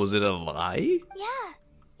wish. Was it a lie? Yeah,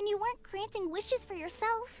 and you weren't granting wishes for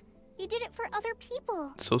yourself. You did it for other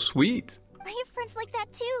people. So sweet. I have friends like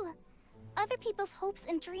that too. Other people's hopes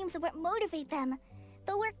and dreams are what motivate them.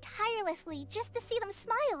 They'll work tirelessly just to see them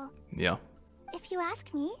smile. Yeah. If you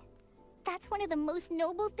ask me, that's one of the most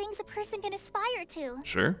noble things a person can aspire to.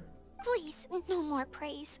 Sure. Please, no more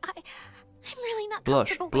praise. I'm really not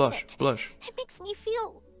Blush, comfortable blush, with it. blush. It makes me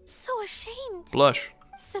feel so ashamed. Blush.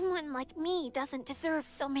 Someone like me doesn't deserve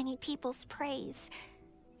so many people's praise.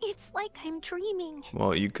 It's like I'm dreaming.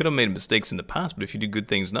 Well, you could have made mistakes in the past, but if you do good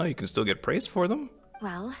things now, you can still get praised for them.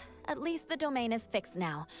 Well, at least the domain is fixed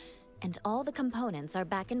now, and all the components are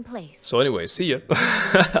back in place. So anyway, see ya.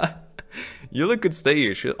 Yula could stay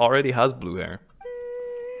here. She already has blue hair.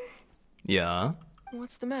 Yeah.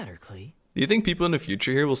 What's the matter, Klee? Do you think people in the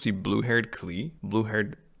future here will see blue-haired Klee?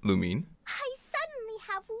 Blue-haired Lumine? I suddenly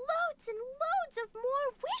have loads and loads of more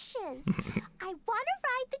wishes. I want to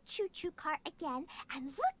ride the choo-choo cart again and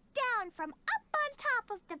look down from up on top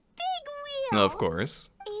of the big wheel. Of course.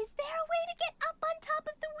 Is there a way to get up on top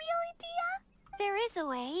of the wheel, Edea? There is a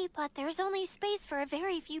way, but there's only space for a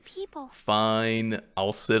very few people. Fine.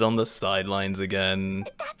 I'll sit on the sidelines again.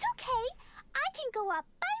 That's okay. I can go up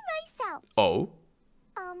by myself. Oh?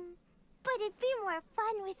 But it'd be more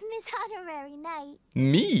fun with Miss Honorary Knight.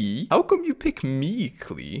 Me? How come you pick me,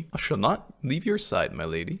 Klee? I shall not leave your side, my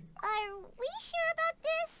lady. Are we sure about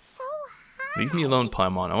this? So high. Leave me alone,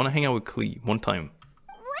 Paimon. I want to hang out with Klee one time.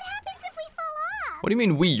 What happens if we fall off? What do you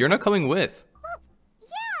mean we? You're not coming with. Well,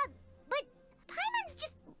 yeah, but Paimon's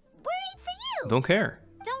just worried for you. Don't care.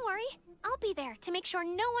 Don't worry, I'll be there to make sure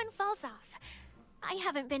no one falls off. I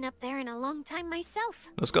haven't been up there in a long time myself.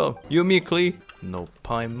 Let's go. You and me, Klee. No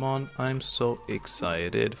Paimon. I'm so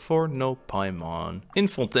excited for no Paimon. In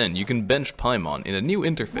Fontaine, you can bench Paimon in a new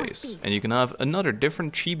interface, and you can have another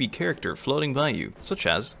different chibi character floating by you, such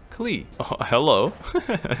as Klee. Oh, hello.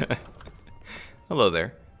 Hello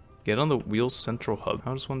there. Get on the wheel's central hub.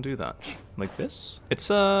 How does one do that? Like this?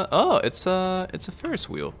 It's a Ferris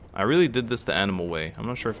wheel. I really did this the animal way. I'm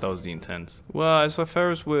not sure if that was the intent. Wow, it's a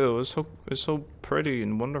Ferris wheel. It's so pretty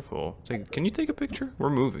and wonderful. It's like, can you take a picture?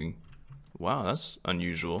 We're moving. Wow, that's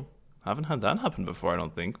unusual. I haven't had that happen before, I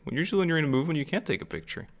don't think. Usually when you're in a movement, you can't take a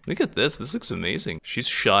picture. Look at this. This looks amazing. She's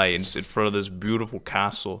shy in front of this beautiful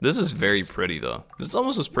castle. This is very pretty, though. This is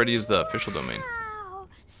almost as pretty as the official domain.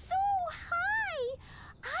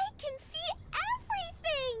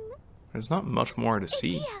 There's not much more to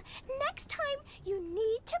see. Edea, next time you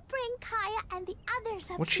need to bring Kaya and the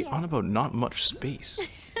others up What's she here. on about? Not much space.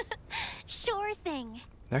 Sure thing.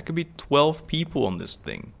 There could be 12 people on this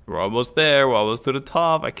thing. We're almost there. We're almost to the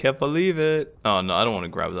top. I can't believe it. Oh, no, I don't want to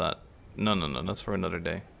grab that. No. That's for another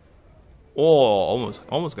day. Oh,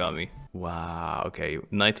 almost got me. Wow. Okay.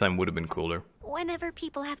 Nighttime would have been cooler. Whenever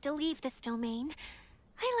people have to leave this domain,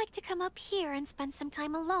 I like to come up here and spend some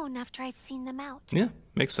time alone after I've seen them out. Yeah,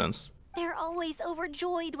 makes sense. They're always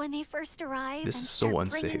overjoyed when they first arrive. This and is so start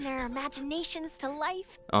unsafe. bringing their imaginations to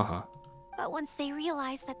life. Uh-huh. But once they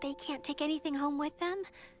realize that they can't take anything home with them,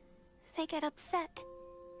 they get upset.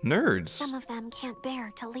 Nerds. Some of them can't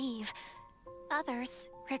bear to leave. Others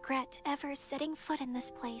regret ever setting foot in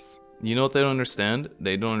this place. you know what they don't understand?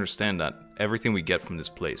 They don't understand that everything we get from this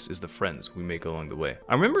place is the friends we make along the way.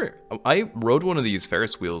 I remember I rode one of these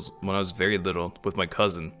Ferris wheels when I was very little with my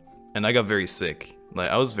cousin, and I got very sick. Like,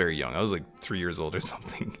 I was very young. I was like 3 years old or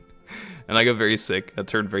something. And I got very sick. I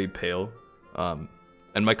turned very pale.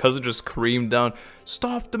 And my cousin just screamed down,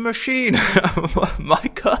 "Stop the machine!"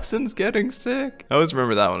 My cousin's getting sick. I always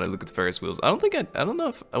remember that when I look at the Ferris wheels. I don't know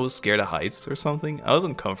if I was scared of heights or something. I was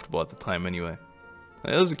uncomfortable at the time anyway.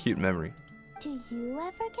 That was a cute memory. Do you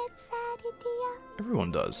ever get sad, Idia?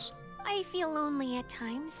 Everyone does. I feel lonely at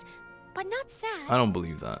times, but not sad. I don't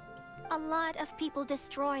believe that. A lot of people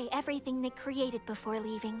destroy everything they created before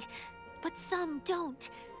leaving, but some don't,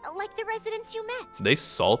 like the residents you met. They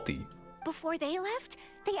salty. Before they left,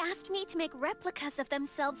 they asked me to make replicas of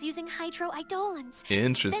themselves using hydro-eidolons.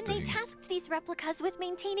 Interesting. Then they tasked these replicas with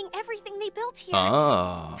maintaining everything they built here.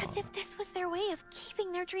 Ah. As if this was their way of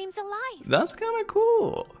keeping their dreams alive. That's kind of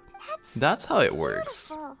cool. That's how it works.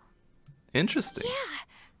 Beautiful. Interesting. Yeah.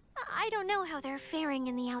 I don't know how they're faring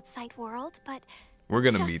in the outside world, but we're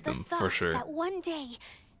gonna just meet them the for thought sure. That one day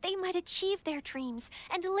they might achieve their dreams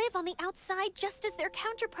and live on the outside just as their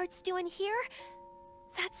counterparts do in here.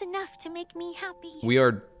 That's enough to make me happy. We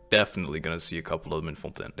are definitely gonna see a couple of them in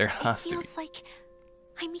Fontaine. There has to be. It feels like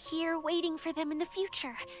I'm here waiting for them in the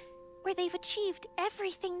future, where they've achieved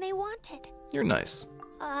everything they wanted. You're nice.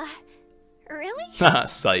 Really? Haha,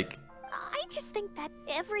 psych. I just think that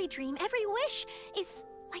every dream, every wish is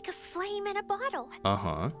like a flame in a bottle.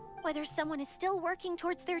 Uh-huh. Whether someone is still working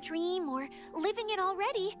towards their dream or living it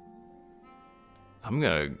already. I'm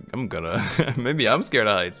gonna, maybe I'm scared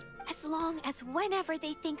of heights. As long as whenever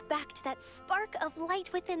they think back to that spark of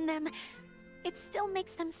light within them, it still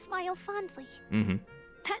makes them smile fondly. Mm-hmm.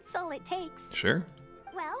 That's all it takes. Sure.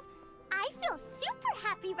 Well, I feel super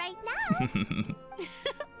happy right now.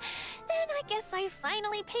 Then I guess I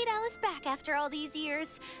finally paid Alice back after all these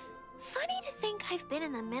years. Funny to think I've been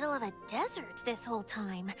in the middle of a desert this whole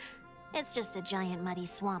time. It's just a giant muddy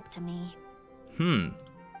swamp to me.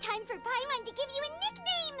 Time for Paimon to give you a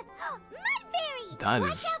nickname! Mud Fairy! That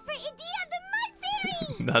Watch is... out for Idia the Mud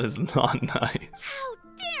Fairy! That is not nice. How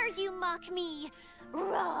dare you mock me!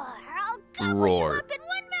 Roar! I'll gobble Roar. you up in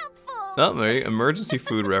one mouthful! Oh, Mary, emergency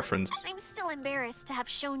food reference. I'm still embarrassed to have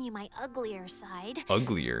shown you my uglier side.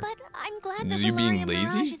 Uglier? But I'm glad that Is you being Valorian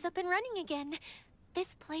lazy? Mirage is up and running again.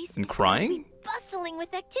 This place And is crying? going to be bustling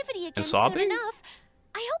with activity again And soon sobbing? enough.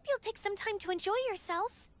 I hope you'll take some time to enjoy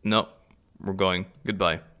yourselves. No, we're going.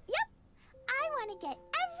 Goodbye. Yep, I want to get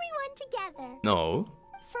everyone together. No.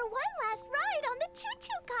 For one last ride on the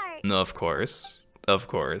choo-choo cart. No, of course. Of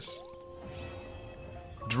course.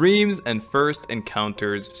 Dreams and First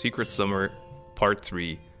Encounters Secret Summer Part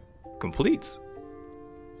 3 complete.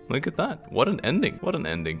 Look at that. What an ending. What an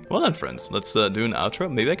ending. Well then, friends, let's do an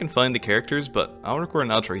outro. Maybe I can find the characters, but I'll record an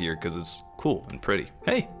outro here because it's cool and pretty.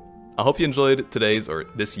 Hey, I hope you enjoyed today's, or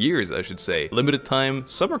this year's, I should say, limited time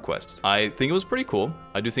summer quest. I think it was pretty cool.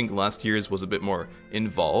 I do think last year's was a bit more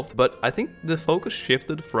involved, but I think the focus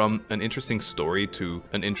shifted from an interesting story to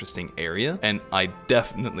an interesting area, and I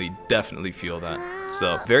definitely feel that.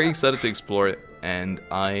 So, very excited to explore it. And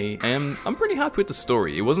I'm pretty happy with the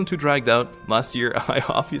story. It wasn't too dragged out. Last year, I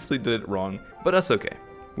obviously did it wrong, but that's okay.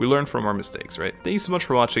 We learn from our mistakes, right? Thank you so much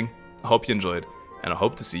for watching. I hope you enjoyed, and I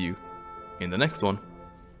hope to see you in the next one.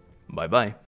 Bye-bye.